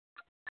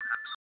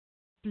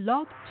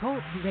Blog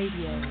Talk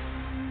Radio.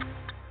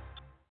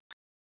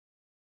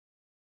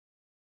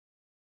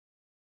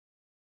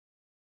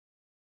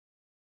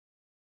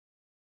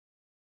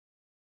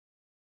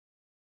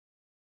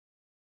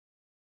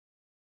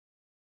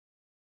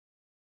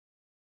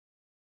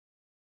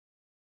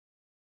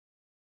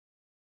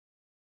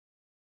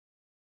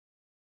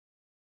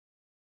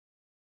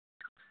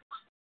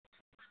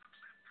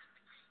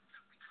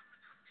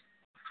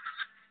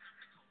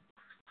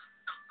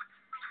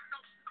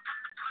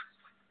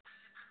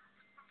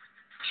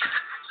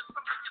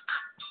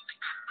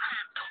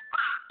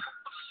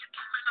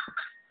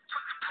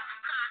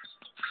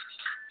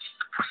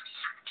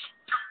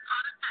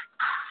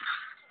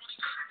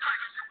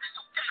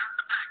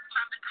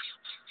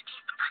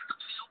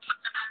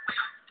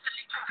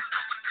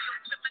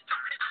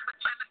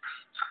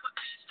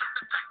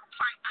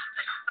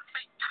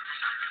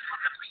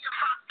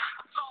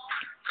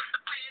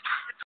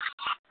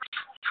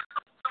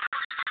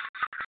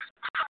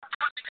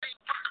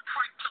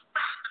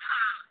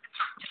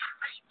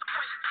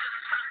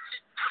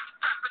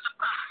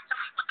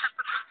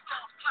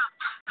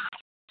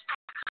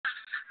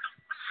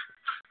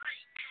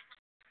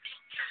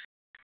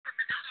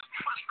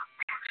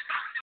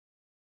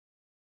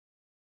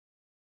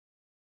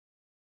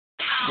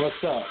 What's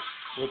up?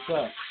 What's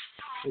up?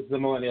 This is the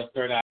Millennial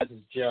Third Eye. This is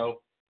Joe.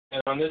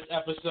 And on this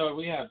episode,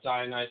 we have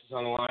Dionysus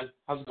on the line.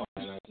 How's it going,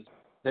 Dionysus?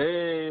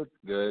 Hey, it's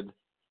good.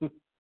 Let's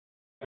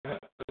play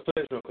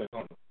this real quick.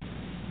 Hold on.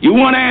 You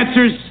want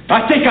answers?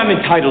 I think I'm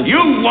entitled. You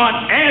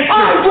want answers?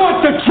 I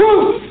want the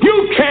truth!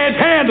 You can't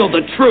handle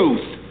the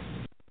truth!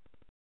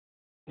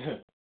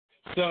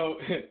 So,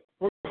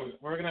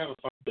 we're going to have a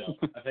fun show.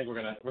 I think we're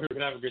gonna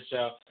have a good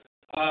show.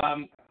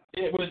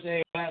 It was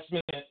a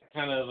last-minute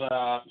kind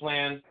of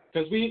plan,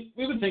 because we've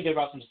been thinking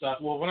about some stuff.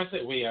 Well, when I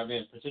say we, I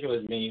mean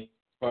particularly me,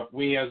 but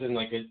we as in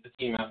like a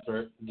team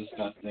effort to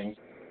discuss things.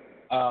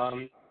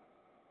 But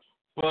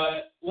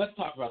let's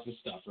talk about some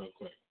stuff real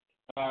quick.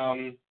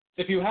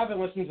 If you haven't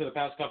listened to the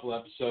past couple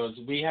episodes,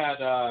 we had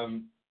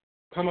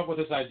come up with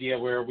this idea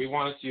where we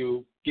wanted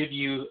to give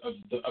you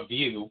a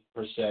view,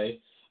 per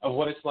se, of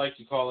what it's like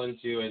to call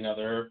into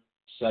another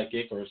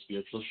psychic or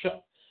spiritual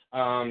show.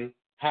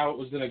 How it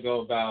was going to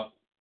go about,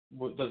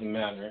 it doesn't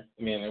matter.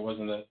 I mean, it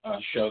wasn't a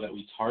show that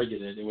we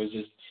targeted. It was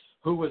just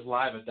who was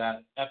live at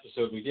that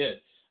episode we did.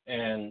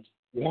 And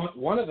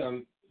one of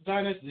them,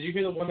 Dionysus, did you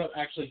hear the one that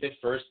actually did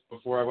first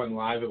before I went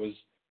live? It was,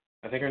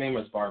 I think her name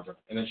was Barbara.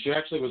 And then she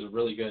actually was a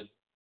really good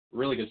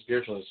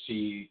spiritualist.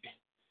 She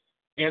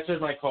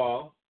answered my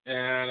call,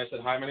 and I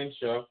said, "Hi, my name's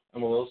Joe.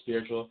 I'm a little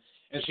spiritual."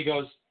 And she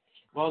goes,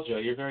 "Well, Joe,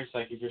 you're very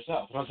psychic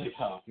yourself." And I was like,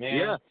 "Oh, man."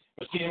 Yeah.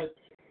 But she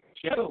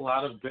had a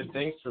lot of good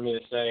things for me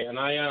to say, and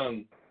I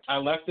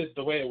left it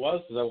the way it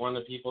was because I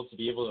wanted people to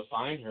be able to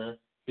find her,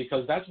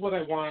 because that's what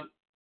I want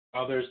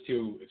others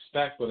to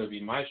expect, whether it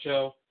be my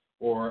show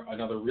or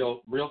another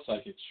real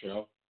psychic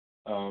show,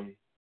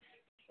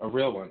 a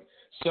real one.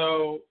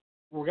 So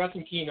we got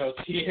some keynotes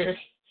here.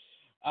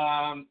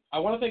 I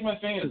want to thank my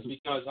fans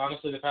because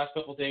honestly, the past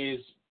couple of days,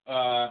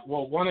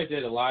 one, I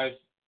did a live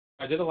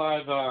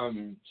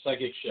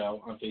psychic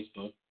show on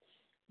Facebook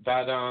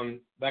that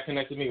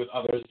connected me with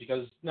others,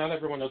 because not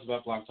everyone knows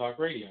about Blog Talk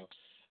Radio.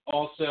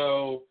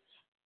 Also,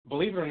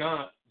 believe it or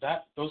not,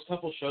 those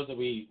couple shows that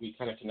we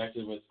kind of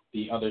connected with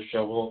the other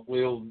show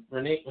will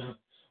remain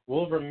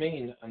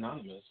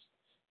anonymous.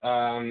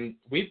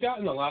 We've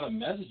gotten a lot of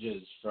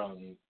messages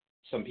from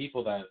some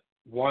people that,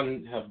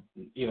 one, have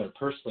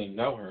personally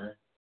know her,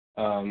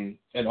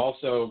 and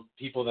also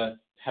people that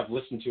have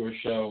listened to her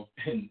show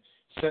and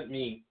sent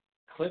me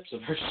clips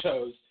of her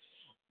shows.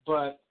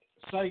 But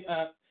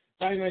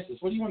Dionysus,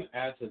 what do you want to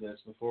add to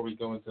this before we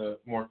go into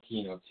more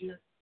keynotes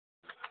here?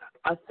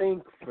 I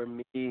think for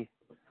me,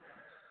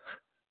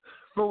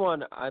 for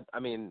one, I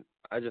mean,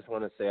 I just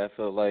want to say I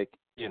feel like,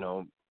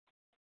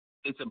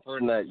 it's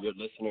important that your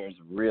listeners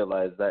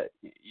realize that,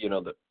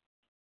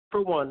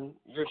 for one,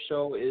 your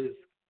show is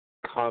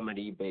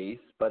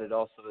comedy-based, but it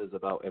also is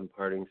about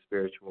imparting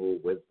spiritual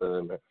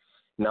wisdom and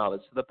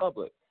knowledge to the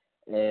public.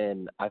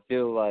 And I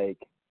feel like,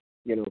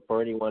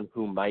 for anyone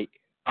who might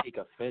take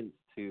offense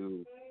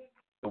to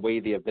the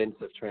way the events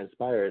have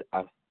transpired,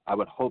 I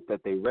would hope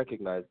that they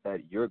recognize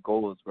that your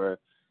goals were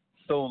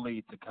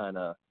solely to kind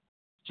of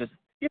just,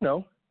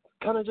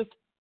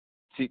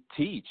 to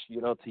teach,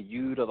 to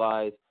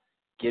utilize,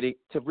 to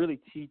really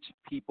teach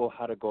people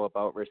how to go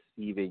about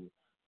receiving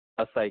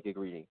a psychic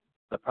reading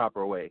the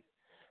proper way.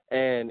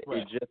 And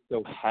Right. It just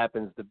so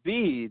happens to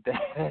be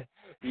that,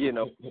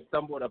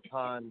 stumbled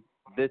upon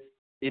this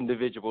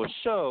individual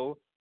show,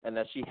 and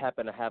that she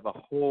happened to have a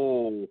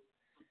whole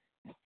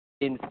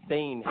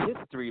insane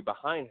history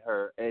behind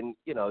her, and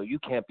you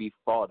can't be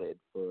faulted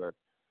for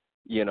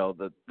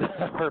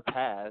her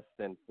past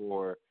and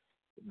for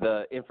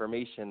the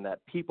information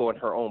that people in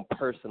her own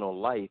personal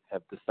life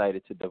have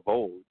decided to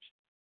divulge.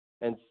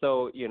 And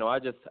so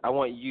I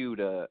want you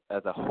to,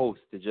 as a host,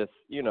 to just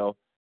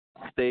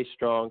stay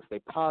strong, stay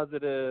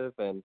positive,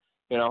 and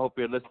I hope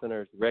your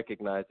listeners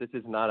recognize this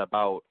is not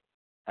about,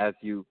 as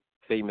you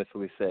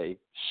famously say,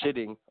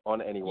 shitting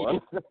on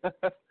anyone.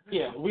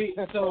 Yeah,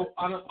 so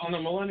on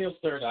a Millennial's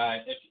Third Eye,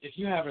 if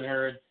you haven't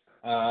heard,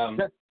 I'm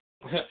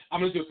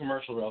going to do a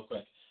commercial real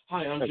quick.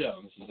 Hi, I'm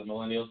Joe. This is the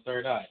Millennial's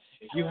Third Eye.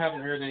 If you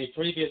haven't heard any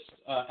previous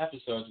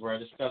episodes where I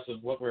discuss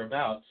of what we're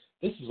about,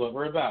 this is what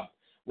we're about.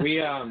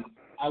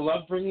 I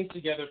love bringing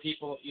together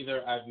people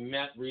either I've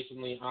met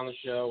recently on the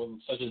show,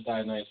 such as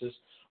Dionysus,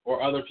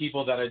 or other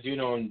people that I do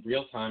know in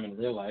real time, in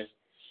real life,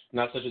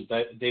 not such as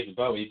David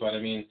Bowie, but I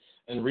mean,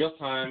 in real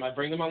time, I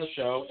bring them on the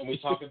show, and we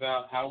talk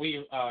about how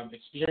we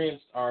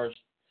experienced our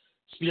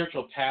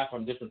spiritual path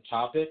on different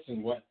topics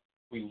and what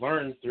we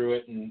learned through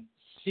it and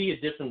see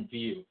a different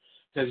view.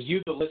 Because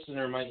you, the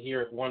listener, might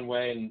hear it one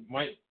way and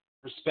might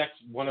respect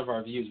one of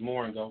our views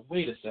more and go,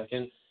 wait a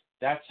second,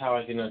 that's how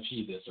I can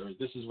achieve this, or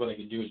this is what I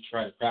can do to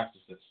try to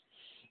practice this.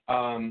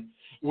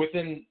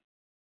 Within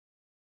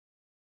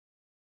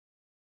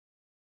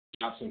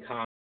some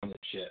comments and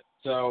shit.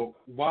 So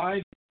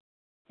why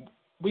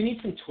we need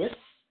some twists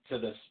to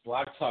this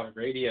Blog Talk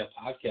Radio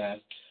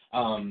podcast.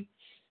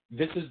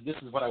 This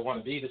is what I want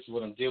to be. This is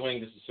what I'm doing.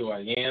 This is who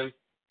I am,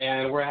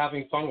 and we're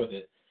having fun with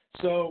it.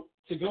 So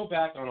to go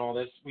back on all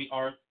this, we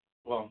are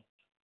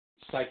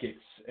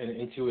psychics and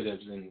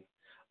intuitives and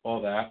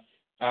all that.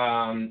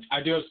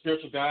 I do have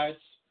spiritual guides.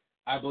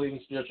 I believe in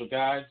spiritual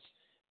guides,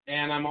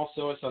 and I'm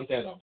also a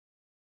santero.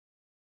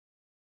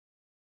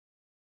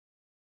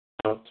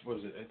 What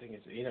was it? I think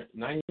it's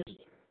 9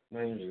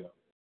 years ago.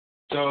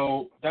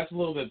 So that's a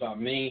little bit about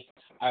me.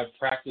 I've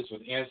practiced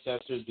with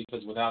ancestors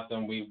because without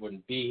them we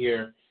wouldn't be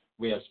here.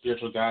 We have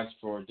spiritual guides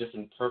for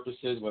different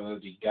purposes, whether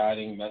it be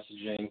guiding,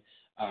 messaging,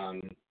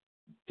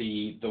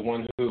 the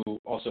one who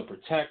also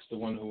protects, the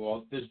one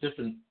who there's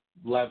different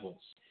levels.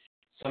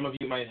 Some of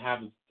you might have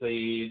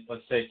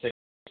let's say,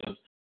 of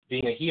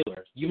being a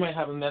healer. You might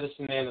have a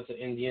medicine man that's an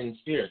Indian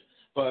spirit.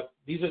 But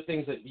these are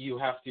things that you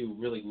have to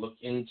really look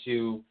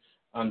into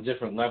on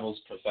different levels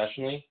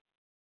professionally.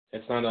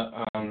 It's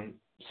not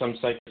some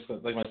psychics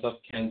like myself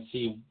can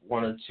see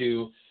one or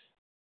two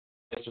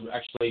that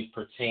actually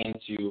pertain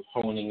to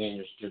honing in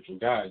your spiritual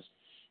guides.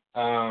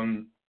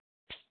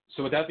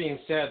 So with that being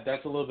said,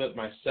 that's a little bit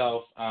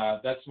myself.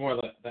 That's more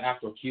the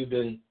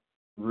Afro-Cuban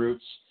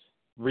roots.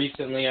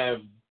 Recently,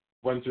 I've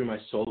went through my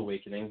soul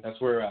awakening. That's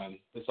where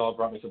this all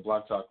brought me to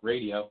Blog Talk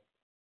Radio.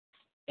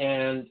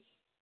 And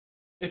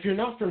if you're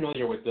not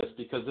familiar with this,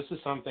 because this is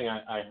something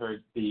I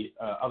heard the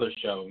other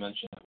show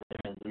mention,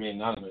 remain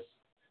anonymous.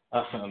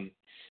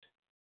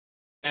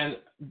 And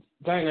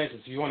Dionysus,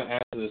 if you want to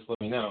add to this,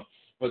 let me know.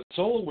 But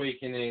soul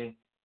awakening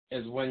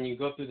is when you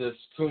go through this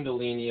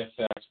kundalini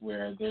effect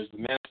where there's the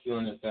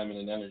masculine and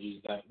feminine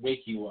energies that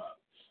wake you up.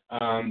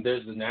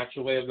 There's the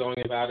natural way of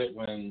going about it.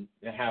 When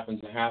it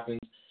happens, it happens.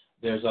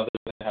 There's others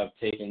that have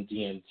taken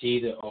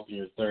DMT to open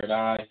your third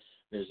eye.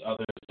 There's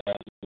others that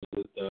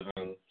do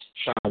the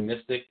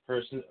shamanistic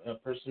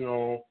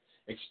personal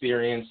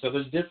experience. So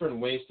there's different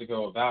ways to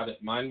go about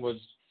it. Mine was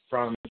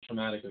from a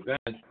traumatic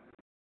event,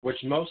 which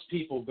most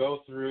people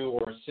go through,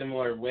 or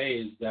similar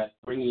ways that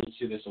bring you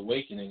to this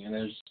awakening. And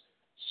there's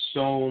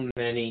so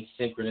many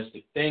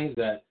synchronistic things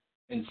that,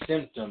 and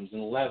symptoms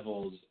and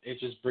levels, it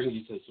just brings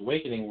you to this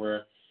awakening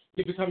where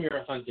you become your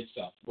authentic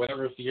self.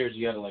 Whatever fears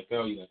you got to let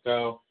go, you let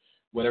go.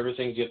 Whatever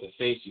things you have to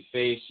face,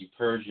 you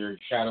purge your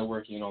shadow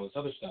working and all this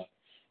other stuff.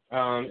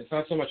 It's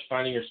not so much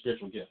finding your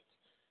spiritual gift.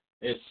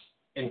 It's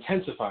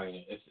intensifying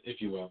it, if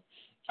you will.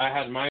 I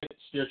had my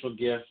spiritual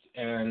gift,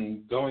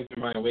 and going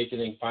through my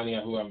awakening, finding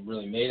out who I'm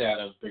really made out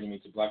of, bringing me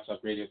to Black Talk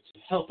Radio to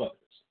help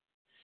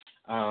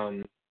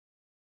others.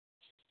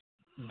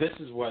 This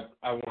is what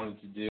I wanted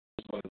to do,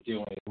 is what I'm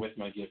doing with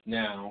my gift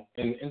now,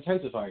 and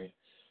intensifying it.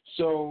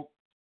 So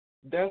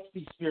that's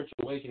the spiritual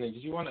awakening.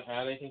 Did you want to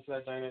add anything to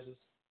that, Dionysus?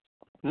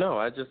 No,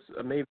 I just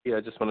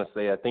want to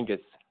say I think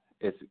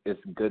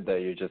it's good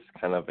that you're just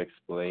kind of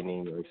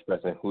explaining or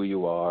expressing who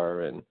you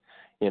are and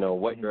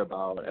what you're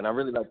about. And I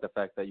really like the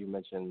fact that you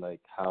mentioned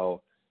like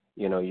how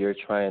you're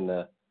trying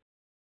to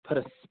put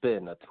a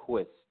spin, a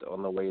twist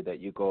on the way that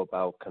you go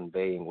about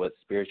conveying what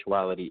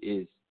spirituality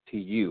is to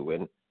you,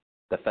 and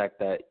the fact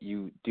that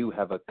you do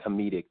have a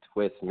comedic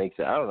twist makes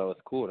it, I don't know,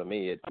 it's cool to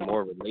me. It's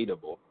more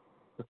relatable.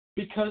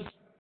 Because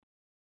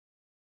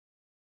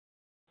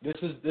this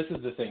is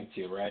the thing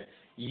too, right?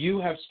 You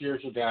have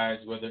spiritual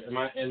guides, whether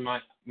in my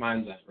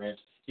mind's eye, right?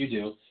 You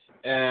do,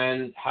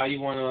 and how you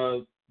want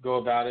to go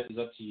about it is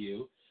up to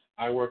you.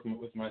 I work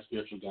with my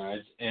spiritual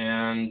guides,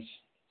 and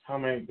how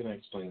am I going to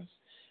explain this?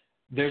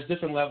 There's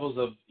different levels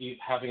of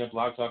having a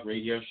Blog Talk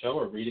Radio show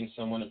or reading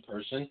someone in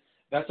person.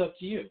 That's up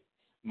to you.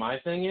 My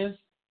thing is,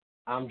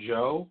 I'm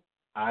Joe.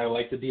 I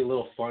like to be a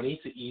little funny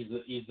to ease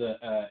the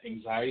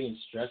anxiety and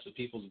stress of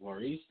people's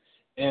worries,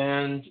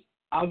 and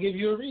I'll give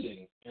you a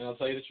reading, and I'll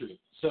tell you the truth.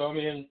 So, I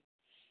mean,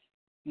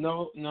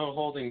 no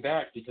holding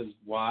back, because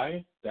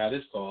why? That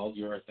is called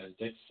your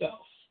authentic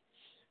self.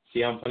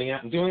 See how I'm putting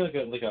out? I'm doing like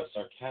a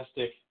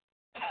sarcastic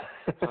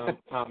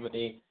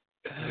comedy.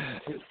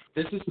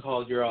 This is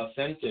called your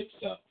authentic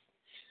self.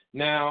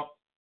 Now,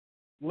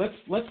 let's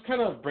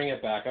kind of bring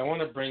it back. I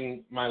want to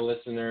bring my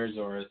listeners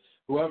or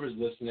whoever's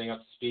listening up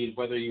to speed,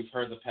 whether you've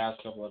heard the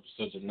past couple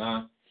episodes or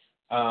not.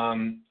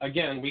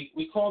 Again,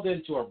 we called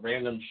into a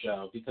random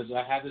show because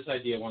I had this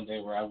idea one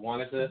day where I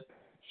wanted to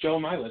show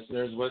my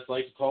listeners what it's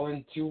like to call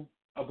into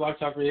a Blog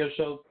Talk Radio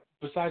show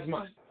besides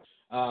mine.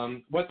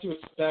 What to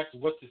expect,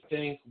 what to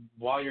think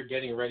while you're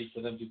getting ready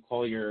for them to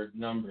call your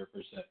number,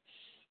 per se.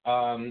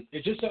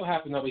 It just so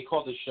happened that we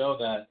called the show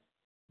that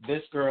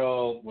this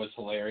girl was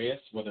hilarious,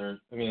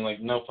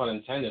 no pun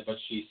intended, but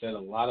she said a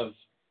lot of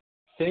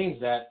things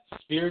that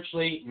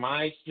spiritually,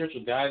 my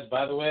spiritual guides,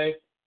 by the way.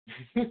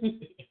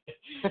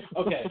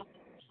 Okay,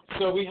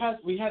 so we had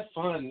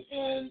fun,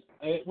 and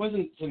it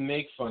wasn't to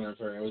make fun of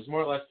her. It was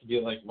more or less to be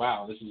like,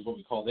 wow, this is what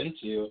we called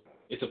into.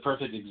 It's a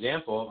perfect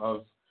example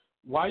of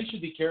why you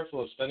should be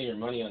careful of spending your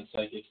money on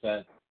psychics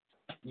that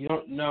you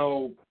don't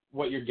know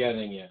what you're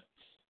getting yet.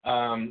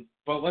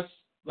 But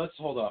let's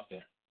hold off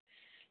there.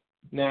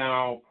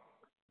 Now,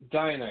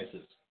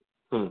 Dionysus,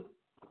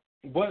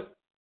 what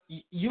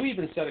you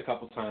even said a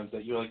couple times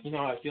that you're like,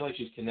 I feel like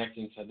she's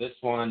connecting to this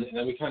one, and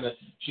then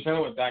she kind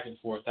of went back and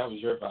forth. That was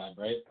your vibe,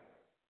 right?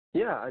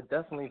 Yeah, I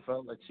definitely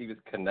felt like she was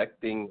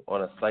connecting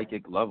on a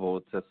psychic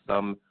level to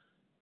some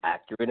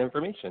accurate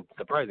information,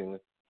 surprisingly.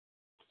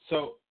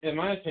 So, in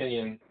my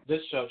opinion,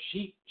 this show,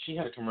 she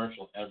had a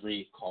commercial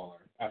every caller.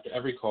 After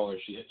every caller,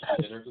 she did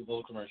her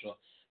little commercial.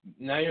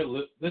 Now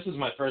this is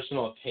my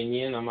personal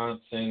opinion. I'm not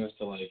saying this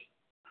to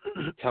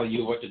tell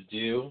you what to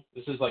do.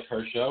 This is like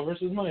her show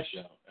versus my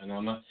show, and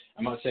I'm not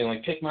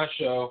saying pick my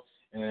show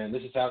and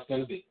this is how it's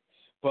going to be.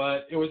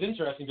 But it was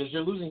interesting because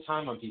you're losing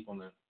time on people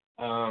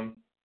now.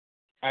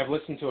 I've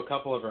listened to a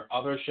couple of her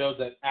other shows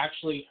that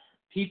actually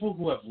people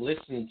who have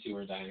listened to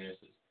her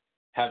Dionysus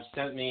have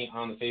sent me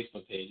on the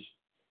Facebook page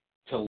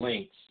to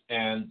links,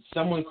 and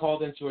someone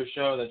called into her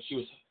show that she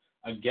was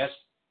a guest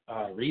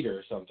reader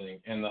or something,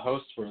 and the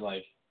hosts were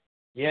like,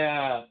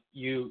 yeah,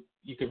 you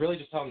could really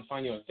just tell them to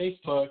find you on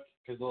Facebook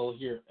because they'll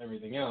hear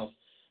everything else.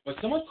 But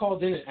someone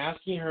called in and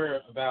asking her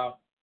about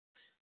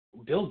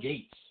Bill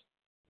Gates.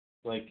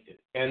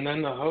 And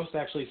then the host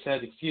actually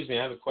said, excuse me,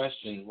 I have a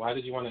question. Why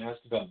did you want to ask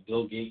about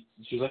Bill Gates?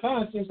 And she was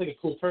like, it seems like a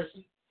cool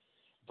person.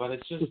 But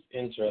it's just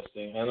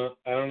interesting. I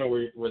don't know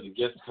where the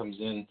gift comes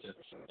in.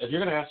 If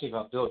you're going to ask me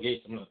about Bill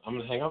Gates, I'm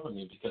gonna hang up on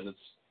you because it's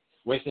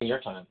wasting your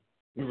time.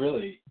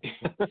 Really.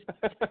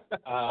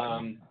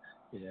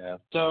 Yeah.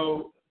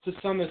 So to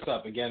sum this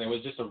up, again, it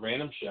was just a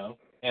random show,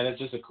 and it's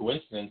just a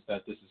coincidence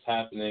that this is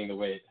happening the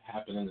way it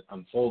happened and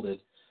unfolded.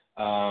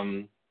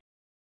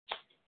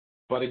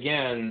 But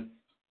again,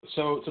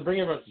 so to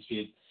bring everyone to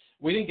speed,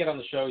 we didn't get on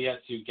the show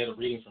yet to get a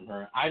reading from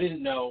her. I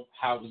didn't know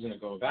how it was going to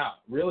go about.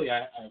 Really,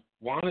 I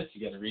wanted to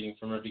get a reading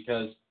from her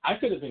because I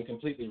could have been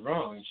completely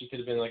wrong, and she could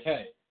have been like,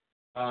 hey,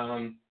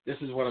 this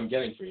is what I'm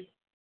getting for you.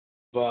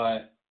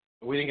 But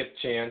we didn't get the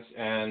chance,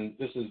 and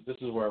this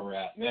is where we're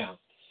at now.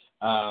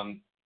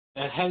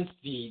 And hence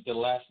the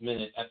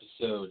last-minute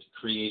episode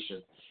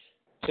creation.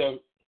 So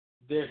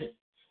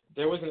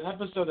there was an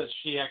episode that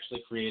she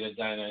actually created,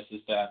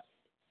 Dionysus, that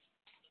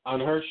on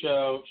her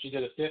show, she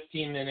did a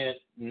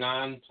 15-minute,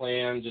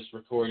 non-planned, just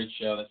recorded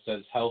show that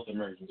says health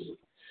emergency.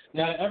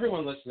 Now, to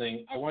everyone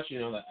listening, I want you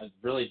to know that I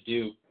really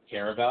do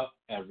care about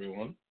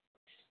everyone.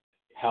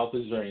 Health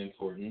is very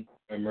important.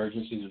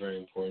 Emergencies are very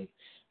important.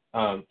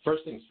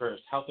 First things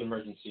first, health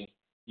emergency.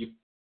 You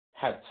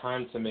had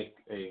time to make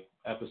a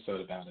episode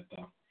about it,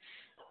 though.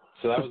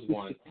 So that was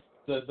one.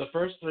 The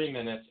first 3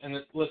 minutes, and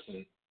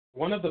listen,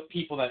 one of the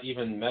people that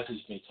even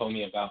messaged me told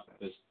me about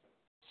this,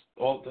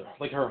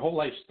 her whole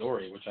life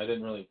story, which I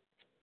didn't really,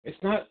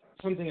 it's not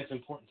something that's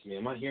important to me.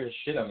 I'm not here to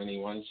shit on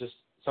anyone. It's just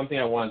something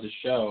I wanted to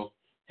show,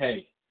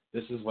 hey,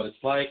 this is what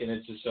it's like, and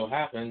it just so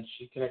happened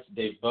she connects to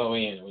Dave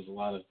Bowie, and it was a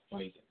lot of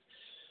funny things.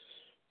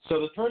 So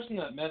the person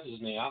that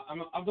messaged me,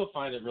 I'll go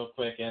find it real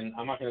quick, and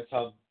I'm not going to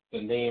tell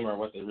the name or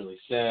what they really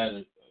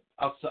said.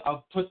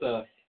 I'll put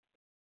the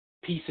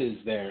pieces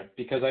there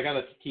because I got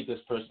to keep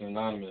this person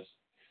anonymous.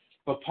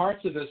 But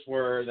parts of this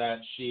were that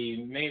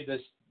she made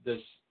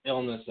this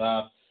illness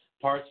up.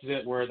 Parts of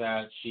it were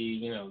that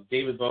she,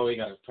 David Bowie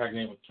got her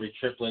pregnant with 3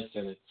 triplets,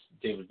 and it's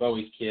David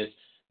Bowie's kids.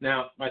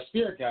 Now, my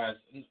spirit guides,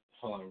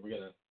 hold on,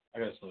 I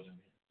gotta slow down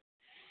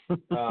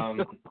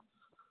here.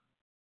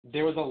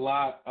 There was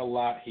a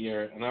lot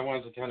here, and I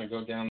wanted to kind of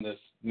go down this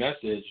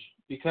message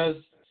because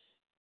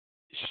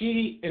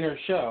she, in her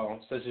show,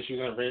 says that she's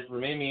going to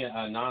remain me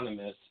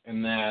anonymous,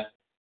 and that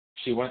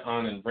she went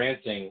on and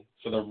ranting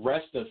for the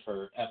rest of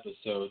her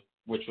episode,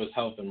 which was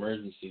Health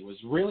Emergency, was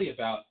really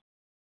about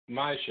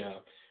my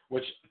show,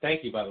 which,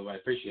 thank you, by the way, I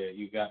appreciate it.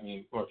 You got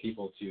me more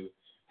people to,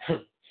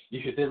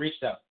 they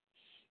reached out.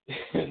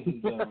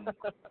 And,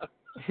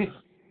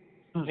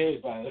 hey,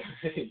 by the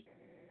way,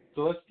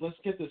 so let's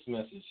get this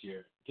message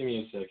here. Give me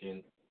a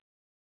second.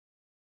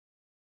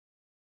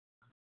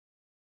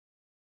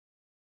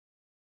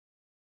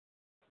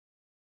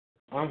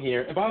 I'm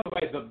here. And by the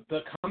way,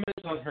 the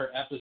comments on her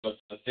episode,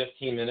 the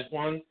 15-minute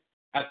one,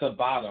 at the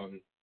bottom,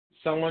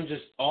 someone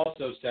just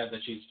also said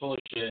that she's full of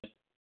shit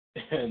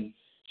and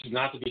she's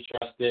not to be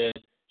trusted.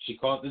 She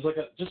called. There's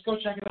just go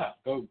check it out.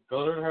 Go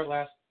to her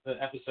last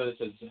the episode that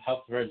says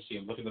health emergency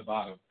and look at the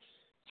bottom.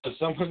 So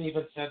someone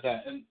even said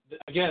that. And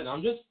again,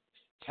 I'm just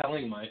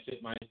telling my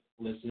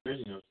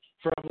listeners,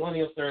 from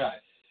Millennial's Third Eye,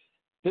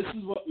 this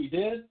is what we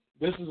did,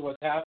 this is what's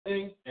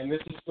happening, and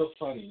this is still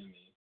funny to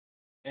me.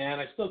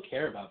 And I still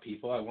care about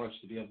people. I want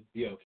you to be able to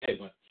be okay,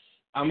 but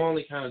I'm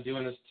only kind of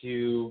doing this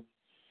to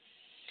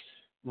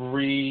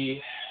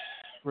respond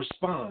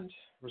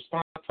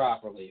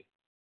properly,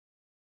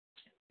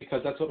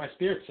 because that's what my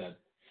spirit said.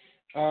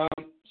 So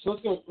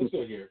let's go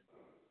here.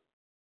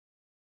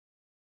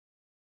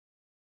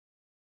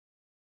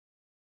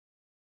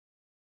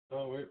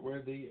 Oh,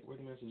 where'd the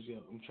message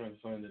go? I'm trying to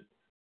find it.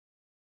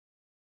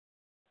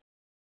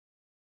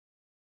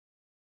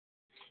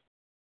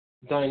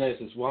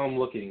 Dionysus, while I'm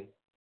looking,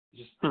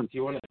 do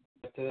you want to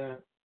get to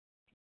that?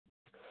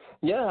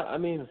 Yeah, I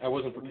mean, I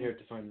wasn't prepared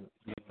to find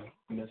the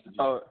message.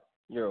 Oh,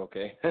 you're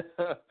okay.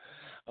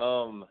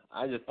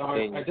 I just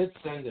think I did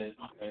send it.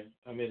 Okay.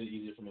 I made it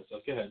easier for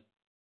myself. Go ahead.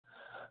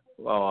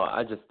 Well,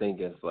 I just think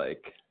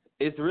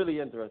it's really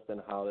interesting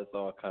how this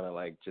all kind of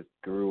just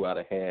grew out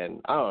of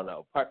hand. I don't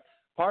know.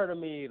 Part of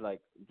me,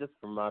 just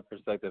from my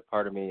perspective,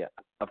 part of me,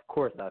 of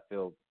course, I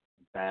feel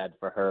bad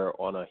for her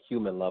on a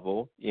human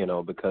level,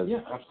 because yeah,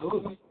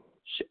 absolutely.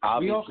 She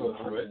obviously we all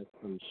go through it.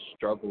 Some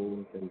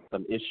struggles and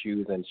some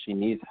issues, and she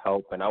needs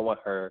help. And I want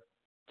her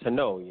to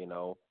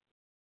know,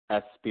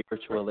 as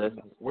spiritualists,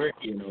 we're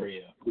here for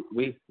you.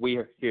 We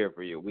are here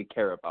for you. We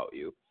care about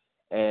you,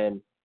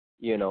 and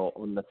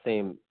on the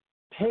same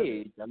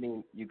page. I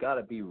mean, you got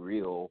to be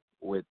real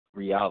with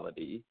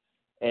reality,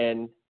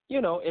 and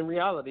in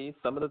reality,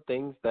 some of the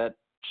things that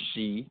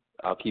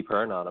I'll keep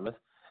her anonymous,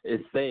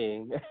 is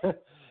saying.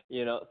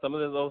 Some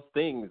of those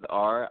things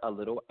are a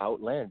little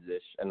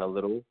outlandish and a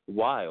little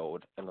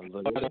wild and a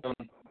little.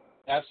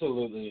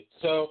 Absolutely.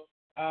 So,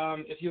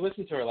 if you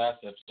listen to her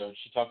last episode,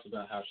 she talks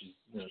about how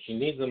she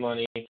needs the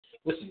money.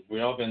 Listen,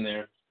 we've all been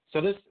there.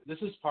 So this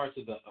is part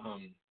of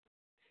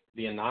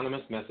the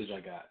anonymous message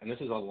I got, and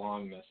this is a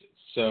long message.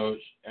 So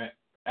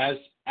as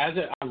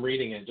I'm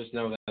reading it, just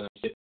know that I'm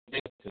getting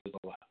into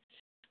a lot.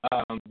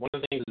 One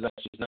of the things is that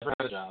she's never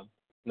had a job,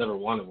 never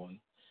wanted one.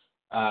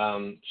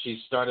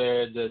 She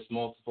started this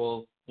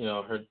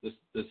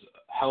this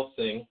health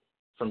thing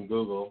from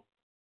Google,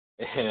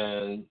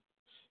 and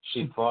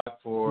she fought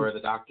for the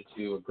doctor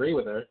to agree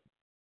with her.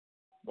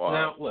 Wow.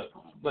 Now,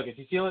 look, if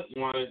you feel it,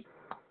 you want it,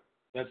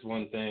 that's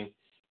one thing.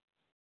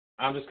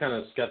 I'm just kind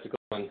of skeptical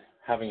on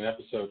having an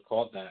episode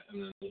called that,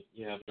 and then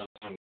you have enough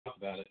time to talk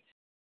about it.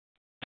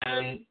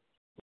 And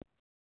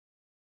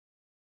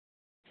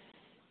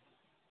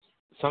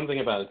something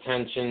about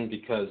attention,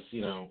 because,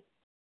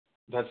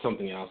 that's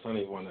something else. I don't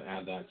even want to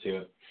add that to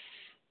it.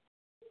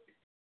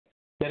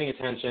 Getting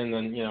attention,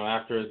 then,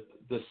 after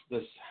this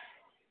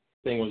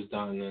thing was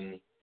done, then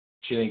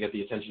she didn't get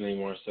the attention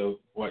anymore. So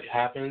what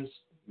happens?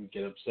 You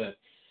get upset.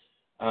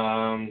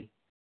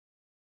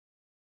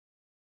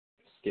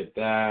 Skip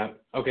that.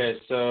 Okay,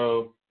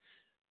 so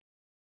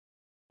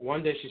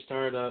one day she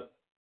started up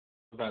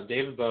about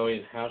David Bowie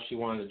and how she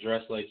wanted to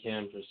dress like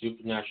him for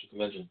supernatural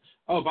convention.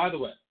 Oh, by the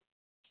way,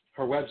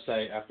 her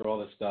website, after all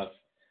this stuff,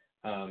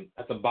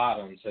 at the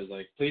bottom says,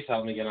 please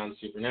help me get on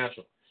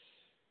Supernatural.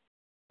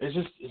 It's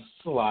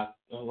a lot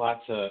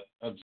to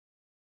observe.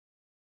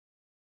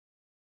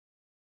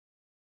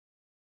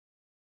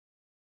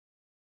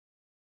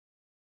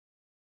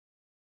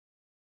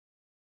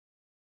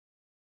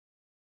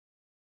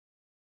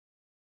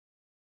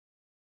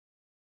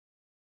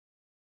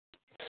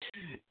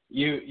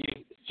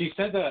 She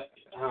said that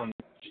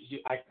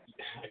I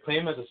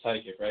claim as a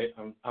psychic, right?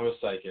 I'm a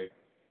psychic,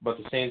 but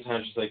at the same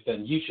time, she's like,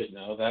 then you should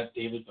know that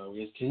David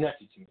Bowie is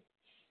connected to me.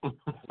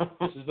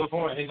 This is the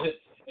point.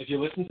 If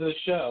you listen to the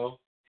show,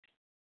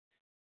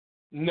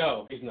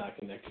 no, he's not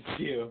connected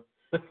to you.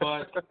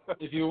 But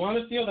if you want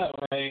to feel that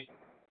way,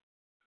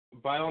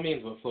 by all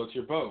means, what floats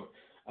your boat.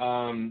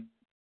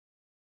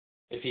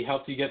 If he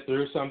helped you get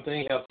through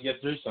something, he helped you get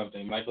through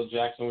something. Michael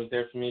Jackson was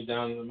there for me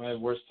down in my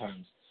worst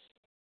times.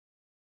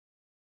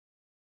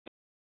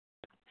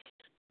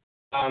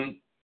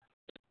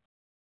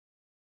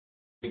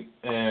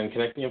 And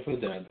connecting him from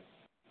the dead.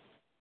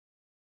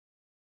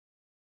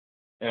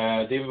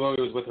 David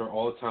Bowie was with her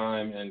all the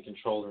time and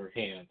controlled her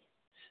hand.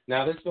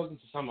 Now, this goes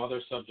into some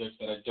other subjects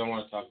that I don't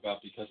want to talk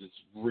about because it's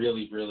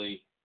really,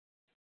 really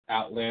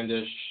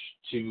outlandish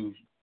to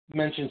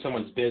mention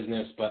someone's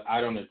business, but I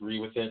don't agree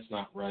with it. It's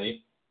not right,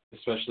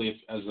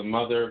 especially as a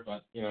mother,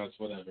 but, it's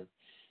whatever.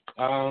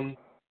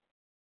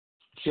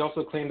 She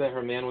also claimed that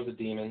her man was a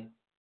demon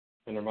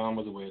and her mom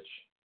was a witch.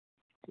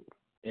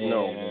 And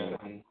no.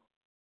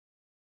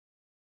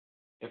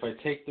 If I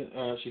take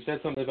she said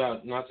something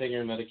about not taking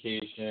her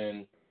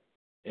medication.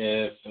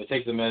 If I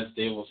take the meds,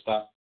 Dave will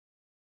stop.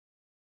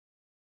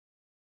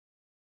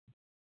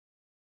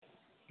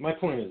 My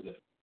point is this.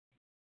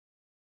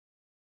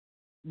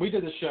 We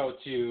did the show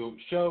to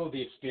show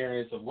the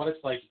experience of what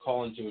it's like to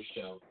call into a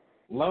show.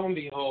 Lo and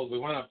behold, we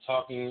wound up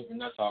not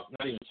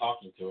even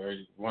talking to her,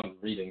 we wound up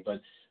reading,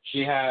 but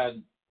she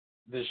had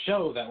the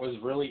show that was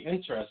really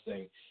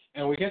interesting.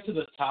 And we get to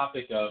the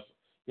topic of,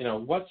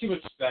 what to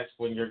expect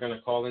when you're going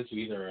to call into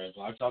either a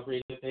Blog Talk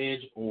Radio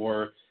page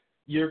or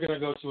you're going to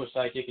go to a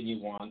psychic and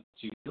you want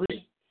to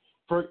read.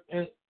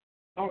 And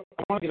I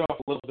want to get off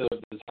a little bit of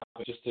this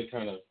topic just to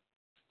kind of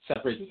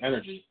separate the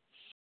energy.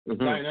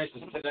 Mm-hmm.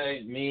 Dionysus,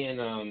 today, me and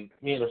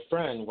a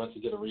friend went to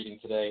get a reading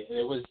today, and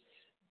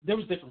there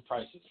was different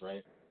prices,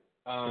 right?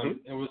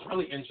 It was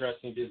really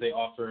interesting because they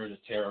offered a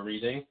tarot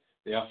reading,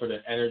 they offered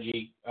an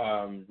energy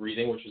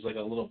reading, which was like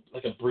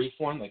a brief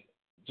one, like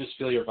just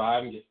feel your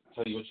vibe and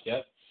tell you what you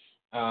get,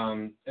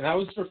 and that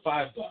was for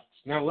 $5.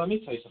 Now let me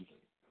tell you something.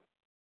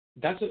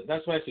 That's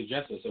why I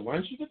suggested. I said, why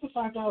don't you get the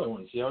 $5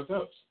 one, see how it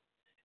goes?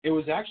 It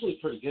was actually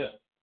pretty good,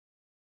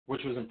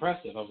 which was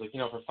impressive. I was like,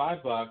 for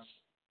 $5.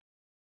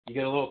 You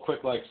get a little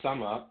quick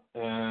sum up,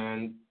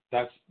 and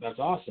that's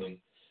awesome.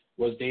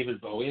 Was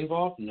David Bowie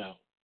involved? No.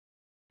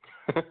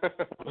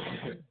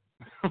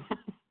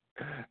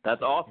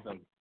 That's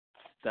awesome.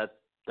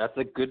 That's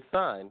a good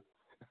sign.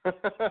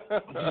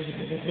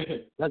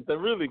 That's a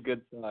really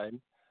good sign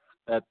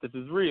that this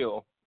is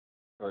real,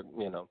 or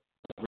real.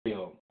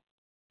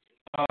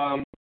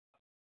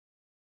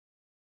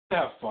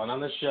 Have fun on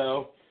the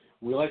show.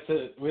 We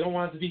don't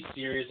want it to be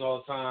serious all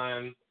the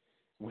time.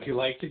 We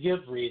like to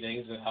give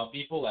readings and help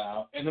people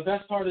out. And the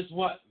best part is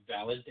what?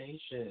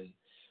 Validation.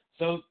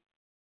 So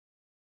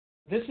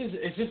it's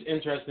just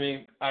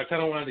interesting. I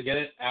kind of wanted to get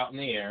it out in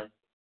the air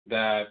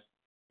that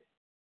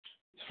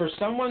for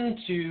someone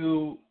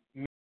to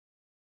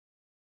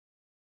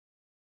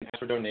ask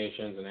for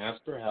donations and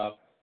ask for help,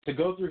 to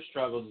go through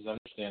struggles is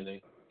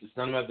understanding. It's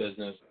none of my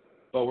business.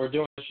 But we're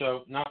doing the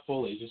show not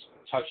fully, just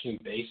touching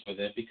base with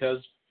it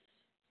because,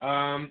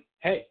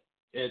 hey,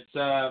 it's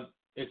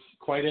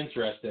quite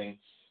interesting.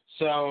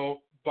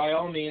 So, by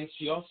all means,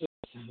 she also,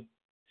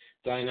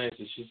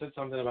 Dionysus, she said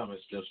something about my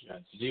spiritual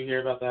guides. Did you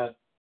hear about that?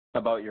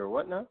 About your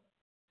what now?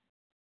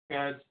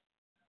 Guides.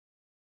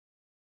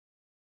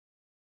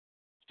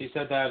 She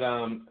said that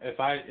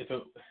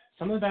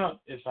something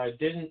about if I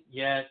didn't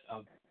yet,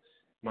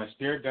 my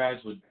spirit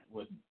guides would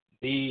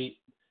be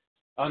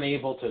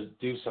unable to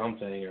do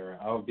something, or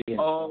I'll be.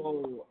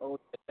 Oh,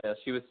 yeah.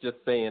 She was just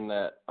saying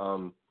that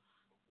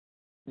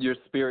your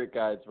spirit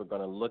guides were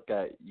going to look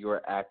at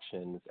your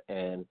actions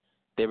and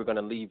they were going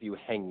to leave you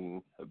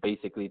hanging,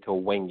 basically to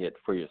wing it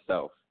for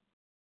yourself.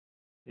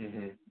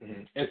 Mm-hmm,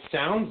 mm-hmm. It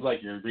sounds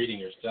like you're reading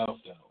yourself,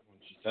 though, when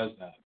she says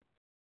that.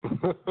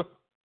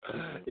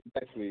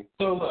 Exactly.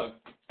 So, look,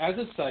 as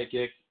a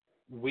psychic,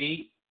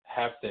 we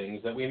have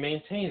things that we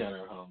maintain in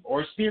our home,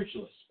 or a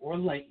spiritualist, or a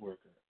light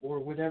worker, or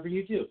whatever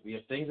you do. We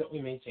have things that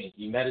we maintain.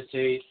 You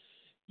meditate,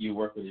 you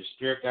work with your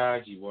spirit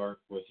guides, you work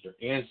with your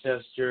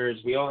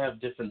ancestors. We all have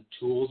different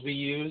tools we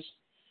use.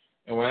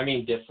 And when I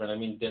mean different, I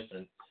mean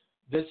different.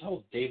 This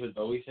whole David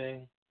Bowie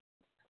thing,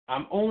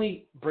 I'm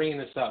only bringing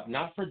this up,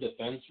 not for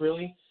defense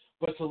really,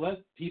 but to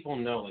let people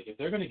know, if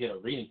they're going to get a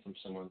reading from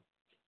someone,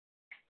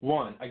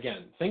 one,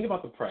 again, think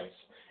about the price.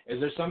 Is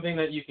there something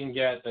that you can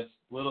get that's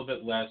a little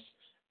bit less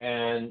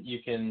and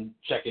you can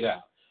check it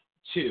out?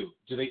 Two,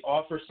 do they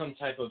offer some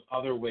type of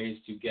other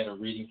ways to get a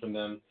reading from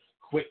them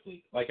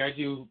quickly? Like I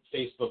do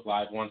Facebook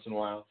Live once in a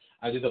while.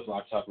 I do the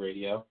Blog Talk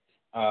Radio.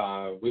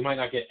 We might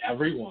not get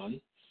everyone,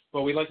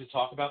 but we like to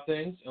talk about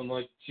things and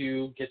like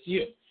to get to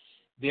you.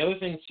 The other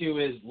thing, too,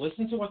 is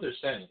listen to what they're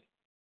saying.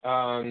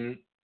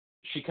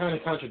 She kind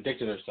of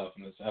contradicted herself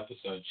in this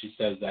episode. She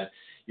says that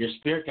your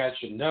spirit guide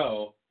should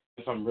know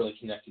if I'm really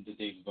connected to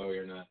David Bowie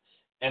or not.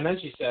 And then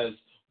she says,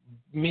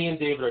 me and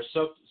David are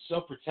so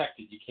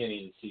protected you can't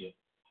even see it.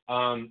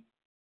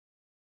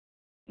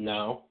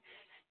 No,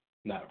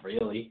 not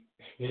really.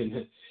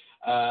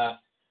 But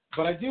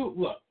I do,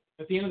 look,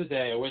 at the end of the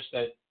day, I wish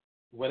that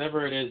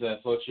whatever it is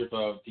that floats your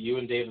boat, do you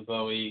and David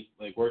Bowie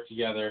work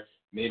together?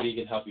 Maybe he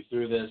can help you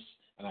through this,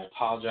 and I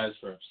apologize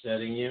for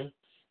upsetting you.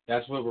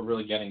 That's what we're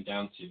really getting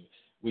down to.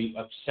 We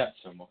upset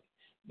someone.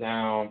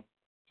 Now,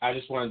 I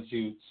just wanted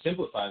to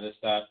simplify this,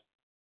 that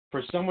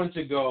for someone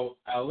to go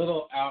a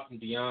little out and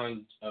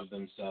beyond of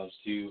themselves,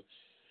 to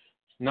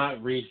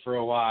not read for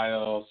a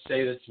while,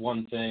 say this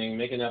one thing,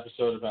 make an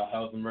episode about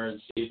health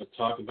emergency, but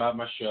talk about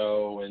my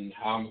show and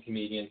how I'm a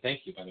comedian.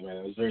 Thank you, by the way.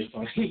 That was very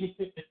funny.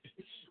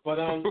 But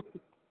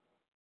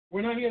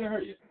we're not here to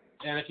hurt you.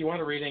 And if you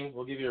want a reading,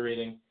 we'll give you a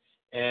reading.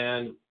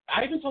 And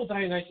I even told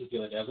Dionysus the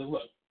other day, I was like,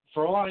 look,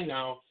 for all I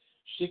know,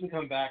 she can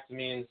come back to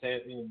me and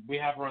say, we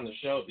have her on the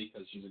show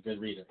because she's a good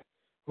reader.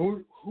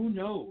 Who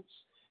knows?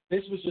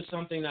 This was just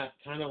something that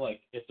kind of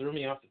it threw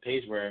me off the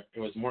page where it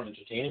was more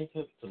entertaining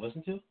to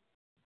listen to.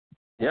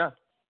 Yeah.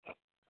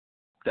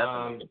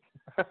 Definitely.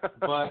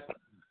 But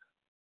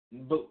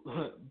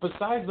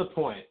besides the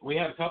point, we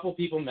had a couple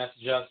people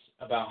message us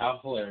about how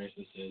hilarious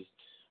this is.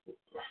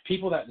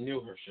 People that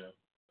knew her show.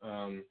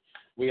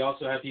 We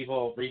also had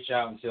people reach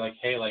out and say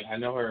hey, I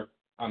know her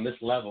on this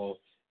level.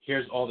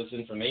 Here's all this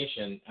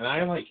information. And I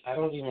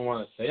don't even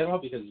want to say it all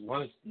because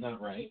one, it's not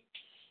right.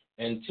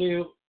 And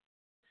two,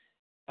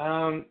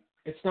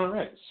 it's not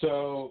right.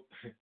 So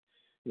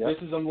yep.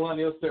 This is a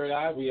Millennial's Third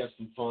Eye. We have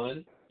some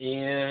fun.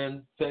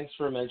 And thanks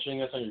for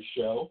mentioning us on your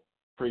show.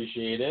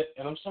 Appreciate it.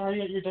 And I'm sorry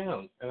that you're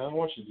down. And I don't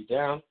want you to be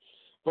down.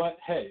 But,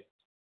 hey,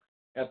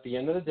 at the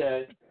end of the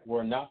day,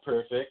 we're not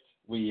perfect.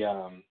 We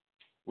all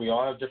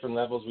have different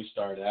levels we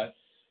start at.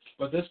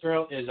 But this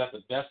girl is at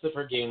the best of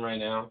her game right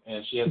now,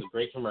 and she has a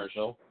great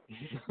commercial.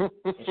 And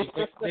she's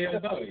like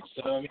David Bowie.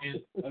 So,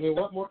 I mean,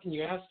 what more can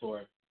you ask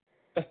for?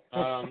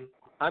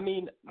 I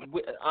mean,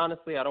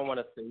 honestly, I don't want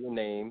to say your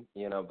name,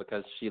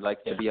 because she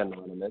likes to be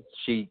anonymous.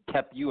 She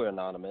kept you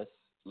anonymous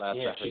last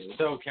time. Yeah, she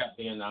so kept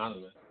me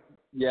anonymous.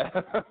 Yeah,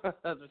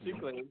 that's what she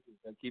claims.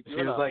 She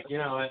was like,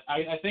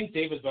 I think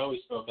David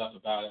Bowie spoke up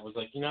about it. Was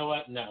like, you know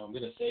what? No, I'm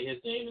going to say his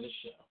name in the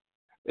show.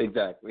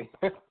 Exactly.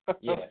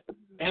 Yeah,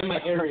 and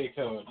my area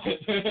code.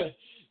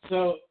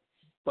 So,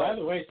 by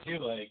the way, too,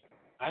 like,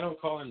 I don't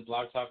call in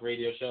Blog Talk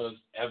radio shows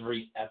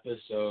every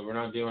episode. We're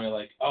not doing it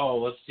like, oh,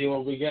 let's see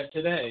what we get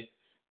today.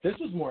 This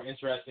was more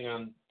interesting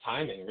on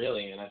timing,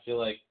 really, and I feel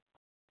like,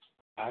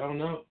 I don't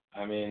know.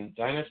 I mean,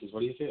 Dionysus,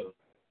 what do you feel?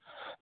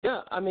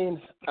 Yeah, I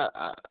mean,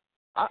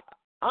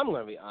 I'm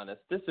going to be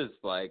honest. This is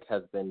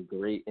has been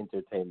great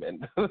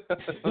entertainment. At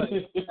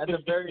the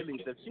very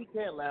least, if she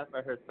can't laugh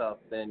at herself,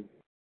 then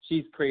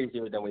she's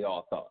crazier than we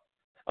all thought.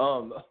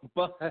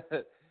 But,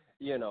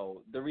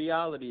 the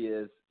reality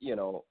is,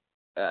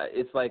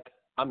 it's like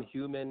I'm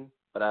human,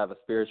 but I have a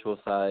spiritual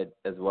side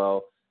as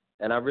well.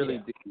 And I really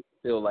do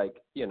feel like,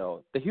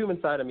 the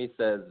human side of me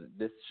says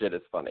this shit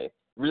is funny,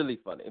 really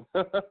funny.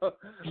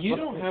 You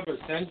don't have a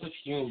sense of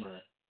humor.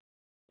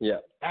 Yeah.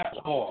 At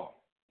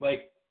all.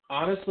 Like,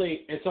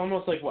 honestly, it's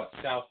almost like,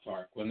 South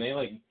Park, when they,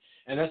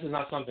 and this is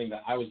not something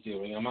that I was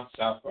doing, I'm not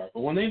South Park, but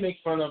when they make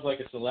fun of, a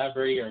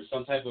celebrity or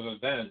some type of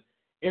event,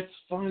 it's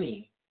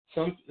funny.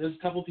 There's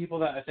a couple people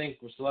that I think,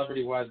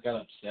 celebrity-wise,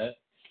 got upset.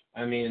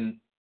 I mean,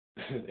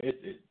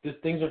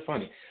 things are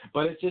funny.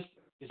 But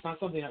it's not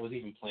something that was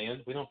even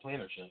planned. We don't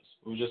plan our shows.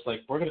 We were just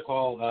like, we're going to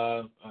call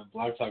a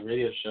Blog Talk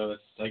radio show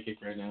that's psychic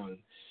right now.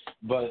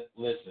 But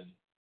listen,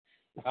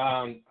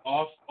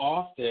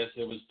 off this,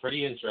 it was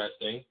pretty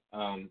interesting.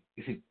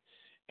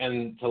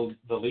 And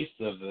the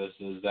least of this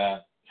is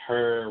that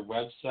her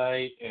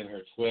website and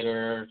her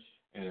Twitter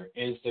and her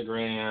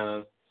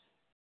Instagram,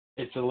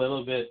 it's a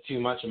little bit too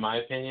much in my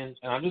opinion.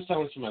 And I'm just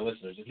telling this to my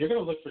listeners. If you're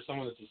going to look for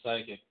someone that's a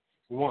psychic,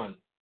 1,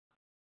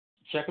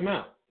 check them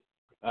out.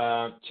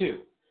 2,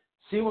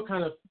 see what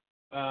kind of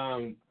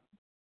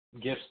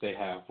gifts they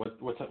have,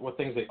 what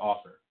things they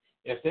offer.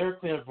 If they're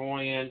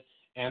clairvoyant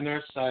and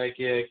they're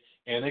psychic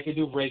and they can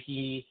do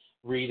Reiki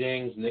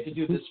readings and they can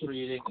do this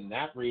reading and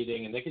that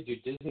reading and they can do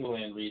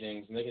Disneyland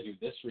readings and they can do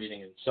this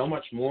reading and so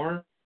much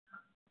more,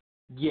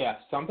 yeah,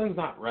 something's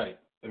not right.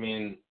 I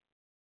mean,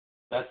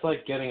 that's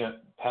like getting a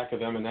pack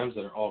of M&Ms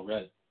that are all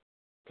red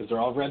because they're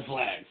all red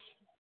flags.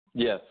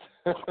 Yes.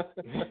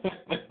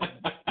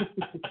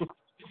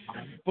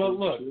 But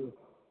look,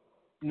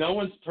 no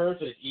one's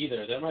perfect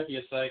either. There might be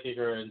a psychic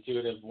or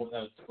intuitive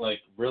that's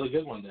really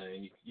good one day,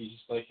 and you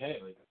just hey,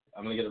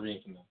 I'm gonna get a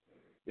reading from them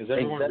because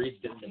everyone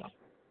reads differently.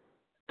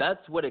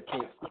 That's what it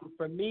came.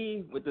 For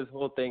me, with this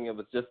whole thing, it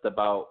was just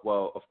about,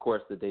 well, of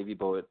course, the David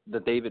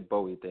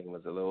Bowie thing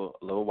was a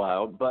little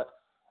wild, but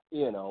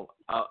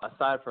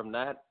aside from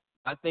that,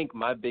 I think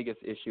my biggest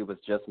issue was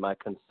just my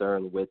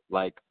concern with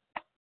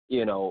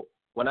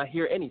when I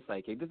hear any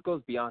psychic, this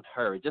goes beyond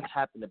her. It just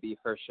happened to be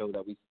her show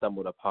that we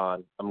stumbled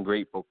upon. I'm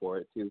grateful for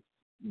it too.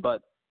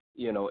 But,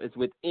 it's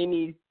with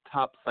any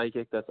top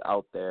psychic that's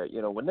out there,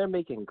 when they're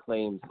making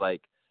claims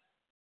like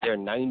they're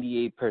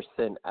 98%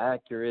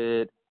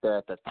 accurate, they're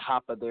at the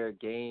top of their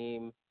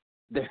game,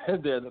 they're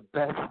the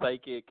best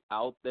psychic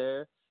out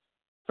there.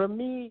 For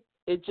me,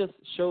 it just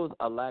shows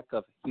a lack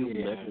of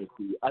humility.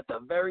 At the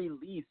very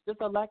least,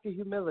 just a lack of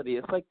humility.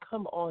 It's like,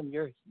 come on,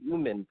 you're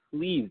human.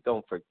 Please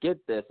don't forget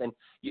this. And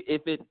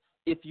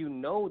if you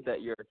know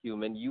that you're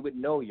human, you would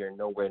know you're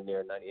nowhere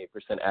near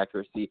 98%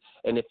 accuracy.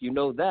 And if you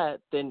know that,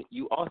 then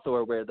you also are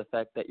aware of the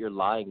fact that you're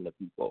lying to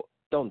people.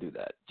 Don't do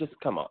that. Just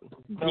come on.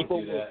 Don't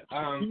do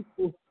that.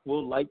 People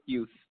will like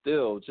you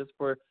still just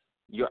for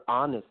your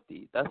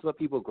honesty. That's what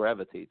people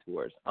gravitate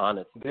towards,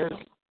 honesty.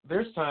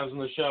 There's times on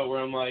the show where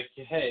I'm like,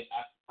 hey,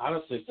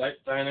 honestly,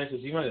 Dionysus,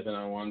 you might have been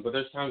on one, but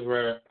there's times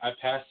where I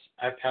pass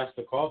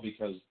the call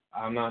because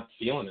I'm not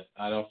feeling it.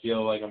 I don't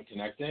feel like I'm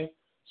connecting,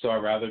 so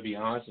I'd rather be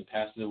honest and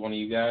pass it to one of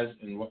you guys.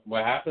 And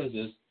what happens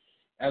is,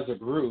 as a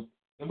group,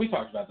 and we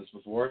talked about this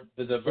before,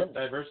 the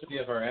diversity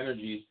of our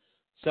energies,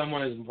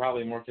 someone is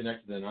probably more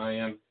connected than I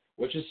am,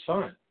 which is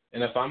fine.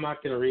 And if I'm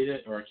not going to read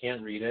it or I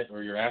can't read it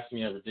or you're asking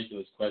me a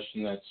ridiculous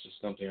question, that's just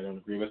something I don't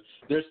agree with.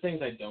 There's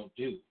things I don't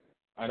do.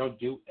 I don't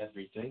do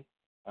everything.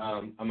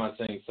 I'm not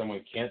saying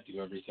someone can't do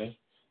everything.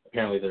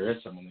 Apparently there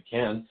is someone that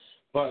can.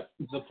 But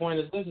the point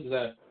is this, is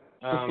that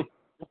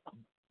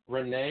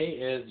Renee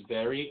is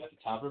very at the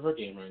top of her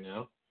game right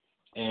now,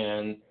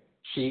 and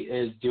she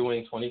is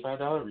doing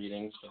 $25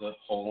 readings for the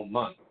whole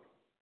month.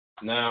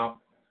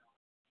 Now,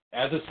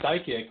 as a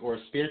psychic or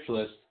a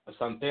spiritualist, a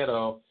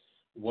santero,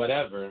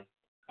 whatever,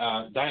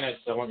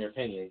 Dionysus, I want your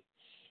opinion,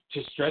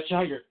 to stretch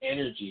out your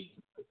energy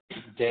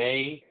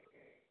day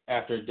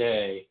after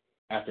day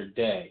after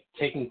day,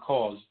 taking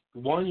calls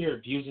one, you're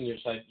abusing your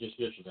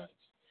spiritual guides.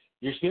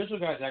 Your spiritual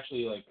guides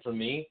actually, like, for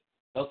me,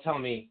 they'll tell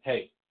me,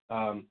 hey,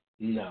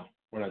 no,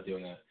 we're not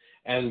doing that.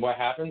 And what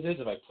happens is,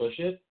 if I push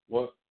it,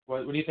 what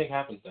do you think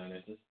happens then,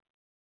 Nathan?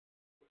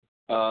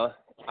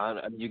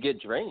 You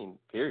get drained,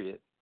 period.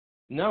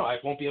 No, I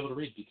won't be able to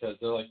read because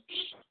they're like,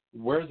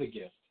 where's the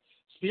gift?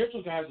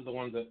 Spiritual guides are the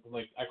ones that,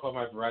 like, I call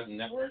my Verizon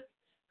network,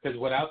 because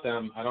without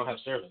them, I don't have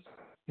service.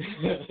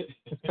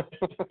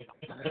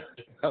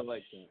 I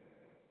like that.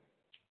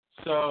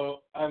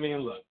 So, I mean,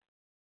 look,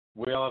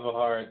 we all have a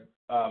heart.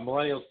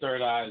 Millennial's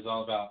Third Eye is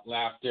all about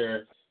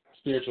laughter,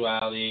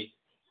 spirituality,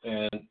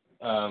 and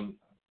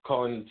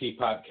calling the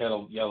teapot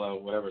kettle yellow,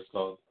 whatever it's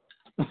called.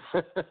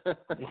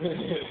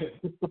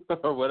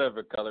 Or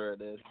whatever color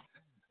it is.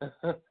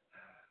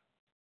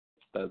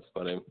 That's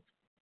funny.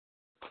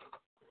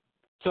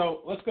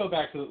 So let's go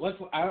back to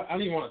I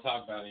don't even want to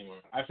talk about it anymore.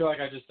 I feel like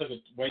I just took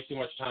way too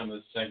much time in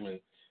this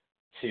segment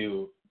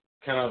to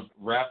kind of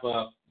wrap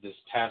up this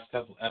past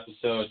couple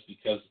episodes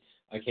because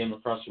I came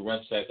across your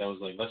website that was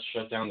like, let's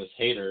shut down this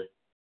hater.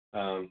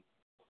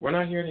 We're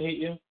not here to hate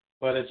you,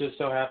 but it just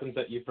so happens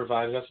that you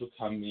provided us with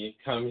comedic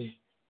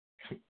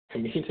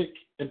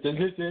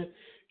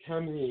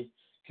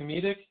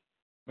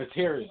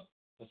material.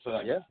 That's what I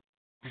got. Yeah.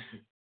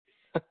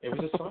 It was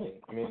just funny.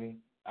 I mean,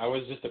 I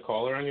was just a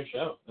caller on your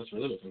show. That's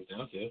really what it comes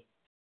down to.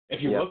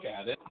 If you look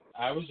at it,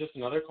 I was just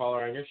another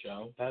caller on your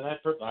show that I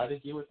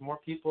provided you with more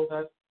people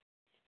that.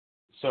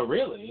 So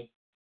really.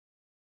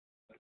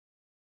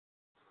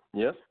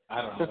 Yep.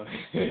 I don't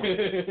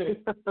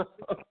know.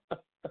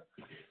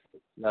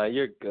 No,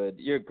 you're good.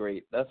 You're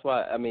great. That's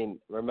why, I mean,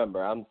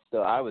 remember, I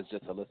was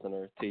just a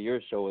listener to your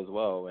show as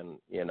well, and,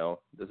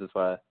 this is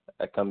why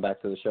I come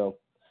back to the show.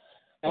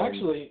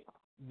 Actually,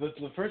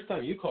 the first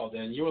time you called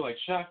in, you were like,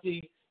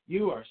 Shakti,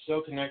 you are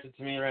so connected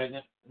to me right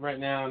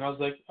now, and I was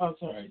like, oh,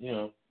 it's all right,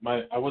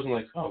 I wasn't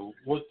like, oh,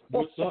 what's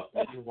up?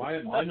 Why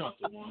am I not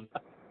the one?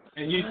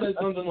 And you said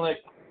something like,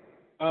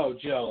 oh,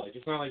 Joe, like,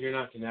 it's not like you're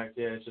not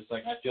connected, it's just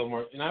like I feel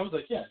more, and I was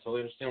like, yeah, I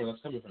totally understand where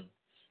that's coming from.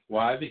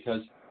 Why?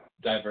 Because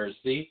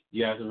diversity,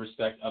 you have to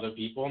respect other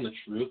people, and the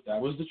truth, that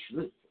was the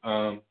truth.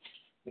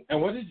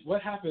 And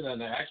what happened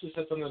then? I actually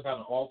said something about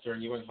an altar,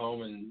 and you went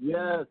home and...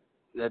 Yes,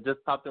 that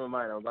just popped in my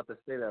mind. I'm about to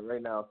say that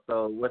right now.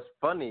 So what's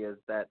funny is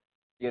that,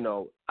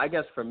 I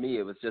guess for me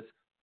it was just,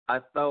 I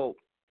felt,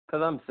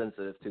 because I'm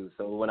sensitive too,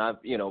 so when I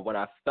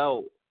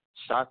felt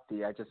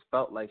Shakti, I just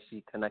felt like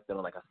she connected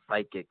on like a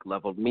psychic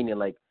level, meaning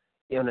like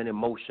on an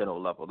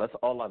emotional level. That's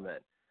all I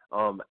meant.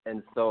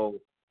 And so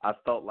I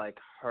felt like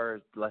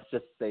let's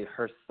just say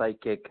her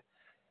psychic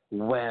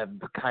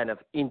web kind of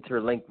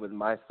interlinked with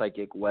my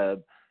psychic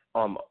web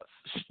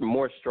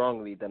more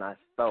strongly than I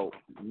felt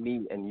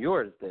me and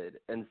yours did.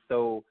 And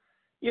so,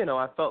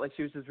 I felt like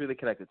she was just really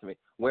connected to me.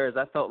 Whereas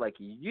I felt like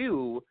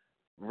you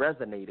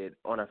resonated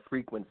on a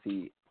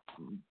frequency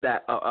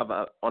that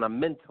on a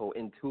mental,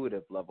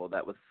 intuitive level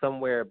that was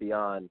somewhere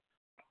beyond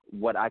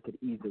what I could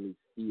easily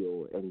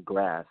feel and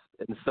grasp.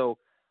 And so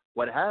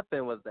what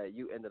happened was that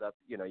you ended up,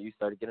 you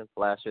started getting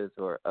flashes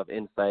of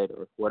insight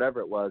or whatever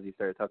it was. You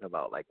started talking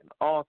about like an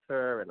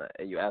altar,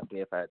 and you asked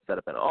me if I had set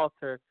up an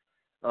altar.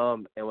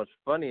 And what's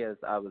funny is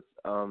I was,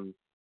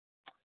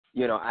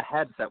 I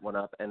had set one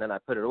up and then I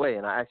put it away,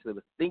 and I actually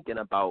was thinking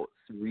about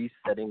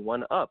resetting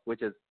one up,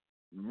 which is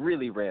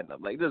really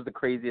random. Like, this is the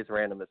craziest,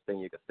 randomest thing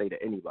you could say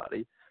to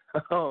anybody.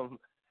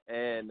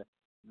 And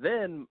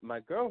then my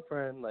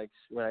girlfriend, like,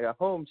 when I got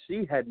home,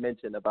 she had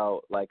mentioned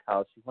about, like,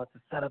 how she wants to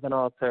set up an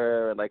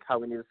altar and, like, how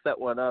we need to set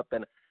one up.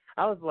 And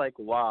I was like,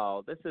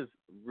 wow, this is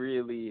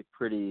really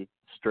pretty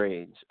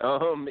strange.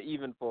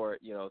 Even for,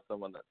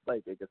 someone that's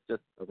psychic, it's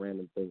just a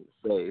random thing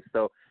to say.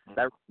 So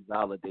that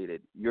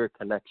validated your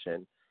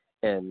connection.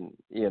 And,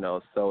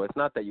 so it's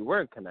not that you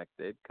weren't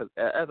connected, because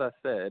as I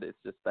said, it's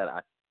just that I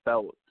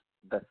felt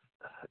the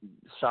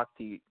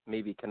Shakti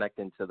maybe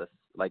connecting to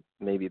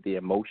maybe the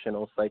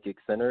emotional psychic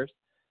centers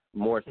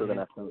more so than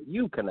I felt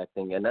you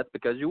connecting. And that's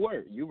because you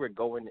weren't. You were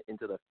going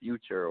into the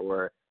future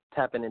or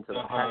tapping into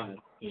the past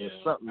or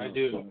something. I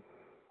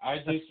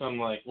do some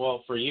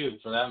for you,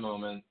 for that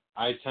moment,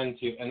 I tend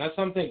to, and that's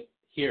something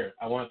here,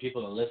 I want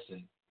people to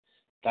listen.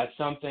 That's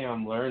something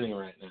I'm learning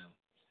right now.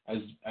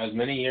 As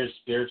many years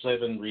spiritually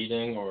I've been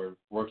reading or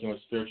working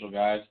with spiritual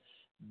guides,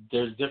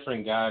 there's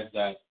different guides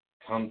that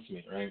come to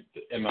me, right,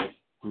 in my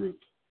group.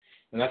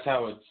 And that's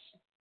how it's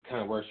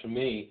kind of works for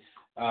me.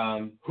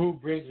 Who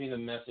brings me the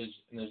message,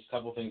 and there's a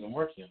couple things I'm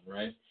working on,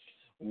 right?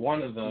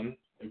 One of them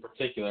in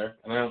particular,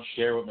 and I don't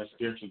share what my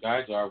spiritual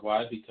guides are.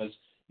 Why? Because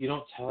you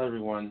don't tell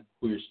everyone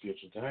who your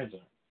spiritual guides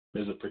are.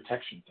 There's a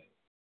protection thing.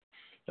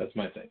 That's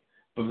my thing.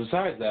 But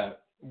besides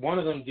that, one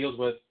of them deals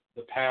with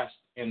the past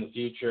and the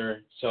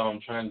future, so I'm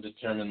trying to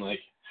determine, like,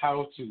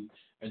 how to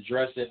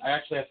address it. I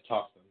actually have to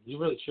talk to them. You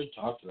really should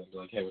talk to them. Be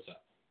like, hey, what's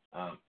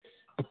up?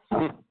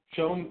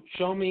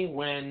 Show me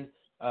when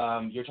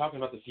you're talking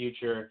about the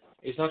future.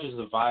 It's not just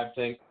a vibe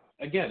thing.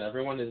 Again,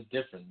 everyone is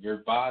different. Your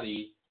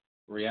body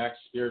reacts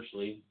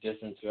spiritually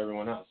different to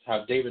everyone else.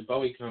 How David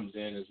Bowie comes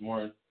in is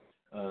more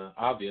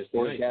obvious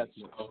than anything.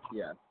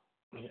 Yeah.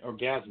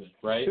 orgasmic,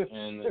 right?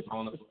 And it's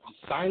all in the,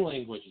 sign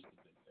language is the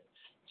big thing.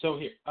 So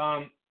here,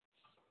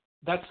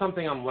 that's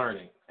something I'm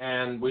learning,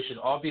 and we should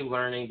all be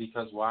learning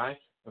because why?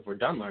 If we're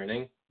done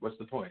learning, what's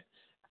the point?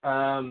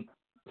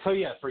 So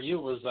yeah, for you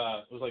it was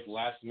like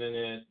last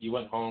minute. You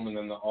went home, and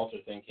then the altar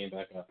thing came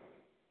back up.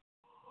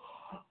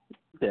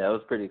 Yeah, it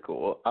was pretty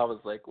cool. I was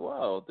like,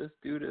 wow, this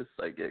dude is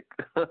psychic.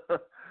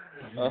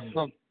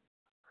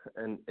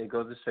 And it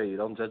goes to show you,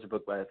 don't judge a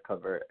book by its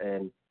cover.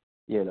 And,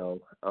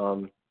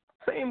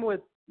 same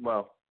with,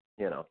 well,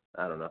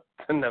 I don't know.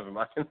 Never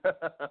mind.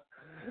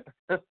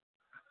 If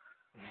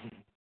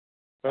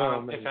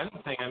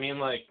anything, I mean,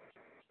 like,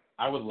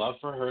 I would love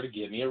for her to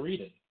give me a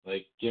reading.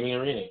 Like, give me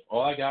a reading.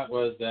 All I got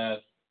was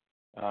that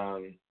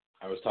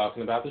I was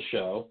talking about the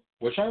show,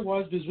 which I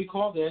was because we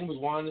called in. We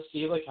wanted to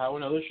see, like, how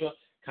another show,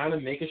 kind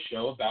of make a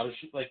show about a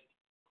show, like,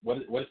 what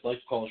it's like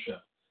to call a show.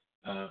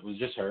 It was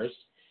just hers.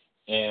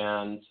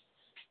 And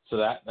so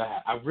that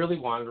I really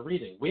wanted a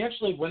reading. We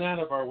actually went out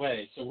of our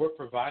way, so we're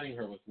providing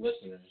her with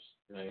listeners,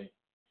 right,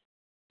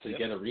 to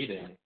get a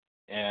reading.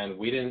 And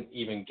we didn't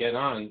even get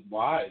on.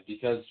 Why?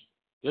 Because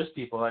there's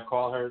people that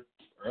call her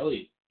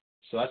early.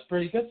 So that's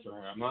pretty good for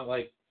her. I'm not,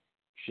 like,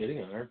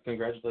 shitting on her.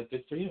 Congratulations,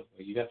 good for you.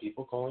 Like, you got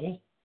people calling in.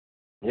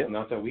 Yeah.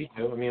 Not that we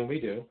do. I mean,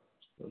 we do.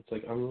 It's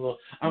like I'm a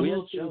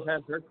little jealous.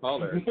 Have her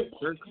caller.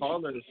 Her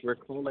callers were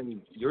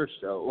calling your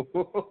show.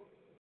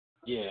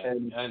 Yeah,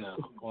 and, I know.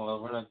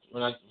 Well, we're not.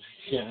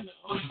 Yeah, I know.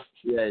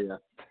 Yeah.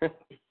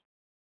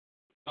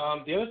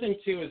 The other thing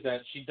too is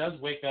that she does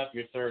wake up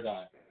your third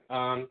eye.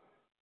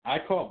 I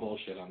call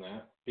bullshit on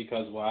that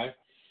because why?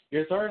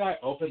 Your third eye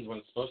opens when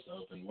it's supposed to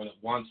open, when it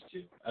wants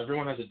to.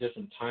 Everyone has a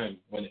different time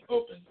when it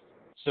opens.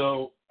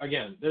 So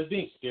again, there's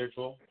being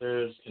spiritual,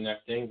 there's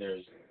connecting,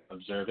 there's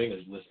observing,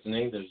 there's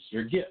listening, there's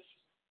your gift.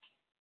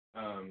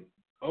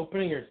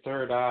 Opening your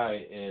third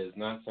eye is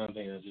not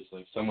something that just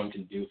like someone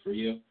can do for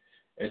you.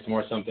 It's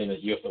more something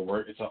that you have to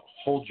work. It's a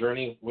whole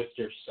journey with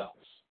yourself.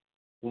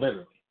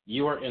 Literally.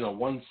 You are in a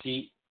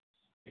one-seat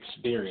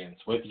experience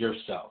with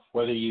yourself.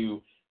 Whether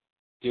you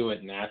do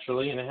it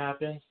naturally and it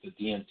happens, the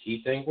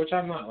DMT thing, which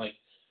I'm not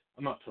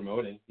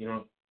promoting.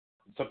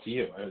 It's up to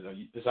you.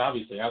 It's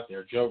obviously out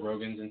there. Joe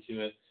Rogan's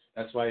into it.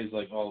 That's why he's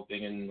like all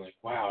big and like,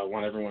 wow, I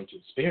want everyone to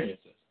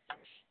experience this.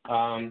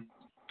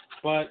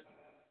 But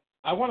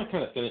I want to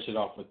kind of finish it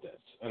off with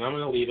this, and I'm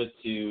going to leave it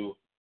to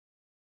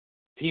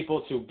people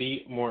to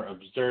be more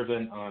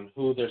observant on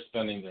who they're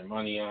spending their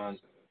money on,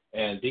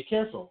 and be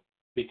careful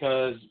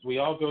because we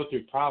all go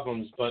through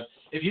problems. But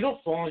if you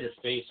don't fall on your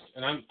face,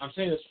 and I'm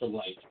saying this for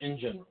life in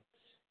general,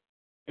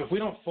 if we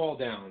don't fall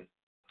down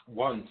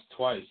once,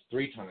 twice,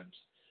 3 times,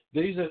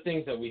 these are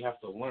things that we have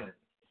to learn.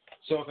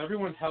 So if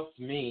everyone helped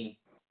me,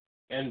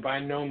 and by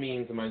no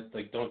means am I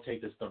like, don't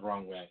take this the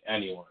wrong way,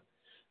 anyone.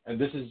 And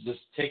this is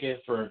just take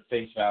it for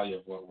face value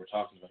of what we're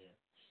talking about here.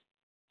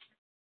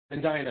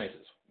 And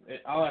Dionysus,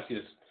 I'll ask you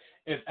this.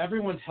 If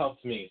everyone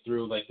helped me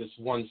through like this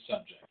one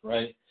subject,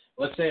 right?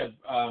 Let's say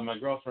my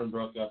girlfriend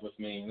broke up with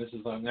me, and this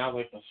is now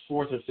like the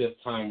 4th or 5th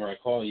time where I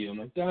call you. I'm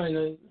like,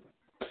 Diana,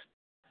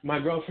 my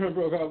girlfriend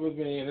broke up with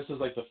me, and this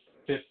is like the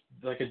 5th,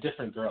 like a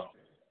different girl.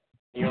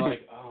 And you're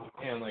like, oh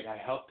man, like I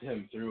helped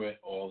him through it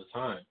all the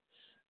time.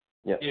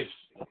 Yeah. If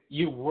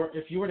you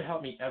were to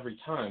help me every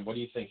time, what do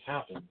you think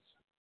happens?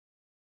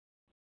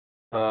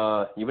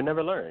 You would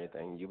never learn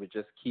anything. You would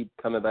just keep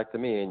coming back to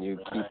me, and you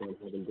keep on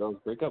having girls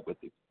break up with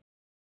you.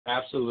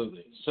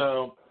 Absolutely.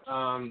 So,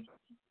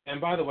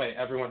 and by the way,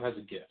 everyone has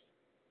a gift.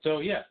 So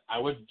yeah, I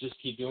would just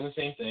keep doing the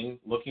same thing,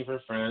 looking for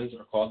friends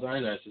or call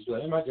Dionysus, be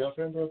like, hey, my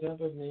girlfriend broke up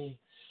with me.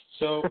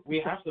 So we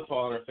have to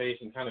fall on our face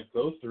and kind of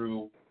go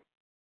through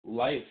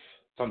life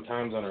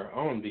sometimes on our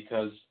own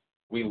because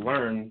we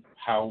learn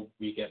how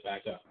we get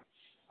back up.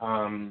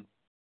 So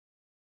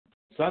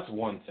that's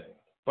one thing.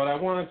 But I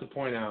wanted to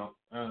point out,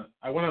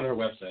 I went on her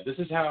website. This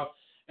is how,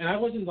 and I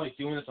wasn't like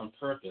doing this on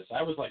purpose.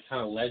 I was like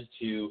kind of led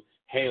to,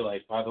 hey,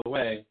 like, by the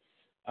way,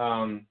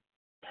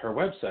 her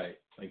website,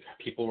 like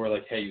people were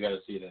like, hey, you got to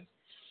see this.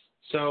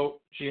 So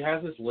she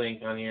has this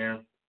link on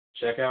here.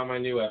 Check out my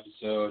new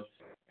episode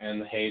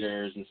and the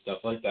haters and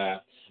stuff like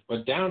that.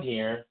 But down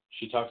here,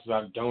 she talks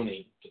about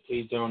donate. So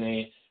please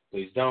donate.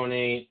 Please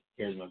donate.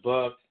 Here's my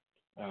book.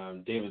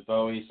 David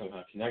Bowie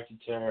somehow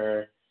connected to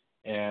her.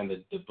 And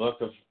the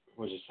book of,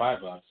 which is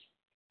 $5.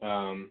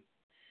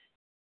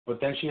 But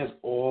then she has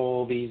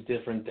all these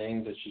different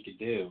things that she could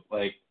do.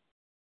 Like,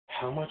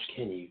 how much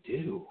can you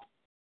do?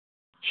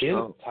 She is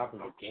at the top of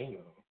her game,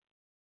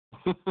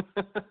 though.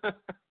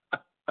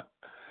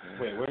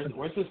 Wait,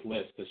 where's this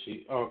list? Does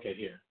she? Oh, okay,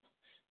 here.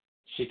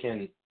 She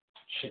can.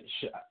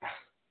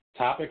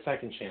 Topics I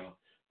can channel: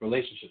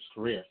 relationships,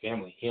 career,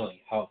 family, healing,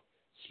 health,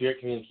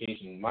 spirit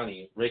communication,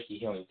 money, Reiki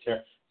healing,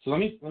 tarot. So let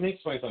me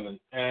explain something.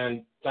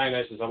 And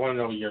Dionysus, I want to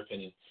know your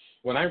opinion.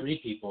 When I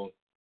read people,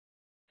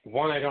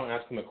 one, I don't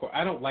ask them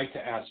I don't like to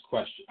ask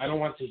questions. I don't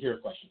want to hear a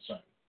question. Sorry.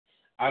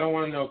 I don't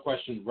want to know a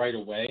question right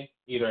away.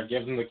 Either I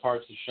give them the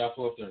cards to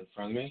shuffle if they're in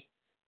front of me,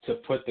 to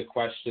put the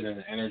question and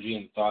the energy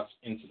and thoughts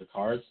into the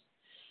cards,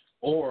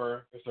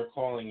 or if they're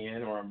calling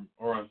in or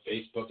on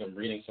Facebook, I'm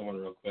reading someone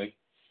real quick.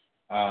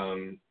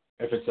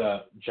 If it's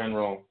a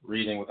general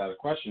reading without a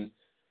question,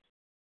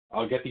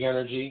 I'll get the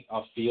energy,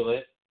 I'll feel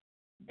it,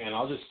 and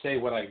I'll just say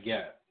what I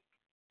get.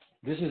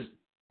 This is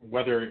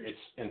whether it's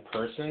in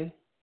person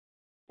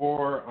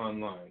or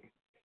online.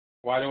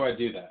 Why do I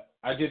do that?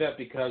 I do that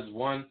because,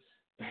 one,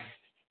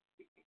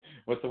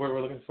 what's the word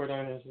we're looking for,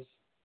 Dionysus?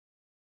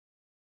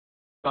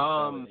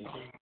 Validation,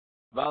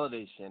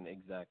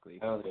 exactly.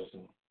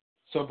 Validation.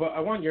 So, but I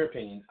want your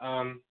opinion.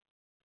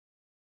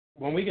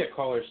 When we get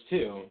callers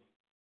too,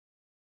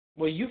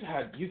 well, you've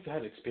had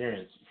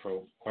experience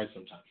for quite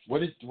some time.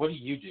 What do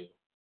you do,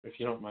 if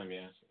you don't mind me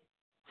asking?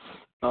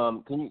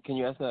 Can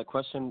you ask me that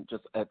question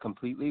just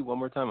completely one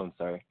more time? I'm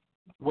sorry.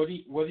 What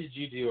did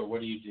you do, or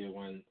what do you do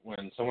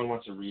when someone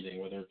wants a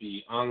reading, whether it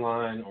be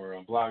online or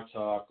on Blog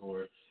Talk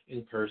or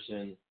in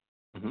person?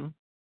 Mm-hmm.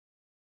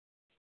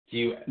 Do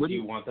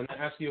you want them to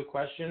ask you a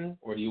question,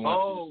 or do you want?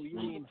 Oh, you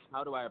mean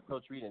how do I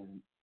approach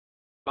reading?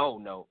 Oh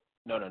no.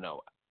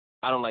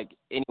 I don't like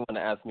anyone to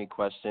ask me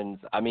questions.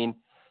 I mean,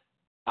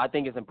 I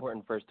think it's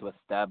important first to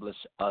establish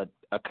a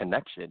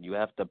connection. You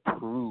have to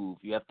prove,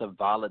 you have to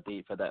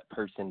validate for that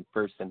person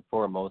first and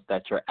foremost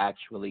that you're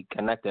actually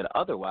connected.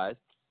 Otherwise,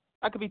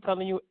 I could be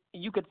telling you,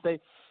 you could say,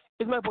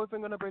 is my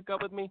boyfriend going to break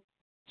up with me?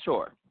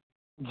 Sure.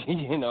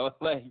 You know,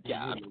 like,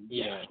 yeah.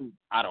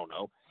 I don't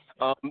know.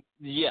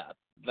 Yeah,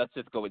 let's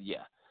just go with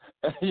yeah.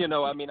 You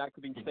know, I mean, I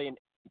could be saying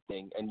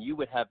anything, and you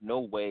would have no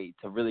way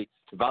to really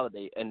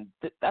validate. And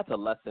that's a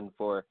lesson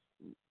for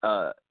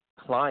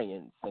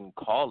clients and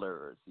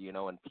callers, you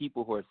know, and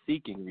people who are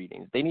seeking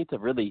readings. They need to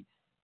really,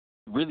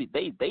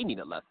 they need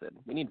a lesson.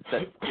 We need to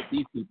sit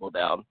these people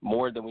down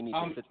more than we need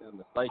to sit them in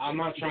the cycle. I'm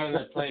not trying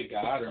to play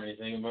God or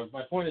anything.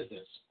 My point is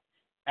this.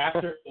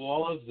 After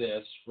all of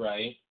this,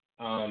 right,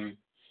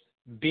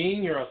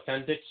 being your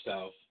authentic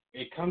self,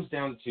 it comes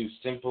down to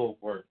simple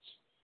words.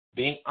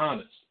 Being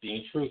honest,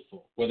 being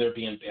truthful, whether it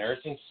be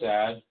embarrassing,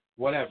 sad,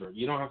 whatever.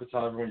 You don't have to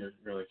tell everyone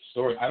your like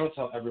story. I don't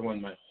tell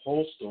everyone my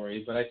whole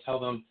story, but I tell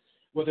them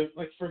whether,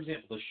 like, for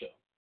example, the show.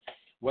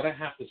 What I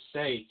have to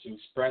say to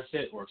express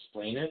it or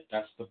explain it,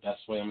 that's the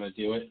best way I'm going to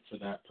do it for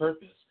that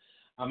purpose.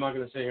 I'm not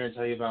going to sit here and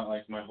tell you about,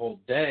 like, my whole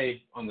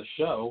day on the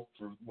show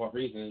for what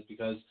reasons,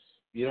 because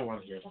you don't want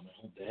to hear about my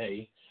whole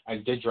day. I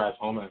did drive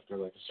home after,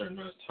 like, a certain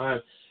amount of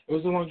time. It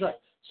was a long drive.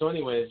 So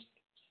anyways,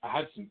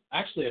 I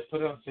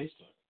put it on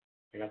Facebook.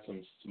 I got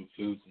some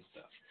foods and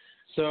stuff.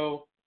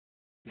 So,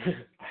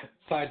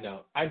 side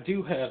note, I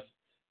do have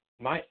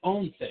my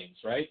own things,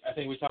 right? I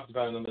think we talked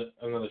about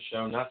another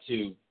show, not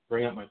to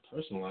bring up my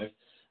personal life,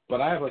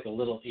 but I have like a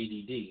little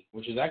ADD,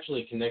 which is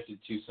actually connected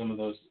to some of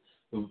those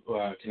who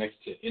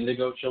connected to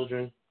indigo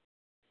children.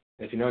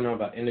 If you don't know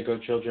about indigo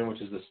children,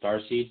 which is the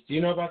star seeds, do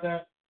you know about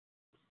that?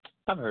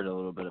 I've heard a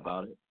little bit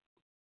about it.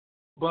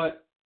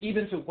 But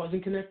even if it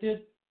wasn't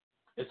connected,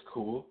 it's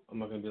cool. I'm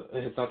not gonna be.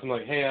 It's not something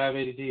like, hey, I have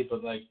ADD,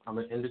 but like I'm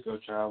an indigo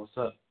child.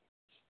 What's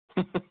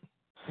up?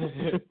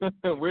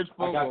 Where's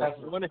Fogo? I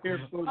want to hear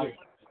Fogo.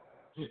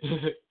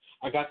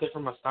 I got that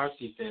from my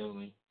starseed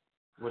family.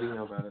 What do you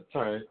know about it? It's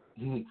all right.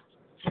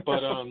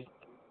 But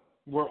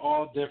we're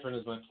all different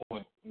is my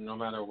point. No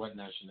matter what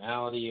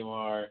nationality you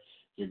are,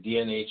 your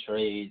DNA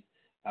trait,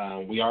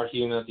 we are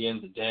human at the end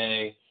of the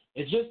day.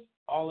 It's just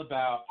all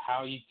about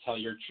how you tell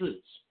your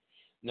truths.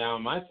 Now,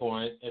 my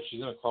point, if she's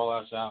going to call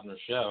us out in her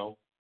show,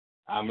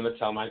 I'm going to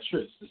tell my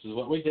truths. This is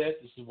what we did.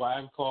 This is why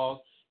I'm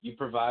called. You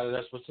provided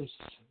us with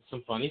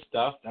some funny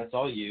stuff. That's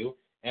all you.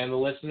 And the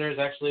listeners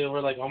actually were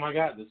like, oh, my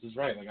God, this is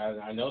right. Like,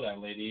 I know that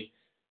lady,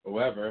 or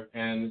whoever,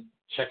 and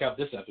check out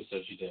this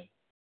episode she did,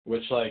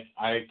 which, like,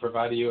 I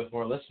provided you with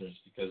more listeners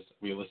because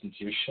we listened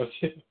to your show,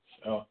 too.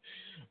 So,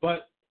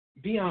 but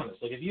be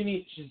honest. Like, if you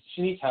need,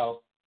 she needs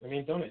help, I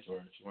mean, donate to her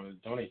if you want to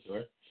donate to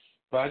her.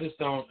 But I just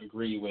don't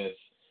agree with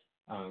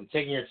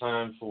taking your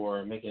time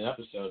for making an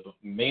episode, but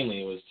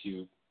mainly it was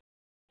to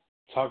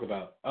talk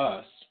about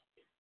us.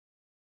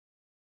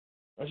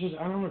 I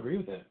don't agree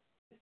with it.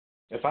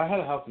 If I had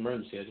a health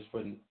emergency, I just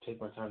wouldn't take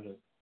my time to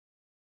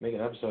make an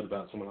episode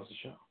about someone else's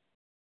show.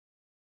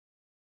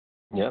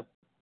 Yep.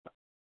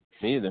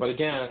 Me either. But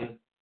again,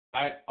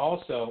 I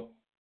also,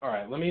 all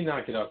right, let me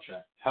not get off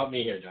track. Help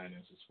me here,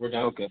 Dionysus. We're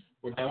done. Okay.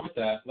 We're done with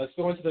that. Let's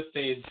go into the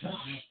phase.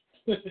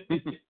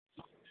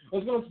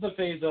 Let's go into the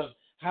phase of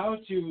how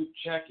to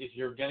check if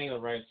you're getting the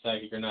right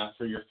psychic or not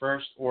for your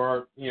first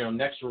or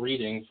next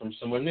reading from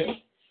someone new.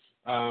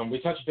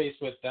 We touched base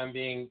with them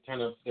being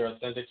kind of their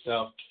authentic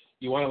self.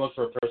 You want to look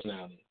for a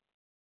personality.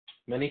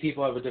 Many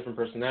people have a different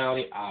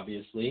personality,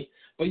 obviously,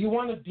 but you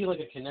want to be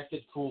like a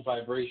connected, cool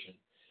vibration.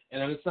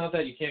 And it's not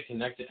that you can't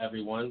connect to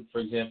everyone. For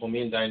example,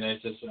 me and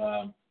Dionysus,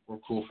 we're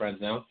cool friends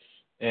now,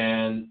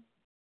 and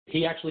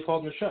he actually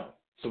called on the show.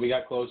 So we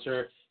got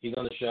closer. He's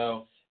on the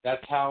show.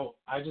 That's how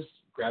I just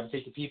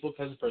gravitate to people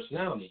because of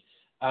personality.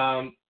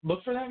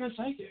 Look for that in a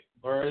psychic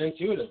or an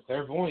intuitive,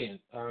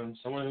 clairvoyant,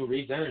 someone who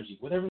reads energy,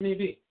 whatever it may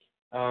be,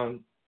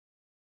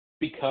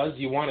 because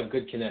you want a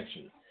good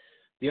connection.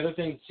 The other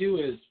thing, too,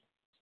 is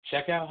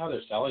check out how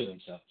they're selling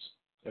themselves.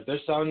 If they're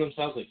selling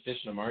themselves like fish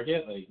in a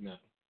market, like, no,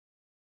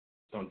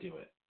 don't do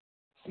it.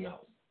 It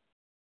smells.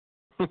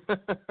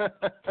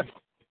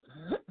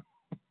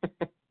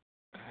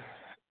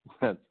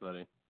 That's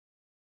funny.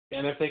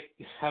 And if they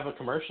have a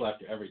commercial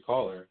after every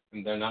caller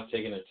and they're not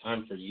taking their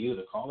time for you,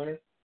 the caller,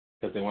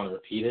 because they want to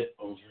repeat it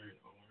over and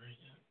over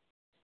again,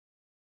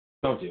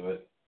 don't do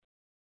it.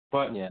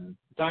 But yeah.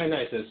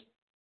 Dionysus,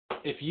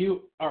 if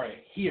you, all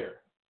right, here,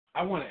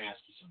 I want to ask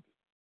you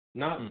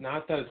something.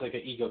 Not that it's like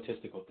an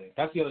egotistical thing.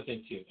 That's the other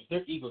thing too. If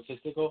they're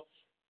egotistical,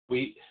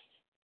 you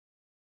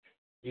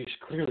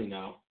should clearly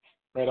know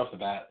right off the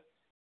bat.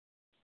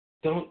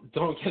 Don't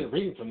get a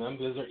reading from them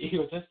because they're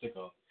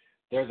egotistical.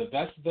 They're the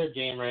best at their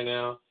game right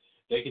now.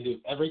 They can do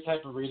every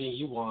type of reading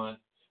you want,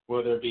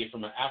 whether it be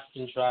from an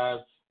African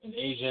tribe, an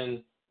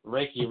Asian,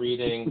 Reiki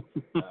reading,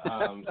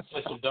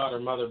 sister, daughter,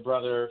 mother,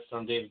 brother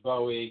from David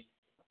Bowie,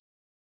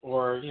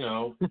 or, you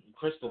know,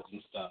 crystals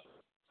and stuff.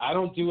 I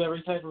don't do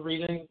every type of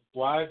reading.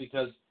 Why?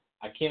 Because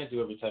I can't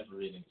do every type of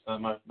reading. It's not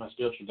my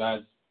spiritual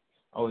guides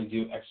only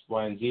do X,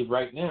 Y, and Z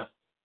right now.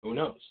 Who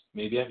knows?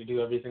 Maybe I could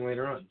do everything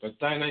later on. But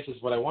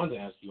Dionysus, what I wanted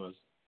to ask you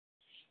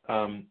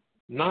was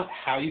not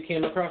how you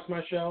came across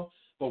my show,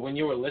 but when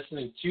you were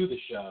listening to the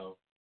show,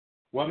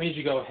 what made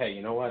you go, hey,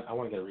 you know what? I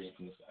want to get a reading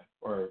from this guy,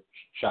 or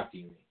Shakti,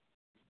 you mean?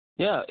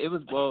 Yeah, it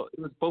was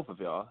both of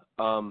y'all.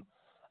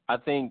 I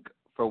think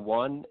for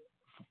one,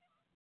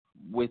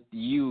 with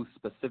you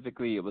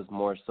specifically, it was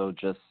more so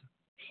just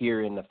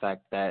hearing the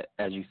fact that,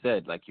 as you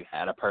said, like you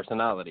had a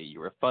personality, you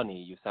were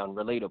funny, you sound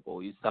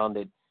relatable, you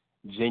sounded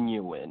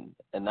genuine,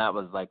 and that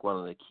was like one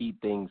of the key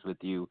things with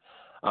you.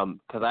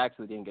 Because I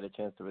actually didn't get a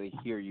chance to really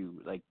hear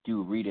you like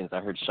do readings. I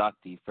heard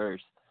Shakti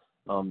first,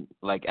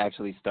 like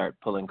actually start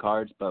pulling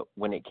cards. But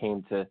when it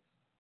came to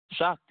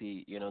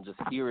Shakti, you know, just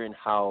hearing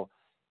how,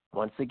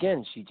 once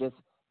again, she just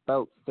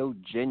felt so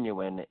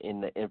genuine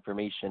in the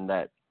information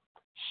that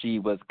she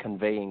was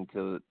conveying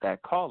to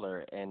that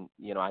caller. And,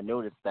 you know, I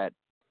noticed that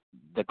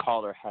the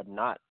caller had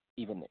not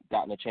even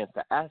gotten a chance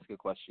to ask a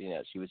question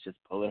yet. She was just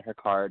pulling her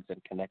cards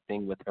and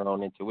connecting with her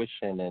own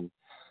intuition, and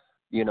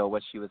you know,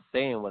 what she was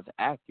saying was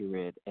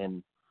accurate,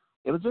 and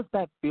it was just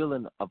that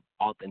feeling of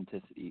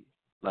authenticity.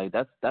 Like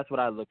that's what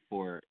I look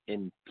for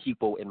in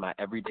people in my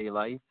everyday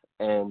life,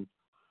 and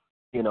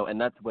you know, and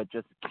that's what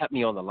just kept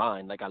me on the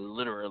line. Like I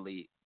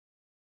literally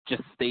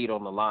just stayed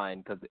on the line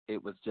because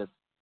it was just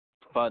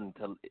fun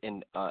to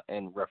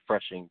and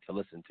refreshing to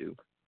listen to.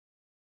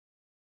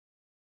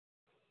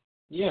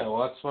 Yeah,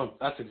 well,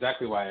 that's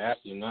exactly why I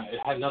asked you. It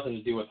had nothing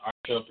to do with our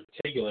show in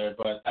particular,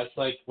 but that's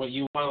like what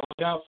you want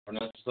to look out for. And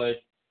that's like,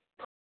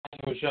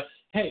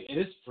 hey, it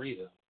is free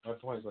though.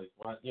 That's why it's like,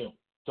 why, you know,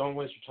 don't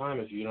waste your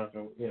time if you're not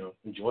going to, you know,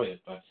 enjoy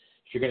it. But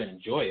if you're going to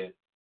enjoy it,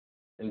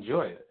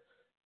 enjoy it.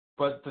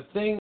 But the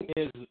thing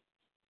is,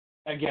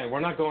 again, we're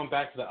not going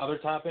back to the other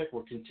topic.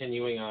 We're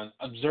continuing on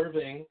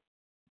observing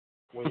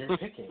when you're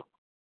picking.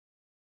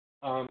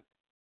 The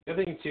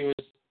other thing too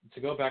is to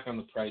go back on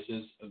the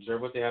prices, observe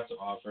what they have to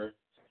offer.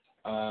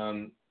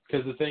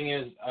 Because the thing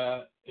is,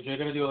 if you're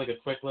going to do like a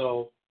quick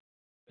little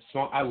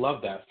small, I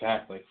love that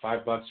fact, like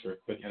 $5 for a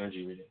quick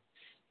energy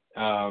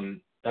reading.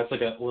 That's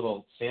like a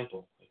little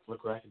sample. Like,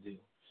 look what I can do.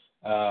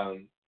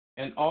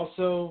 And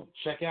also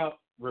check out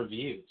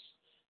reviews.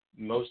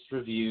 Most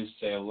reviews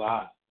say a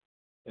lot.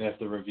 And if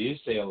the reviews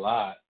say a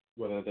lot,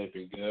 whether they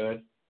be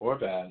good or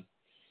bad,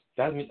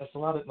 that's a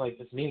lot of, like,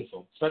 it's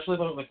meaningful. Especially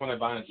like when I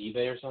buy on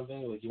eBay or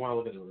something, like you want to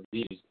look at the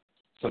reviews.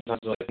 Sometimes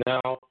they're like,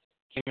 no,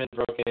 came in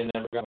broken,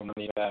 never got my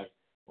money back,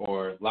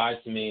 or lied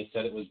to me,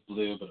 said it was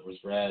blue but it was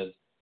red.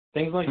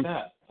 Things like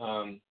that.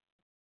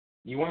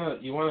 You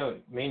want to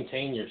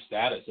maintain your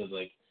status of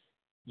like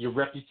your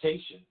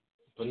reputation,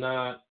 but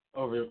not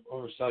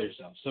oversell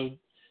yourself. So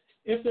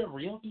if they're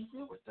real, be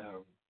real with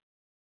them.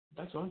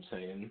 That's what I'm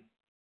saying.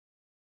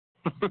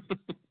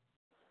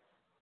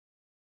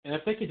 And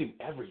if they could do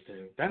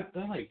everything, that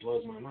like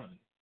blows my mind.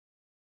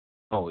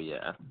 Oh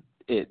yeah,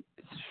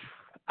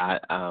 I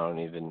don't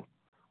even.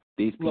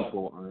 These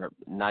people are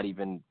not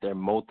even. They're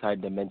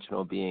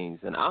multi-dimensional beings,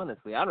 and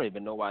honestly, I don't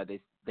even know why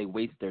they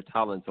waste their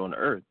talents on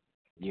Earth.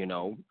 You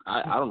know,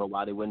 I don't know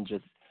why they wouldn't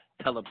just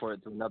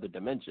teleport to another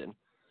dimension.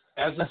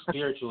 As a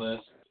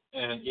spiritualist,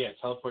 and yeah,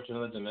 teleport to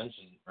another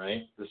dimension,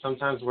 right? There's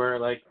sometimes where,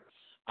 like,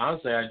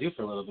 honestly, I do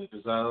for a little bit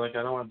because I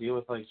don't want to deal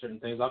with like certain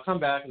things. I'll come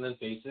back and then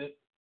face it.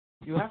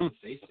 You have to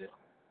face it,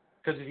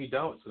 because if you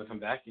don't, it's gonna come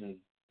back and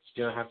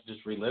you're gonna have to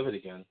just relive it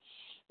again.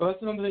 But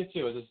that's another thing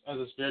too. As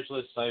a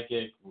spiritualist,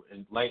 psychic,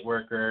 light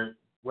worker,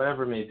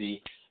 whatever it may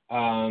be,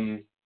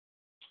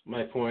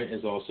 my point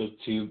is also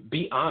to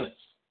be honest.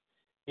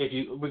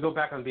 We go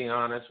back on being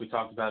honest, we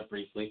talked about it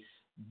briefly.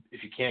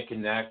 If you can't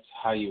connect,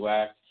 how you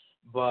act,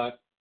 but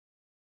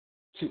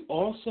to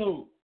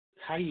also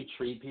how you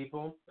treat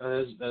people,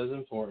 that is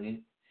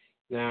important.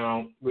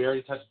 Now, we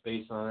already touched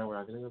base on it. We're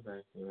not going to go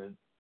back to it.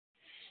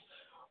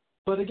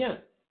 But again,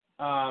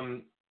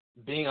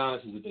 being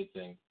honest is a big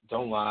thing.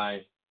 Don't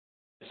lie.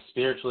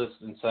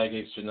 Spiritualists and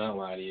psychics should not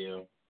lie to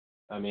you.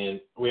 I mean,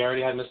 we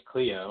already had Miss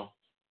Cleo.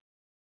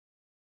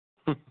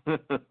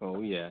 Oh,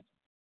 yeah.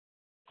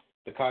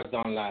 The cards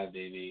don't lie,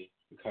 baby.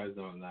 The cards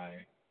don't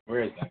lie.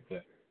 Where is that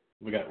clip?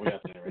 We got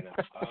that right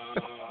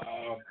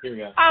now. Here we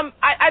go.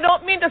 I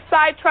don't mean to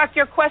sidetrack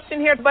your question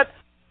here, but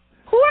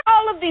who are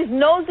all of these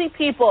nosy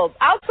people,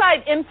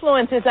 outside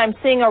influences I'm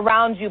seeing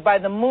around you by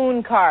the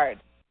moon card?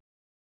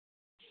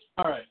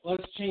 All right,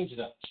 let's change it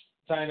up.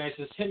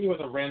 Dionysus, hit me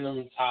with a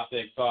random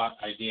topic, thought,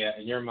 idea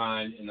in your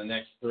mind in the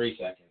next 3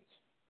 seconds.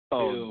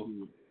 Oh,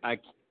 2,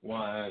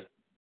 1.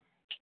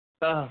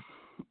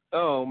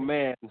 Oh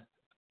man.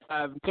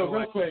 So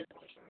real quick.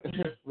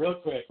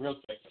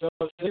 So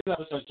today's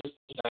episode just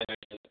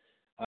Dionysus.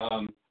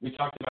 We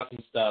talked about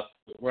some stuff.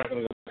 We're not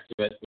going to go back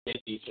to it. We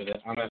made peace with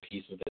it. I'm at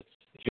peace with it.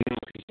 If you're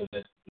not at peace with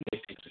it,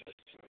 make peace with it.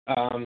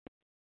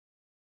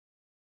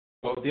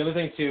 Well, the other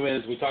thing too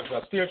is we talked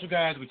about spiritual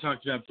guides. We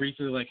talked about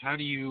briefly like how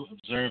do you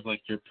observe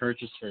like your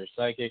purchase for a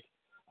psychic.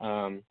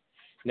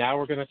 Now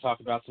we're going to talk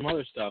about some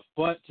other stuff.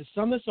 But to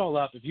sum this all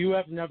up, if you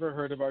have never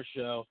heard of our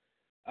show,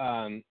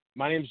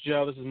 my name's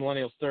Joe. This is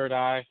Millennial's Third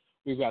Eye.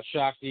 We've got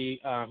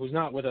Shakti, who's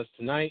not with us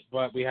tonight,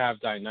 but we have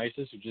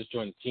Dionysus, who just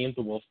joined the team,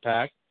 the Wolf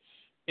Pack.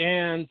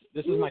 And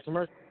this is my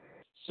commercial.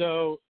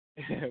 So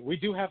we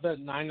do have that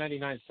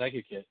 $9.99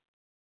 psychic kit.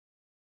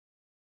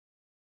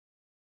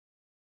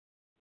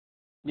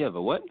 Yeah,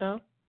 but what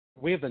now?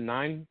 We have the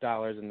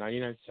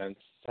 $9.99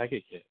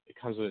 psychic kit. It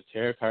comes with a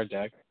tarot card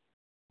deck,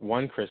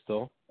 1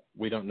 crystal.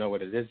 We don't know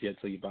what it is yet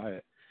until you buy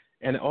it.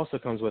 And it also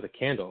comes with a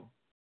candle.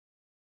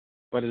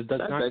 But it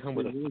does not come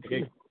with a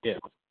psychic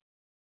gift.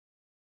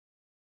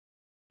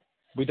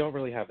 We don't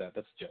really have that.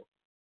 That's a joke.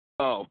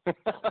 Oh.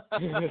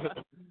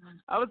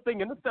 I was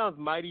thinking this sounds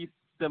mighty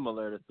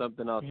similar to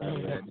something else I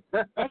read.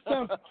 That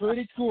sounds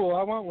pretty cool.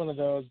 I want one of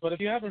those. But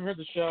if you haven't heard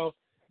the show,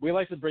 we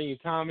like to bring you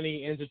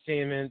comedy,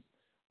 entertainment,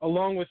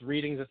 along with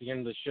readings at the end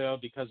of the show.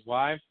 Because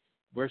why?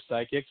 We're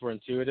psychics. We're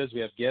intuitives.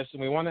 We have gifts.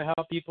 And we want to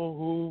help people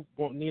who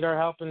won't need our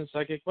help in a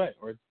psychic way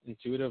or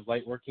intuitive,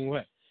 light-working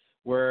way.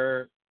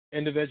 We're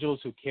individuals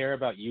who care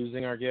about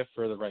using our gift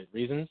for the right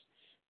reasons.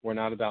 We're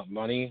not about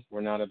money.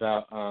 We're not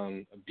about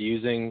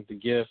abusing the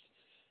gift.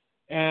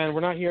 And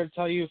we're not here to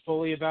tell you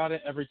fully about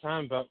it every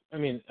time. But, I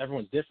mean,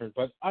 everyone's different.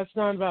 But it's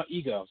not about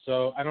ego.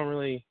 So I don't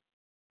really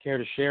care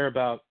to share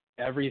about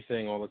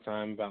everything all the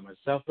time about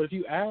myself. But if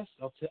you ask,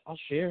 I'll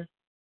share.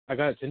 I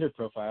got a Tinder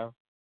profile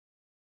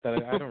that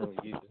I don't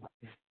really use.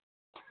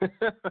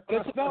 But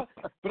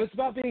it's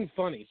about being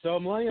funny. So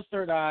Millennial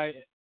Third Eye,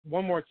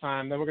 one more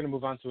time, then we're going to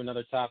move on to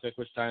another topic,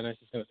 which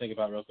Dionysus is going to think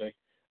about real quick.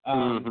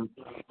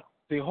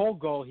 The whole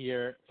goal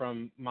here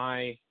from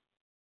my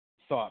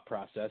thought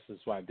process, is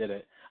why I did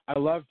it. I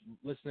loved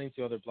listening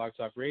to other Blog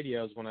Talk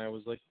radios when I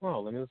was like,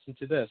 oh, let me listen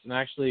to this. And I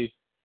actually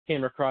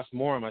came across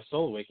more on my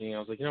soul awakening. I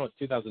was like, you know, it's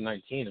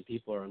 2019 and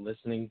people are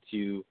listening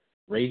to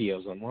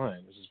radios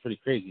online, which is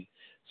pretty crazy.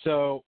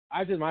 So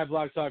I did my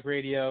Blog Talk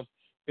radio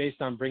based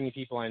on bringing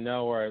people I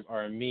know or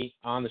I meet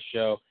on the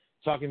show,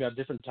 talking about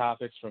different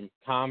topics from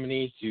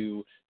comedy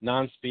to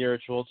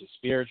non-spiritual to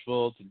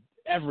spiritual to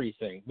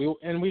everything.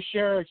 We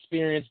share our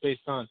experience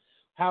based on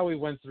how we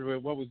went through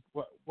it,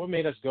 what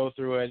made us go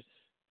through it,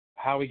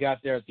 how we got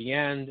there at the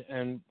end,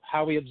 and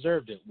how we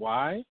observed it.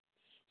 Why?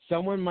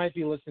 Someone might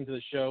be listening to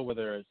the show,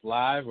 whether it's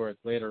live or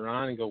it's later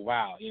on, and go,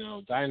 wow, you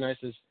know,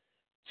 Dionysus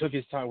took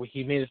his time.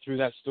 He made it through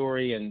that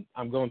story, and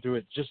I'm going through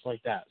it just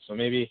like that. So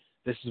maybe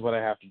this is what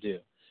I have to do.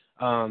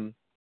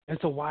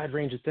 It's a wide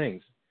range of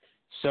things.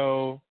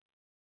 So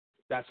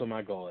that's what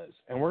my goal is.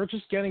 And we're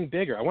just getting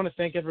bigger. I want to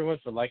thank everyone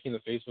for liking the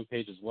Facebook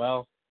page as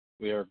well.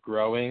 We are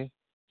growing,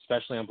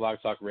 especially on Blog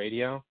Talk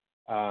Radio,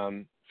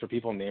 for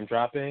people name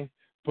dropping.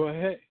 But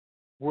hey,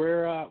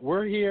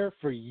 we're here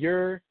for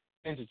your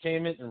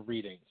entertainment and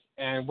readings.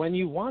 And when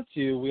you want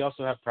to, we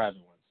also have private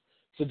ones.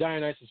 So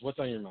Dionysus, what's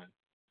on your mind?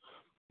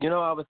 You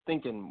know, I was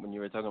thinking when you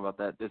were talking about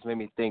that, this made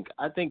me think,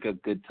 I think a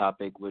good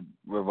topic would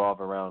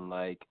revolve around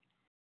like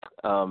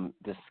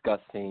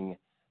discussing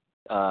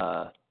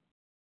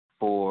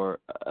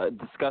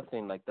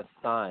discussing like the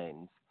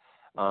signs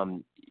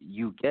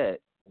you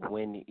get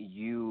when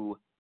you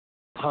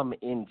come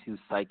into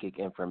psychic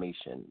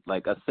information.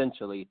 Like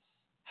essentially,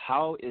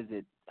 how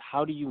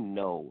do you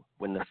know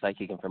when the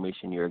psychic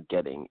information you're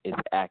getting is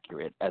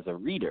accurate as a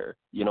reader?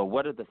 You know,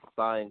 what are the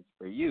signs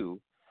for you?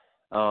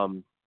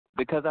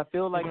 Because I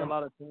feel like a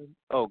lot of times.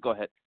 Oh, go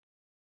ahead.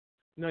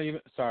 No,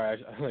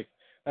 sorry. I like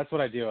that's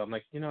what I do. I'm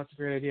like, you know, it's a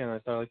great idea, and I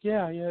thought like,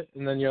 yeah,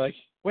 and then you're like,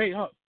 wait,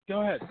 oh,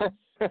 go ahead.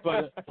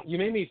 But you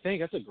made me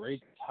think. That's a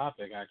great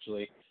topic,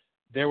 actually.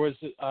 There was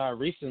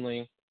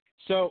recently.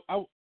 So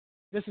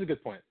this is a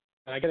good point,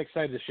 and I get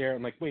excited to share.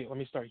 I'm like, wait, let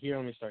me start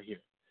here.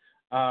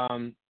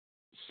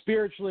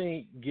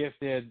 Spiritually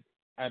gifted.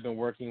 I've been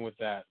working with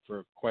that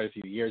for quite a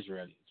few years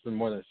already. It's been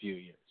more than a few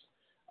years.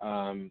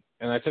 And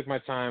I took my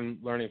time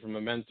learning from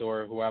a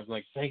mentor who I'm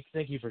like, thank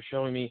you for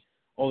showing me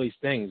all these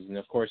things. And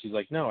of course he's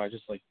like, no, I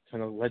just like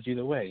kind of led you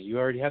the way. You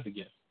already have the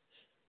gift.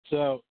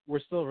 So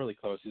we're still really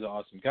close. He's an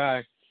awesome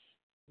guy.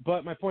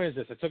 But my point is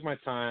this, I took my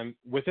time.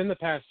 Within the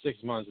past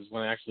 6 months is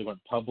when I actually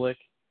went public.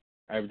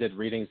 I did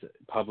readings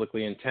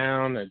publicly in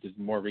town. I did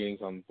more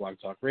readings on Blog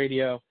Talk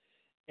Radio.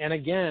 And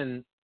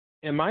again,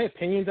 in my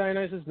opinion,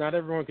 Dionysus, not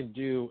everyone can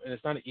do, and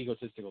it's not an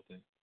egotistical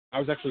thing. I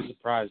was actually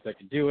surprised I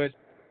could do it,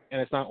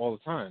 and it's not all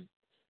the time.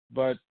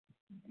 But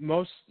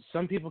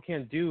some people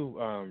can't do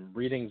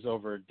readings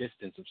over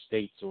distance of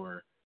states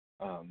or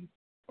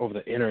over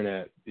the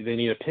internet. They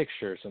need a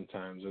picture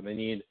sometimes, or they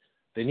need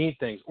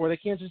things, or they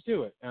can't just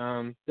do it.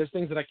 There's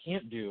things that I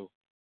can't do,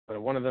 but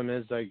one of them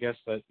is, I guess,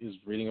 that is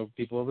reading over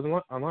people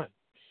online.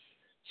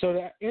 So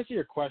to answer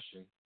your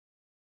question,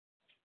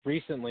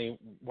 recently,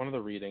 one of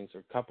the readings,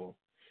 or a couple,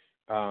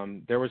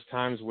 there was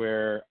times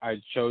where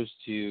I chose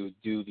to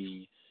do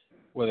the,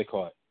 what do they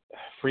call it,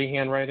 free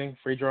handwriting,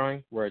 free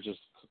drawing, where it just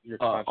your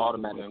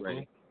automatic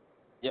writing.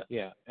 Yep.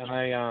 Yeah, and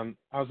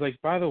I was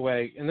like, by the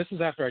way, and this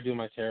is after I do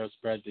my tarot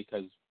spread,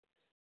 because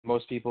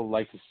most people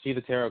like to see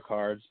the tarot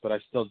cards, but I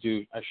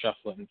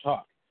shuffle it and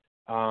talk.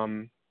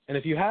 And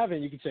if you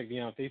haven't, you can check me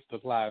out on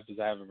Facebook Live, because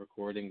I have a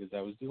recording, because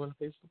I was doing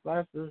a Facebook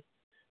Live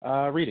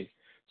for reading.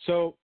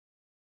 So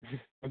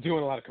I'm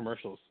doing a lot of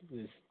commercials.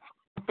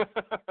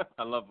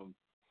 I love them.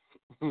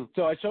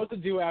 So I chose to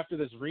do, after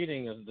this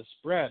reading of the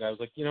spread, I was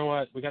like, you know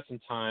what, we got some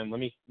time.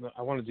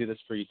 I want to do this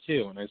for you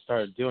too. And I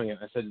started doing it.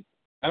 I said,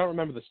 I don't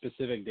remember the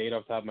specific date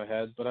off the top of my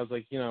head, but I was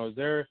like, is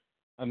there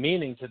a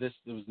meaning to this?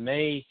 It was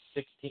May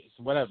 16th,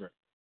 whatever.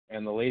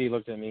 And the lady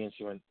looked at me and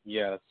she went,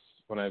 yeah, that's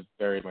when I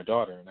buried my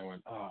daughter. And I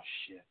went, oh,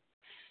 shit.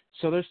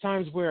 So there's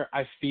times where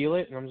I feel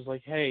it and I'm just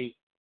like, hey,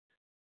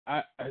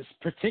 it's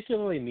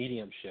particularly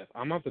mediumship.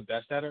 I'm not the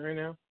best at it right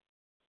now.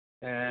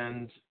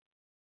 And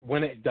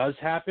when it does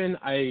happen,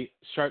 I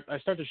start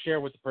to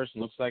share what the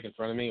person looks like in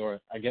front of me, or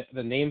I get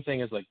the name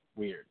thing is like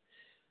weird,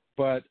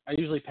 but I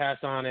usually pass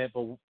on it.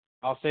 But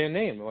I'll say a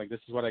name, like, this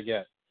is what I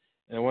get.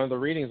 And one of the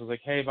readings was like,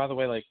 hey, by the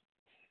way, like,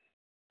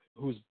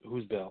 who's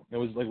Bill?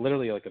 And it was like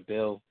literally like a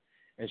Bill,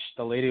 and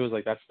the lady was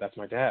like, that's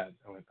my dad.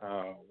 I went,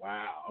 oh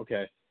wow,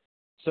 okay.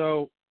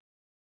 So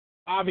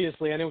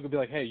obviously anyone could be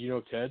like, hey, you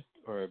know Ted,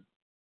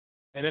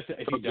 and if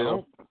you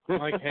don't, I'm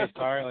like, hey,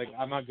 sorry, like,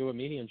 I'm not good with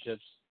mediumships.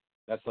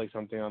 That's like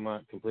something I'm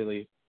not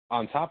completely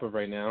on top of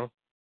right now.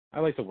 I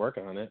like to work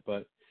on it,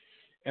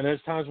 and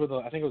there's times where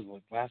I think it was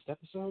like last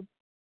episode,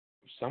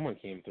 someone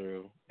came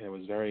through and it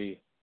was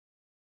very,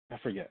 I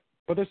forget.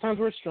 But there's times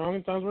where it's strong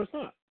and times where it's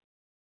not.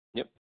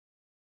 Yep.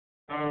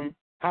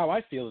 How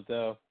I feel it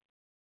though,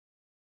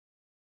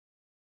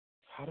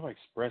 how do I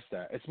express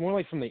that? It's more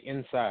like from the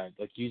inside.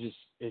 Like it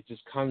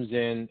just comes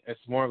in.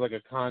 It's more of like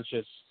a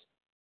conscious,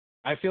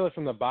 I feel it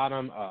from the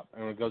bottom up,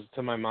 and when it goes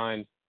to my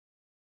mind,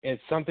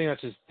 it's something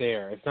that's just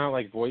there. It's not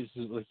like voices,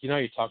 like,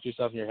 you talk to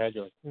yourself in your head,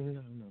 you're like, no,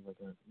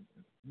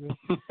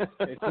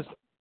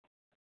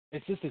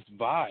 it's just this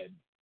vibe.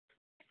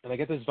 And I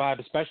get this vibe,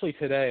 especially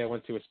today. I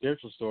went to a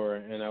spiritual store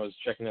and I was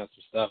checking out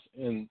some stuff,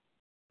 and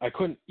I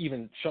couldn't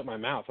even shut my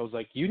mouth. I was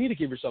like, you need to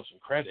give yourself some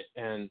credit,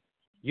 and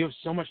you have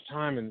so much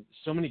time and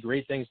so many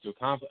great things to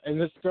accomplish.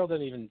 And this girl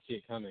didn't even see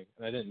it coming,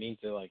 and I didn't mean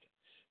to, like,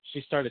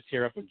 she started to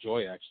tear up with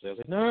joy, actually. I was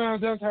like, no,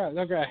 don't cry,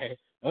 don't cry.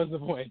 That was the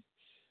point.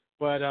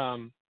 But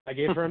I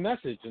gave her a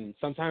message, and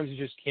sometimes you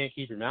just can't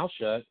keep your mouth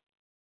shut.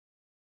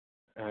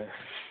 I'm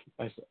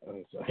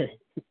sorry.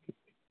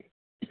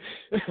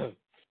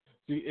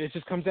 It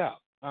just comes out.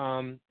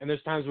 And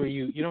there's times where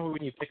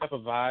when you pick up a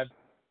vibe,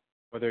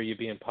 whether you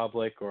be in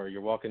public or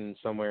you're walking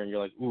somewhere and you're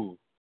like, ooh,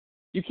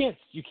 you can't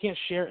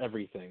share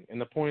everything. And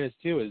the point is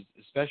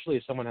especially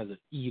if someone has an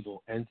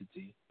evil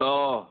entity.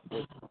 Oh,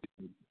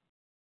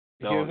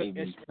 don't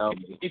even tell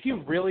me. If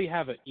you really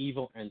have an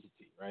evil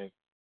entity, right?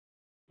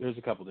 There's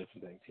a couple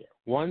different things here.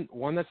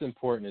 One that's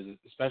important is,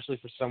 especially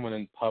for someone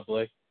in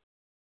public,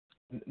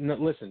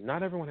 listen,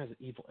 not everyone has an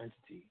evil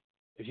entity.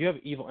 If you have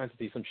an evil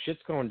entity, some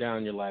shit's going down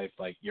in your life,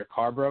 like your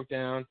car broke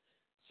down,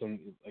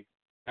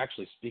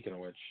 actually, speaking of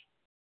which,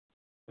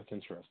 that's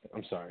interesting.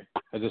 I'm sorry.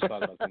 I just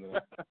thought about something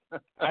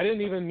else. I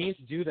didn't even mean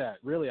to do that.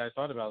 Really, I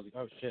thought about it. I was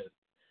like, oh, shit.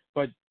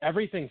 But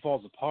everything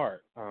falls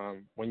apart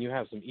when you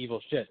have some evil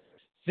shit.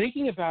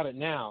 Thinking about it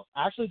now,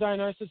 actually,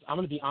 Dionysus, I'm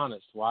going to be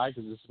honest. Why?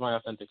 Because this is my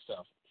authentic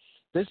self.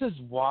 This is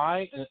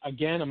why, and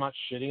again, I'm not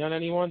shitting on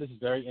anyone. This is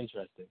very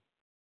interesting.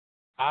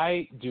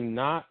 I do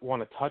not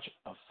want to touch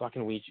a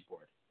fucking Ouija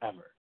board,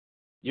 ever.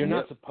 You're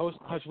not supposed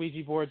to touch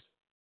Ouija boards.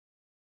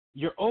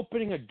 You're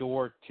opening a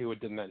door to a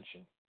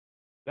dimension.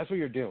 That's what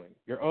you're doing.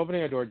 You're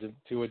opening a door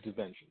to a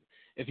dimension.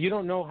 If you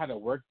don't know how to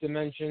work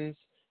dimensions,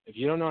 if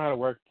you don't know how to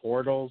work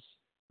portals,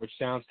 which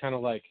sounds kind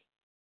of like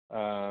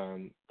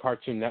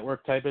Cartoon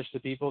Network type-ish to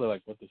people, they're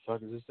like, what the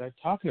fuck is this guy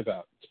talking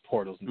about? It's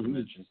portals and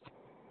dimensions.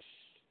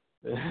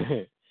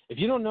 If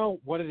you don't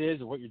know what it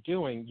is or what you're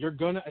doing, you're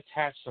going to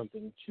attach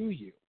something to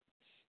you.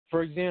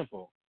 For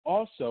example,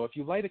 also, if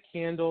you light a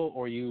candle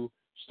or you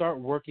start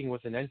working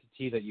with an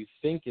entity that you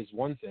think is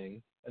one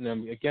thing, and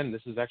then again,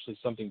 this is actually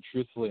something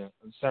truthfully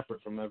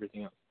separate from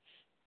everything else.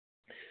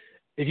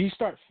 If you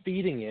start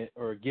feeding it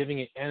or giving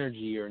it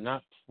energy or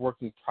not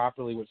working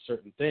properly with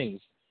certain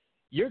things,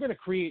 you're going to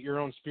create your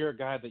own spirit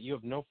guide that you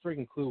have no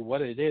freaking clue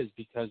what it is,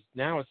 because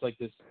now it's like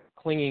this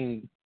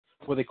clinging,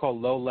 what they call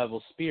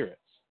low-level spirits.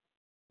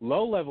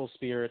 Low-level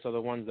spirits are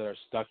the ones that are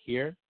stuck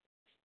here.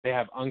 They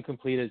have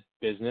uncompleted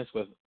business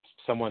with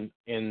someone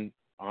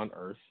on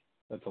Earth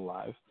that's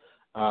alive.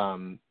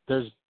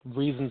 There's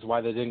reasons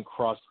why they didn't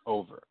cross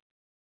over.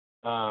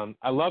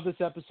 I love this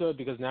episode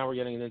because now we're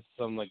getting into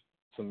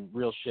some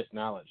real shit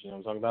knowledge. You know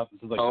what I'm talking about?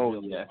 This is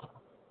real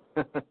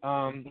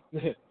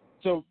yeah.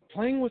 So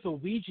playing with a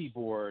Ouija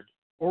board,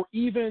 or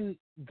even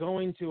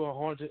going to a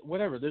haunted,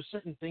 whatever. There's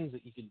certain things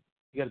that you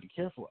got to be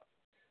careful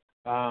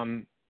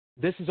of.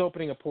 This is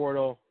opening a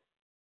portal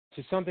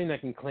to something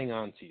that can cling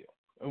on to you.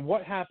 And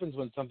what happens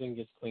when something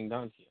gets clinged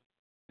onto you?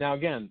 Now,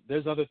 again,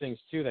 there's other things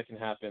too that can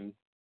happen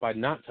by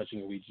not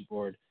touching a Ouija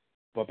board,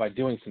 but by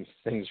doing some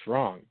things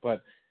wrong.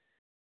 But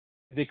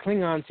if they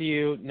cling on to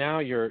you, now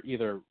your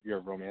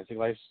romantic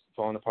life's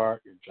falling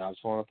apart, your job's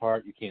falling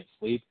apart, you can't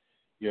sleep,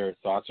 your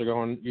thoughts are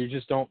going, you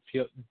just don't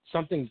feel,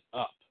 something's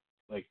up.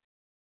 Like,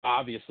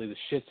 obviously, the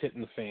shit's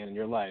hitting the fan in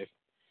your life.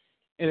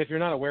 And if you're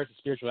not aware to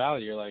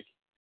spirituality, you're like,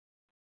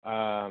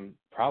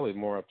 probably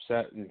more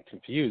upset and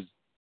confused.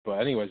 But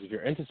anyways, if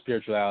you're into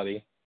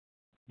spirituality,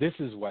 this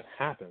is what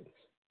happens.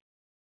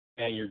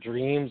 And your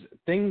dreams,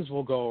 things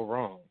will go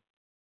wrong.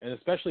 And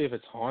especially if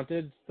it's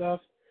haunted stuff,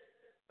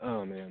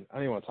 oh man, I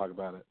don't even want to talk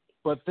about it.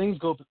 But things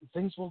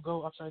will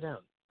go upside down.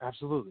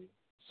 Absolutely.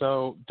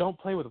 So don't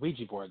play with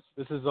Ouija boards.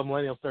 This is the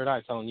Millennial Third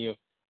Eye telling you,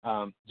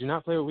 do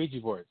not play with Ouija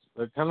boards.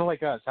 They're kind of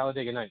like us,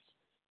 Talladega Nights.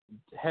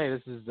 Hey,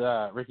 this is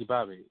Ricky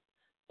Bobby.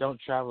 Don't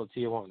travel to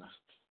Tijuana.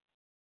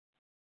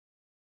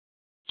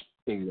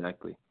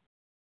 Exactly.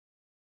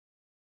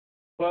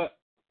 But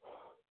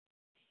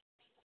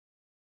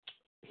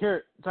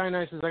here,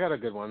 Dionysus, I got a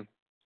good one.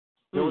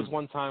 There was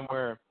one time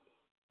where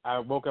I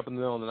woke up in the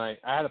middle of the night.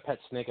 I had a pet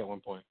snake at one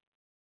point,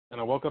 and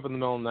I woke up in the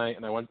middle of the night,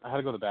 and I had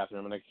to go to the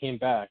bathroom, and I came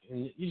back,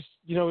 and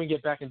when you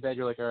get back in bed,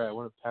 you're like, all right, I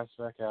want to pass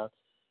back out.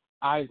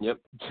 Yep.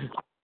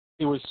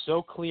 It was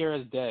so clear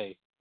as day.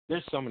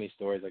 There's so many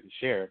stories I could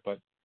share, but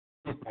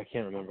I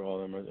can't remember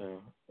all of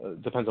them.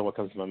 It depends on what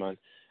comes to my mind.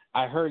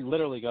 I heard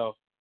literally go,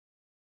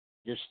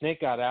 your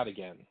snake got out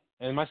again.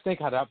 And my snake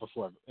got out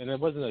before, and it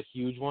wasn't a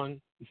huge one.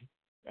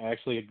 I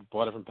actually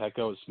bought it from Petco.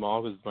 It was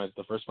small because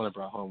the first one I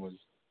brought home was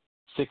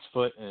 6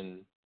 foot and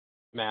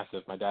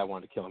massive. My dad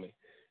wanted to kill me.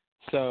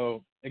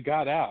 So it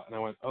got out, and I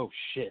went, oh,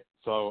 shit.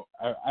 So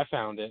I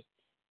found it.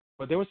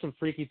 But there were some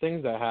freaky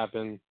things that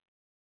happened,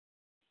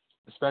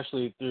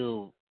 especially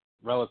through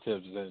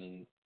relatives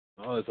and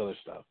all this other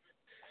stuff.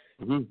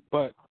 Mm-hmm.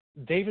 But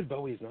David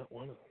Bowie is not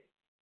one of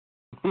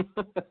them.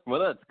 Well,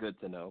 that's good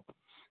to know.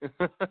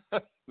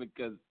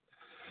 Because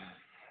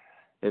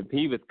if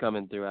he was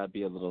coming through, I'd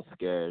be a little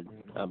scared.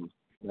 I'm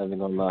not even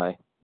gonna lie.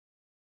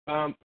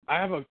 I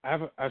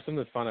have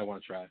something fun I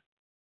want to try.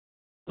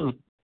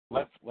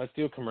 Let's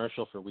do a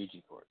commercial for Ouija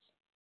boards.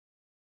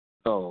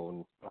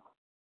 Oh,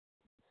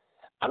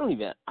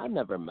 I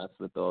never messed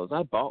with those.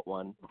 I bought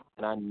one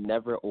and I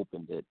never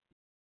opened it.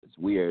 It's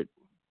weird.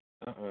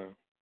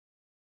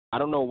 I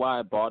don't know why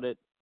I bought it.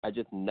 I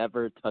just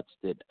never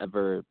touched it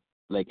ever,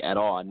 like at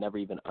all. I never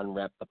even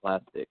unwrapped the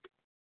plastic.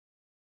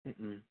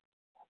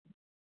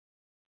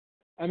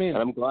 I mean, and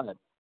I'm glad.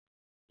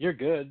 You're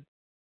good.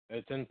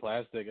 It's in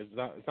plastic. It's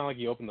not like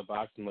you open the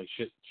box and like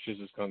shit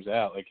just comes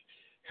out. Like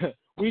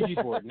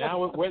Ouija board now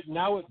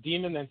with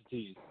demon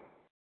entities.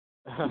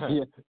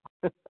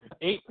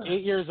 8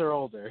 years or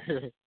older.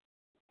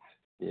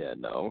 Yeah,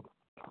 no,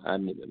 I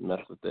didn't even mess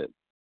with it.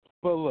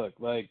 But look,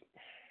 like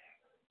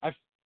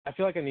I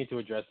feel like I need to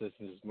address this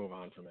and just move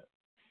on from it.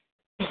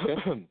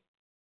 Okay.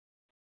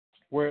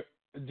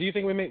 Do you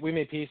think we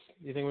made peace?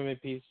 Do you think we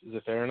made peace? Is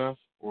it fair enough,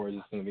 or is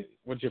this going to be?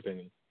 What's your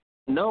opinion?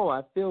 No,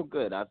 I feel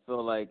good. I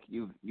feel like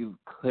you've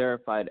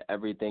clarified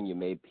everything. You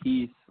made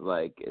peace.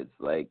 Like it's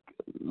like,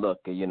 look,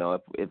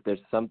 if there's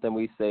something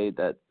we say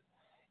that,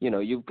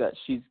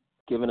 she's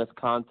given us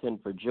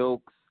content for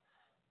jokes.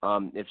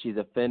 If she's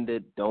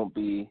offended, don't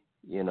be,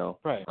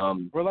 Right.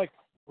 We're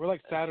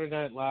like Saturday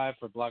Night Live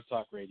for Blog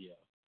Talk Radio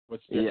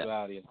with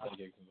spirituality and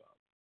psychics involved.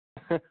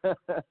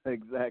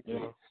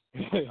 Exactly.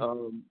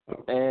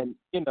 And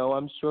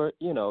I'm sure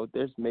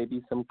there's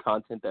maybe some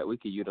content that we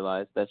could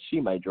utilize that she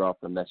might draw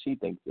from that she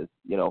thinks is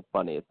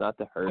funny. It's not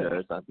to hurt her.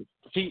 It's not to,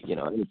 she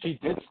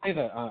did say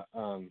that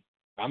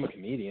I'm a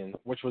comedian,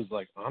 which was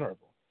like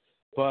honorable.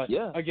 But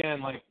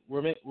again, like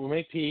we'll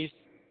make peace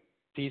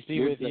be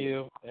with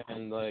you,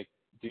 and like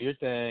do your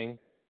thing.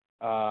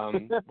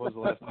 What was the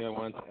last thing I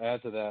wanted to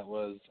add to that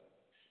was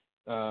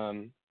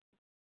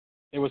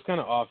it was kind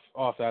of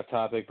off that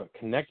topic, but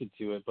connected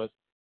to it. But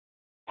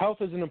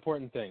health is an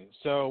important thing.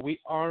 So we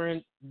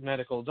aren't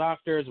medical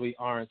doctors. We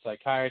aren't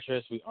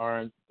psychiatrists. We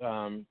aren't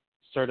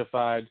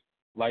certified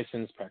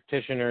licensed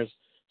practitioners.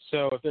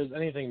 So if there's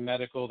anything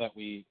medical that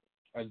we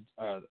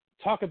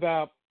talk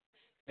about,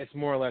 it's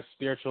more or less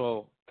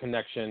spiritual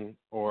connection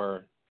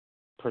or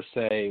per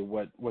se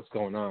what's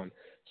going on.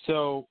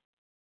 So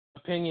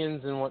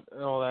opinions and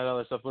all that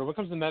other stuff. But when it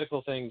comes to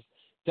medical things,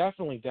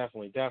 definitely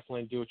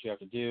do what you have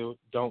to do.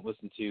 Don't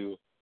listen to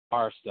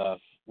our stuff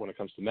when it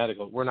comes to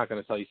medical. We're not going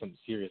to tell you something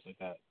serious like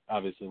that.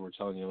 Obviously, we're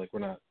telling you like we're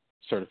not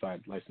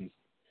certified licensed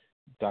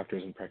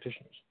doctors and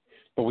practitioners.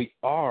 But we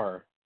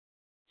are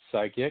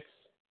psychics,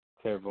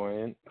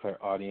 clairvoyant,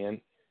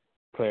 clairaudient,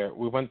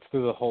 we went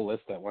through the whole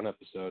list that one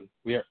episode.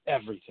 We are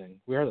everything.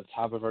 We are at the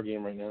top of our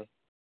game right now.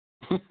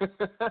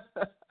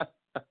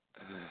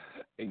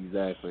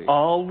 Exactly.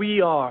 All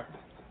we are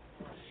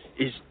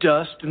is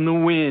dust in the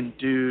wind,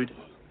 dude.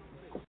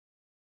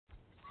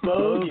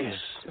 Bogus.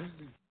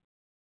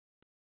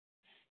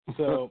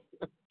 So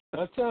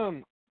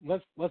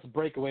let's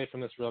break away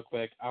from this real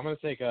quick. I'm gonna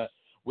take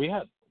we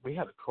had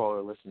a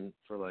caller listen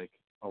for like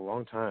a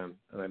long time,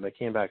 and then they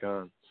came back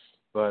on,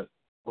 but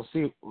we'll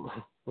see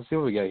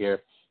what we get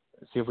here.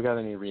 See if we got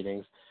any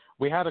readings.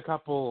 We had a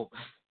couple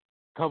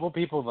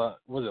people that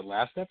was it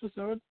last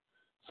episode?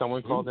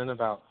 Someone called in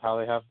about how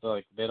they have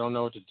to, they don't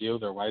know what to do.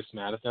 Their wife's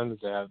mad at them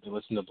because they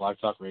listen to Blog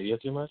Talk Radio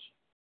too much.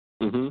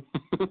 Mhm.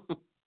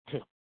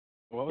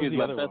 What was He's the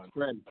my other best one?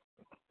 friend.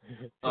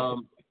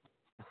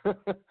 And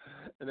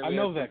then I we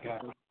know had- that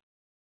guy.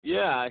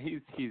 Yeah,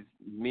 he's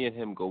me and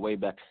him go way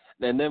back.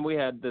 And then we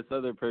had this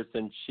other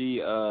person.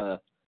 She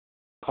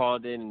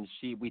called in,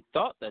 and we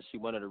thought that she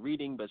wanted a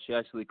reading, but she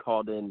actually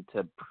called in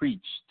to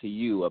preach to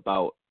you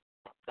about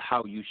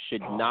how you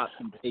should not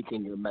be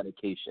taking your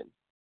medication.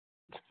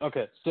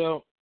 Okay,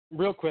 so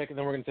real quick, and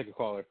then we're gonna take a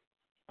caller.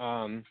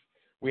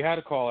 We had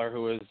a caller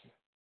who was,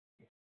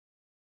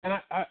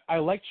 and I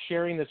liked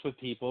sharing this with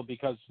people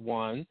because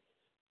one,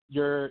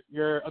 you're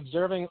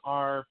observing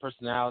our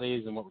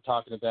personalities and what we're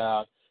talking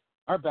about,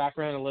 our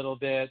background a little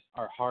bit,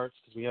 our hearts,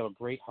 because we have a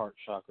great heart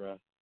chakra,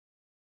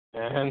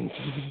 and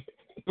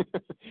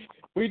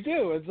we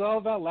do. It's all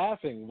about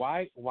laughing.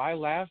 Why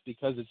laugh?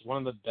 Because it's one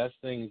of the best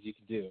things you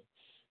can do.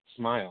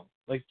 Smile.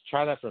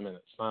 Try that for a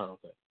minute. Smile real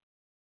quick.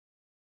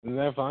 Isn't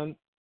that fun?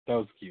 That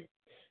was cute.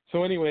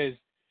 So anyways,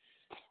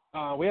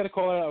 we had a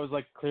caller that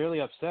was clearly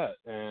upset,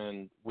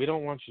 and we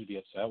don't want you to be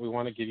upset. We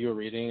want to give you a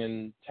reading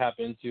and tap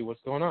into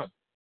what's going on.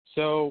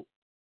 So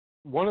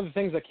one of the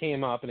things that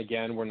came up, and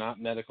again, we're not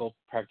medical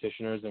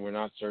practitioners and we're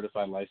not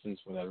certified,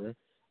 licensed, whatever.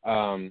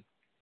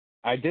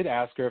 I did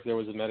ask her if there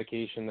was a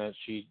medication that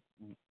she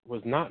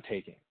was not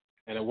taking,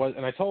 and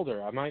I told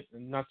her I might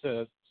not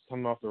to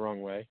come off the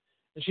wrong way,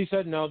 and she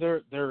said no,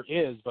 there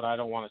is, but I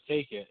don't want to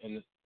take it,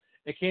 and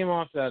it came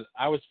off that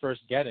I was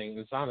first getting, and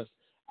it's honest,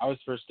 I was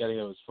first getting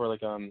it was for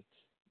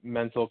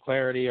mental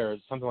clarity or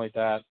something like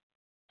that.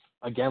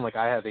 Again,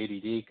 I have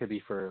ADD, could be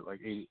for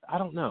ADD, I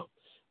don't know.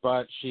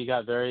 But she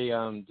got very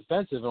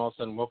defensive and all of a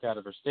sudden woke out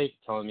of her state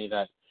telling me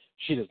that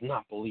she does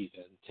not believe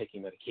in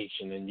taking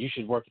medication and you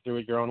should work through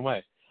it your own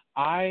way.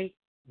 I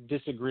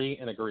disagree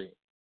and agree.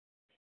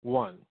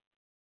 One,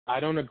 I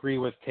don't agree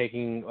with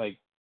taking,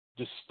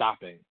 just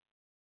stopping.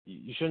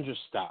 You shouldn't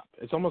just stop.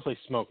 It's almost like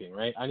smoking,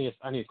 right? I need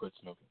to quit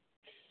smoking.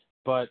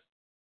 But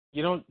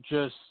you don't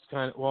just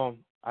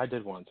I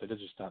did once. I did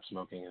just stop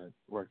smoking and it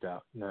worked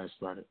out. Now I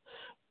started.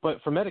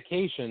 But for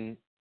medication,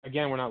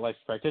 again, we're not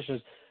licensed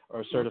practitioners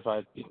or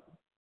certified people.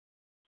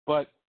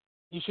 But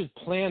you should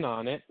plan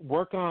on it.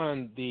 Work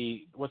on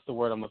what's the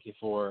word I'm looking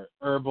for,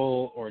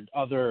 herbal or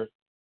other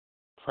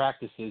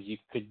practices you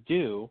could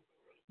do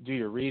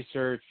your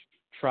research,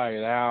 try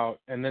it out,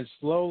 and then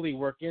slowly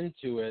work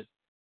into it,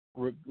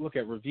 look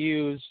at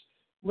reviews,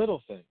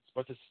 little things.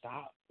 But to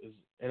stop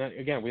and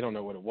again, we don't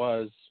know what it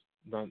was.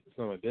 It's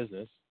not my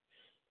business.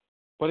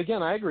 But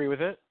again, I agree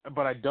with it,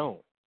 but I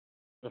don't,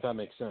 if that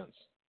makes sense.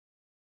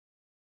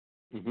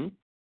 Mm-hmm.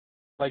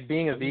 Like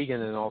being a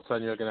vegan and all of a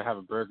sudden you're going to have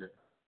a burger.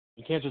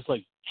 You can't just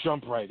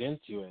jump right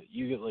into it.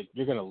 You get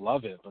you're going to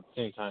love it, but at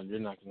the same time, you're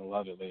not going to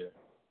love it later.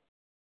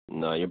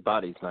 No, your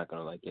body's not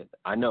going to like it.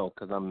 I know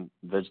because I'm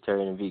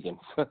vegetarian and vegan.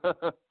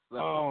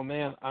 Oh,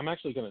 man, I'm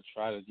actually going to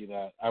try to do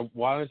that. I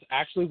wanted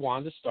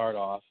to start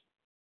off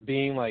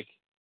being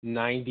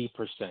 90%,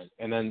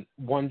 and then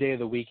one day of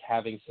the week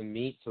having some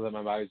meat so that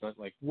my body's not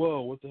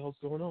whoa, what the hell's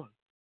going on?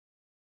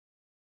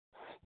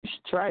 You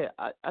should try it.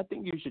 I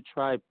think you should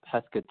try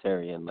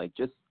pescatarian.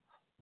 Just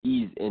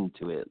ease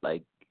into it.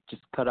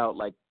 Just cut out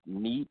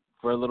meat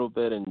for a little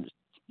bit, and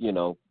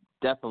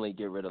definitely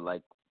get rid of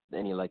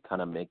any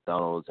kind of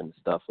McDonald's and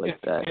stuff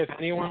that. If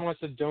anyone wants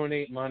to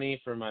donate money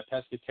for my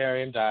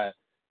pescatarian diet,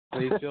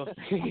 please feel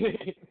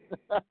free.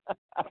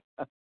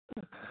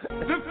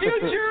 The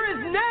future is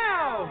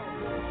now!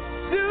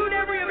 Soon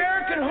every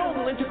American home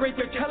will integrate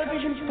their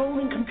television, phone,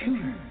 and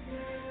computer.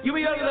 You'll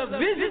be able to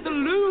visit the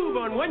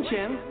Louvre on one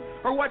channel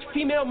or watch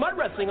female mud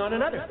wrestling on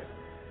another.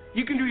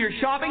 You can do your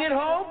shopping at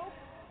home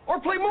or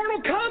play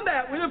Mortal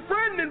Kombat with a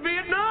friend in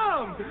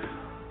Vietnam.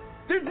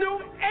 There's no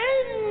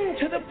end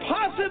to the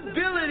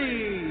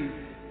possibilities.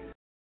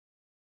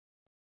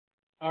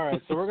 All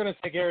right, so we're going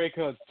to take area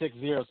code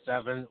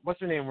 607. What's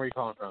your name? Where are you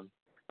calling from?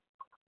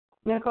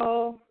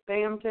 Nicole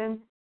Binghamton.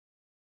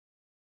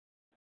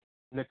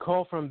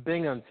 Nicole from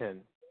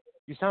Binghamton.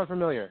 You sound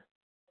familiar.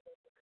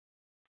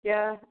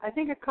 Yeah, I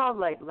think I called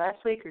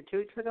last week or 2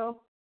 weeks ago.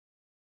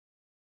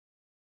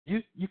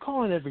 You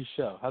call in every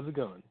show. How's it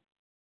going?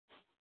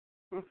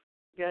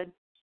 Good.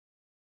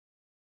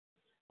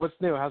 What's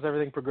new? How's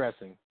everything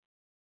progressing?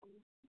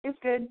 It's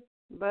good,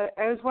 but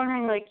I was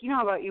wondering,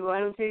 about evil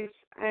entities.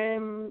 I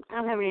don't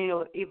have any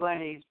evil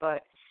entities,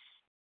 but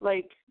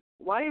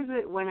why is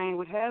it when I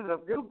would have a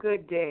real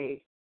good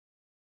day,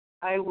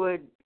 I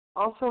would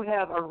also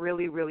have a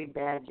really, really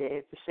bad day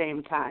at the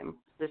same time,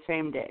 the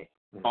same day?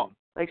 Mm-hmm.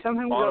 Like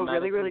something would go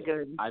really, really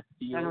good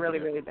and really,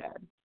 really bad.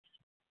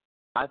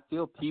 I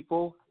feel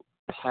people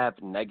have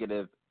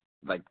negative,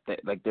 like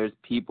there's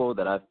people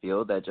that I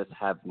feel that just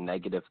have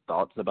negative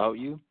thoughts about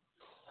you.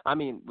 I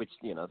mean, which,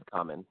 you know, is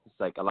common. It's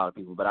like a lot of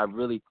people. But I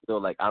really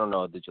feel like, I don't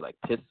know, did you, like,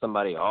 piss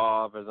somebody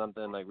off or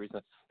something, like,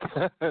 recently?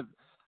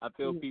 I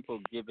feel people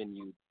giving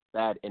you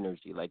bad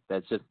energy. Like,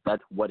 that's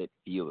what it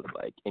feels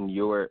like. And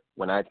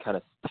when I kind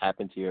of tap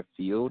into your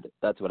field,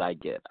 that's what I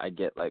get. I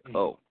get, like,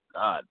 oh,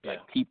 God, like,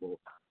 people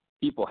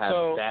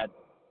have bad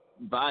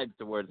vibes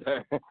towards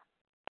her.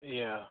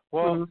 Yeah.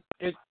 Well,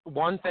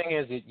 one thing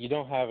is that you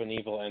don't have an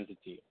evil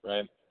entity,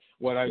 right?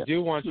 What I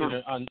do want you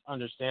to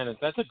understand is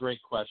that's a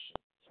great question.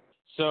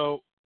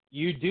 So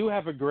you do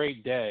have a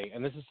great day,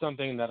 and this is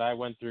something that I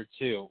went through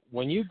too.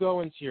 When you go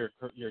into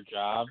your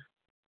job,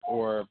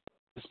 or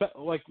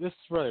like this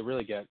is really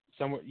really good.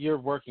 Somewhere you're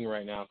working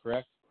right now,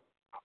 correct?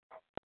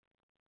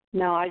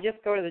 No, I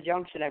just go to the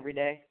junction every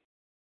day.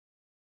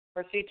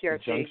 Or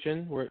CTRC. The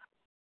junction?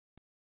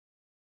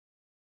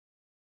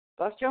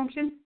 Bus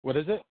junction? What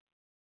is it?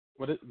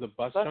 What is the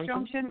bus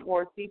junction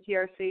or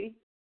CTRC?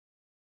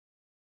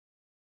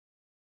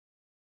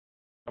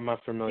 I'm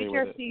not familiar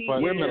CTRC with it.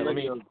 But we're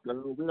millennials,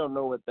 girl. We don't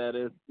know what that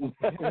is.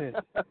 I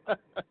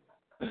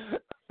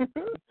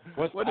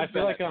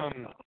feel like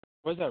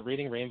what's that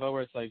Reading Rainbow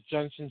where it's like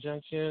junction,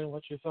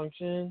 what's your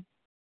function?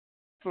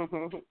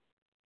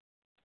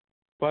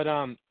 But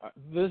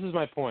this is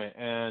my point,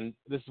 and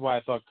this is why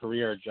I thought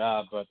career or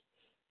job. But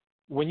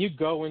when you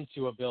go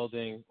into a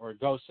building or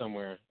go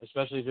somewhere,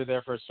 especially if you're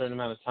there for a certain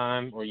amount of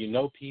time, or you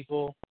know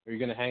people, or you're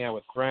going to hang out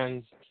with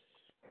friends,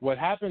 what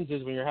happens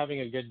is when you're having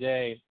a good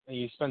day and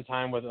you spend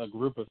time with a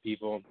group of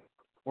people,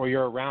 or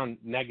you're around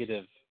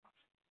negative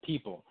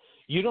people,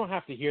 you don't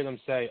have to hear them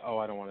say, oh,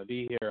 I don't want to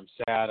be here, I'm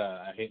sad,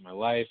 I hate my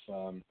life.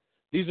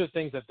 These are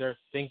things that they're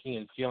thinking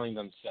and feeling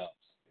themselves.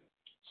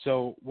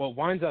 So what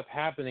winds up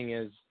happening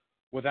is,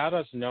 without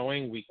us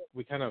knowing,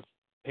 we kind of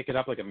pick it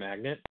up like a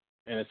magnet,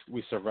 and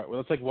we survive. Well,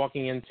 it's like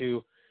walking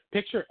into,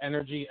 picture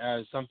energy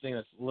as something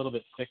that's a little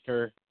bit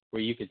thicker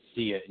where you could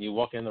see it, and you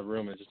walk in the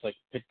room and it just like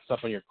picks up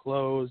on your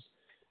clothes,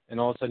 and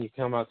all of a sudden you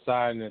come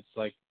outside and it's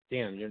like,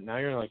 damn, you're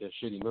in like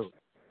a shitty mood.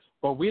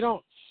 But we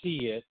don't see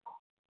it,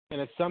 and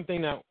it's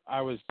something that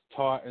I was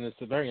taught, and it's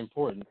very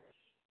important.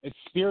 It's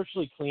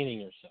spiritually cleaning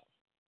yourself.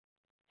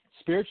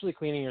 Spiritually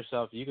cleaning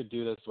yourself, you could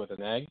do this with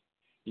an egg.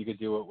 You could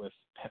do it with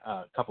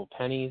a couple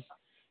pennies.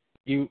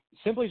 You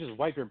simply just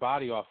wipe your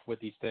body off with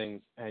these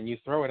things, and you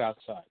throw it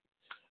outside.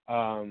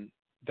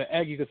 The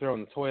egg you could throw in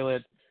the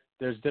toilet.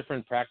 There's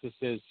different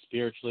practices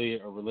spiritually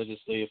or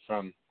religiously,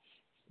 from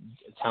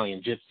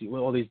Italian gypsy,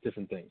 all these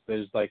different things.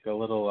 There's like a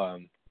little,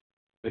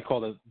 they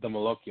call it the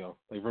malocchio,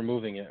 like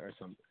removing it or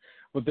something.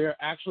 But there are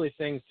actually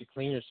things to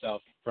clean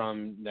yourself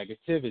from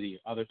negativity,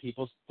 other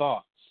people's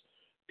thoughts.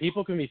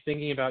 People can be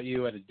thinking about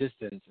you at a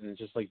distance, and it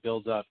just like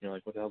builds up, and you're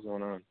like, what the hell's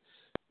going on?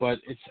 But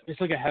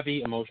it's like a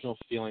heavy emotional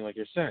feeling, like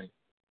you're saying.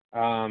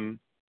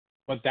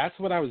 But that's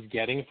what I was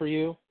getting for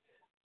you,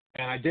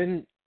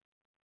 and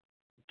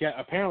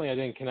apparently I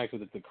didn't connect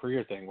with the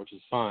career thing, which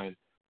is fine.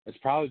 It's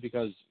probably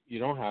because you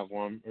don't have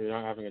one, or you're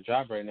not having a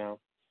job right now.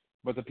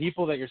 But the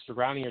people that you're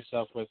surrounding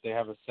yourself with, they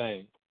have a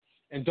saying.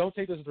 And don't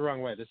take this the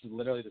wrong way. This is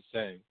literally the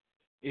saying.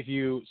 If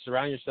you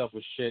surround yourself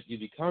with shit, you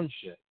become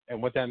shit.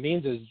 And what that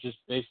means is just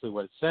basically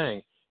what it's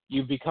saying.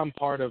 You become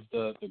part of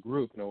the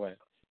group in a way.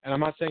 And I'm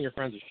not saying your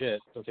friends are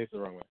shit. Don't take it the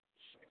wrong way.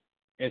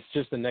 It's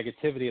just the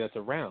negativity that's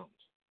around.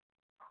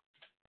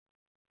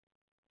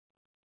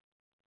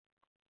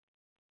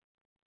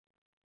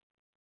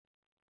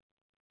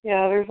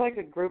 Yeah, there's like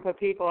a group of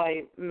people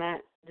I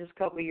met just a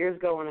couple of years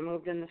ago when I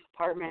moved in this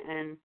apartment,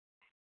 and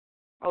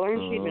I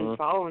learned she'd been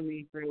following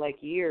me for like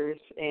years,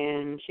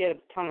 and she had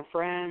a ton of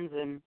friends,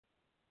 and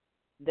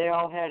they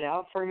all had it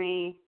out for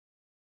me.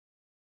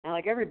 And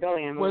like every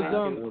building I moved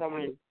into,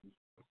 someone.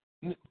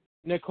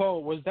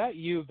 Nicole, was that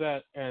you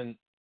that, and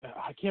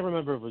I can't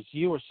remember if it was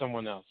you or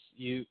someone else.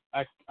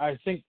 I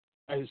think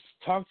I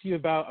talked to you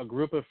about a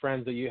group of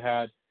friends that you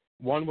had.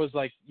 One was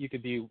like you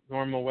could be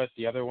normal with,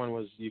 the other one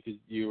was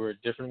you were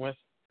different with.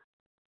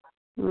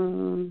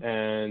 Mm-hmm.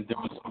 And there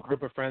was a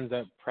group of friends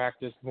that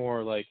practiced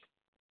more like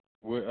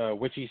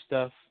witchy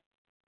stuff.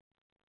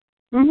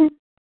 Mhm.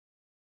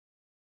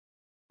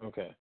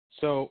 Okay.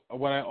 So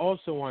what I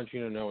also want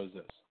you to know is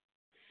this,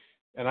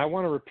 and I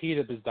want to repeat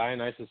it because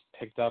Dionysus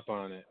picked up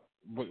on it.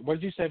 What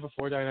did you say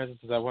before, Dionysus?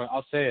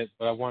 I'll say it,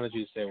 but I wanted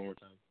you to say it one more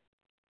time.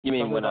 You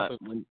mean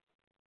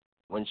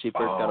when she first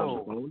got on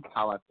the phone?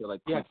 How I feel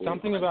like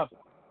something about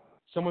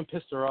someone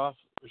pissed her off,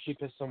 or she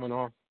pissed someone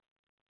off.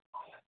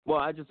 Well,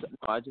 I just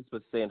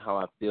was saying how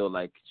I feel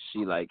like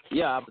she I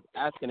was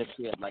asking if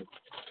she had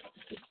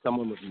if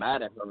someone was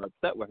mad at her or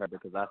upset with her,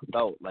 because I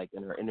felt like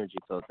in her energy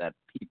felt that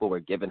people were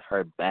giving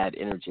her bad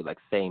energy, like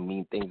saying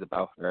mean things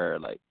about her,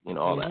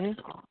 all that.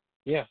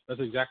 Yeah, that's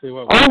exactly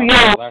what we talked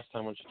about last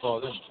time when she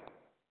called in.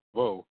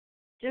 Whoa.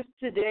 just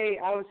today,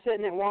 I was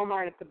sitting at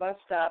Walmart at the bus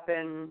stop,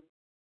 and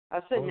I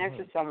was sitting next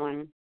to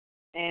someone,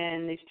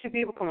 and these two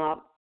people come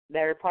up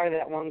that are part of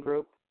that one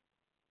group.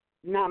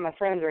 Not my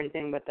friends or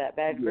anything, but that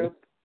bad group.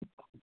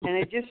 And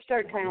they just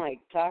started kind of like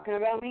talking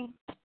about me.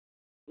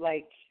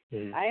 Like,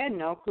 I had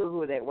no clue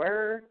who they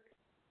were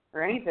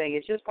or anything.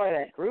 It's just part of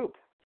that group.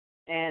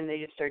 And they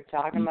just started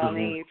talking about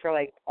me for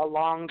like a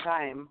long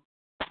time.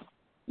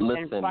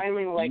 Listen, and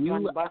finally, like,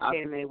 when the bus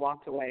came, they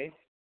walked away.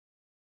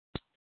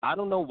 I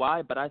don't know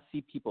why, but I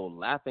see people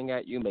laughing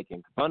at you,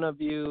 making fun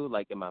of you,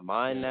 like in my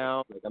mind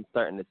now. Like I'm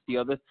starting to see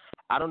all this.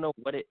 I don't know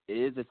what it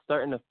is. It's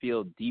starting to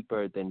feel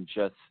deeper than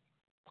just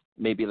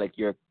maybe like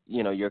your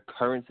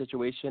current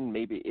situation.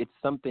 Maybe it's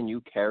something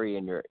you carry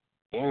in your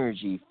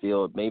energy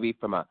field. Maybe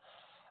from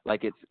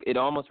it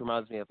almost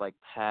reminds me of like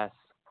past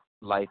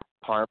life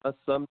karma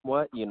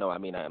somewhat. I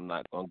mean, I'm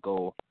not gonna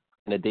go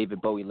in a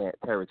David Bowie land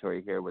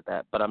territory here with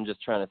that, but I'm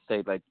just trying to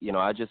say, like,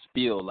 I just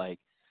feel like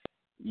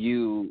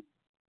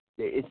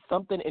it's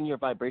something in your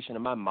vibration,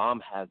 and my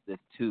mom has this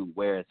too,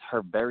 where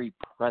her very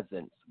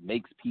presence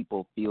makes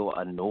people feel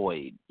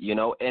annoyed,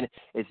 and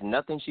it's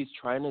nothing she's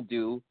trying to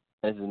do,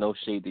 and there's no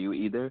shade to you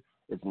either.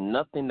 It's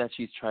nothing that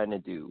she's trying to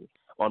do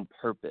on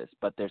purpose,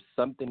 but there's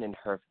something in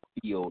her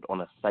field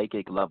on a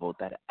psychic level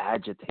that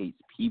agitates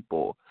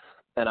people.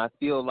 And I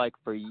feel like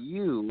for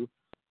you,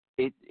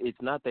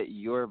 it's not that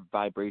your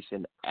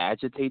vibration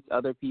agitates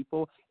other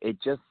people.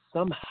 It just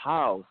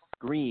somehow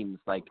screams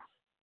like,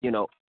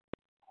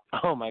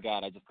 oh my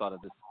God, I just thought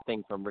of this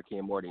thing from Ricky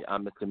and Morty.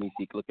 I'm Mr.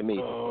 Meeseek, look at me.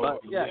 Oh, but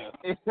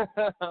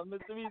I'm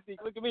Mr. Meeseek,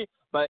 look at me.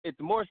 But it's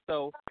more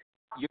so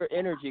your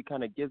energy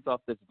kind of gives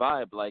off this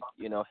vibe like,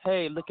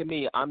 hey, look at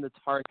me. I'm the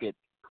target.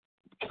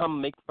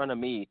 Come make fun of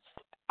me.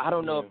 I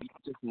don't know if you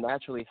just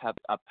naturally have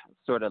a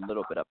sort of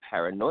little bit of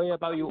paranoia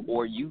about you,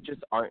 or you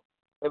just aren't.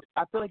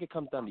 I feel like it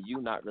comes down to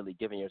you not really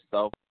giving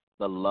yourself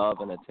the love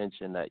and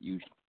attention that you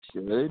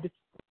should,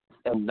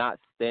 and not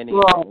standing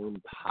in your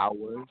own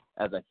power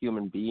as a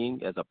human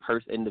being, as a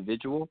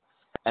individual.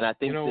 And I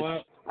think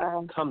this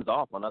comes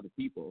off on other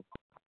people.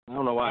 I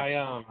don't know why.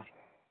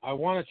 I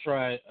want to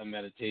try a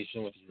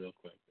meditation with you real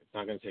quick. It's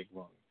not going to take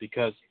long,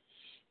 because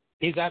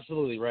he's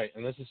absolutely right.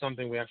 And this is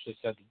something we actually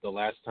said the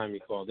last time you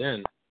called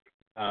in,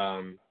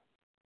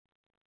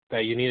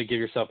 that you need to give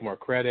yourself more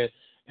credit.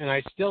 And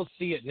I still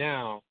see it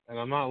now, and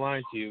I'm not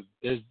lying to you.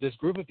 There's this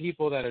group of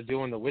people that are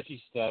doing the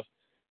witchy stuff.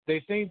 They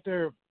think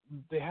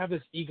they have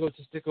this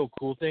egotistical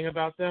cool thing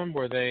about them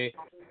where they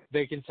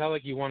can tell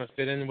like you want to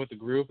fit in with the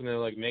group, and they're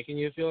like making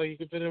you feel like you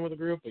can fit in with the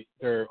group, but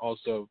they're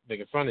also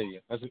making fun of you.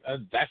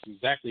 That's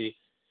exactly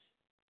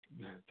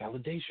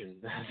validation.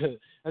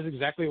 That's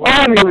exactly what.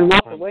 I haven't even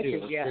met the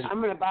witches yet.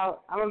 I'm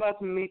about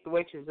to meet the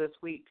witches this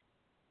week,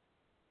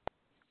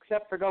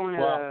 except for going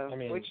to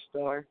the witch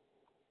store.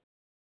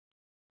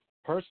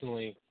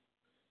 Personally,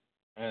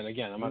 and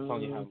again, I'm not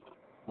telling you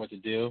what to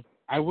do.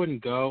 I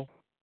wouldn't go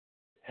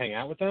hang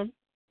out with them,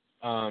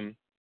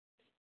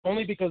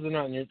 only because they're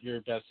not in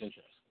your best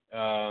interest.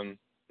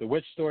 The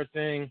witch store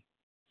thing,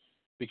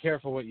 be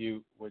careful what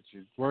you're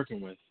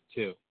working with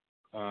too.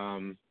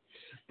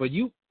 But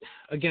you,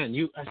 again,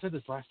 I said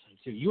this last time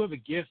too. You have a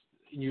gift.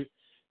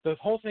 The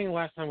whole thing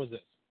last time was this,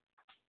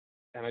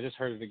 and I just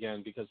heard it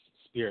again because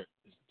Spirit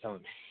is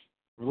telling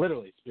me.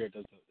 Literally, Spirit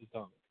is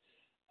telling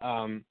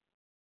me.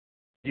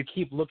 You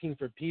keep looking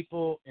for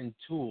people and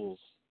tools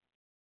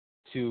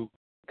to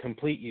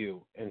complete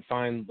you and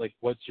find like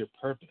what's your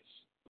purpose.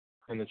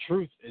 And the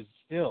truth is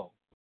still,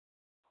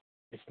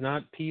 it's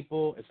not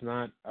people, it's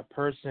not a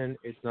person,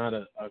 it's not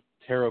a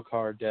tarot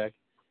card deck.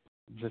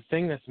 The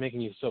thing that's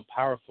making you so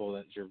powerful,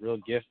 that's your real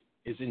gift,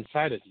 is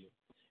inside of you.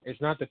 It's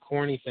not the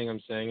corny thing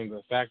I'm saying, and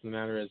the fact of the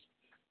matter is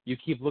you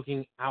keep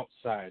looking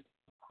outside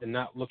and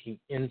not looking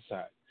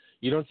inside.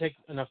 You don't take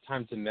enough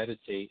time to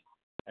meditate,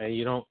 and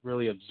you don't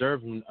really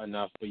observe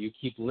enough, but you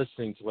keep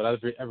listening to what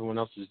everyone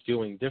else is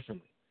doing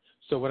differently.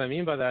 So what I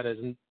mean by that is,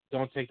 and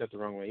don't take that the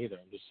wrong way either.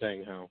 I'm just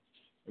saying how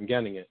I'm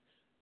getting it.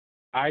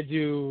 I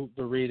do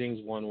the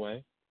readings one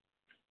way,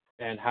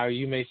 and how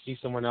you may see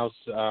someone else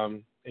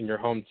in your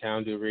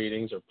hometown do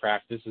readings or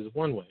practice is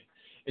one way.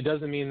 It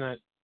doesn't mean that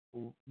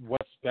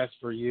what's best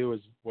for you is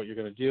what you're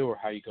going to do or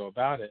how you go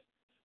about it,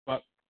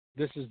 but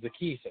this is the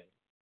key thing.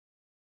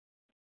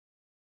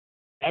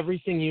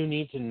 Everything you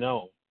need to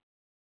know,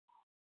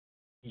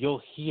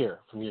 you'll hear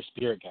from your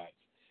spirit guides.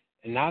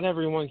 And not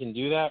everyone can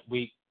do that.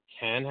 We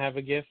can have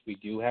a gift. We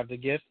do have the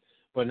gift.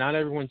 But not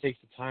everyone takes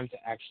the time to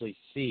actually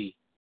see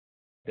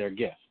their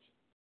gift.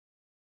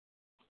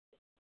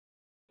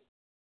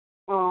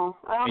 Well,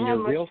 I don't have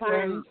much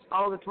time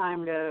all the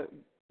time to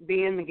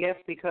be in the gift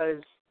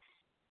because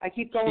I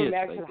keep going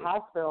back to the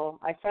hospital.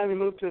 I finally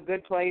moved to a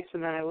good place,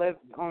 and then I lived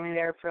only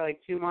there for like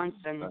 2 months,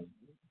 and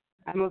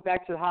I moved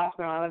back to the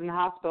hospital. I lived in the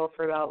hospital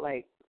for about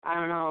 8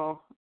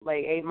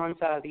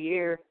 months out of the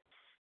year.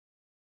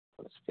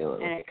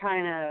 And it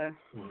kind of,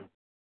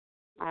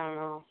 I don't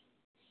know,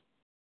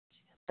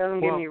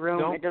 doesn't give me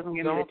room. It doesn't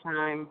give me the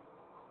time.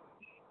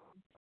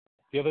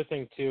 The other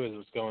thing too is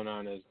what's going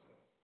on is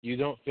you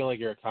don't feel like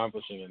you're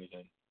accomplishing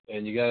anything,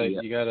 and you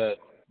gotta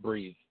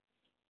breathe.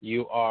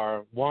 You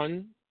are,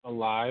 one,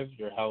 alive,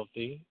 you're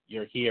healthy,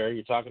 you're here,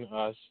 you're talking to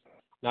us.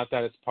 Not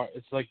that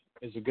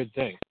it's a good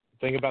thing.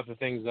 Think about the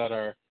things that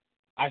are,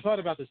 I thought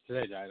about this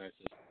today, Dionysus.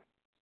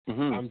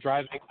 Mm-hmm. I'm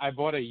driving, I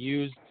bought a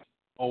used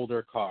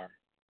older car.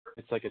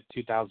 It's like a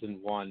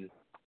 2001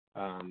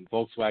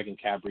 Volkswagen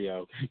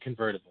Cabrio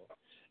convertible.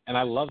 And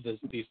I love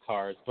these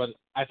cars, but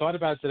I thought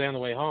about it today on the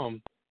way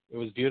home. It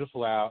was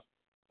beautiful out.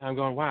 And I'm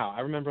going, wow,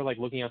 I remember like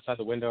looking outside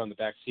the window in the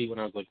back seat when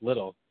I was like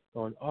little,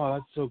 going, oh,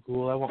 that's so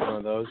cool. I want one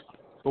of those.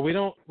 But we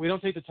don't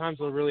take the time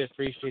to really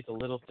appreciate the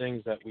little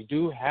things that we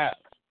do have.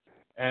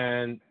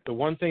 And the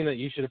one thing that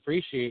you should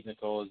appreciate,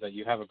 Nicole, is that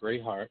you have a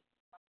great heart.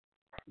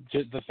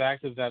 Just the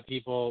fact that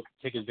people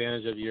take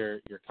advantage of your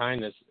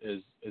kindness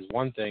is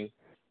one thing,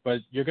 but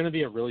you're going to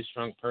be a really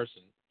strong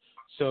person.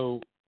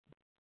 So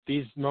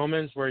these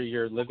moments where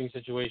your living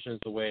situation is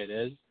the way it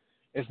is,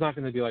 it's not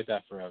going to be like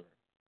that forever.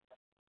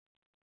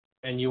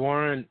 And you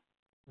aren't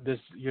this.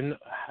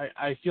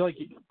 I feel like,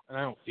 and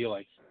I don't feel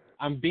like,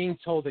 I'm being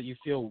told that you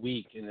feel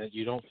weak and that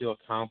you don't feel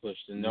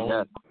accomplished, and no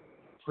one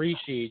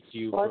appreciates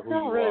you for who you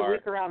are. Well, I feel really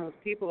weak around with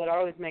people that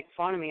always make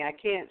fun of me. I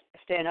can't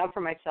stand up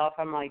for myself.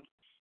 I'm like,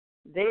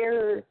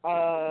 they're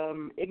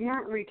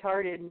ignorant,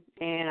 retarded,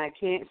 and I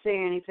can't say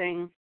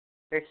anything.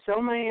 There's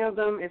so many of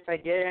them. If I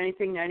did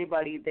anything to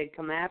anybody, they'd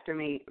come after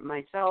me,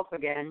 myself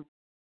again.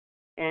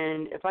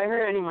 And if I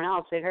hurt anyone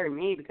else, they'd hurt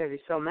me because there's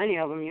so many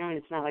of them, and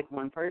it's not like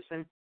one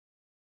person.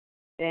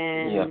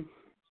 And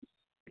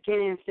I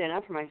can't even stand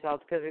up for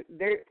myself because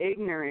they're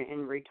ignorant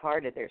and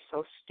retarded. They're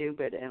so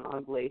stupid and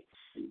ugly,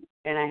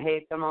 and I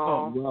hate them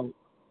all. Oh,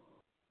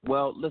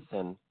 well,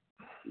 listen.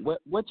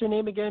 What's your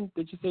name again?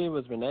 Did you say it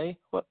was Renee?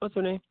 What's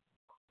her name?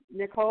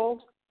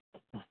 Nicole.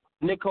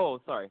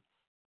 Nicole, sorry.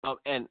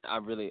 And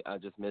I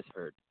just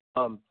misheard.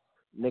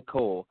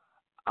 Nicole,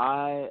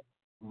 I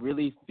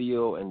really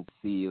feel and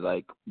see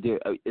like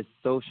it's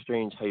so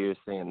strange how you're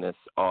saying this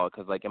all,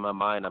 because like in my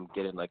mind I'm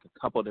getting like a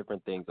couple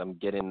different things. I'm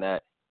getting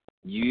that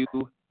you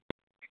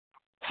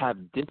have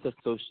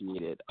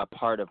disassociated a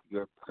part of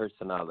your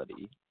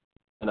personality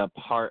and a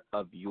part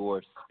of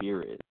your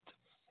spirit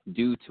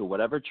due to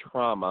whatever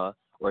trauma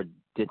or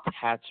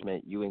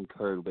detachment you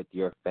incurred with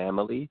your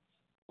family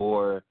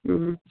or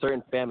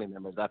certain family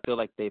members. I feel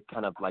like they've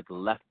kind of like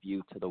left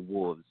you to the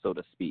wolves, so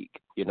to speak.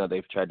 You know,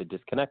 they've tried to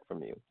disconnect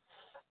from you.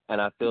 And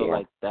I feel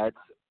like that's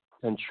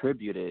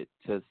contributed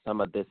to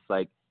some of this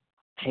like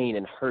pain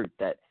and hurt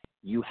that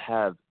you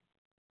have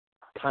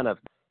kind of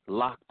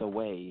locked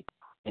away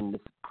in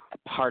this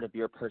part of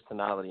your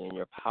personality and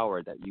your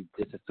power that you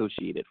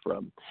disassociated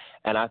from.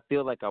 And I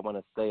feel like I want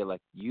to say,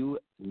 like, you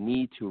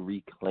need to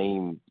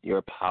reclaim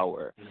your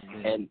power.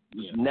 Mm-hmm. And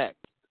next,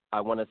 I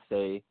want to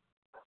say,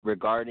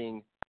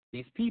 regarding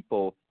these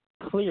people,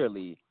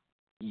 clearly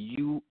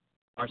you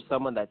are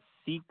someone that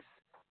seeks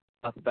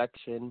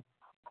affection.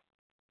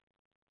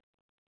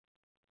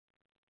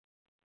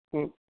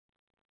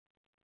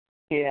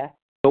 Yeah.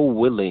 So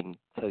willing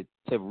to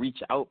reach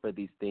out for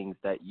these things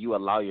that you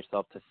allow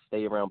yourself to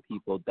stay around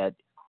people that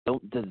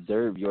don't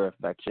deserve your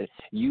affection.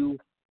 You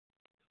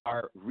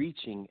are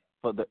reaching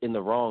in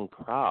the wrong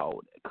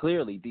crowd.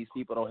 Clearly, these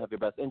people don't have your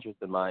best interest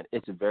in mind.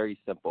 It's very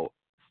simple.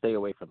 Stay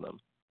away from them.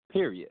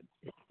 Period.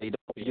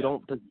 You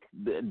don't.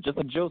 Just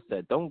like Joe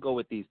said, don't go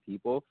with these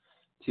people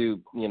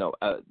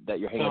that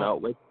you're hanging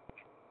out with.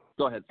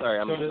 Go ahead. Sorry,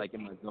 I'm like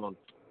in my zone.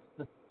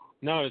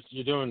 No,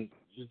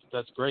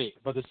 that's great.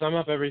 But to sum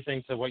up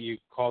everything to what you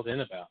called in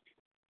about,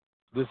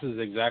 this is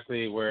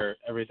exactly where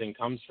everything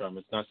comes from.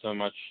 It's not so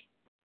much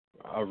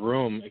a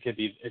room.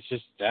 It's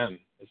just them.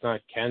 It's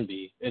not can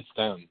be. It's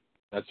them.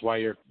 That's why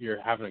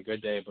you're having a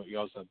good day, but you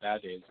also have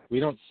bad days. We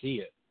don't see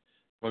it.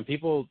 When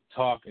people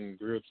talk in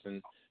groups,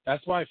 and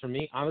that's why for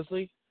me,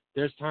 honestly,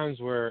 there's times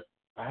where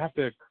I have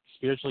to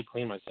spiritually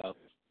clean myself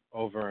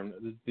over, and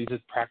these are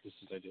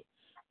practices I do.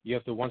 You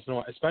have to once in a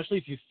while, especially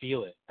if you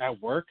feel it. At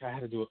work, I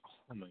had to do it.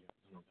 Oh my God.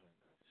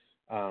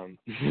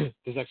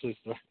 There's actually a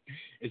story.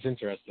 It's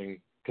interesting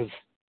because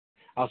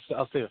I'll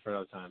save it for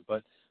another time.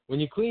 But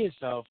when you clean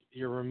yourself,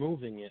 you're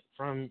removing it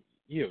from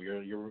you.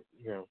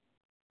 You're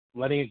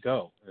letting it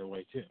go in a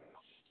way too.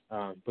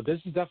 But this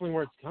is definitely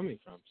where it's coming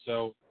from.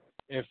 So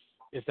if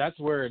that's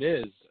where it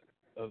is,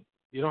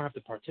 you don't have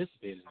to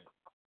participate in it.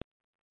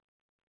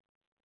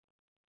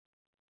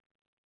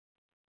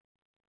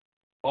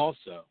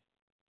 Also,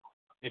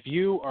 if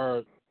you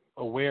are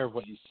aware of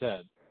what you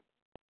said,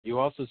 you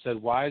also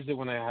said, why is it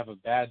when I have a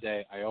bad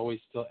day, I always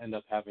still end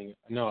up having,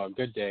 a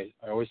good day,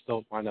 I always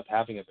still wind up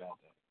having a bad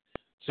day.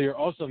 So you're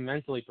also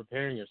mentally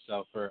preparing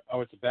yourself for,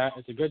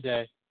 it's a good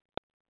day,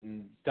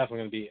 and it's definitely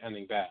going to be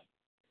ending bad.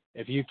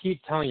 If you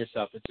keep telling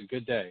yourself it's a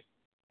good day,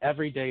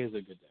 every day is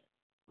a good day.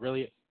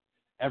 Really,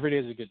 every day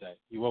is a good day.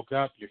 You woke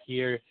up, you're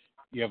here,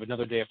 you have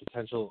another day of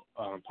potential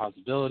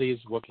possibilities.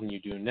 What can you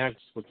do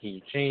next? What can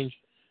you change?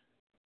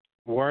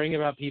 Worrying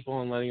about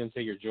people and letting them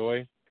take your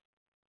joy,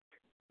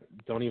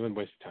 don't even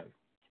waste time.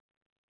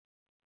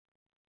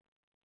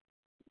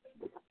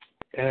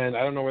 And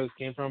I don't know where this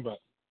came from, but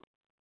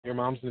your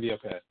mom's going to be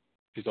okay.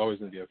 She's always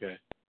going to be okay.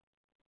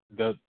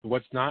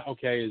 What's not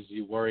okay is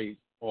you worry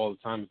all the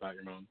time about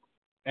your mom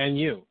and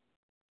you.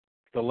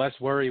 The less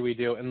worry we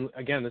do, and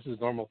again, this is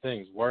normal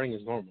things. Worrying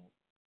is normal.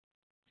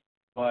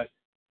 But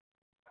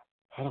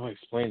how do I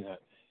explain that?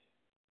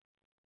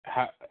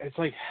 It's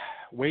like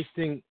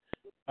wasting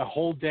a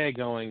whole day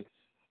going,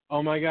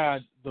 oh my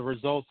God, the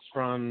results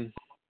from,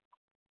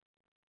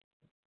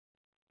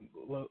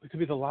 well, it could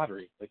be the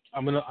lottery. Like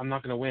I'm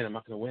not gonna win. I'm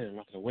not gonna win. I'm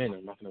not gonna win.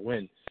 I'm not gonna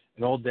win.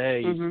 And all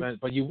day you spent,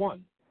 but you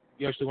won.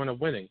 You actually wound up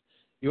winning.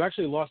 You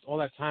actually lost all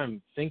that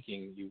time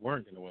thinking you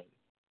weren't gonna win.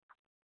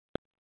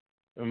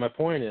 And my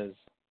point is,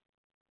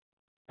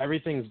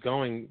 everything's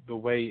going the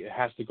way it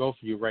has to go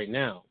for you right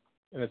now,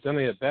 and it's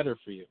only better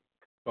for you.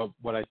 But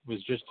what I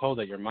was just told,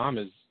 that your mom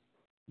is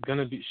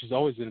gonna be, she's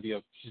always gonna be,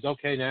 she's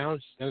okay now.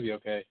 She's gonna be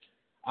okay.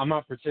 I'm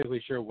not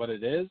particularly sure what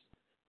it is,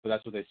 but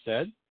that's what they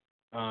said.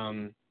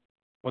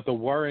 But the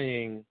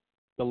worrying,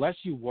 the less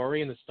you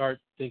worry and to start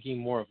thinking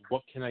more of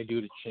what can I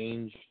do to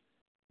change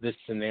this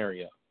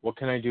scenario? What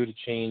can I do to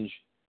change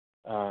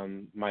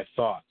my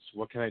thoughts?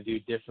 What can I do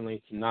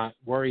differently to not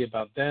worry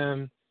about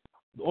them?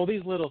 All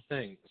these little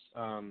things.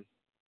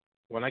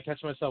 When I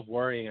catch myself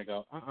worrying, I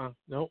go,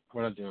 nope,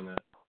 we're not doing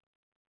that.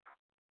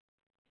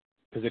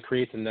 Because it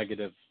creates a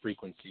negative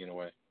frequency in a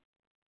way.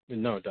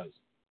 And no, it does.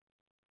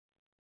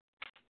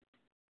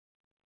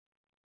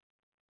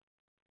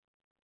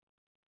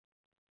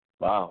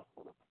 Wow.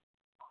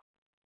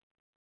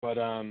 But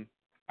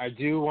I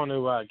do want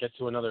to get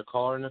to another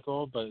caller,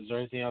 Nicole, but is there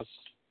anything else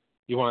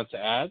you wanted to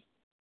add?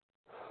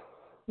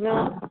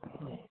 No.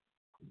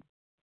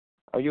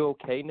 Are you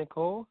okay,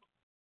 Nicole?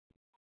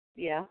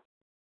 Yeah.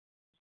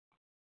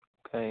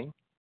 Okay.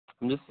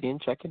 I'm just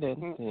checking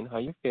in, seeing how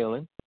you're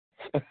feeling.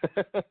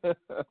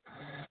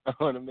 I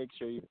want to make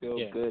sure you feel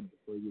good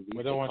before you leave.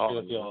 We don't want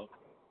you to feel,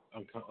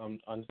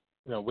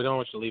 we don't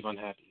want you to leave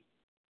unhappy.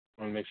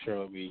 I want to make sure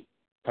that we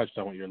touched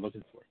on what you're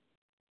looking for.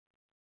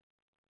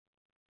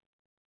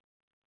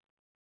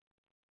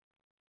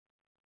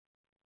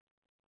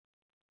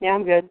 Yeah,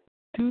 I'm good.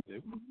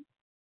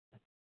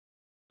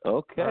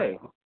 Okay. Right.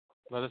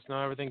 Let us know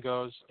how everything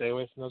goes. Stay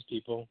away from those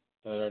people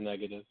that are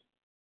negative,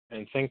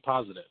 and think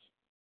positive.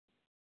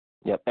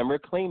 Yep, and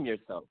reclaim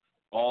yourself,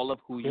 all of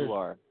who you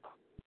are.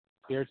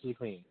 Spiritually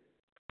clean.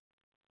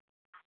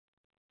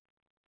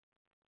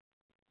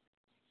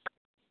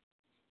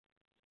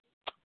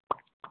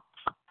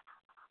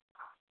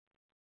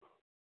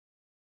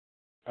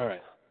 All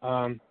right.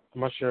 I'm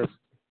not sure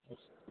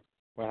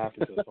what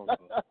happened to the phone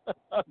call.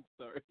 I'm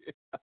sorry.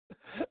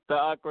 The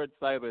awkward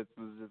silence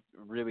was just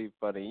really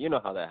funny. You know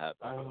how that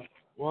happens.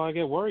 Well, I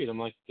get worried. I'm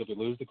like, did we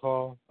lose the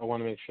call? I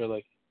want to make sure,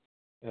 like,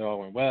 it all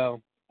went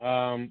well.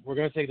 We're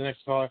going to take the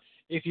next caller.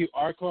 If you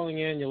are calling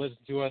in, you listen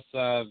to us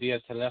via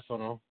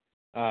telefono.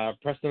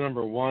 Press the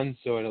number 1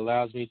 so it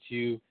allows me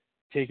to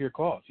take your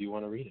call if you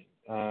want a reading.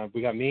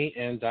 We got me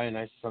and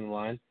Dionysus on the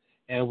line,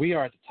 and we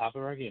are at the top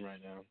of our game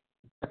right now.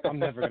 I'm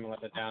never going to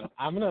let it down.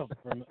 I'm going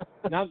to,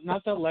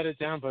 not to let it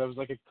down, but it was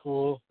like a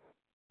cool,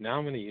 now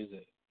I'm going to use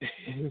it.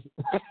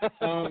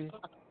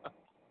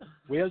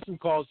 We have some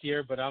calls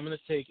here, but I'm going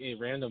to take a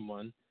random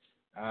one.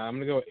 I'm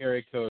going to go with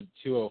area code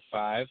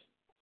 205.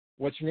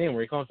 What's your name? Where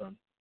are you calling from?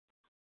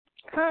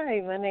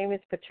 Hi, my name is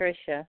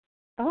Patricia.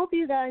 I hope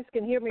you guys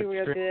can hear me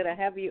real good. I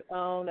have you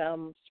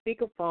on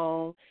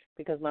speakerphone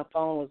because my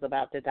phone was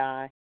about to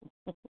die.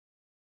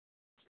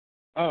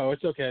 Oh,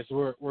 it's okay.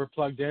 So we're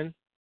plugged in?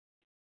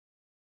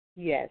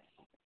 Yes.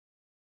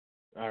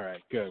 All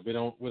right, good. We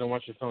don't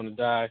want your phone to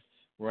die.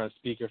 We're on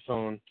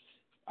speakerphone.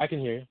 I can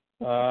hear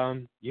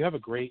you. You have a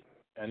great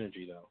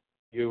energy, though.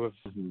 You have.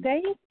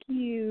 Thank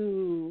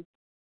you.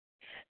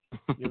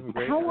 You have a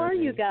great how energy. are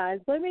you guys?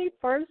 Let me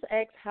first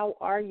ask, how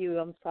are you?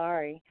 I'm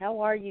sorry. How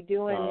are you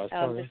doing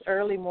this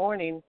early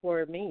morning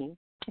for me?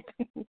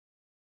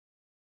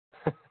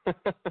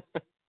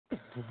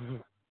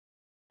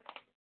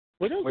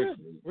 We're doing good.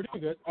 We're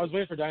doing good. I was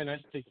waiting for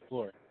Dionysus to take the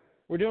floor.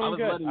 We're doing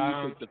good.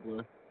 You take the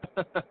floor.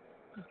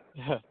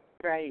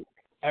 Right.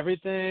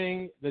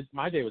 Everything.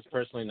 My day was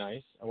personally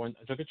nice. I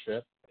took a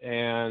trip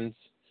and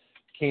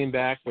came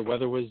back. The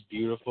weather was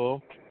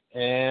beautiful,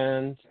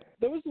 and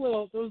there was a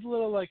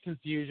little like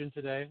confusion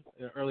today.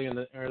 Early in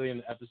the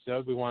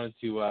episode, we wanted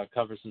to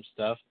cover some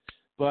stuff,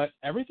 but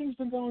everything's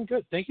been going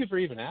good. Thank you for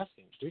even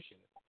asking. Appreciate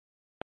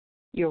it.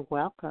 You're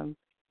welcome.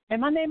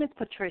 And my name is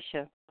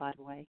Patricia, by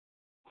the way.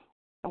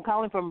 I'm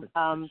calling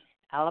from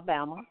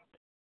Alabama.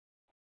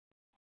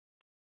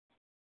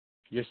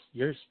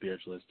 You're a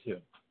spiritualist too.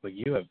 Like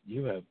you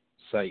have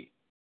sight.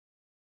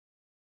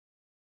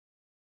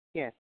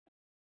 Yes.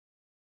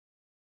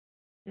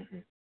 Mm-hmm.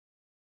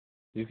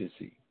 You can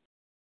see.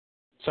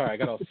 Sorry, I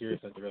got all serious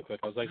at you real quick.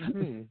 I was like,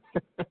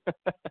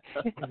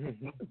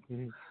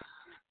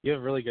 You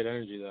have really good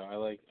energy though. I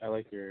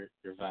like your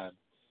vibe.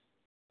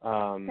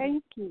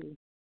 Thank you.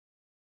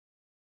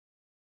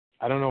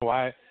 I don't know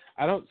why.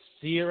 I don't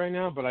see it right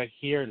now, but I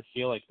hear and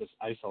feel like this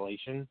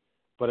isolation.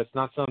 But it's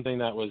not something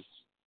that was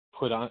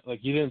put on. Like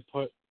you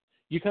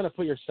kind of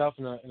put yourself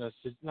in a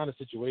not a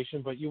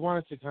situation, but you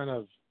wanted to kind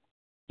of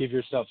give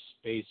yourself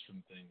space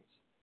from things.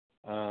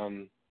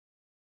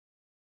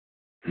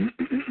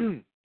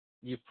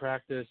 you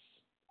practice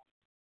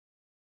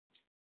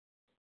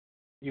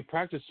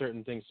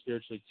certain things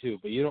spiritually too,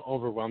 but you don't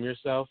overwhelm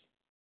yourself,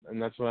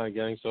 and that's what I'm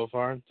getting so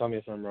far. Tell me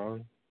if I'm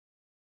wrong.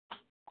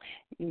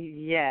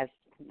 Yes,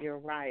 you're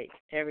right.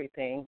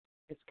 Everything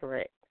is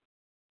correct.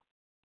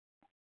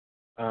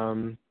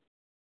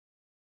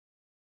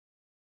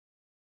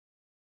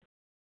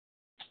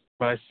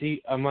 But I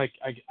see, I'm like,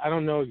 I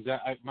don't know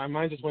exactly. My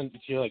mind just went to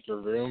your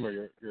room or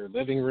your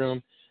living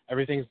room.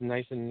 Everything's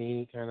nice and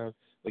neat, kind of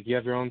like you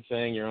have your own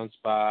thing, your own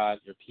spot.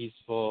 You're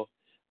peaceful,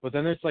 but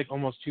then it's like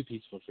almost too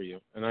peaceful for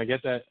you. And I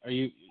get that. Are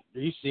you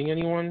seeing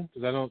anyone?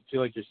 Because I don't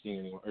feel like you're seeing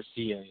anyone or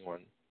see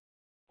anyone.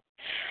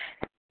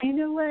 You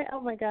know what?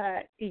 Oh my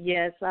God.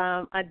 Yes,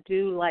 I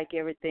do like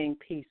everything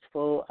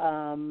peaceful.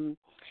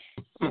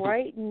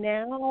 Right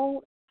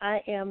now,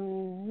 I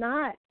am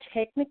not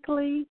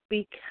technically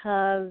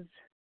because,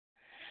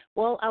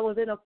 well, I was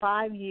in a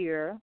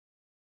 5-year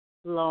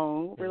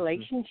long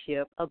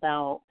relationship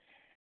about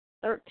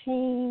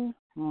 13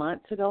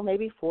 months ago,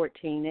 maybe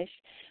 14-ish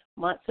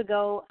months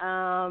ago,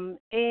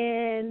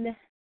 and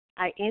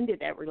I ended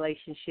that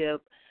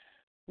relationship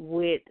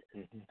with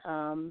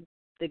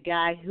the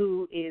guy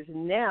who is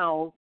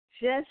now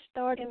just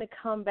starting to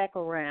come back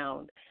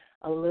around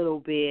a little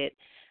bit.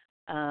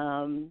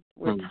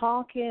 We're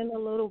talking a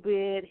little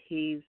bit.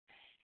 He's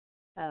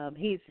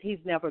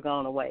never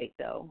gone away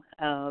though.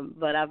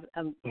 But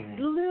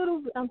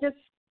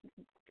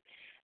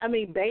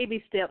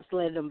baby steps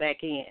letting him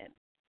back in.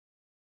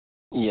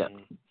 Yeah.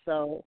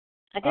 So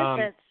I guess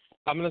that's.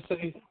 I'm gonna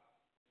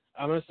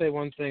say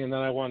one thing, and then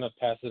I want to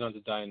pass it on to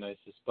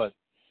Dionysus. But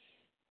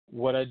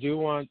what I do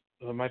want,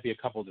 it might be a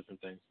couple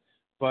different things,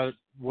 but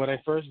what I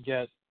first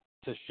get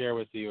to share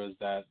with you is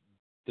that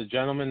the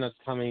gentleman that's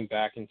coming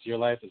back into your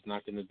life is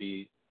not going to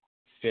be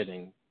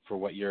fitting for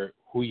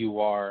who you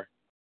are,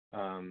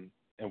 and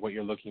what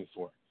you're looking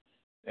for.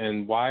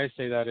 And why I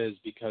say that is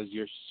because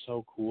you're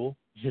so cool.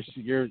 You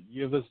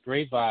have this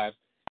great vibe.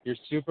 You're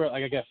super,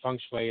 like, I get feng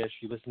shui-ish.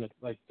 You listen to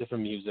like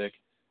different music.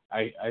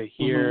 I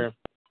hear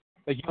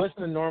like you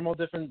listen to normal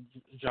different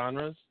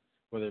genres,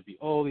 whether it be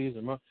oldies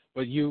or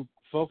but you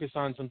focus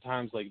on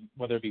sometimes like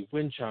whether it be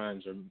wind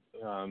chimes or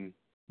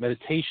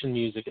meditation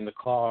music in the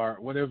car,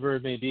 whatever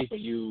it may be.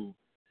 But you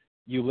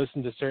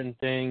listen to certain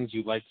things.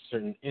 You like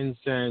certain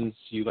incense.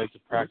 You like to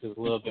practice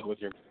a little bit with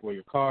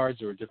your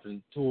cards or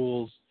different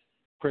tools.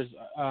 But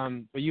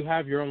you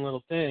have your own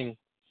little thing.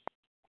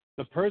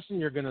 The person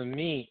you're going to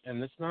meet,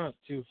 and it's not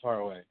too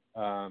far away.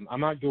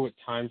 I'm not good with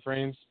time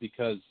frames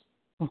because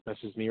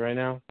that's just me right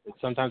now.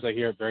 Sometimes I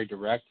hear it very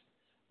direct,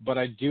 but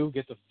I do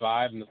get the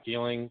vibe and the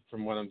feeling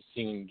from what I'm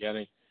seeing and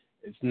getting.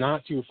 It's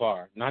not too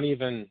far. Not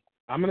even,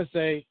 I'm going to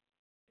say,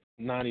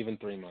 not even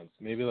 3 months.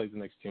 Maybe like the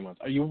next 2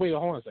 months. Wait,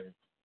 hold on a second.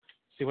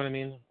 See what I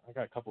mean? I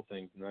got a couple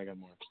things, and then I got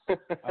more.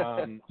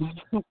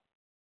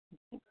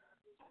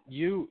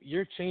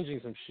 You're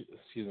changing some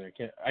excuse me,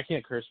 I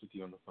can't curse with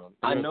you on the phone.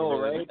 I know,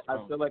 right? I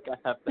feel like I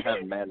have to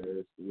have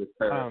manners with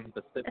her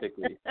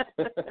specifically.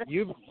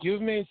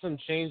 You've made some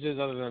changes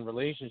other than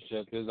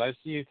relationship, because I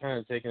see you kind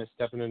of taking a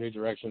step in a new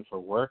direction for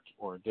work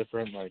or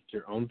different, like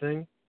your own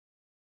thing.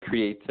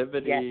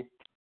 Creativity.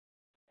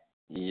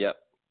 Yep.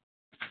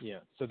 Yeah.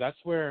 So that's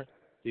where,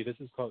 see, this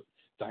is called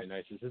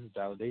Dionysus. This is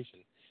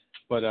validation.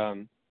 But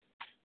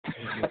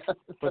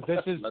but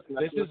this is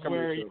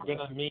where you're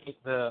gonna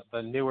meet the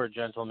newer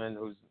gentleman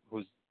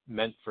who's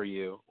meant for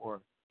you,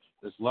 or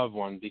this loved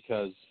one,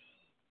 because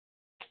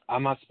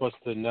I'm not supposed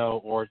to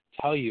know or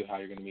tell you how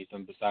you're gonna meet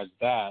them. Besides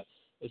that,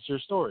 it's your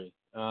story.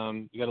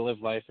 You got to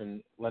live life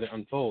and let it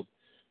unfold.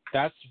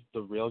 That's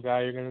the real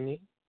guy you're gonna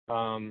meet.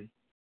 But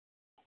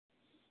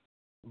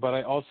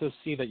I also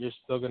see that you're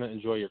still gonna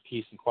enjoy your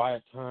peace and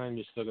quiet time.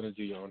 You're still gonna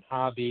do your own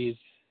hobbies.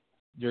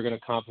 You're gonna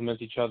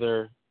complement each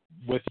other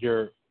with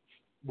your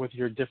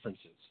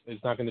differences.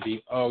 It's not going to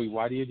be, oh,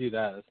 why do you do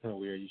that? That's kind of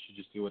weird. You should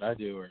just do what I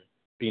do or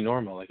be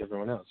normal like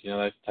everyone else.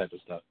 That type of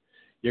stuff.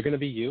 You're going to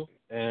be you,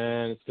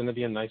 and it's going to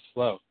be a nice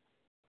flow.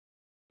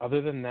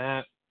 Other than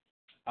that,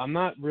 I'm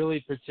not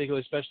really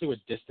particular, especially with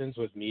distance,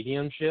 with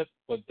mediumship,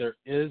 but there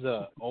is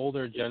a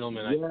older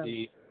gentleman I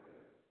see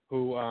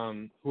who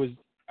is,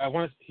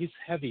 he's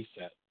heavy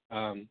set.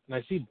 And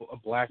I see a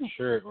black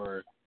shirt,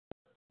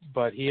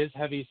 but he is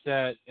heavy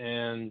set,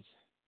 and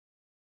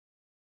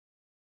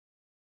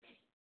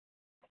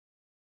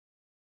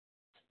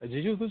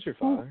did you lose your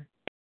father?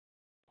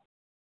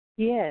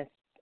 Yes,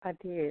 I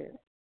did.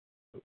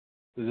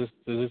 Does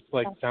this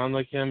like sound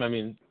like him? I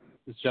mean,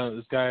 this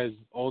guy is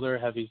older,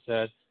 heavy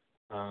set.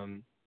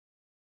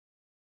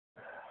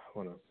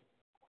 What else?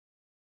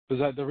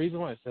 Because the reason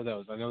why I said that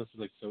was I know this is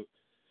like so.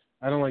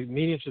 I don't like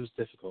mediumship is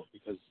difficult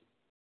because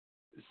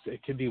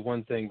it could be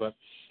one thing, but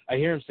I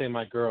hear him say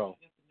my girl,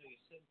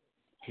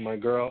 and that's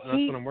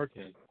what I'm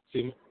working on.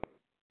 See,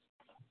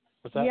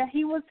 what's that? Yeah,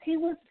 he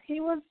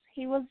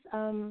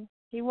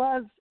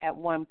was at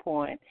one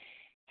point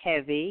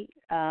heavy.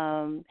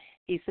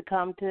 He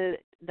succumbed to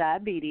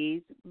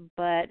diabetes,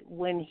 but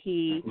when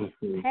he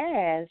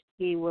passed,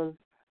 he was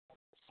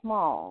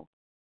small.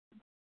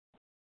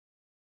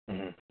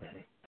 Mm-hmm.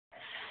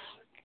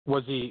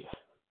 Was he?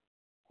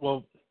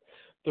 Well,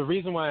 the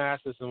reason why I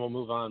asked this, and we'll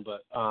move on,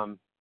 but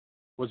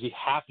was he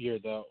happier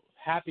though?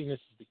 Happiness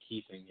is the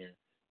key thing here.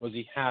 Was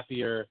he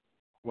happier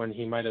when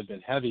he might have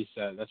been heavy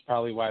set? That's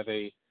probably why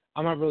they.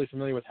 I'm not really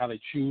familiar with how they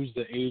choose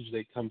the age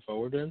they come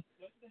forward in,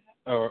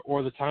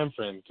 or the time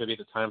frame. It could be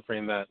the time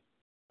frame that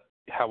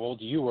how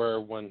old you were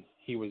when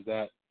he was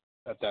at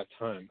that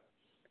time.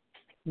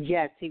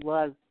 Yes, he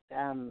was.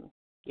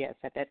 Yes,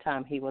 at that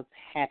time he was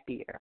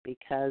happier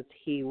because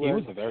he was. He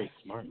was very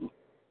smart.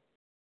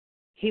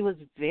 He was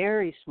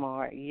very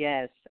smart.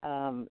 Yes.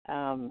 Oh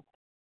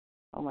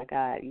my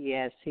God.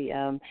 Yes. He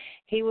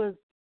was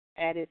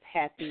at his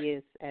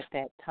happiest at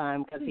that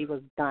time because he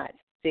was not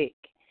sick.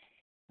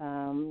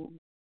 Yeah.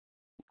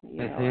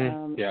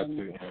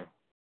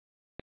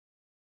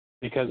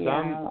 Because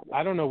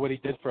I don't know what he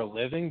did for a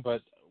living,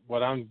 but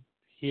what I'm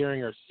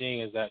hearing or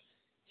seeing is that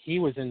he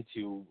was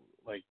into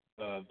like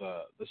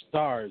the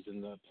stars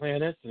and the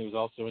planets, and he was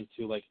also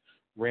into like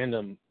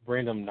random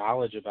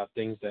knowledge about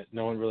things that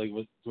no one really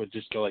would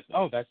just go like,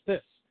 oh, that's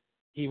this.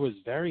 He was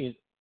very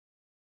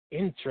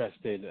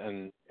interested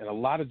in a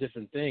lot of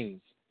different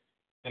things,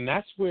 and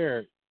that's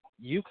where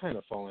you kind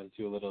of fall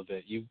into a little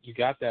bit. You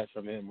got that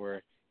from him,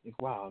 where like,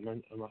 wow,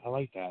 I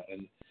like that,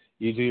 and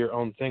you do your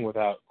own thing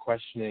without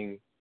questioning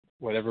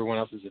what everyone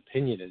else's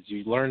opinion is.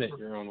 You learn it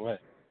your own way.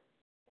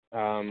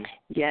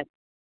 Yes.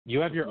 You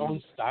have your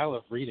own style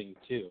of reading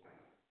too.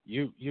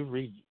 You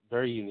read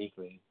very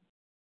uniquely.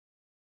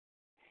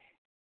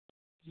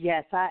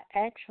 Yes, I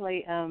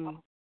actually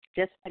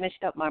just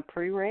finished up my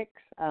prereqs,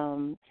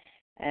 and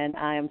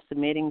I am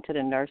submitting to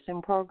the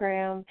nursing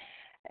program.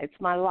 It's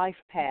my life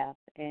path,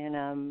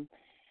 and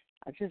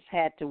I just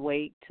had to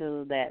wait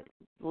till that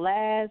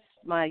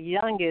my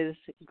youngest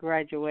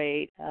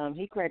graduate.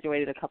 He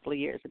graduated a couple of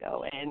years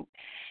ago, and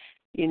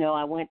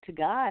I went to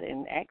God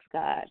and asked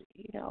God,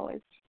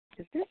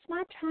 is this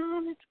my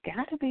time? It's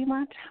got to be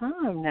my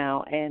time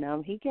now,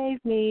 and He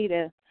gave me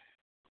the,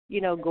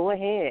 go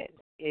ahead.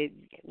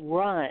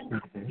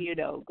 Run,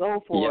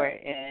 go for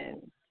it,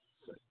 and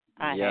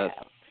I have.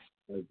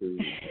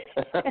 Agreed.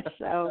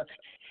 So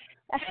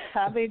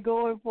I've been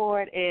going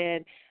for it,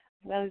 and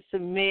I'm going to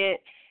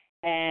submit,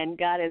 and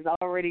God has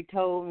already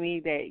told me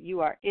that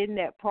you are in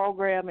that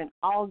program in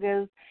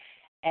August,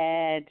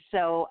 and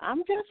so I'm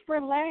just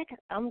relaxed.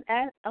 I'm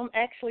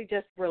actually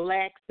just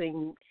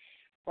relaxing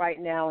right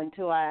now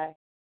until I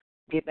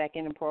get back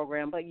in the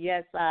program. But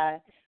yes, I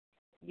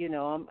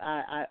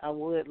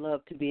would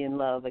love to be in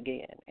love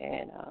again,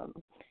 and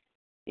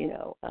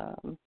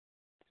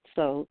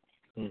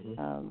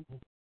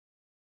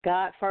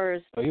God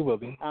first. Oh, you will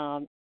be.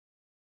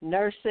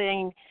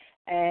 Nursing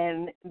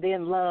and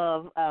then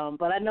love,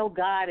 but I know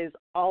God is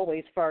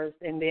always first,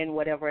 and then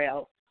whatever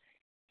else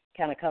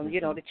kind of comes.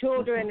 The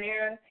children,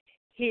 they're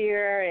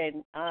here,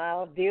 and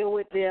I'll deal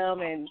with them,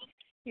 and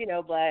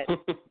but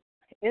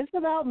it's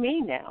about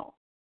me now.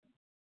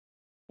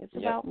 It's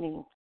about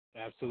me.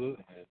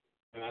 Absolutely.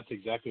 And that's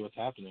exactly what's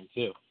happening,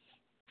 too.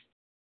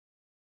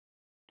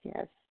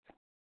 Yes.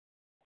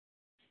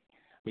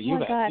 But you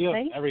have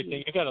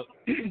everything. You got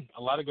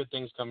a lot of good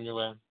things coming your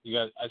way.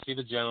 I see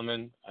the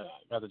gentleman.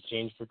 Got the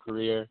change for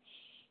career.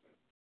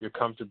 Your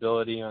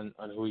comfortability on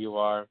who you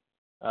are.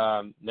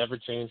 Never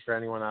change for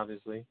anyone,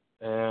 obviously.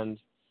 And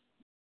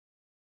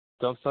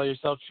don't sell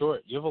yourself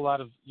short. You have a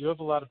lot of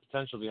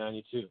potential behind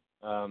you too.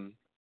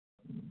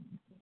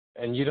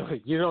 And you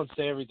don't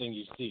say everything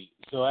you see.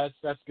 So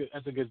that's good.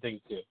 That's a good thing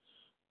too.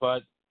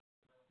 But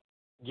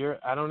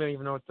I don't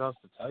even know what else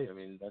to tell you. I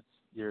mean,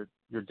 you're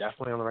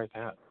definitely on the right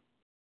path.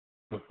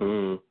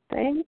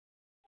 Mm-hmm.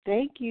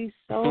 Thank you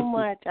so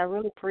much. I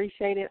really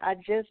appreciate it. I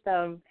just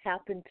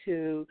happened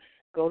to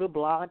go to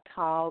Blog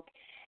Talk,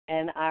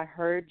 and I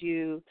heard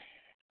you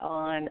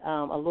on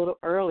a little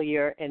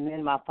earlier, and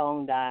then my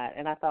phone died,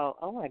 and I thought,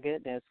 oh my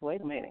goodness, wait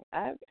a minute,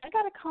 I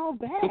got to call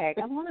back.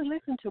 I want to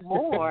listen to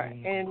more,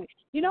 and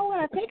you know what?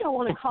 I think I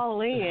want to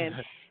call in,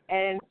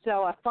 and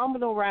so I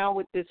fumbled around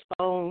with this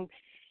phone,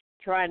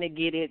 trying to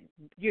get it,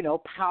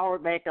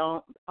 powered back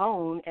on,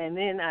 and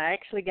then I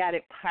actually got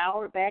it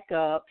powered back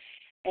up,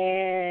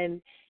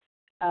 and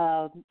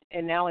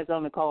now it's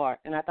on the card.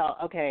 And I thought,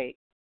 okay,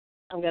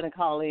 I'm going to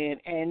call in.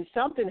 And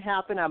something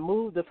happened. I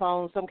moved the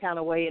phone some kind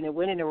of way, and it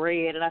went into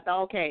red. And I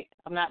thought, okay,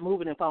 I'm not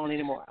moving the phone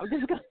anymore. I'm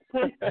just going to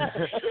put it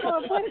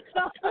on.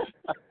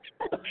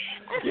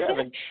 You're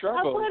having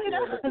trouble. I put it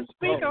on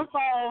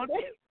speakerphone.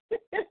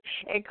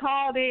 And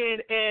called in,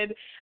 and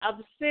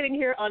I'm sitting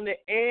here on the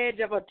edge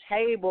of a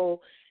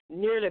table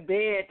near the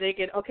bed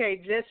thinking, okay,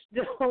 just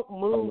don't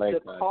move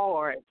the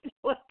cord.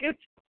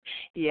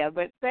 Yeah,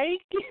 but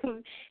thank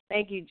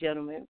you,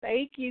 gentlemen.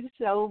 Thank you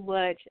so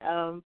much.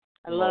 I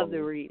love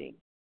the reading.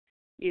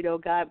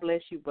 God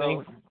bless you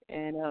both.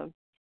 And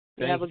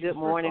you have a good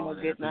morning or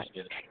good night.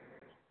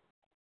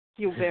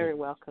 You're very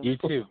welcome. You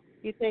too.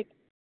 You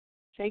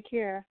take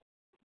care.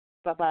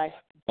 Bye-bye.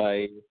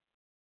 Bye.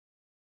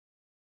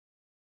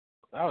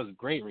 That was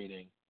great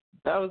reading.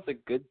 That was a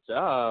good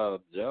job,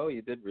 Joe.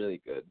 You did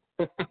really good.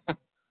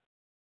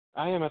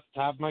 I am at the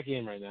top of my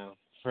game right now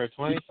for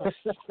 25.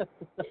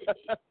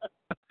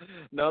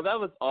 No, that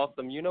was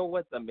awesome. You know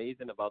what's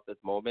amazing about this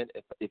moment,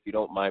 if you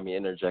don't mind me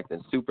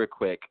interjecting super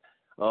quick,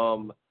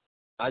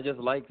 I just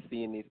like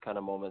seeing these kind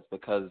of moments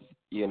because,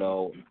 you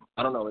know,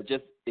 I don't know,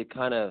 it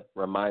kind of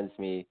reminds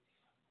me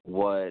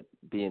what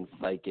being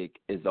psychic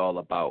is all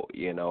about.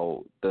 You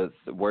know, the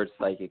word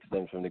psychic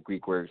stems from the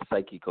Greek word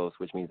psychikos,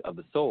 which means of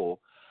the soul,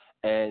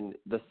 and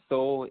the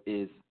soul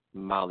is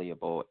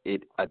malleable.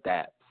 It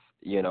adapts,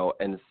 you know,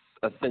 and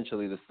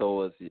essentially the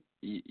soul is,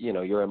 you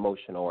know, your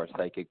emotional or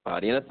psychic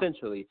body. And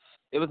essentially,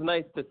 it was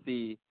nice to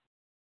see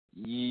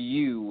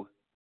you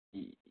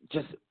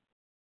just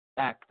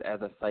act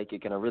as a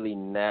psychic in a really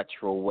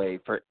natural way.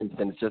 For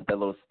instance, just that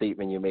little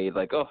statement you made,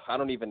 like, oh, I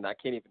can't even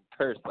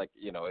curse. Like,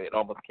 you know, it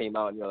almost came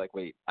out and you're like,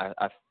 wait,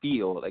 I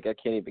feel like I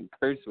can't even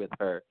curse with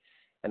her.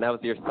 And that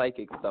was your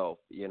psychic self,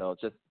 you know,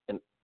 just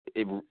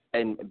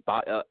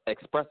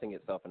expressing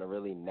itself in a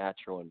really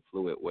natural and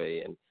fluid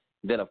way. And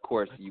then, of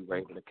course, you were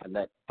able to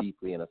connect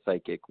deeply in a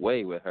psychic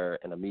way with her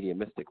in a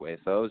mediumistic way.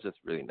 So it was just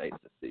really nice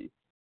to see.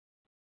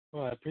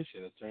 Well, I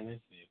appreciate it. It's very nice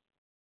of you.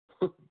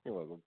 You're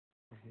welcome.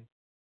 Mm-hmm.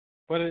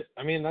 But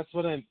that's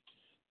what I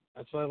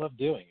love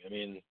doing. I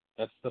mean,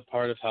 that's the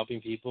part of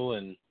helping people.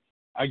 And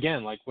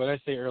again, like what I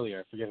say earlier,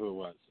 I forget who it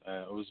was.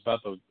 It was about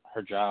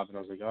her job, and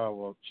I was like, oh,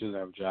 well, she doesn't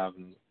have a job,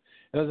 and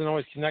it doesn't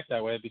always connect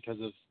that way because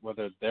of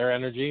whether their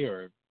energy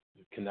or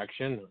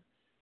connection or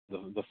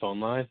the phone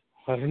line.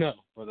 I don't know,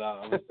 but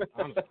I was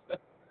honest.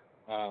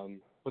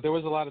 But there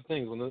was a lot of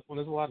things. When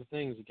there's a lot of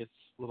things, it gets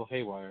a little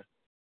haywire.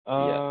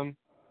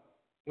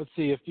 Let's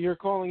see. If you're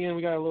calling in,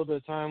 we got a little bit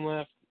of time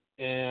left,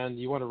 and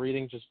you want a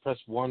reading, just press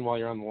 1 while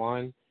you're on the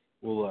line.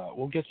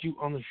 We'll get you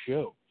on the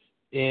show.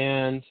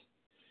 And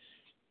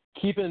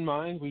keep in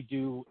mind, we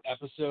do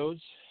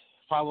episodes.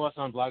 Follow us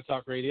on Blog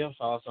Talk Radio.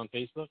 Follow us on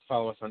Facebook.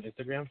 Follow us on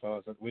Instagram.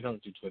 We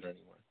don't do Twitter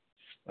anymore.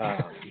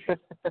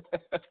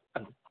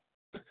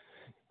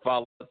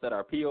 Follow us at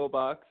our P.O.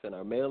 box and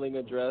our mailing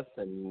address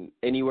and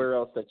anywhere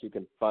else that you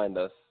can find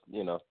us,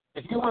 you know.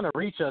 If you want to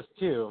reach us,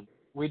 too,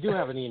 we do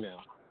have an email.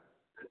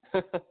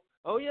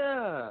 Oh,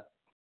 yeah.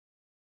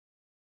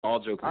 All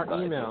jokes aside.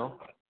 Our email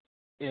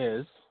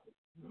is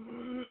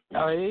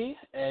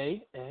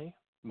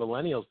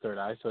Millennial's Third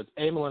Eye, so it's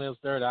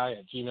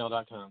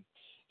amillennialsthird@gmail.com.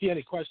 If you have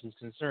any questions,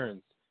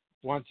 concerns,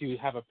 want to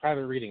have a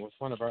private reading with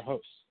one of our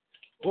hosts,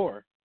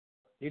 or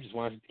you just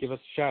want to give us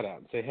a shout-out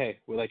and say, hey,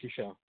 we like your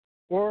show,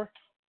 or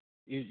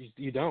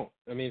you don't.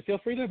 I mean, feel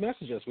free to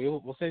message us.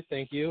 We'll say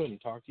thank you and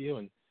talk to you,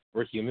 and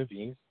we're human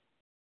beings.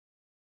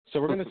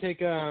 So we're going to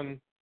take another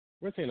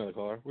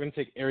caller. We're going to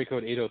take area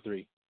code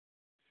 803.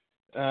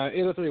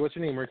 803, what's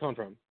your name? Where are you calling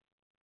from?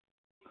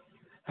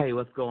 Hey,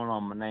 what's going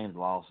on? My name's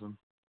Lawson.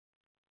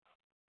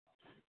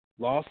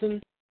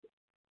 Lawson?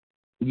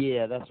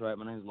 Yeah, that's right.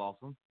 My name's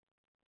Lawson.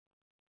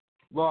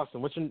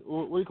 Lawson, where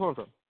are you calling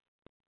from?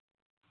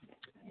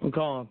 I'm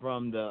calling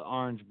from the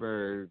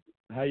Orangeburg.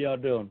 How y'all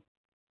doing?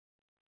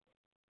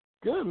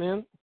 Good,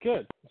 man.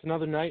 Good. It's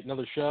another night,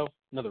 another show,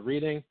 another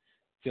reading.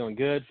 Feeling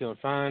good, feeling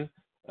fine.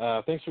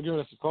 Thanks for giving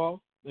us a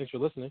call. Thanks for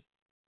listening.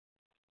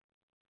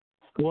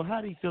 Well,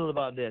 how do you feel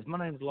about this? My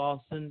name's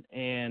Lawson,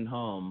 and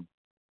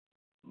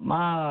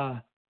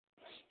my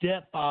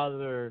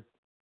stepfather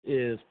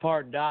is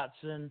part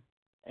Dotson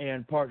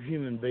and part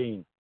human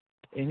being,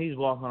 and he's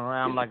walking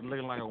around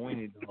looking like a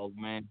weenie dog,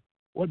 man.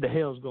 What the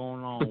hell's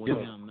going on with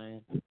him,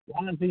 man?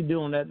 Why is he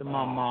doing that to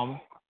my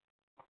mama?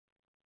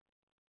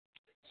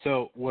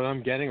 So what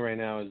I'm getting right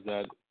now is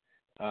that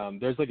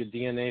there's like a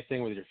DNA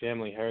thing with your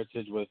family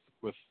heritage with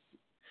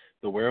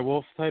the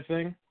werewolf type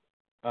thing.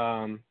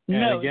 And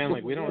again,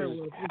 like we don't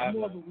really have. He's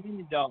more of a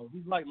weenie dog.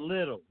 He's like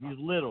little. He's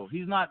little.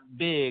 He's not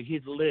big.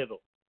 He's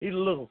little. He's a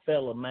little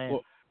fella, man.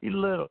 Well, he's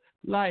little.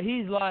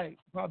 He's probably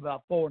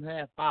about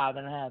 4.5,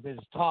 5.5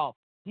 inches tall.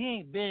 He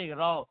ain't big at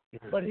all,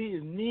 but he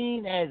is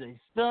mean as a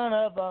son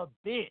of a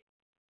bitch.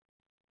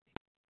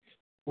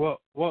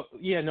 Well,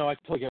 yeah, no, I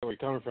totally get where you're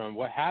coming from.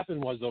 What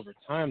happened was over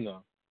time,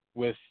 though,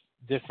 with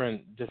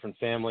different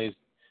families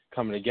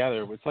coming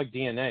together, it's like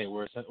DNA,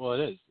 where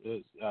it is.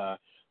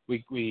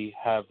 We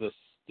have this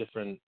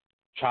different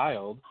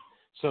child,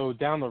 so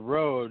down the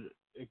road,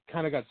 it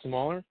kind of got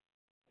smaller.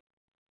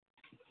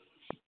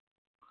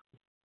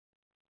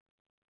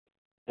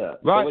 Yeah.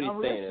 Right. So what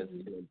he's saying is,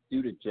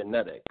 due to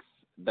genetics,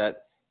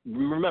 that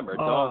remember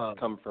dogs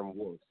come from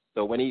wolves.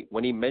 So when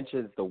he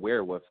mentions the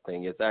werewolf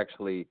thing, it's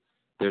actually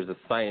there's a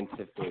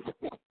scientific,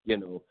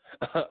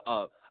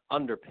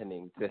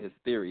 underpinning to his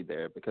theory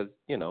there because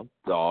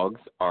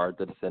dogs are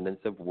the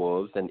descendants of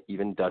wolves, and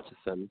even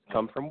Dachshunds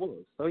come from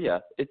wolves. So yeah,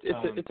 it's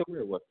a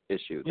werewolf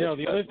issue. The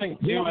other thing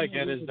too I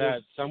get is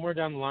that somewhere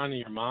down the line on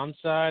your mom's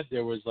side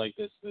there was like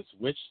this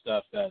witch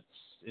stuff that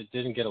it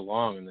didn't get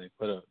along, and they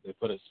put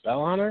a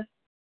spell on her.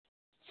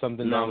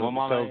 Something down.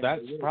 So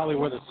that's probably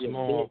where the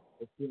small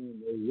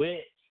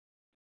witch.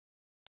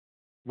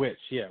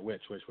 Yeah,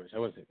 witch. I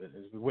wouldn't say that.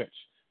 It's witch.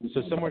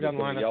 So somewhere down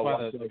the line, that's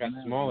why they got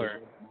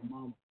smaller.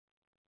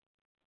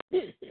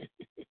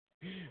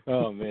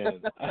 Oh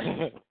man,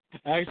 I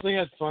actually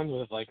had fun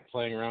with like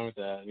playing around with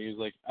that. And he was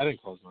like, I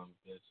didn't call his mom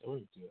a bitch. I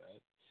wouldn't do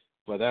that.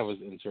 But that was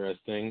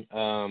interesting.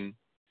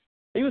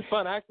 He was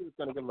fun. I actually was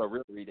going to give him a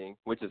real reading,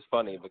 which is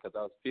funny because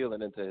I was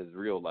feeling into his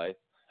real life.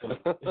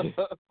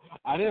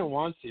 I didn't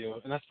want to,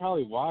 and that's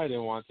probably why I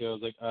didn't want to. I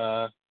was like,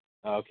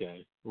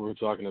 okay, we're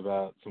talking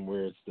about some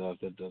weird stuff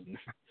that doesn't.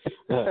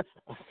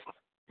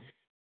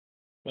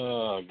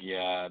 Oh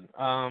God.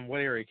 What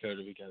area code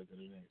do we got to go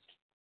to next?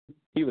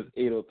 He was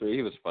 803.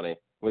 He was funny.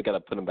 We got to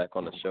put him back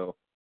on the show.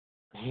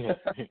 Yeah.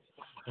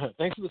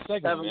 Thanks for the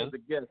segment, Have him man. as a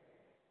guest.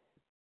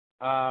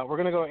 We're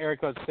gonna go area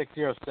code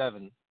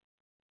 607.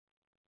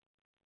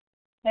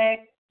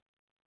 Hey.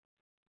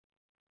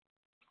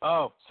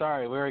 Oh,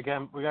 sorry, we already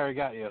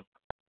got you.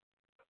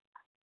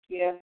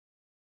 Yeah.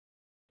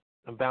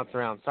 I'm bouncing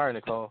around. Sorry,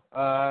 Nicole.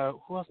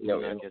 Who else did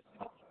we not get?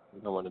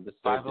 I wanted to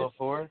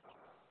 504.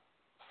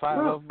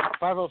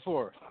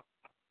 504.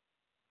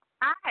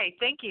 Hi,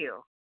 thank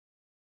you.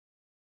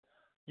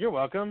 You're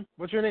welcome.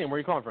 What's your name? Where are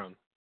you calling from?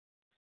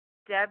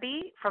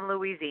 Debbie from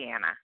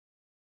Louisiana.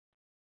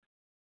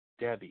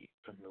 Debbie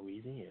from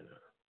Louisiana.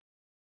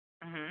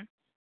 Mhm.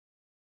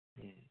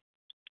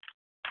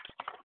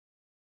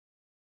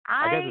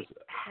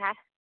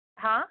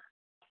 Huh?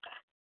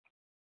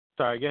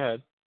 Sorry, go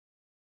ahead.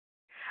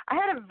 I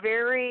had a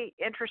very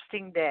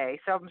interesting day,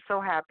 so I'm so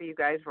happy you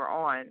guys were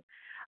on.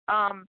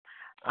 I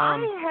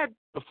had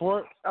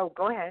before. Oh,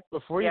 go ahead.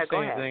 Before you say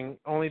go anything, ahead.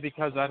 only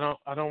because I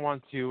don't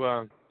want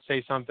to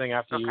say something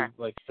after you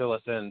like fill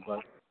us in, but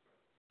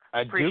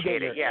I do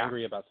get you're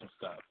angry about some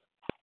stuff.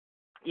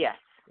 Yes.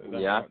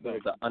 Yeah,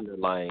 there's the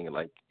underlying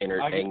like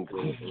inner anger.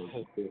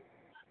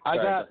 I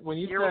got when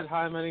you said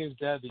hi, my name is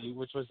Debbie,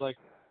 which was like,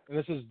 and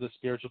this is the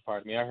spiritual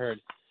part of me. I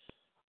heard,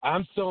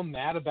 I'm so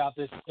mad about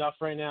this stuff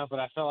right now, but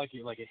I felt like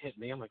it hit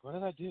me. I'm like, what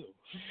did I do?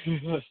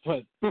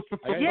 But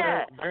I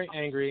got very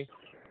angry.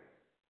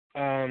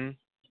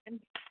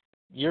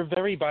 You're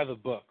very by the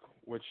book,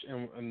 which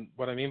and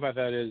what I mean by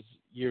that is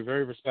you're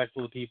very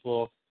respectful of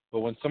people. But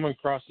when someone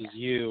crosses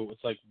you,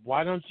 it's like,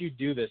 why don't you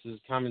do this? This is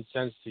common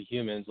sense to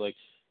humans. Like,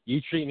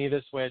 you treat me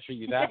this way, I treat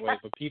you that way,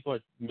 but people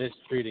are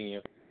mistreating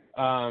you.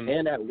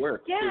 And at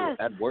work, too.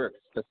 At work,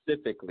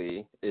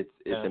 specifically, it's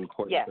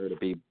important for her to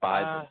be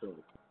by the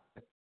book.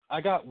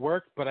 I got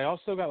work, but I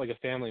also got, like, a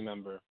family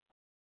member.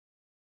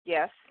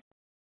 Yes.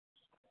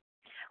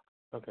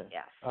 Okay.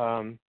 Yes.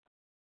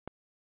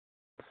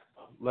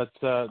 Let's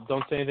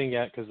don't say anything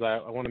yet because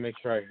I want to make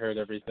sure I heard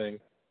everything.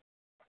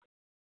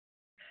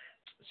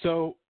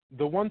 So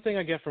the one thing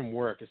I get from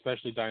work,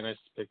 especially Dionysus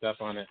picked up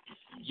on it,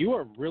 you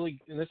are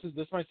really, and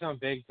this might sound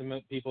vague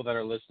to people that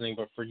are listening,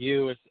 but for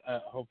you, it's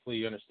hopefully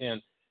you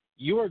understand,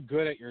 you are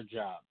good at your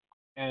job.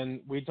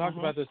 And we talked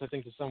about this, I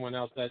think, to someone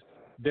else, that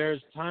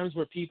there's times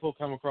where people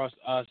come across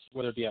us,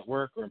 whether it be at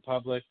work or in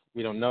public,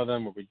 we don't know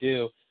them or we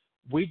do,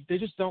 they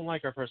just don't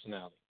like our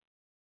personality.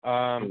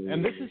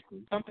 And this is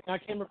something I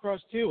came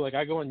across too. Like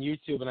I go on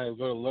YouTube and I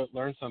go to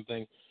learn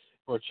something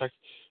or check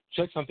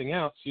something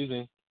out. Excuse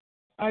me.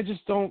 I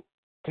just don't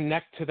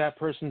connect to that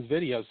person's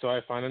video, so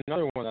I find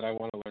another one that I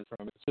want to learn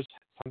from. It's just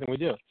something we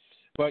do.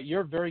 But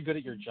you're very good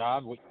at your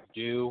job, what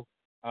you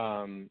do.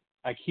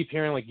 I keep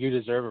hearing like you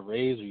deserve a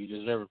raise or you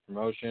deserve a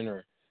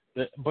promotion,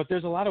 but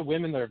there's a lot of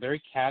women that are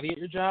very catty at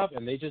your job,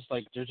 and they're just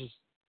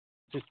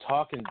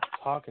talk, and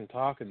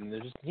they're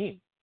just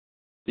mean.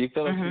 Do you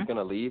feel like she's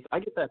gonna leave? I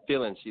get that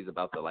feeling she's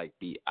about to like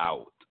be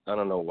out. I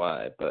don't know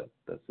why, but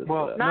that's just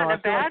not in a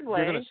bad way.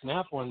 You're gonna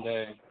snap one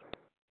day.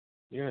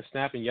 You're gonna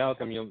snap and yell at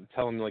them. You'll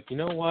tell them like, you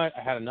know what?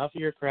 I had enough of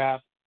your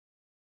crap.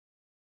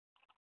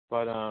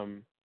 But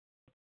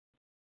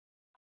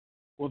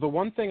well, the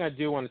one thing I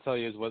do want to tell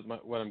you is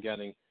what I'm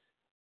getting.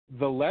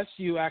 The less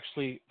you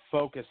actually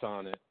focus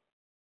on it,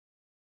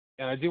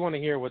 and I do want to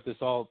hear what this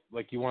all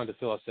like. You wanted to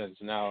fill us in,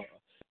 so now.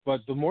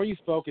 But the more you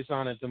focus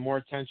on it, the more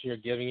attention you're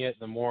giving it,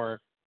 the more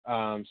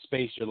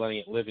space you're letting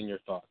it live in your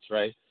thoughts,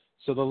 right?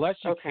 So the less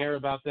you care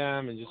about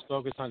them and just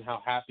focus on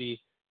how happy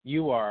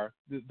you are,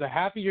 the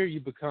happier you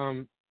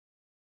become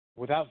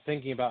without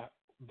thinking about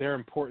their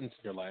importance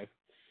in your life,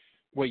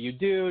 what you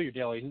do, your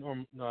daily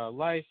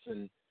life,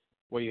 and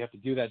what you have to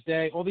do that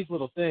day, all these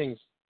little things,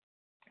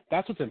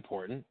 that's what's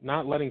important,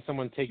 not letting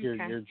someone take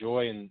your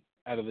joy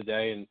out of the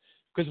day. And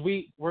because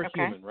we're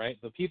human, right?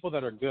 The people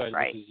that are good,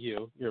 which is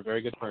you're a very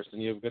good person,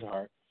 you have a good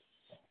heart.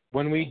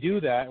 When we do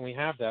that and we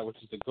have that, which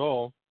is the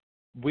goal,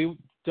 we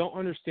don't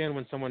understand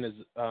when someone is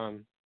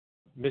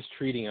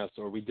mistreating us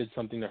or we did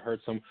something to hurt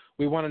someone.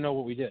 We want to know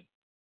what we did.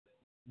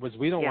 Was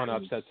we don't want to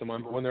upset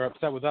someone, but when they're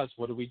upset with us,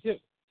 what do we do?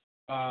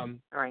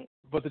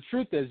 But the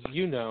truth is,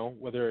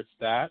 whether it's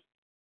that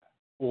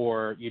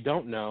or you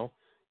don't know,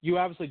 you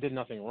obviously did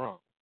nothing wrong.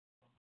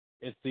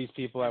 It's these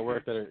people at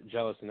work that are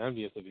jealous and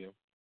envious of you.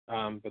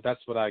 But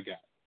that's what I got.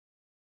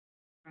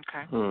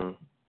 Okay.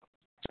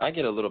 I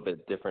get a little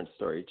bit different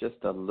story, just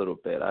a little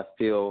bit. I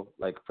feel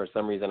like for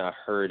some reason I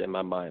heard in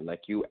my mind,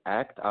 like you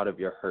act out of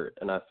your hurt.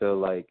 And I feel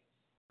like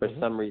for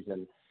some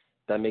reason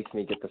that makes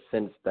me get the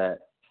sense that,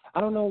 I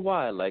don't know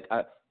why, like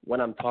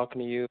when I'm talking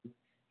to you,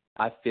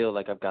 I feel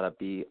like I've got to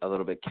be a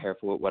little bit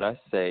careful with what I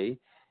say,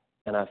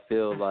 and I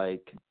feel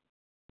like,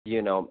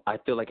 I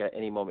feel like at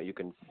any moment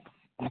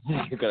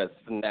you're gonna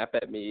snap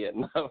at me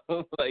and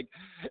like,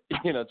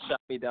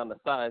 chop me down the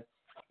sides.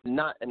 And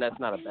that's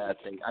not a bad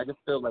thing. I just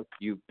feel like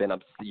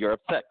you're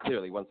upset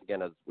clearly, once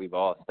again, as we've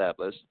all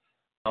established,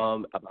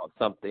 about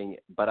something.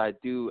 But I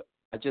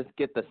just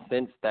get the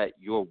sense that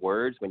your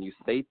words, when you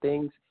say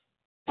things,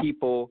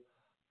 people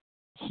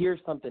hear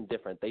something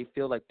different. They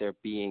feel like they're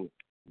being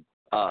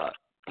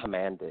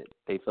commanded.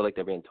 They feel like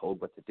they're being told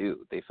what to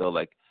do. They feel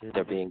like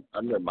they're being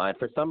undermined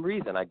for some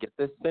reason. I get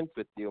this sense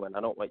with you, and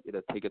I don't want you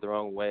to take it the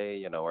wrong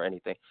way, or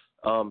anything.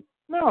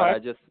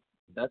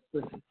 That's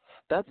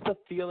the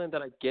feeling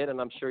that I get,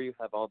 and I'm sure you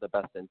have all the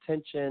best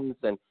intentions.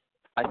 And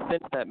I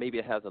sense that maybe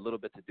it has a little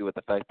bit to do with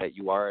the fact that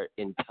you are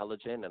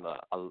intelligent and a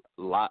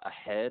lot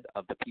ahead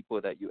of the people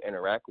that you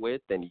interact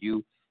with, and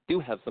you do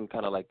have some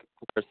kind of like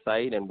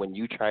foresight. And when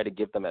you try to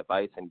give them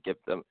advice and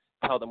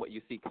tell them what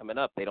you see coming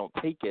up, they don't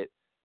take it.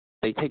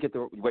 They take it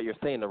what you're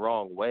saying the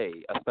wrong way,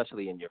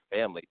 especially in your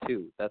family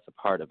too. That's a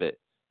part of it,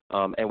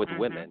 and with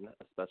women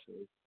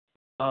especially.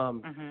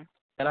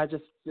 And I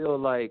just feel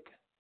like,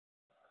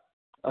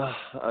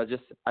 I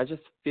just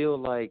feel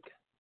like,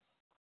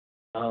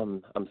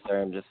 I'm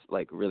sorry, I'm just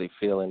like really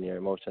feeling your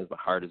emotions. My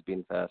heart is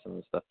beating fast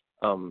and stuff.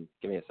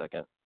 Give me a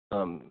second.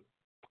 Oh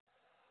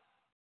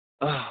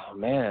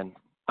man.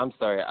 I'm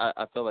sorry.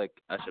 I feel like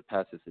I should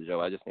pass this to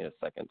Joe. I just need a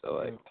second to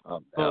like.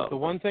 So the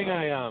one thing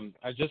I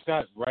just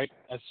got right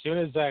as soon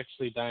as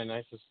actually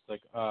Dionysus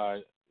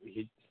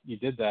you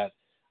did that,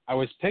 I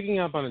was picking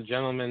up on a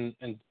gentleman,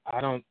 and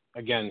I don't.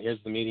 Again,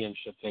 here's the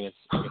mediumship thing. It's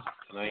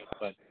tonight,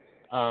 but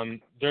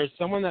there's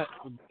someone that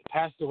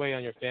passed away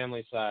on your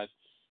family side.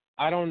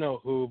 I don't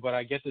know who, but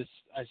I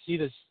see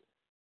this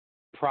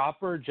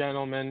proper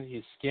gentleman.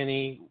 He's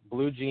skinny,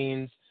 blue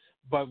jeans,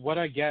 but what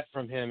I get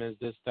from him is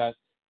that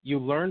you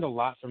learned a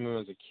lot from him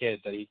as a kid,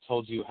 that he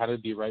told you how to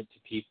be right to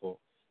people,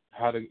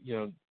 how to,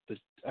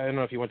 I don't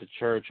know if he went to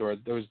church, or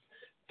there was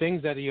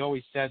things that he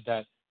always said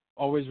that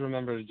always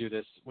remember to do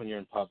this when you're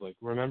in public.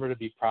 Remember to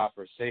be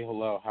proper. Say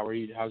hello. How are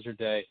you? How's your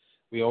day?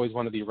 We always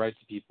want to be right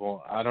to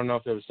people. I don't know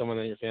if there was someone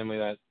in your family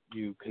that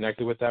you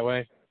connected with that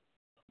way.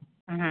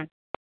 Yeah,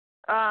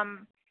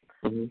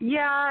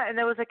 and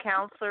there was a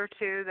counselor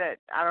too that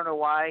I don't know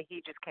why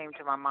he just came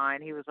to my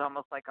mind. He was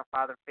almost like a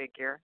father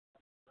figure.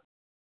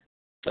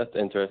 That's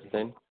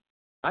interesting.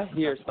 I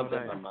hear something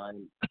in my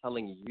mind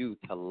telling you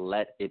to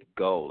let it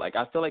go. Like,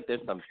 I feel like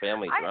there's some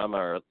family drama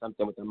or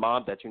something with the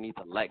mom that you need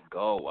to let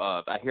go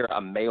of. I hear a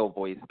male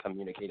voice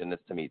communicating this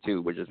to me,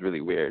 too, which is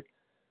really weird.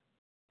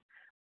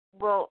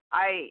 Well,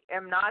 I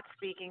am not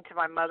speaking to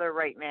my mother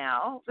right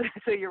now,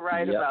 so you're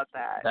right about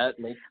that. That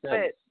makes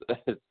sense.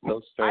 It's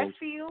so strange. I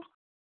feel,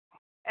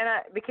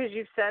 because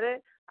you've said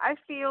it, I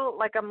feel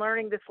like I'm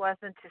learning this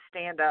lesson to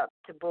stand up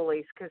to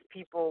bullies because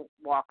people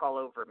walk all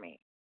over me.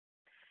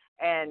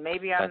 And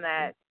maybe I'm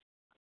that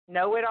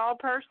know-it-all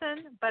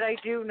person, but I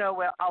do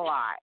know a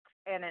lot.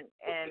 And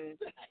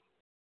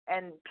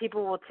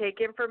people will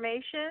take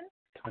information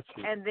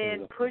and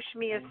then push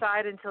me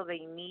aside until they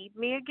need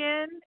me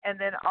again. And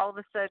then all of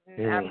a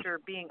sudden, after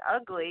being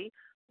ugly,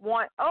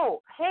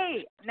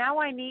 hey, now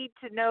I need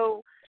to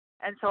know.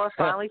 And so I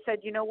finally said,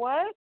 you know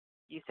what?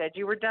 You said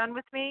you were done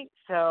with me,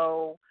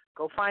 so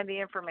go find the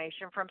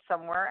information from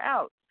somewhere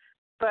else.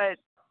 But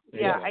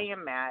yeah, I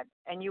am mad,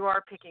 and you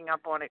are picking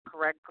up on it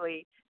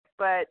correctly.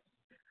 But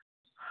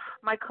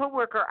my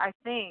coworker, I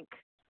think,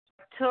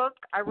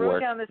 I wrote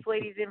down this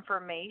lady's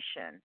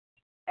information,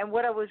 and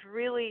what I was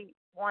really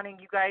wanting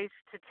you guys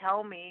to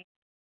tell me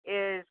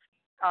is,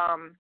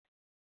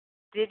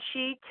 did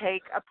she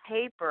take a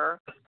paper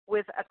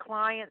with a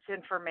client's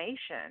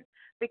information?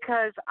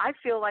 Because I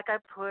feel like I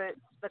put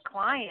the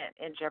client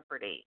in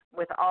jeopardy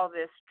with all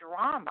this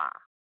drama,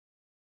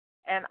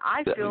 and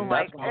I feel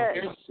like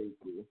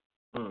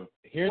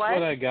Here's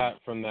what I got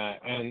from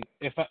that, and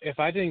if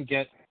I didn't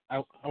get,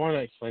 I want to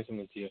explain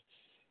something to you.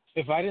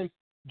 If I didn't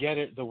get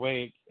it the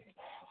way,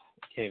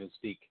 I can't even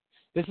speak.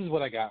 This is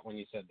what I got when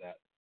you said that.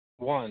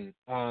 One,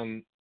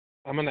 I'm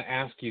going to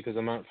ask you because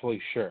I'm not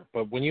fully sure,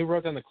 but when you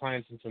wrote down the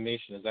client's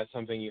information, is that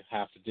something you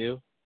have to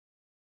do?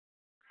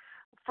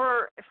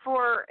 For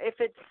if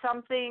it's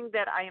something